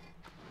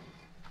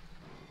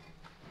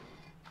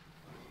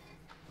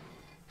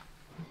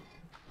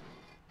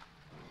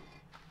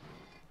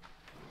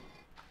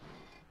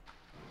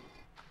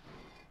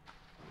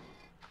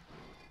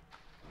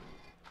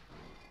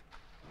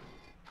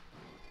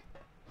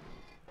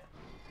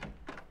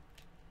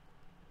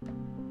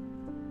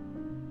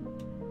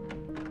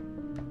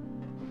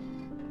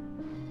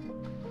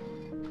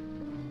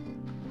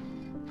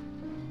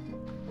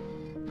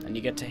 And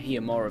you get to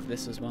hear more of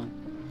this as well.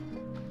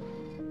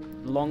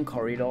 Long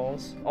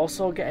corridors.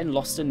 Also getting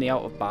lost in the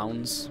out of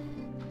bounds.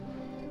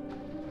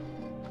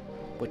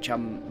 Which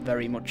I'm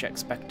very much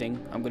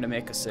expecting. I'm going to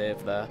make a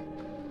save there.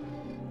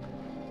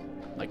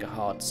 Like a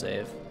hard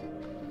save.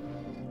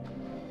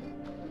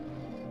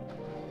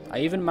 I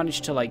even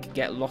managed to like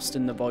get lost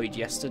in the void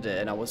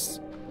yesterday and I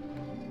was,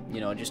 you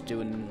know, just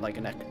doing like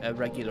a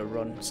regular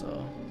run,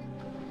 so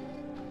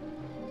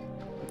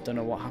I don't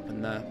know what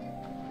happened there.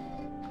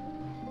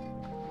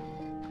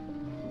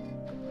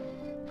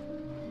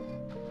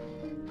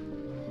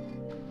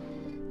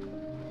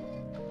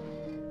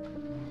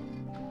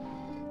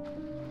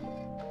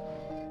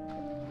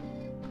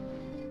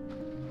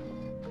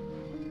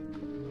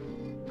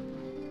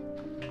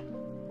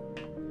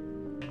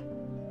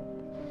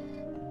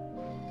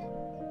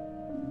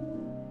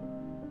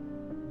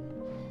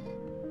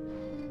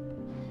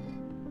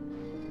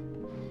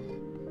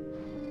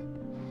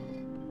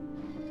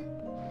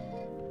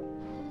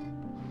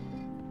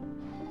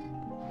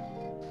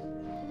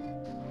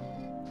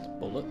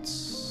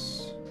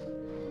 Bullets.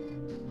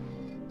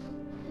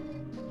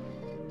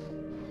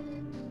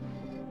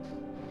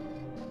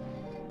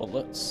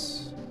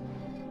 bullets.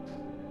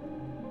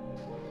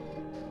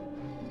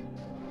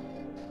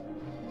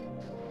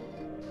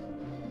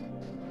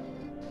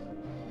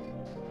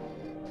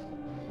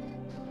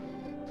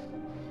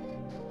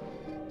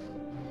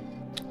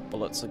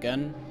 Bullets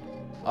again.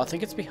 I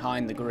think it's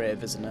behind the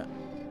grave, isn't it?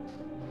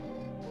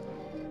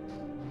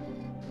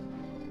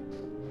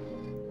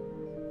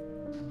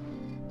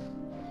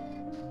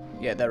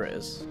 Yeah, there it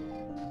is.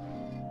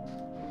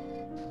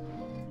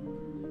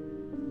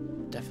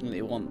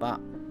 Definitely want that.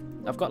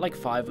 I've got like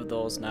 5 of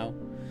those now.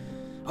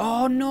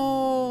 Oh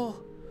no!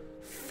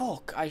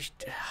 Fuck!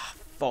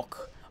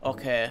 Fuck.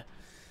 Okay.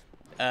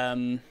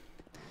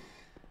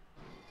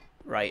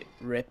 Right,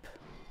 rip.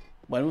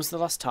 When was the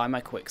last time I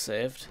quick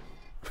saved?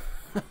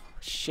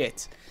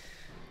 Shit.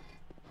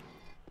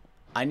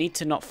 I need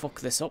to not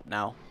fuck this up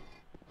now.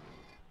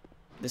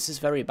 This is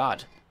very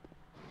bad.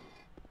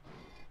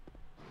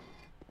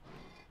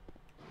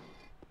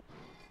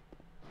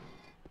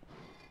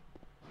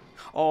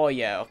 Oh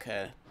yeah,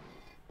 okay.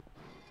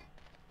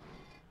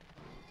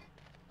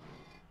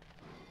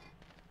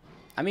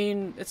 I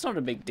mean, it's not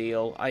a big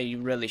deal. I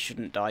really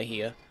shouldn't die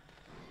here.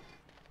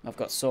 I've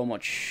got so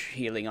much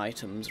healing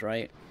items,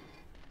 right?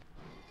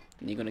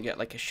 And you're gonna get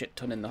like a shit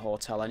ton in the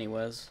hotel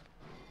anyways.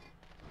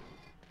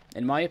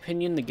 In my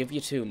opinion, they give you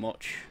too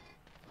much.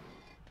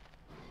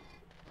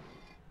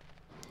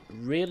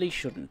 Really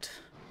shouldn't.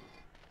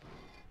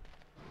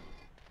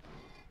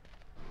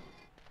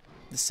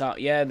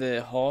 Yeah,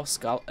 the horse,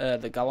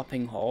 the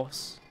galloping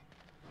horse.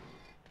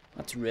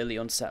 That's really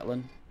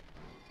unsettling.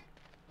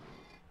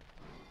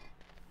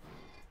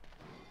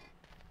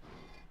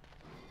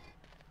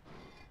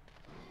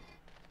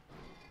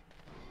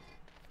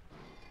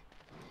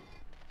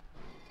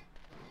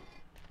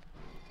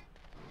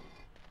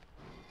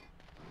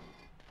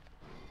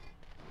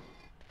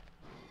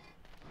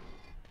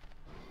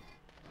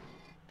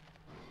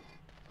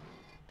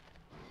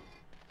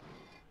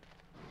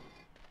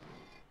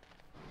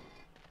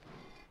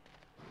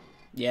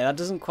 Yeah, that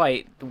doesn't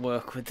quite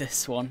work with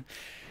this one.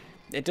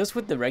 It does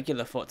with the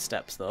regular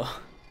footsteps, though.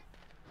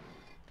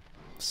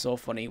 So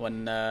funny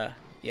when,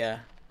 yeah.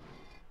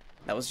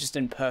 That was just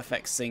in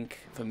perfect sync,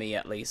 for me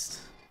at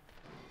least.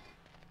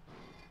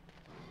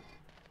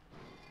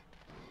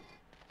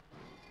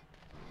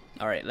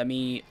 Alright, let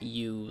me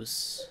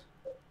use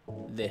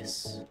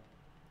this.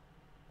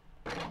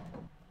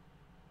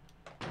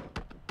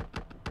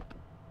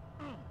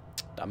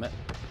 Damn it.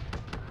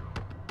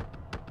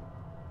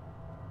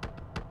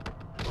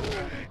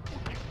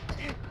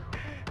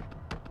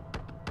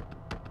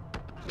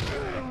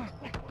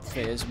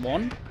 Phase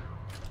 1.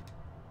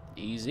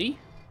 Easy.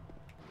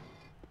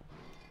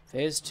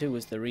 Phase 2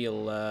 is the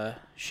real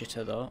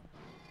shitter though.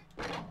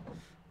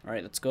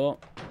 Alright, let's go.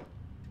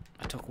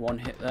 I took 1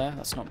 hit there,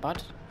 that's not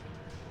bad.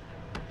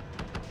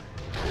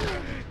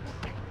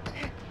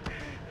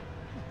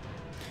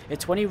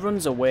 It's when he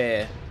runs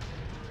away.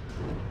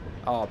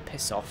 Oh,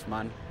 piss off,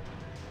 man.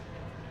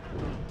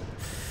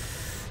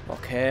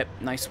 Okay,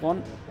 nice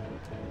one.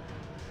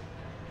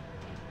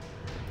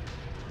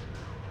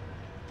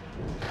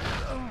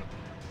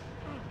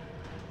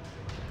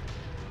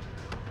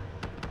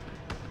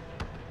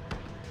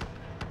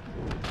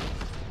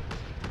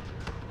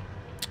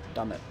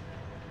 Damn it.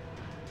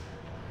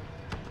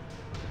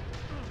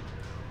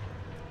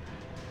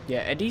 Yeah,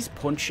 Eddie's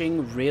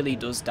punching really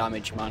does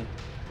damage, man.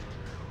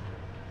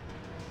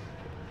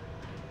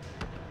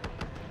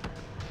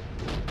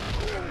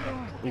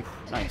 Oof,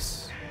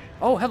 nice.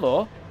 Oh,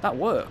 hello. That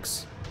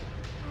works.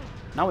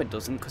 Now it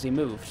doesn't because he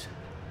moved.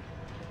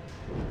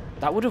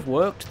 That would have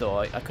worked though.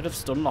 I could have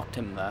stun locked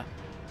him there.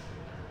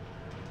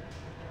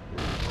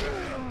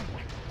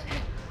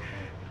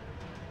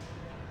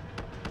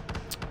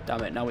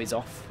 Damn it, now he's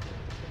off.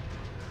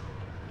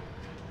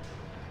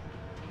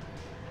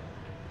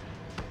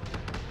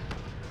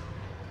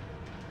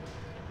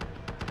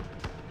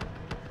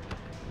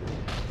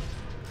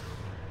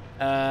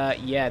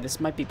 Yeah, this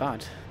might be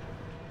bad.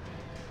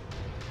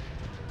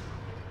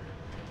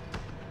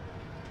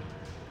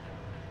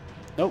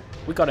 Nope,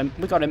 we got him.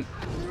 We got him.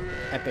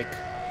 Epic.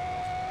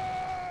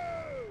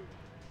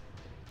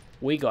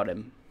 We got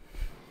him.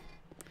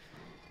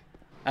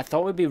 I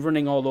thought we'd be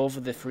running all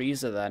over the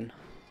freezer then.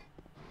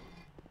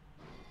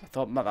 I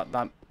thought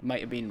that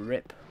might have been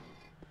rip.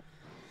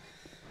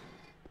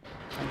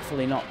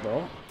 Thankfully not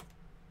though.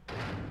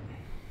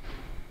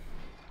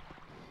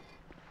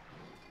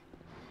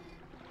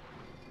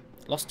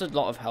 Lost a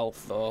lot of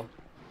health though.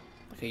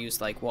 Like I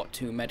used like what,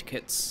 2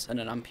 medkits and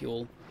an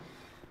ampule.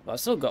 But I've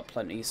still got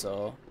plenty,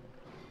 so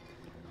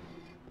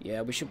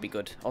yeah, we should be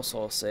good.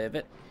 Also save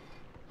it.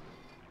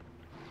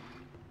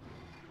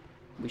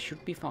 We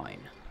should be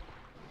fine.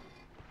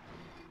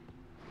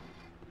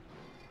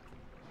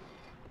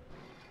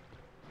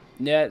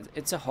 Yeah,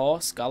 it's a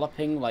horse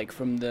galloping like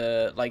from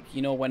the, like,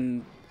 you know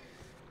when,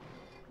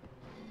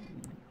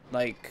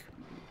 like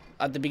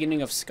at the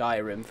beginning of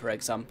Skyrim, for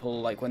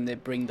example, like when they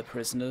bring the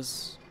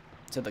prisoners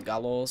to the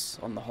gallows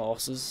on the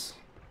horses.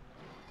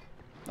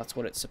 That's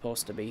what it's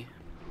supposed to be.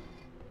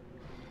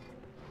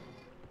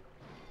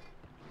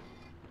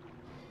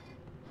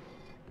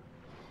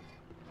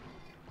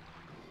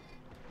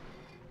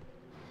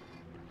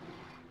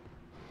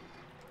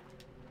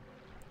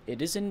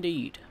 It is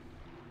indeed.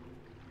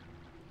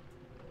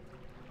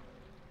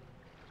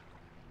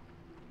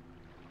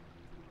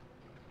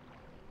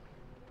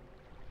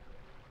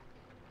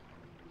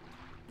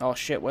 Oh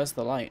shit, where's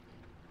the light?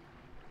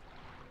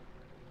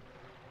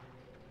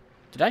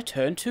 Did I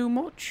turn too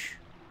much?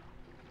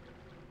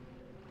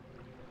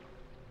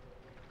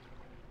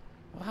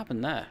 What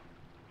happened there?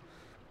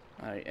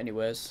 Alright,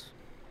 anyways.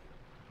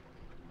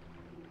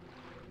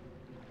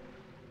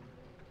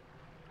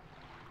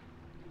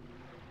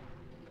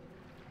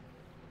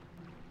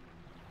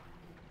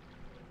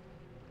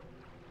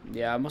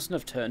 Yeah, I mustn't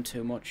have turned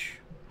too much.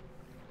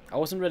 I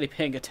wasn't really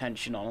paying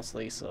attention,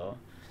 honestly, so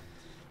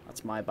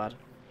that's my bad.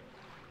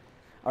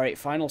 Alright,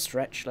 final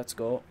stretch, let's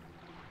go.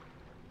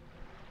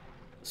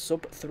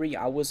 Sub 3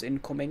 hours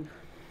incoming.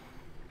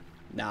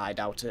 Nah, I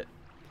doubt it.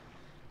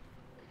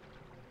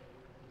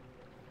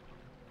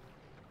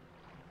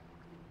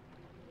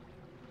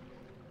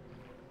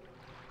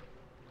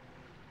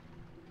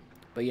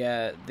 But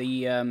yeah,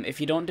 the if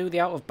you don't do the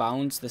out of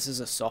bounds, this is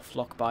a soft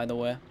lock, by the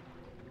way.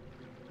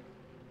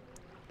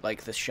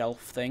 Like the shelf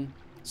thing.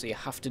 So you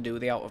have to do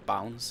the out of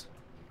bounds.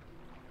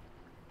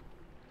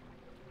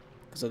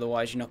 Because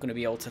otherwise you're not going to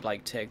be able to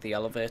like take the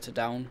elevator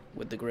down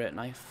with the great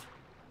knife.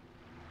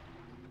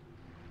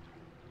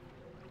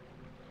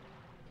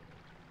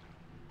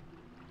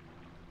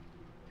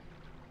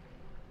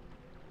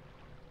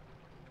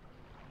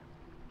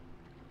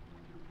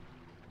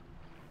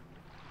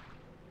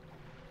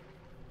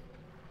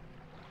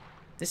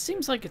 This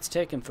seems like it's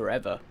taken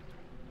forever.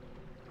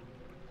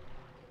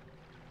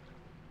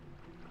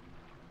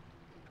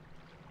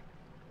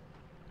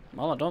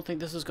 Well, I don't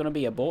think this is going to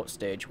be a boat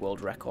stage world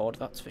record,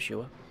 that's for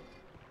sure.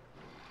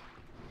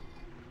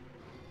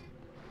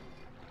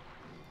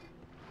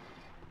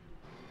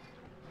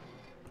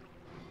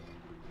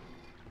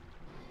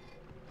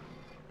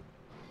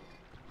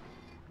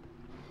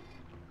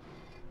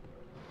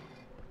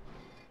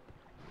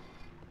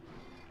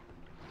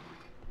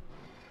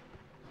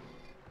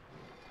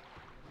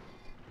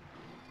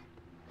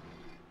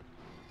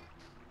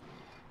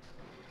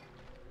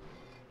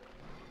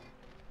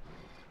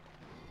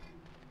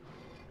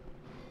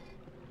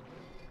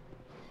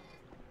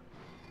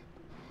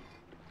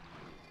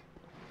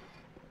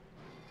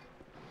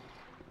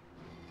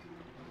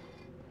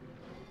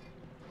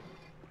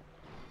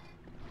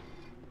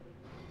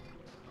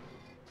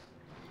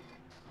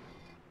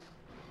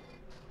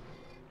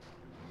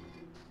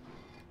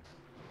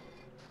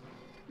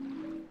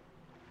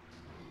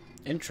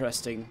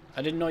 Interesting.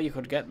 I didn't know you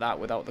could get that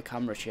without the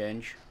camera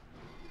change.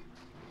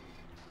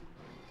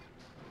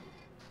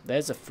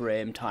 There's a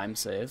frame time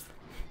save.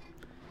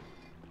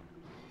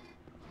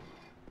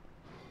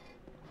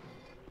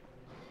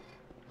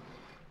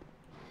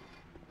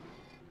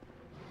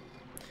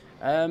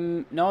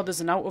 No,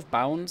 there's an out of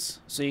bounds,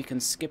 so you can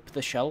skip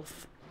the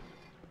shelf.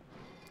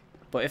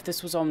 But if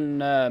this was on,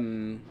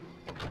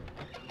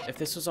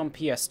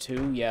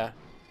 PS2, yeah.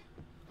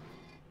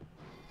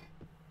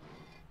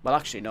 Well,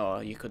 actually, no,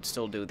 you could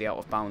still do the out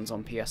of bounds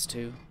on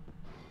PS2.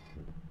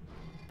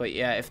 But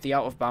yeah, if the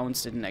out of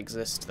bounds didn't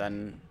exist,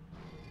 then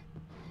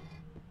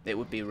it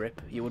would be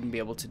RIP. You wouldn't be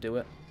able to do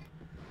it.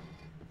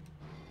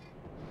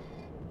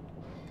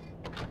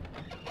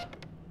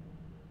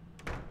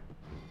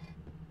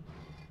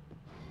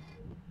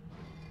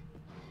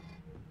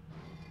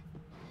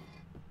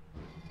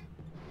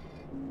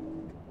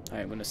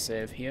 Alright, I'm going to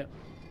save here.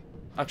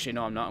 Actually,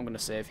 no, I'm not. I'm going to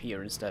save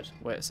here instead.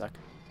 Wait a sec.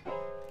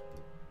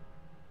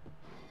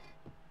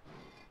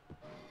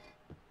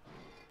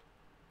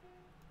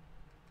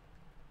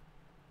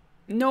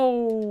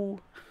 No!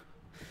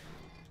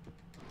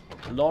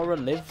 Laura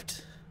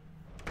lived.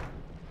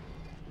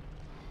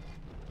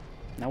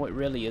 Now it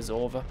really is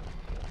over.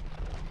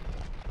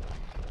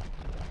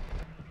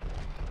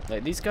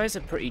 Like, these guys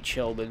are pretty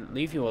chill. They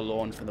leave you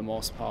alone for the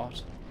most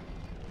part.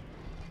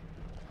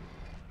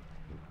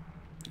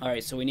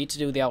 Alright, so we need to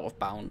do the out of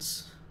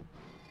bounds.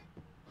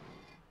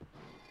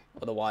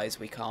 Otherwise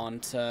we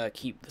can't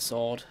keep the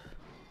sword.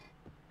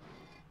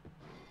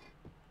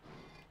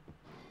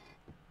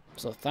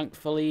 So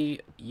thankfully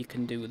you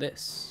can do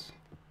this.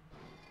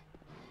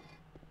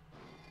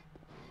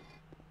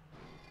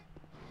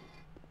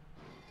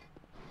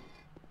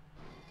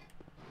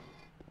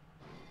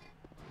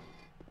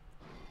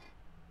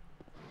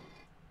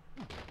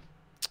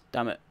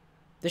 Damn it.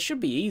 This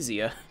should be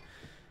easier.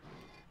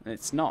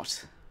 It's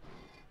not.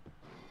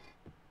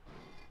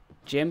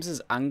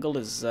 James's angle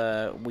is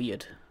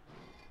weird.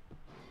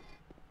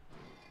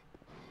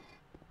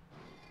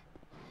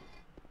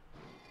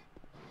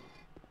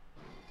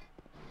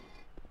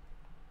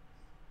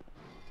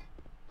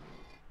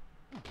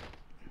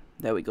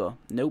 There we go.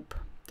 Nope.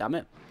 Damn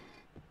it.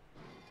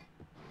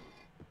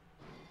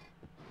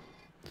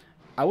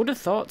 I would have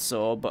thought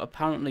so, but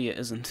apparently it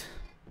isn't.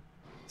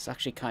 It's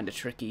actually kind of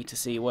tricky to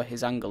see where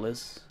his angle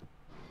is.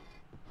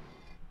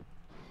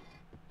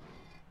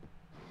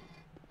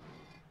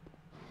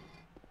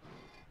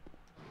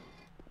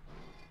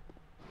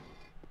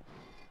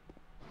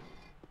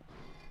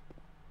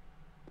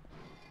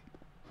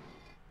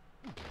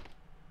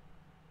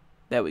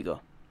 There we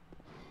go.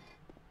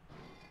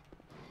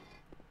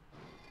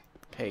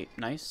 Okay,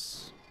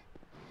 nice.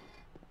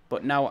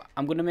 But now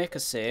I'm going to make a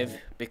save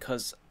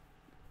because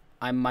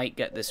I might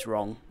get this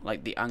wrong.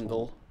 Like the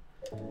angle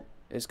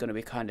is going to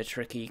be kind of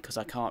tricky because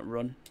I can't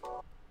run.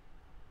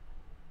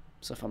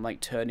 So if I'm like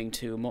turning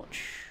too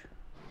much.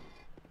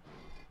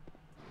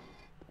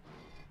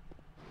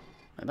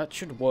 And that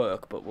should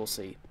work, but we'll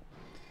see.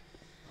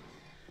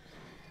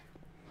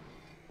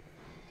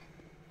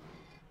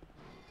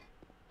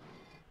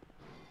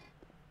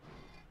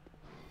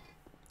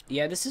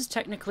 Yeah, this is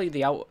technically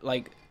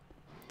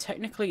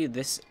technically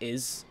this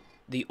is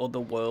the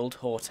Otherworld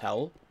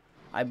Hotel,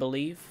 I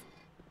believe.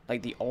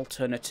 Like the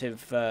alternate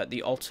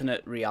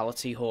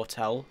reality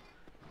hotel.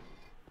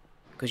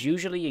 Because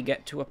usually you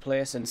get to a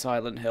place in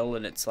Silent Hill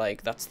and it's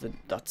like, that's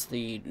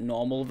the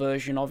normal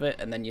version of it,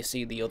 and then you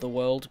see the other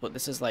world, but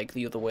this is like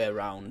the other way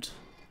around,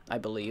 I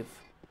believe.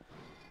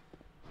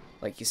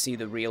 Like you see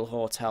the real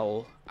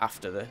hotel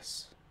after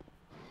this.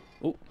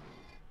 Ooh.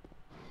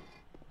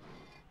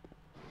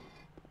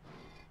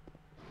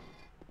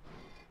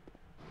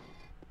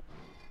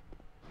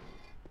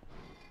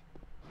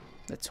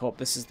 Let's hope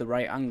this is the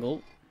right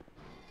angle.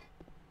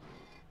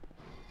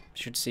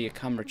 Should see a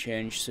camera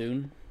change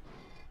soon.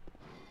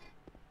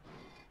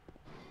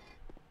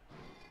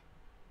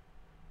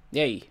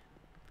 Yay!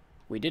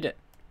 We did it.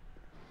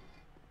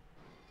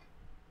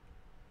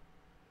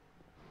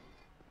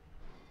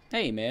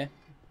 Hey, mate.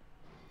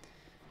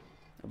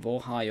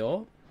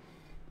 Vohayo.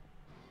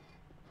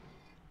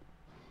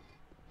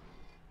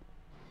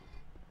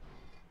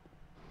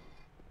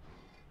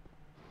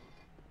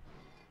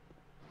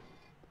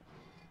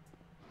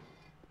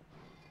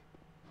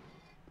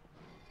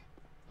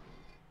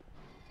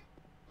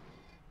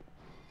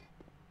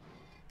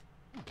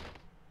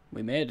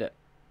 We made it.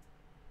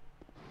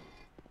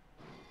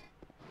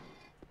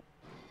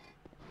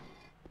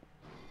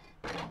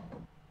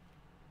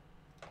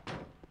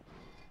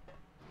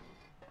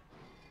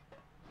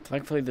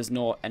 Thankfully there's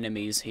no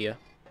enemies here.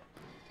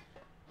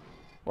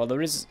 Well,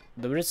 there is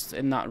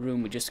in that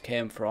room we just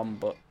came from,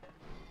 but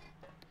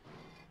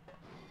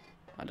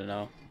I don't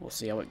know. We'll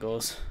see how it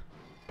goes.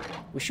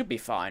 We should be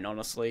fine,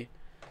 honestly.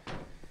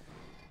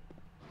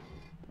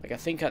 Like, I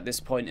think at this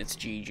point it's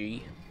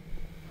GG.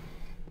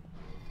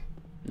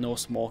 No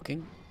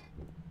smoking.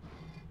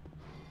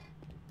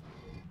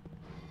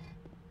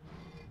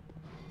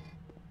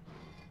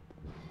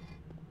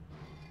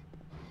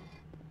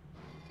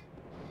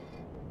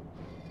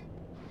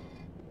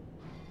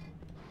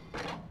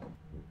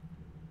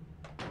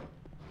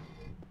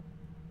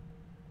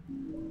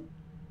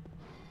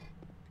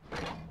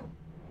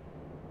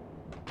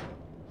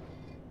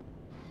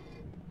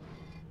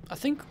 I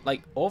think,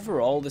 like,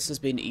 overall this has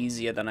been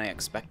easier than I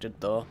expected,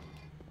 though.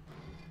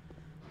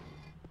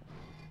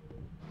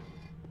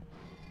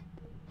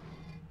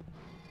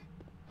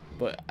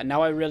 But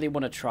now I really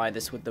want to try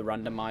this with the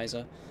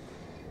randomizer.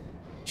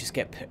 Just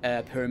get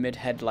Pyramid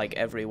Head, like,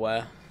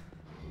 everywhere.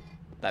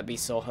 That'd be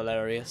so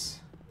hilarious.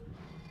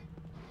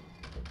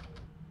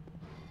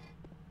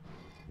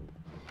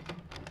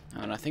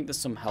 And I think there's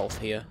some health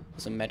here.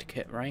 There's a med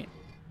kit, right?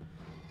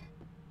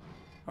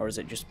 Or is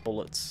it just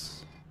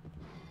bullets?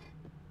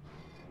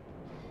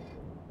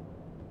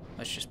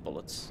 That's just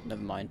bullets.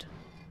 Never mind.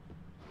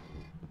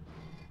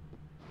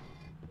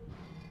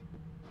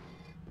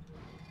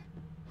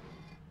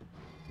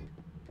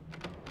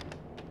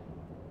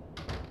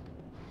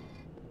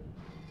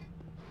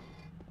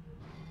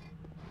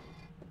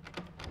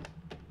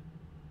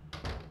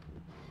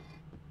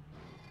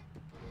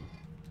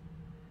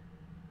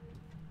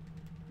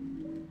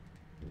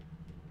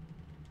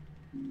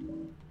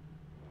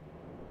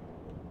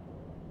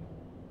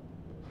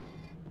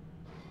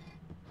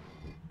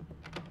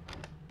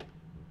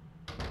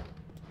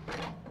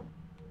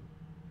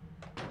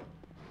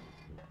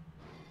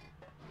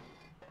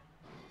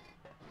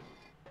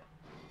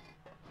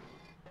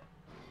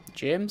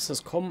 James has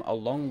come a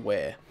long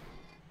way.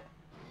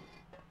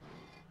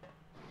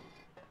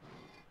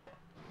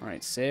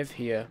 Alright, save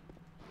here.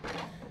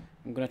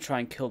 I'm gonna try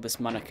and kill this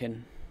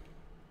mannequin.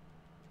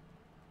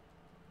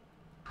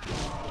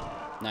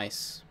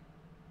 Nice.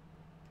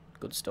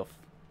 Good stuff.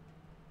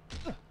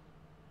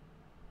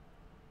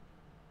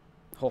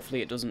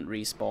 Hopefully it doesn't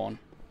respawn.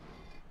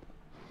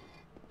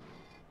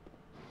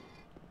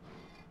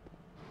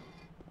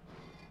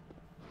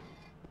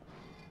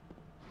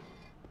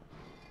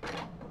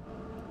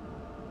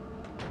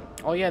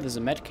 Oh yeah, there's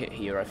a medkit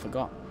here, I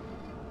forgot.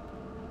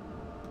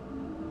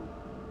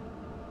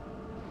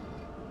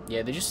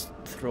 Yeah, they just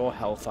throw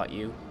health at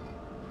you.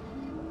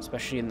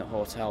 Especially in the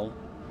hotel.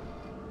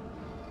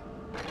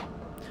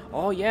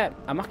 Oh yeah,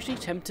 I'm actually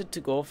tempted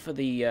to go for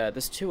the,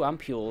 there's 2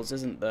 ampules,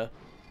 isn't there?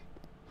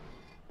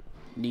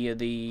 Near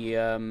the,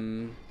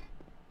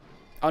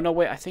 oh no,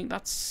 wait, I think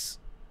that's...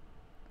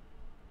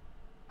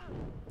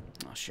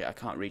 Oh shit, I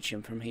can't reach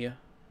him from here.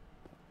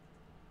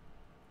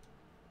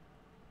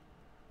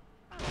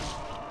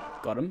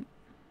 Got him.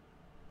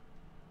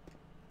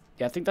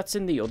 Yeah, I think that's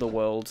in the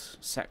Otherworld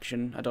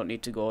section. I don't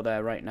need to go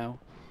there right now.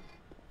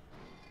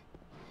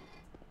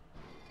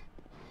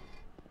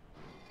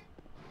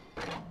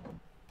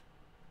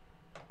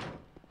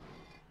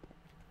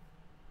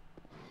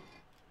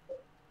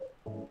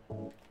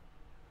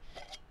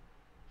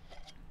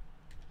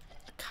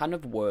 can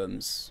of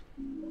worms.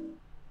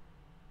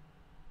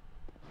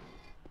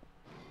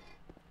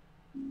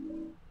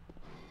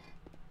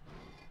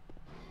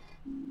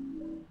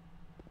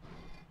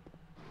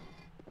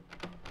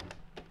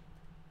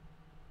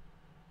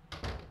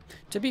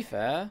 To be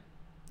fair...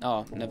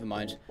 Oh, never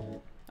mind.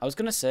 I was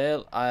gonna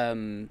say,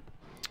 I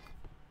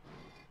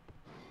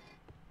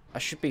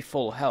should be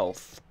full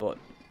health, but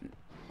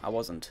I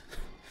wasn't.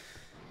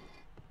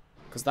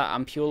 Because that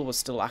ampule was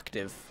still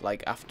active,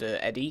 like, after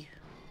Eddie.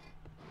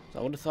 So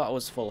I would have thought I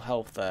was full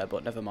health there,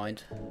 but never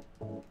mind.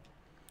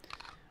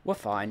 We're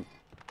fine.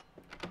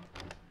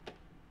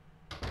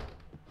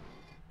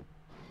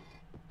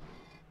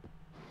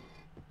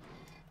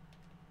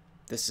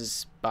 This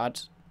is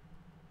bad.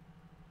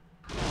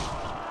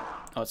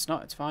 Oh, it's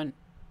not. It's fine.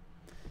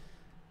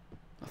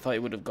 I thought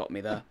it would have got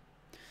me there.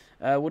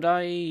 Would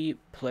I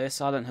play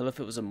Silent Hill if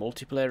it was a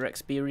multiplayer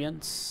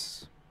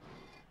experience?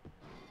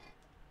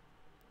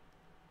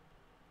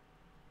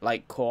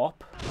 Like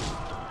co-op?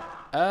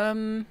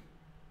 I'm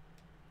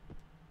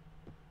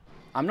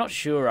not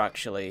sure,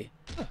 actually.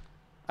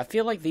 I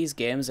feel like these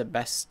games are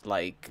best,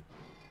 like,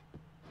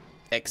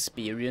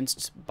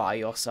 experienced by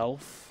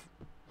yourself.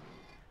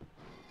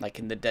 Like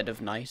in the dead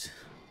of night.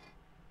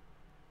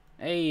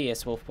 Hey,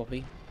 yes, wolf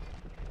puppy.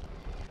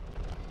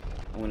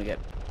 I'm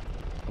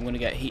gonna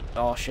get heat.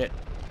 Oh shit!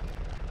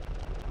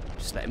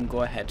 Just let him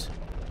go ahead.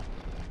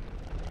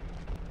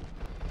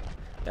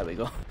 There we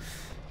go.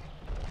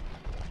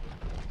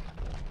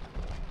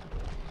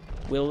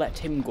 We'll let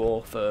him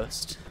go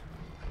first.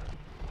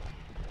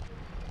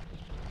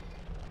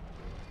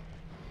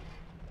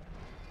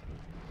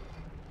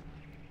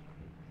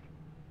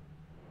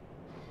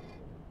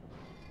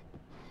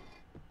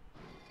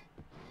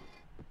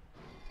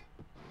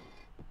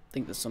 I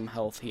think there's some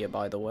health here,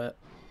 by the way.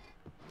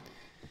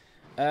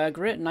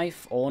 Great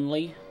knife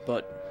only,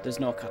 but there's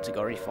no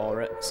category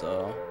for it,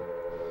 so...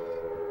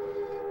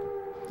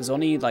 There's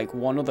only, like,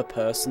 one other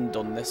person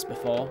done this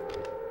before,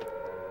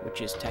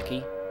 which is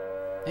Techie.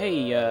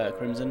 Hey,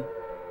 Crimson.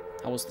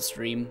 How was the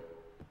stream?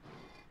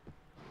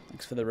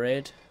 Thanks for the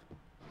raid.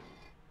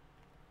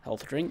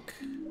 Health drink.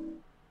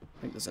 I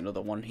think there's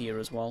another one here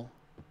as well.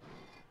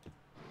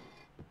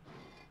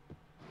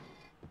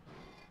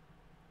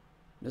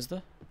 Is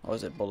there? Or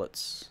is it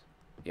bullets?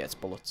 Yeah, it's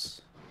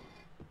bullets.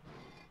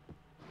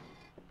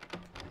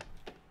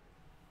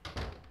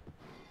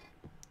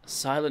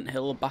 Silent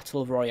Hill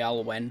Battle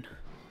Royale when?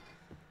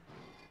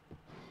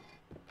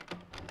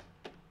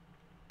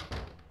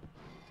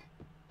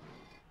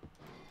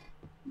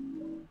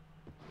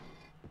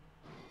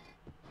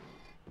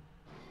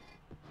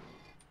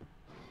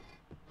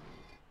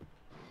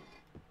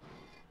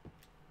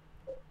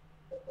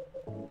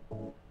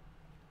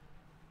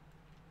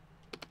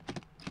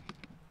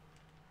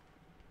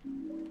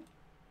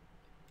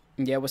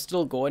 Yeah, we're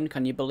still going,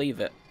 can you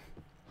believe it?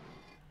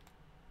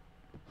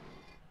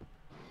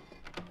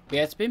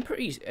 Yeah, it's been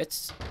pretty...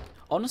 It's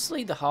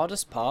honestly the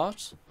hardest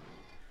part.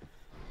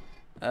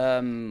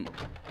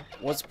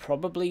 Was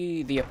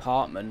probably the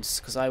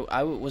apartments, because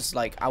I was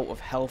like out of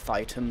health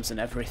items and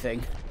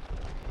everything.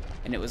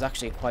 And it was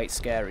actually quite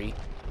scary.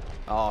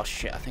 Oh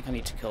shit, I think I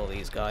need to kill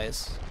these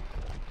guys.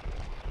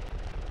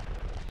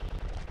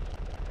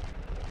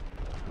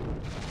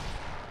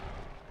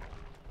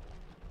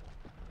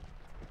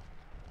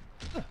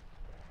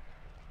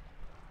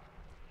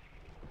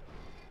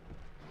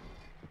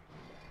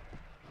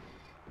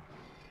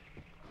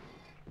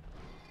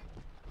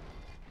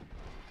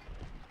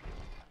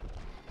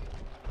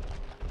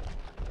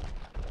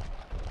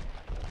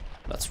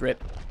 Let's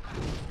rip.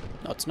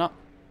 No, it's not.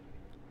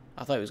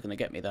 I thought it was going to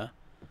get me there.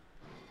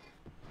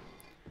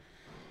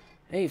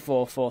 Hey,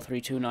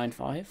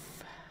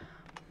 443295.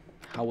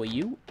 How are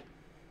you?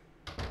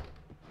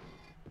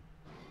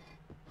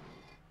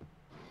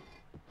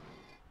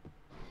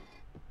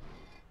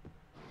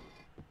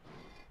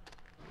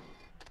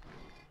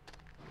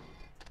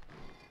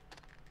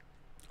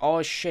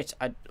 Oh shit!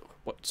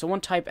 What?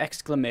 Someone type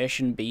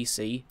exclamation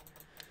BC,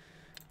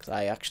 because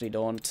I actually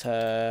don't.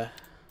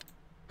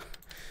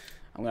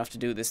 I'm gonna have to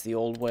do this the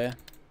old way. I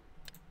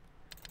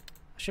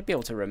should be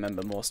able to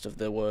remember most of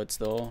the words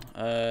though.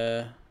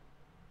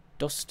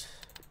 Dust.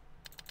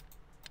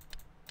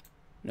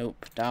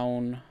 Nope.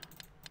 Down.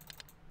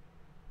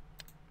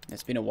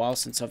 It's been a while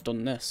since I've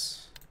done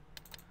this.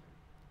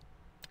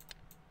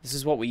 This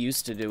is what we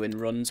used to do in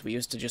runs. We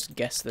used to just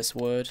guess this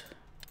word.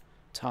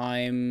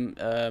 Time.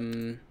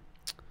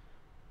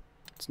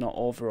 It's not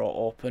over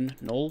or open.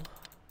 Null.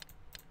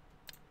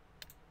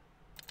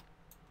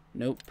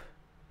 Nope.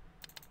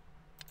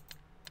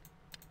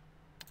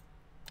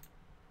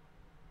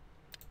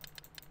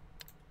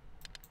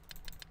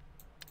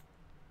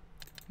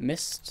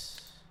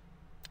 Missed.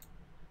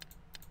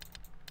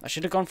 I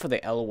should have gone for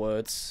the L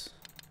words.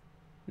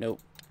 Nope.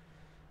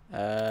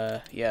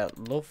 Yeah,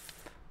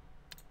 love.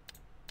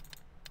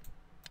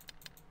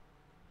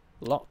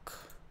 Lock.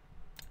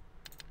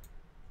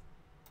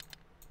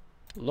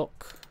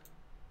 Look.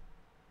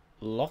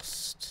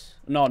 Lost.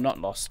 No,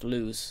 not lost.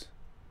 Lose.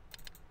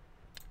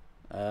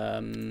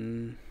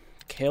 Kill.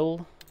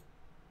 kill.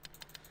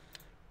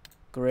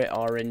 Great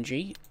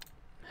RNG.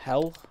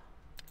 Hell.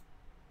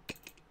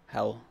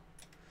 Hell.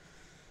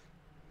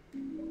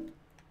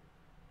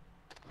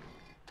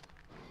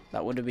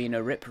 That would have been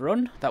a rip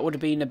run. That would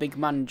have been a big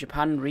man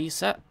Japan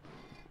reset.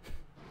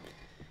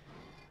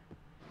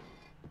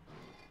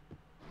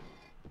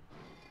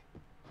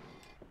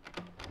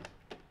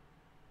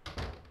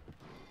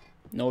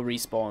 No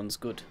respawns,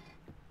 good.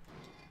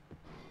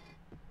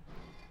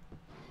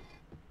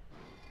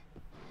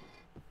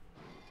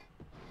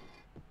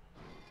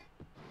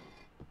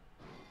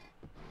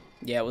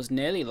 Yeah, it was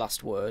nearly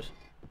last word.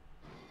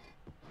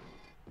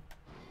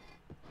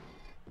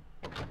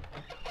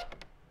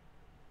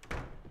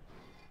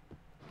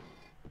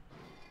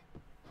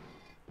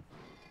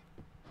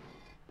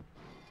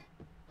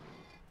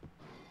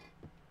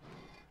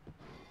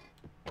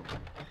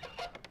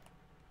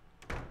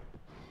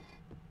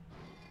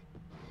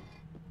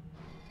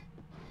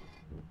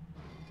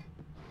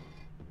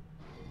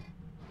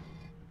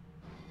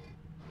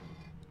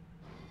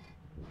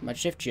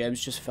 Imagine if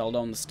James just fell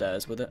down the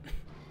stairs with it.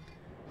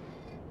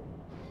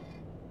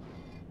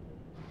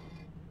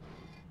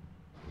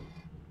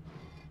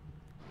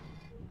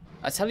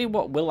 I tell you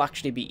what will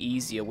actually be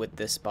easier with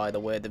this, by the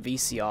way, the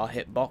VCR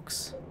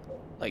hitbox.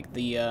 Like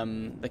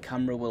the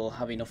camera will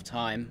have enough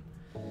time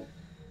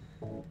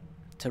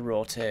to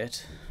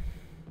rotate.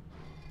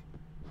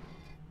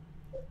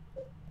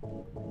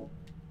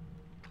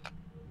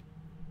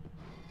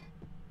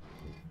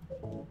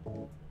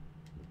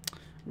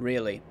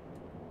 Really?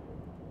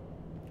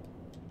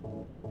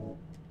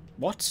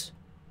 What?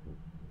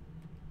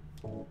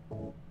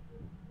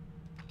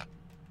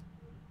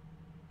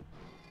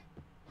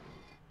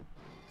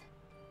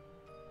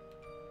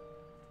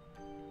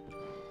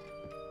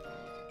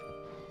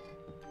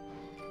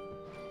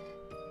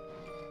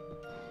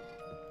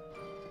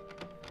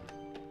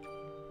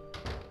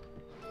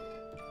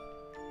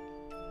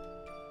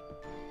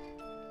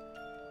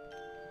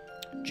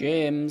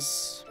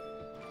 James.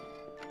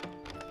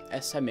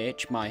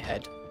 SMH, my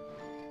head.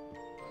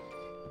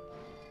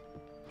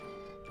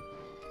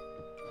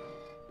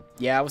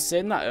 Yeah, I was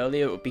saying that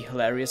earlier. It would be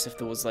hilarious if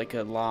there was like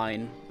a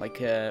line, like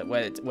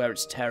where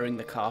it's tearing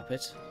the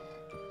carpet.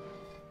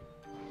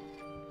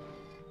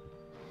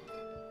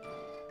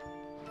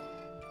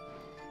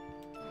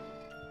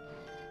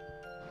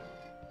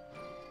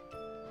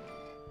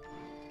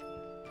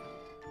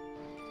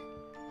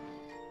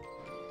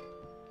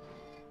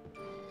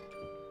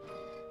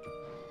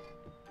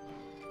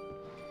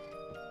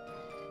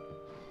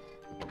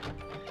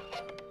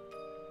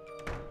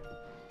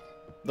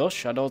 Those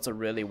shadows are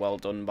really well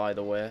done, by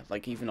the way,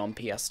 like even on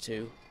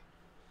PS2.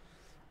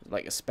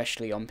 Like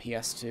especially on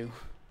PS2.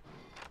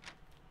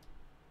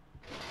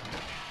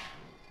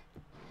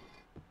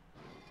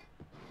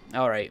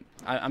 Alright,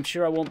 I'm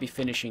sure I won't be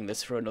finishing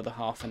this for another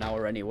half an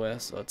hour anyway,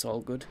 so it's all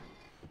good.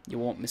 You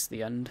won't miss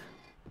the end.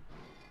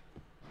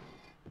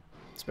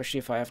 Especially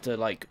if I have to,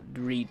 like,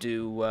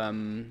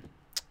 redo,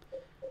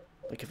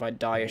 like if I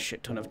die a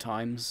shit ton of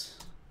times.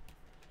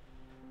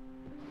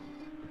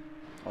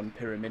 On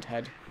Pyramid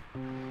Head.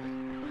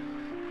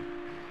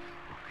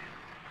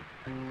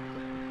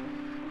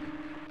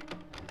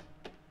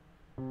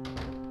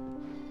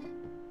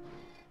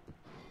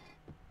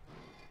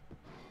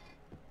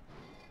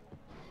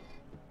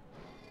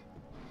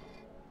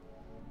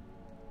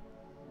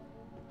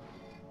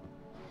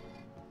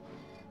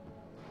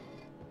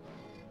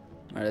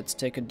 Alright, let's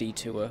take a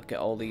detour, get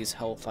all these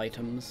health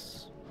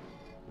items.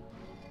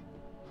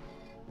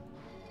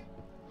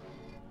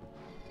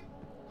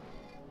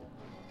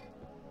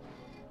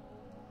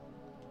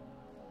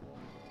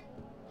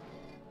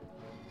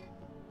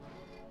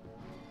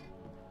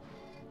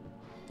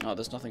 Oh,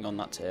 there's nothing on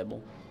that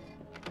table.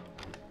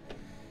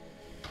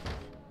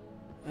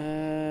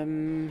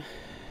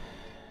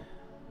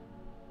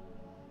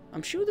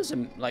 I'm sure there's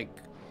a, like,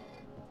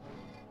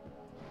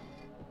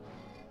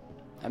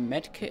 a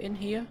med kit in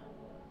here.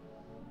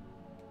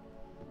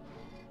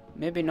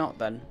 Maybe not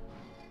then.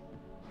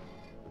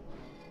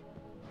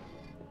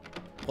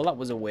 Well, that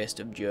was a waste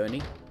of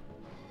journey.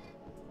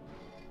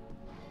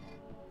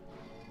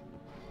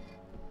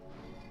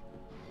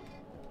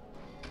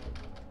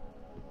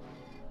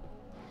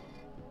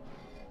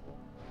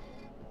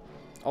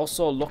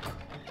 Also, look.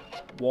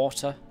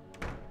 Water.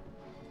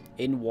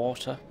 In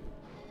water.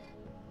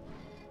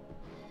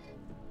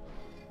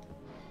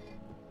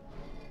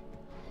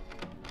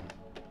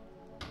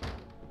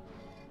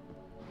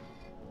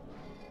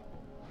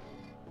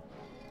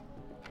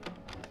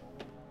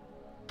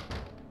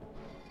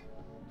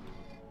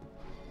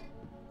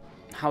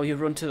 How you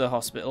run to the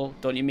hospital?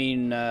 Don't you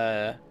mean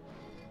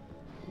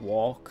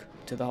walk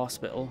to the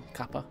hospital,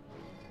 Kappa?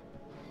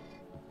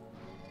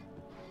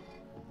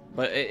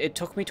 But it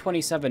took me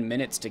 27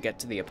 minutes to get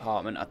to the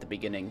apartment at the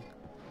beginning.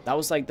 That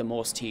was like the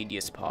most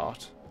tedious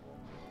part.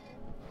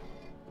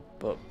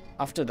 But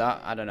after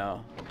that, I don't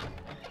know.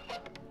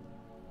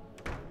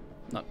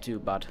 Not too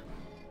bad.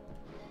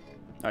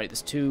 Alright,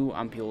 there's 2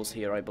 ampules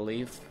here, I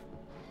believe.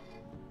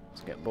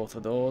 Let's get both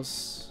of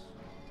those.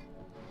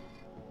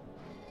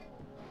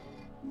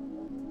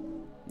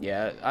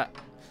 Yeah,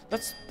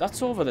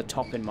 that's over the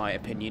top in my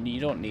opinion. You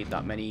don't need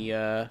that many,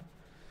 like,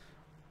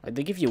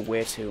 they give you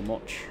way too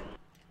much.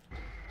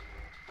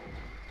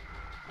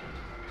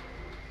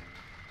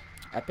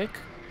 Epic?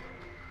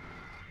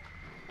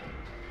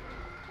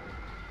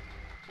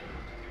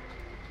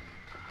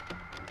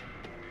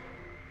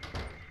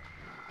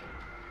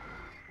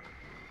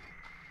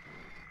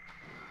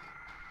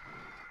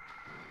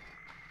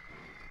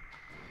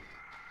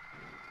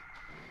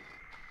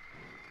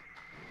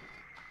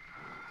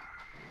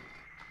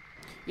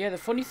 Yeah, the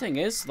funny thing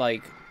is,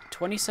 like,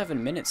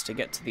 27 minutes to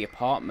get to the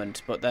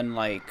apartment, but then,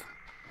 like,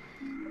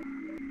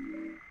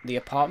 the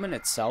apartment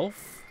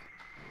itself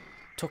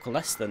took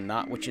less than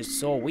that, which is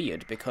so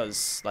weird,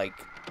 because, like,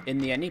 in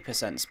the any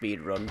percent speed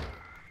run,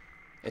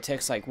 it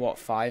takes, like, what,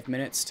 5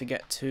 minutes to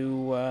get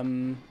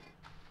to,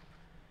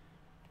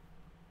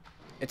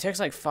 it takes,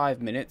 like,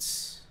 5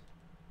 minutes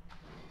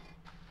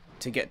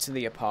to get to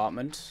the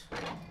apartment.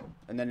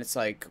 And then it's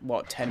like,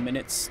 what, 10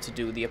 minutes to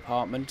do the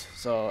apartment?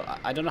 So,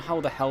 I don't know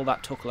how the hell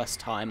that took less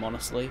time,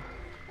 honestly.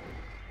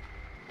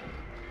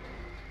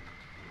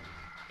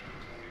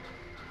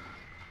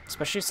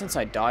 Especially since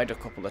I died a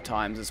couple of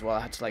times as well. I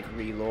had to, like,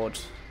 reload.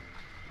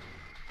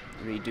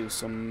 Redo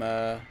some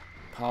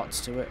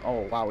parts to it.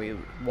 Oh, wow, he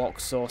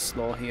walks so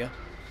slow here.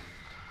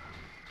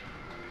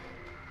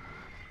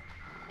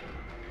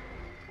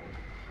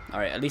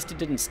 Alright, at least it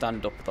didn't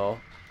stand up, though.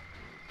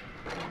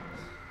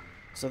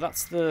 So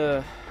that's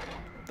the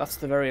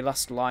very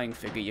last lying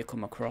figure you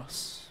come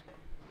across.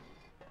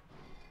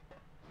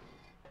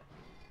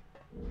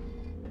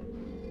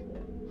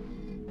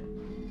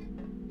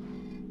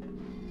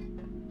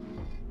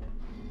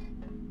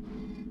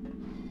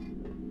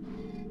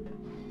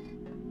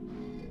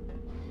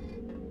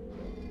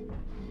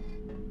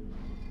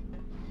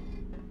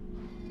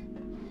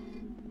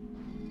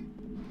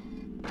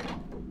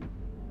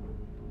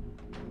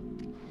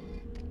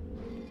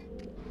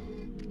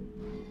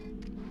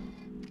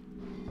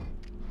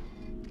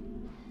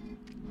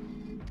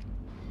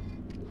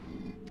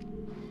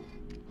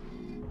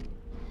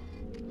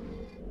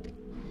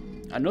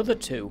 Another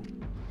 2.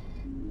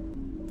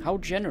 How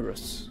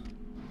generous.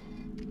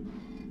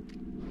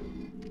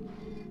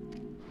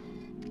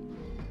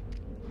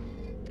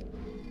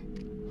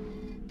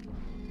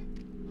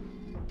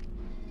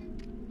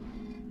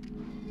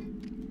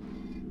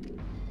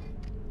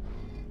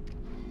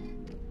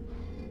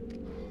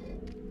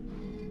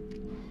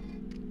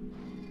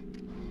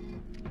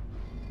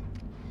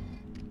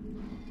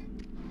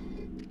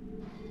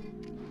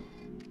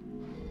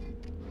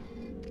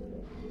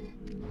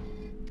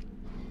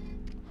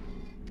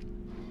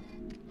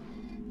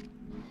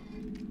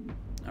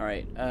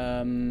 Alright,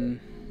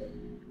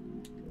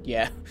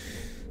 yeah.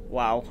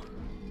 Wow.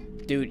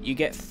 Dude, you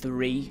get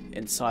 3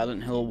 in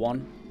Silent Hill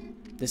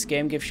 1. This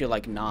game gives you,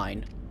 like,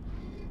 9.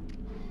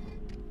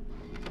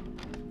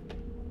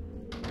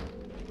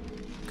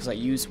 Because I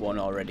used 1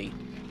 already.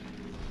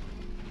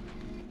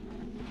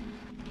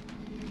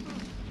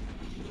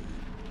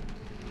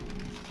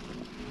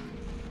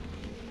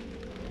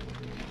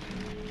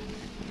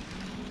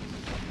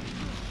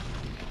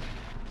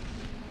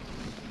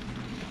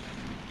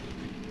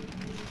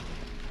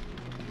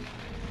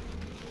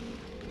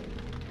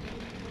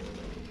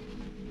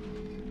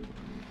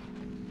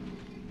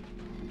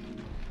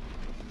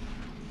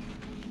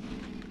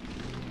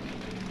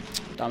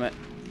 Damn it.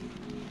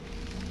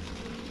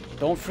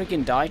 Don't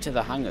freaking die to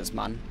the hangers,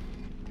 man.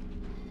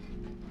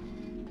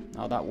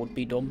 Oh, that would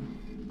be dumb.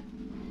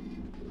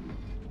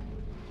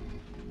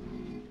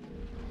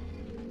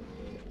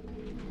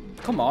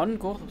 Come on,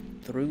 go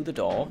through the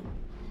door.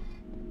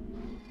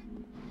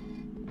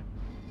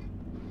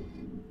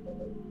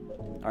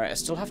 Alright, I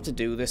still have to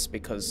do this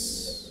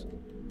because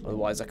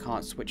otherwise I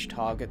can't switch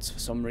targets for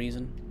some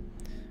reason.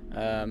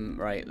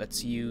 Right,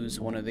 let's use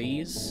one of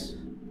these.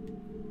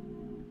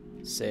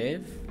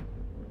 Save.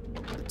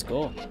 Let's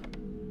go.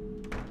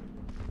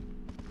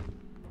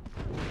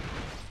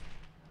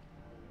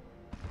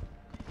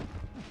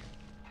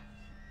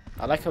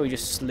 I like how he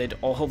just slid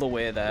all the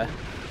way there.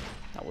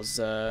 That was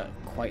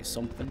quite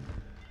something.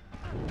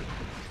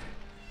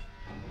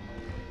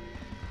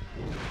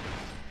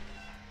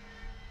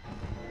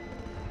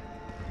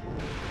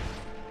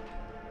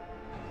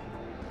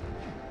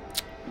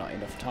 Not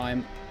enough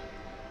time.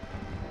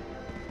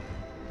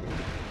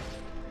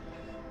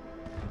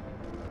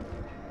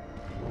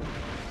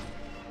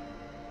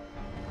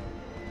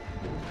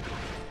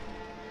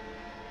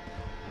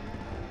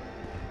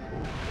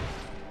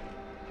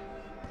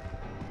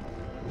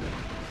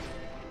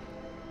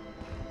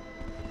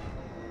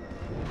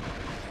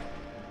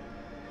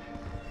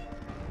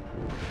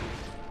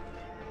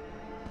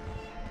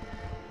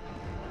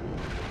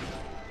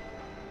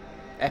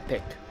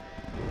 Epic.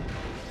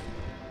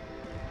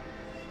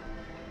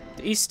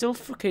 He's still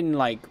fucking,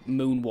 like,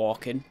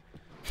 moonwalking.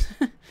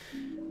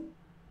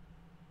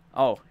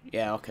 Oh,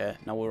 yeah, okay.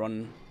 Now we're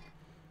on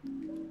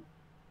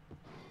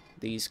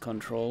these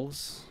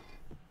controls.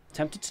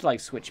 Tempted to, like,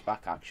 switch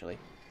back, actually.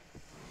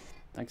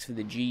 Thanks for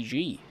the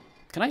GG.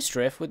 Can I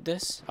strafe with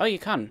this? Oh, you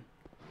can.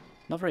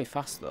 Not very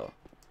fast, though.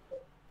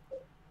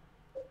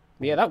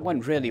 But yeah, that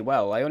went really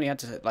well. I only had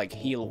to, like,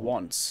 heal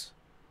once.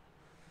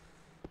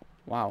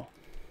 Wow.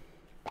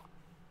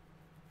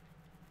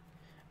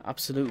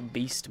 Absolute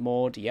beast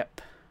mode,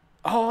 yep.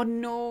 Oh,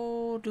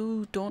 no,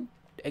 dude, don't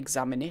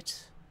examine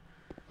it.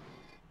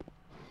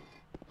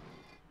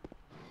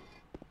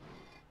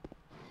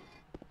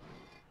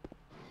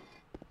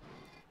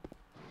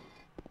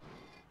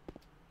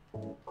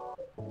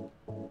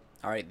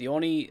 Alright, the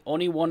only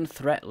one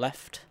threat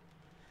left.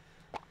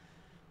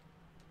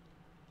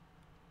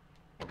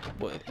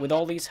 With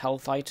all these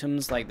health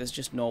items, like, there's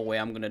just no way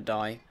I'm gonna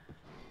die.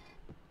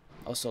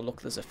 Also,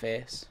 look, there's a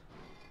face.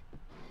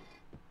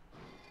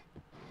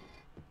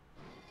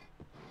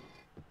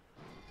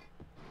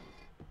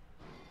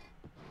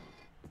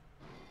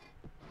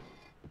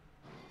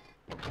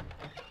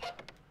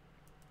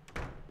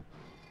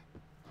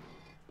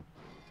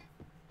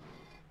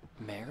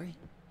 Mary?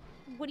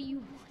 What do you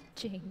want,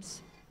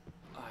 James?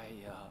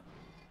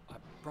 I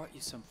brought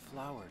you some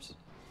flowers.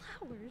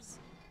 Flowers?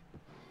 I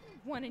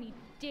don't want any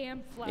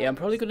damn flowers. Yeah, I'm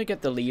probably gonna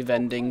get the leave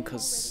ending,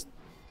 because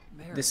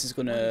Mary, this is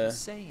what are gonna you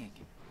saying?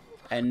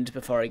 end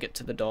before I get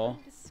to the door.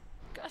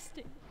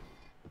 Disgusting.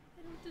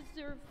 I don't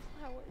deserve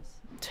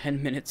flowers.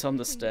 10 minutes on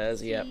the Between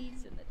stairs, yep.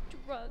 disease and the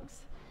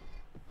drugs.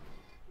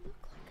 You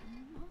look like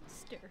a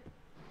monster.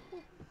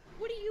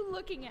 What are you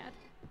looking at?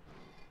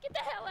 Get the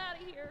hell out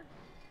of here.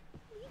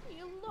 Leave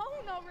me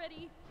alone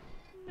already.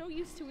 No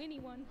use to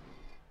anyone.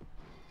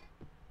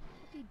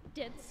 I'll be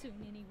dead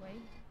soon anyway.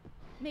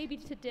 Maybe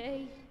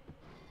today.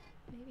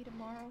 Maybe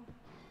tomorrow.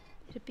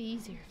 It'd be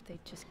easier if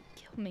they'd just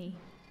kill me.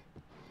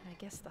 But I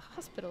guess the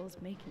hospital is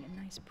making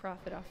a nice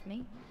profit off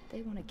me.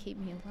 They want to keep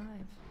me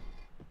alive.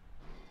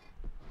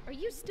 Are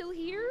you still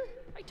here?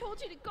 I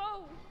told you to go.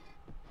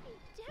 Are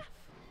you deaf?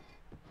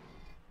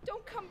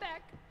 Don't come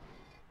back.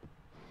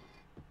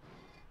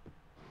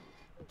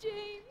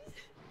 James.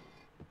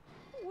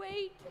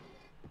 Wait.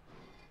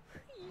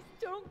 Please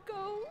don't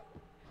go.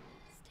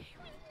 Stay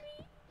with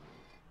me.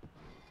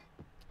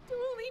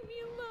 Don't leave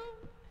me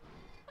alone.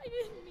 I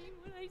didn't mean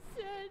what I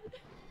said.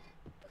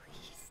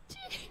 Please,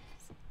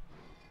 James.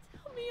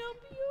 Tell me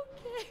I'll be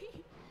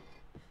okay.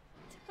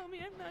 Tell me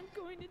I'm not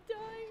going to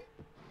die.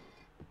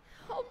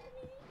 Help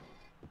me.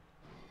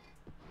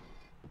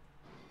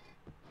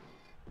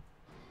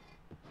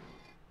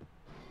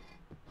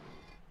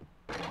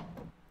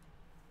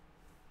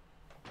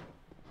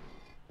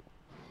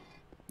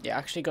 Yeah, I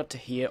actually got to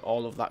hear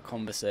all of that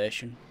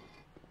conversation.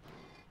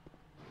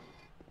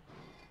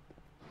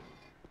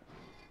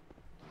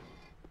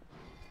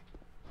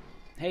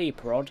 Hey,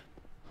 Prod.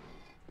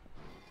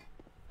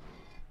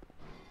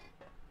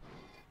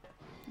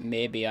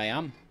 Maybe I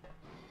am.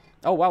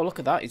 Oh wow, look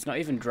at that. He's not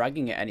even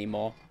dragging it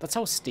anymore. That's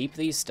how steep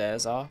these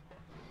stairs are.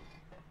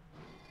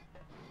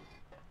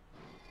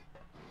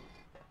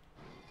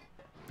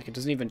 Like, it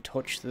doesn't even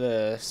touch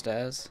the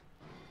stairs.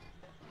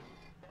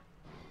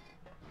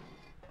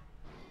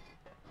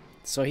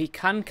 So he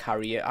can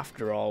carry it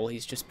after all,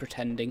 he's just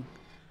pretending.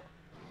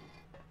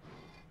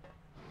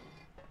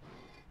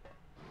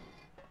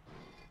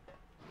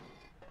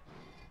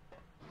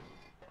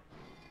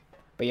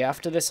 But yeah,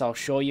 after this I'll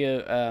show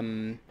you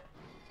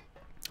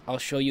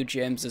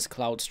James's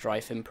Cloud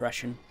Strife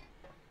impression.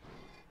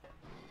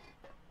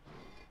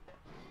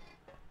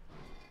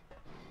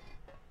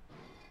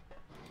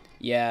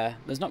 Yeah,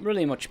 there's not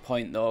really much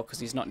point though, because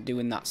he's not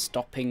doing that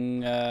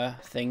stopping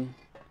thing.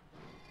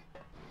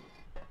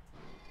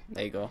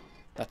 There you go.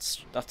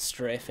 That's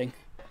strafing.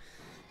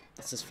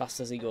 That's as fast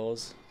as he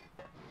goes.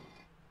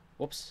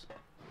 Whoops.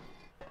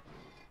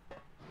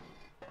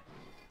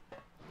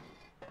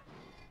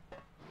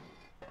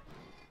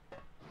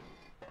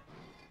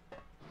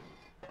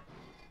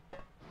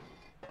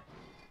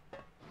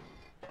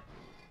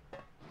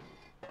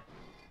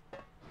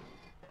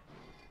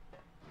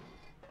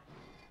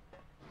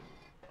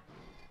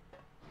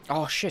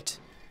 Oh shit.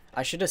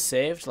 I should have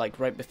saved like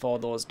right before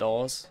those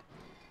doors.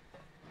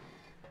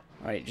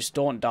 Alright, just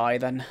don't die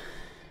then.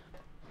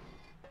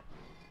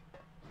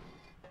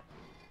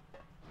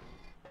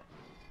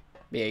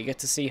 But yeah, you get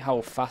to see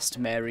how fast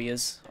Mary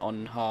is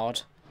on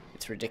hard.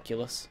 It's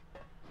ridiculous.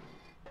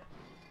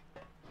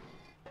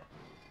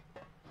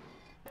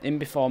 In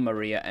before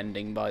Maria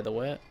ending, by the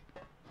way.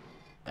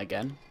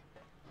 Again.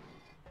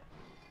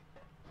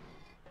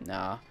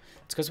 Nah.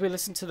 It's because we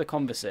listened to the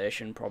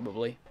conversation,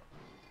 probably.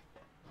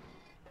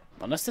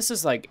 Unless this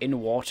is like in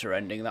water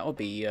ending, that would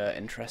be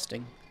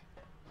interesting.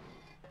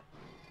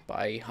 But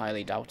I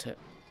highly doubt it.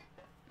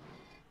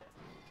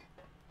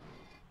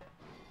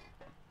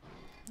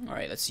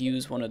 Alright, let's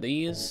use one of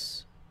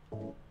these.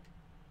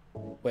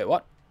 Wait,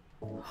 what?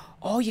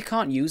 Oh, you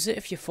can't use it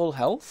if you're full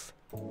health?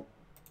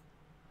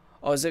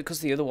 Oh, is it because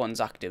the other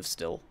one's active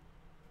still?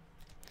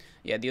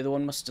 Yeah, the other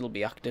one must still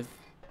be active.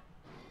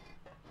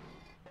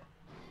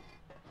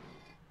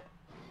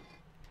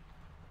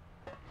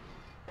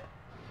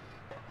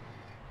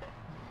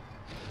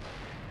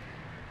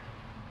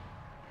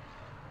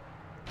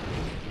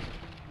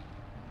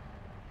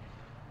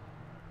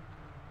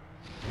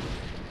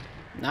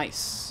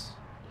 Nice.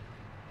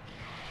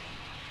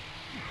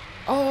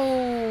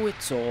 Oh,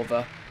 it's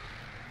over.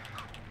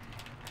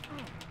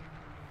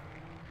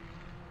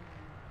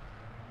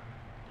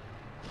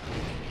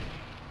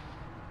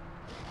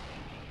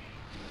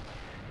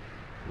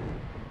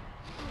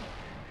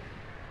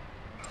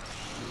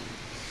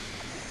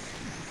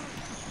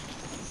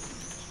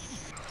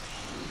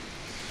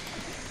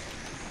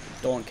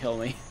 Don't kill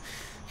me.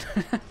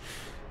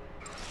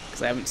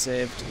 Because I haven't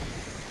saved.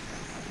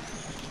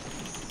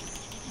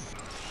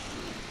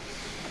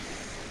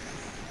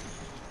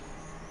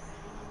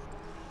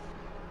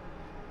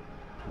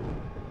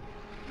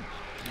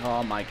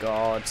 Oh my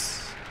god.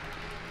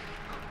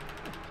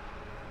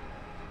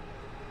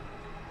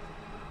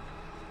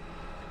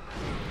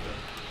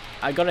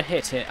 I gotta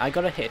hit it. I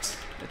gotta hit.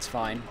 It's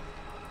fine.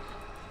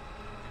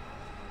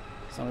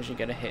 As long as you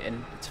get a hit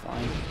in, it's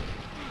fine.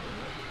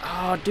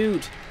 Oh,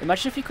 dude.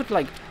 Imagine if you could,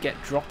 like,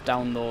 get dropped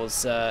down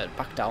those,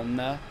 back down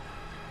there.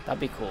 That'd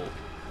be cool.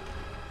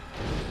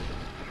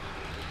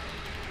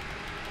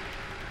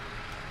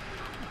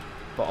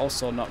 But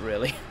also not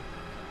really.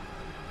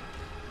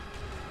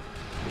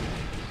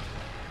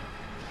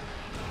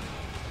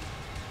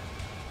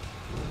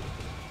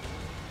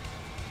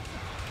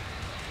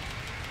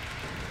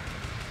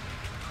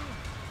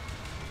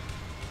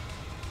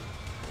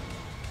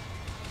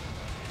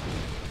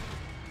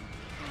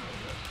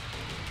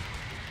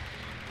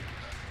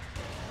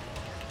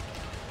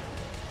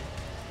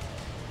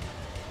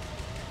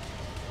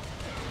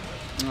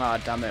 Ah,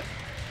 damn it.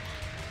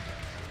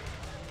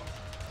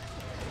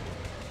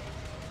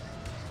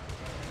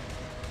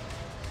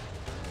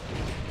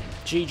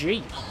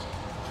 GG.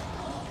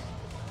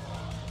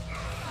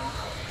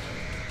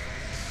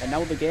 And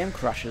now the game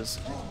crashes.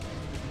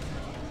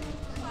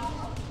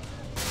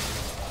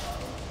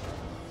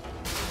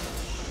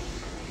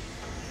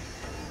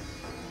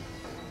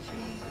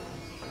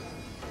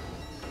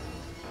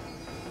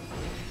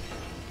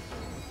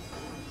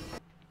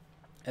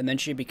 And then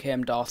she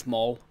became Darth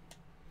Maul.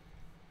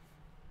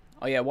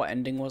 Oh yeah, what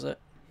ending was it?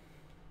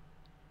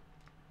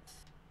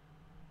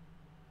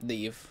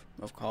 Leave,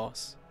 of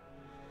course.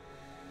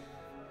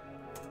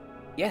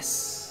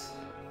 Yes!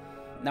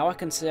 Now I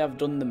can say I've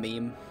done the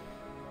meme.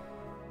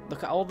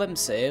 Look at all them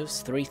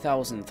saves,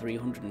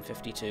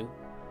 3,352.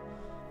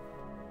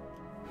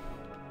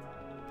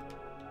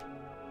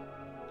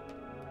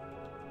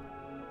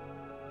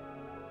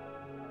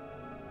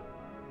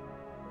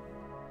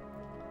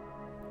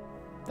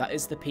 That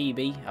is the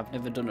PB. I've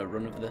never done a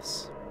run of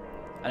this.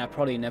 And I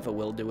probably never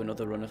will do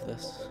another run of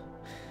this.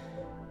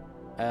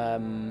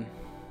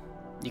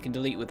 You can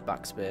delete with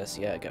backspace.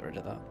 Yeah, get rid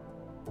of that.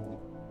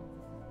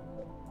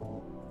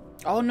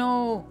 Oh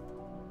no!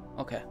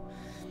 Okay.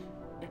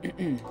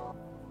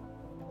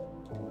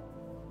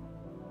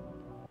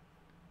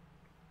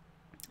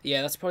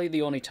 Yeah, that's probably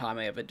the only time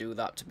I ever do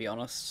that, to be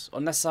honest.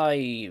 Unless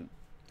I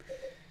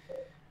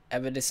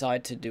ever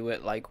decide to do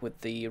it like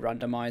with the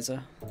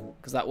randomizer.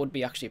 Because that would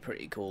be actually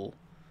pretty cool.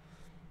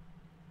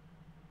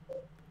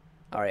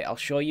 Alright, I'll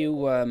show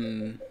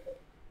you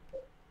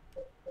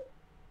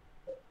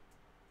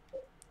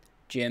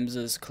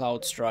James's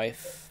Cloud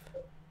Strife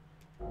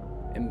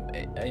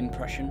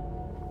impression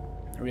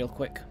real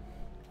quick.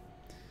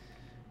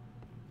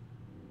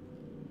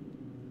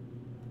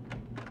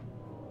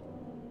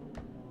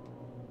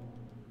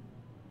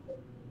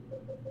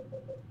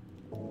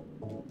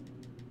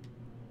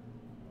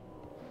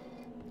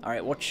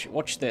 Alright,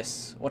 watch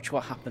this. Watch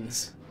what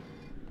happens.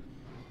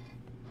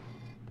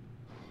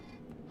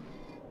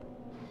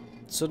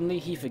 Suddenly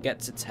he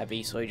forgets it's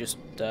heavy, so he just,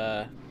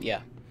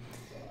 yeah.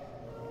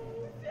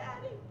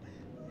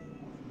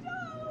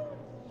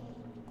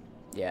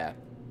 Yeah.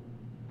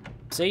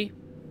 See?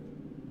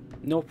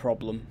 No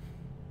problem.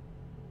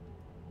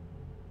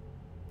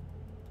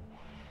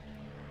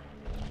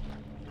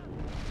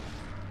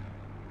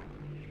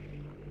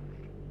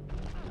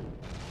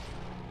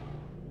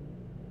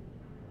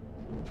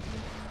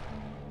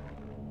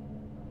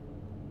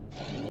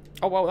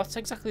 Oh wow, that's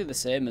exactly the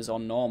same as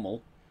on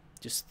normal.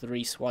 Just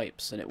 3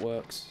 swipes and it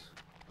works.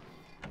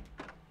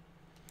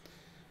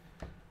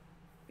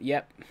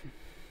 Yep.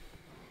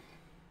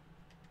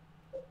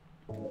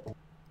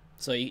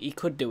 So he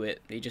could do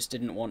it, he just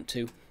didn't want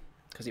to,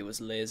 because he was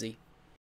lazy.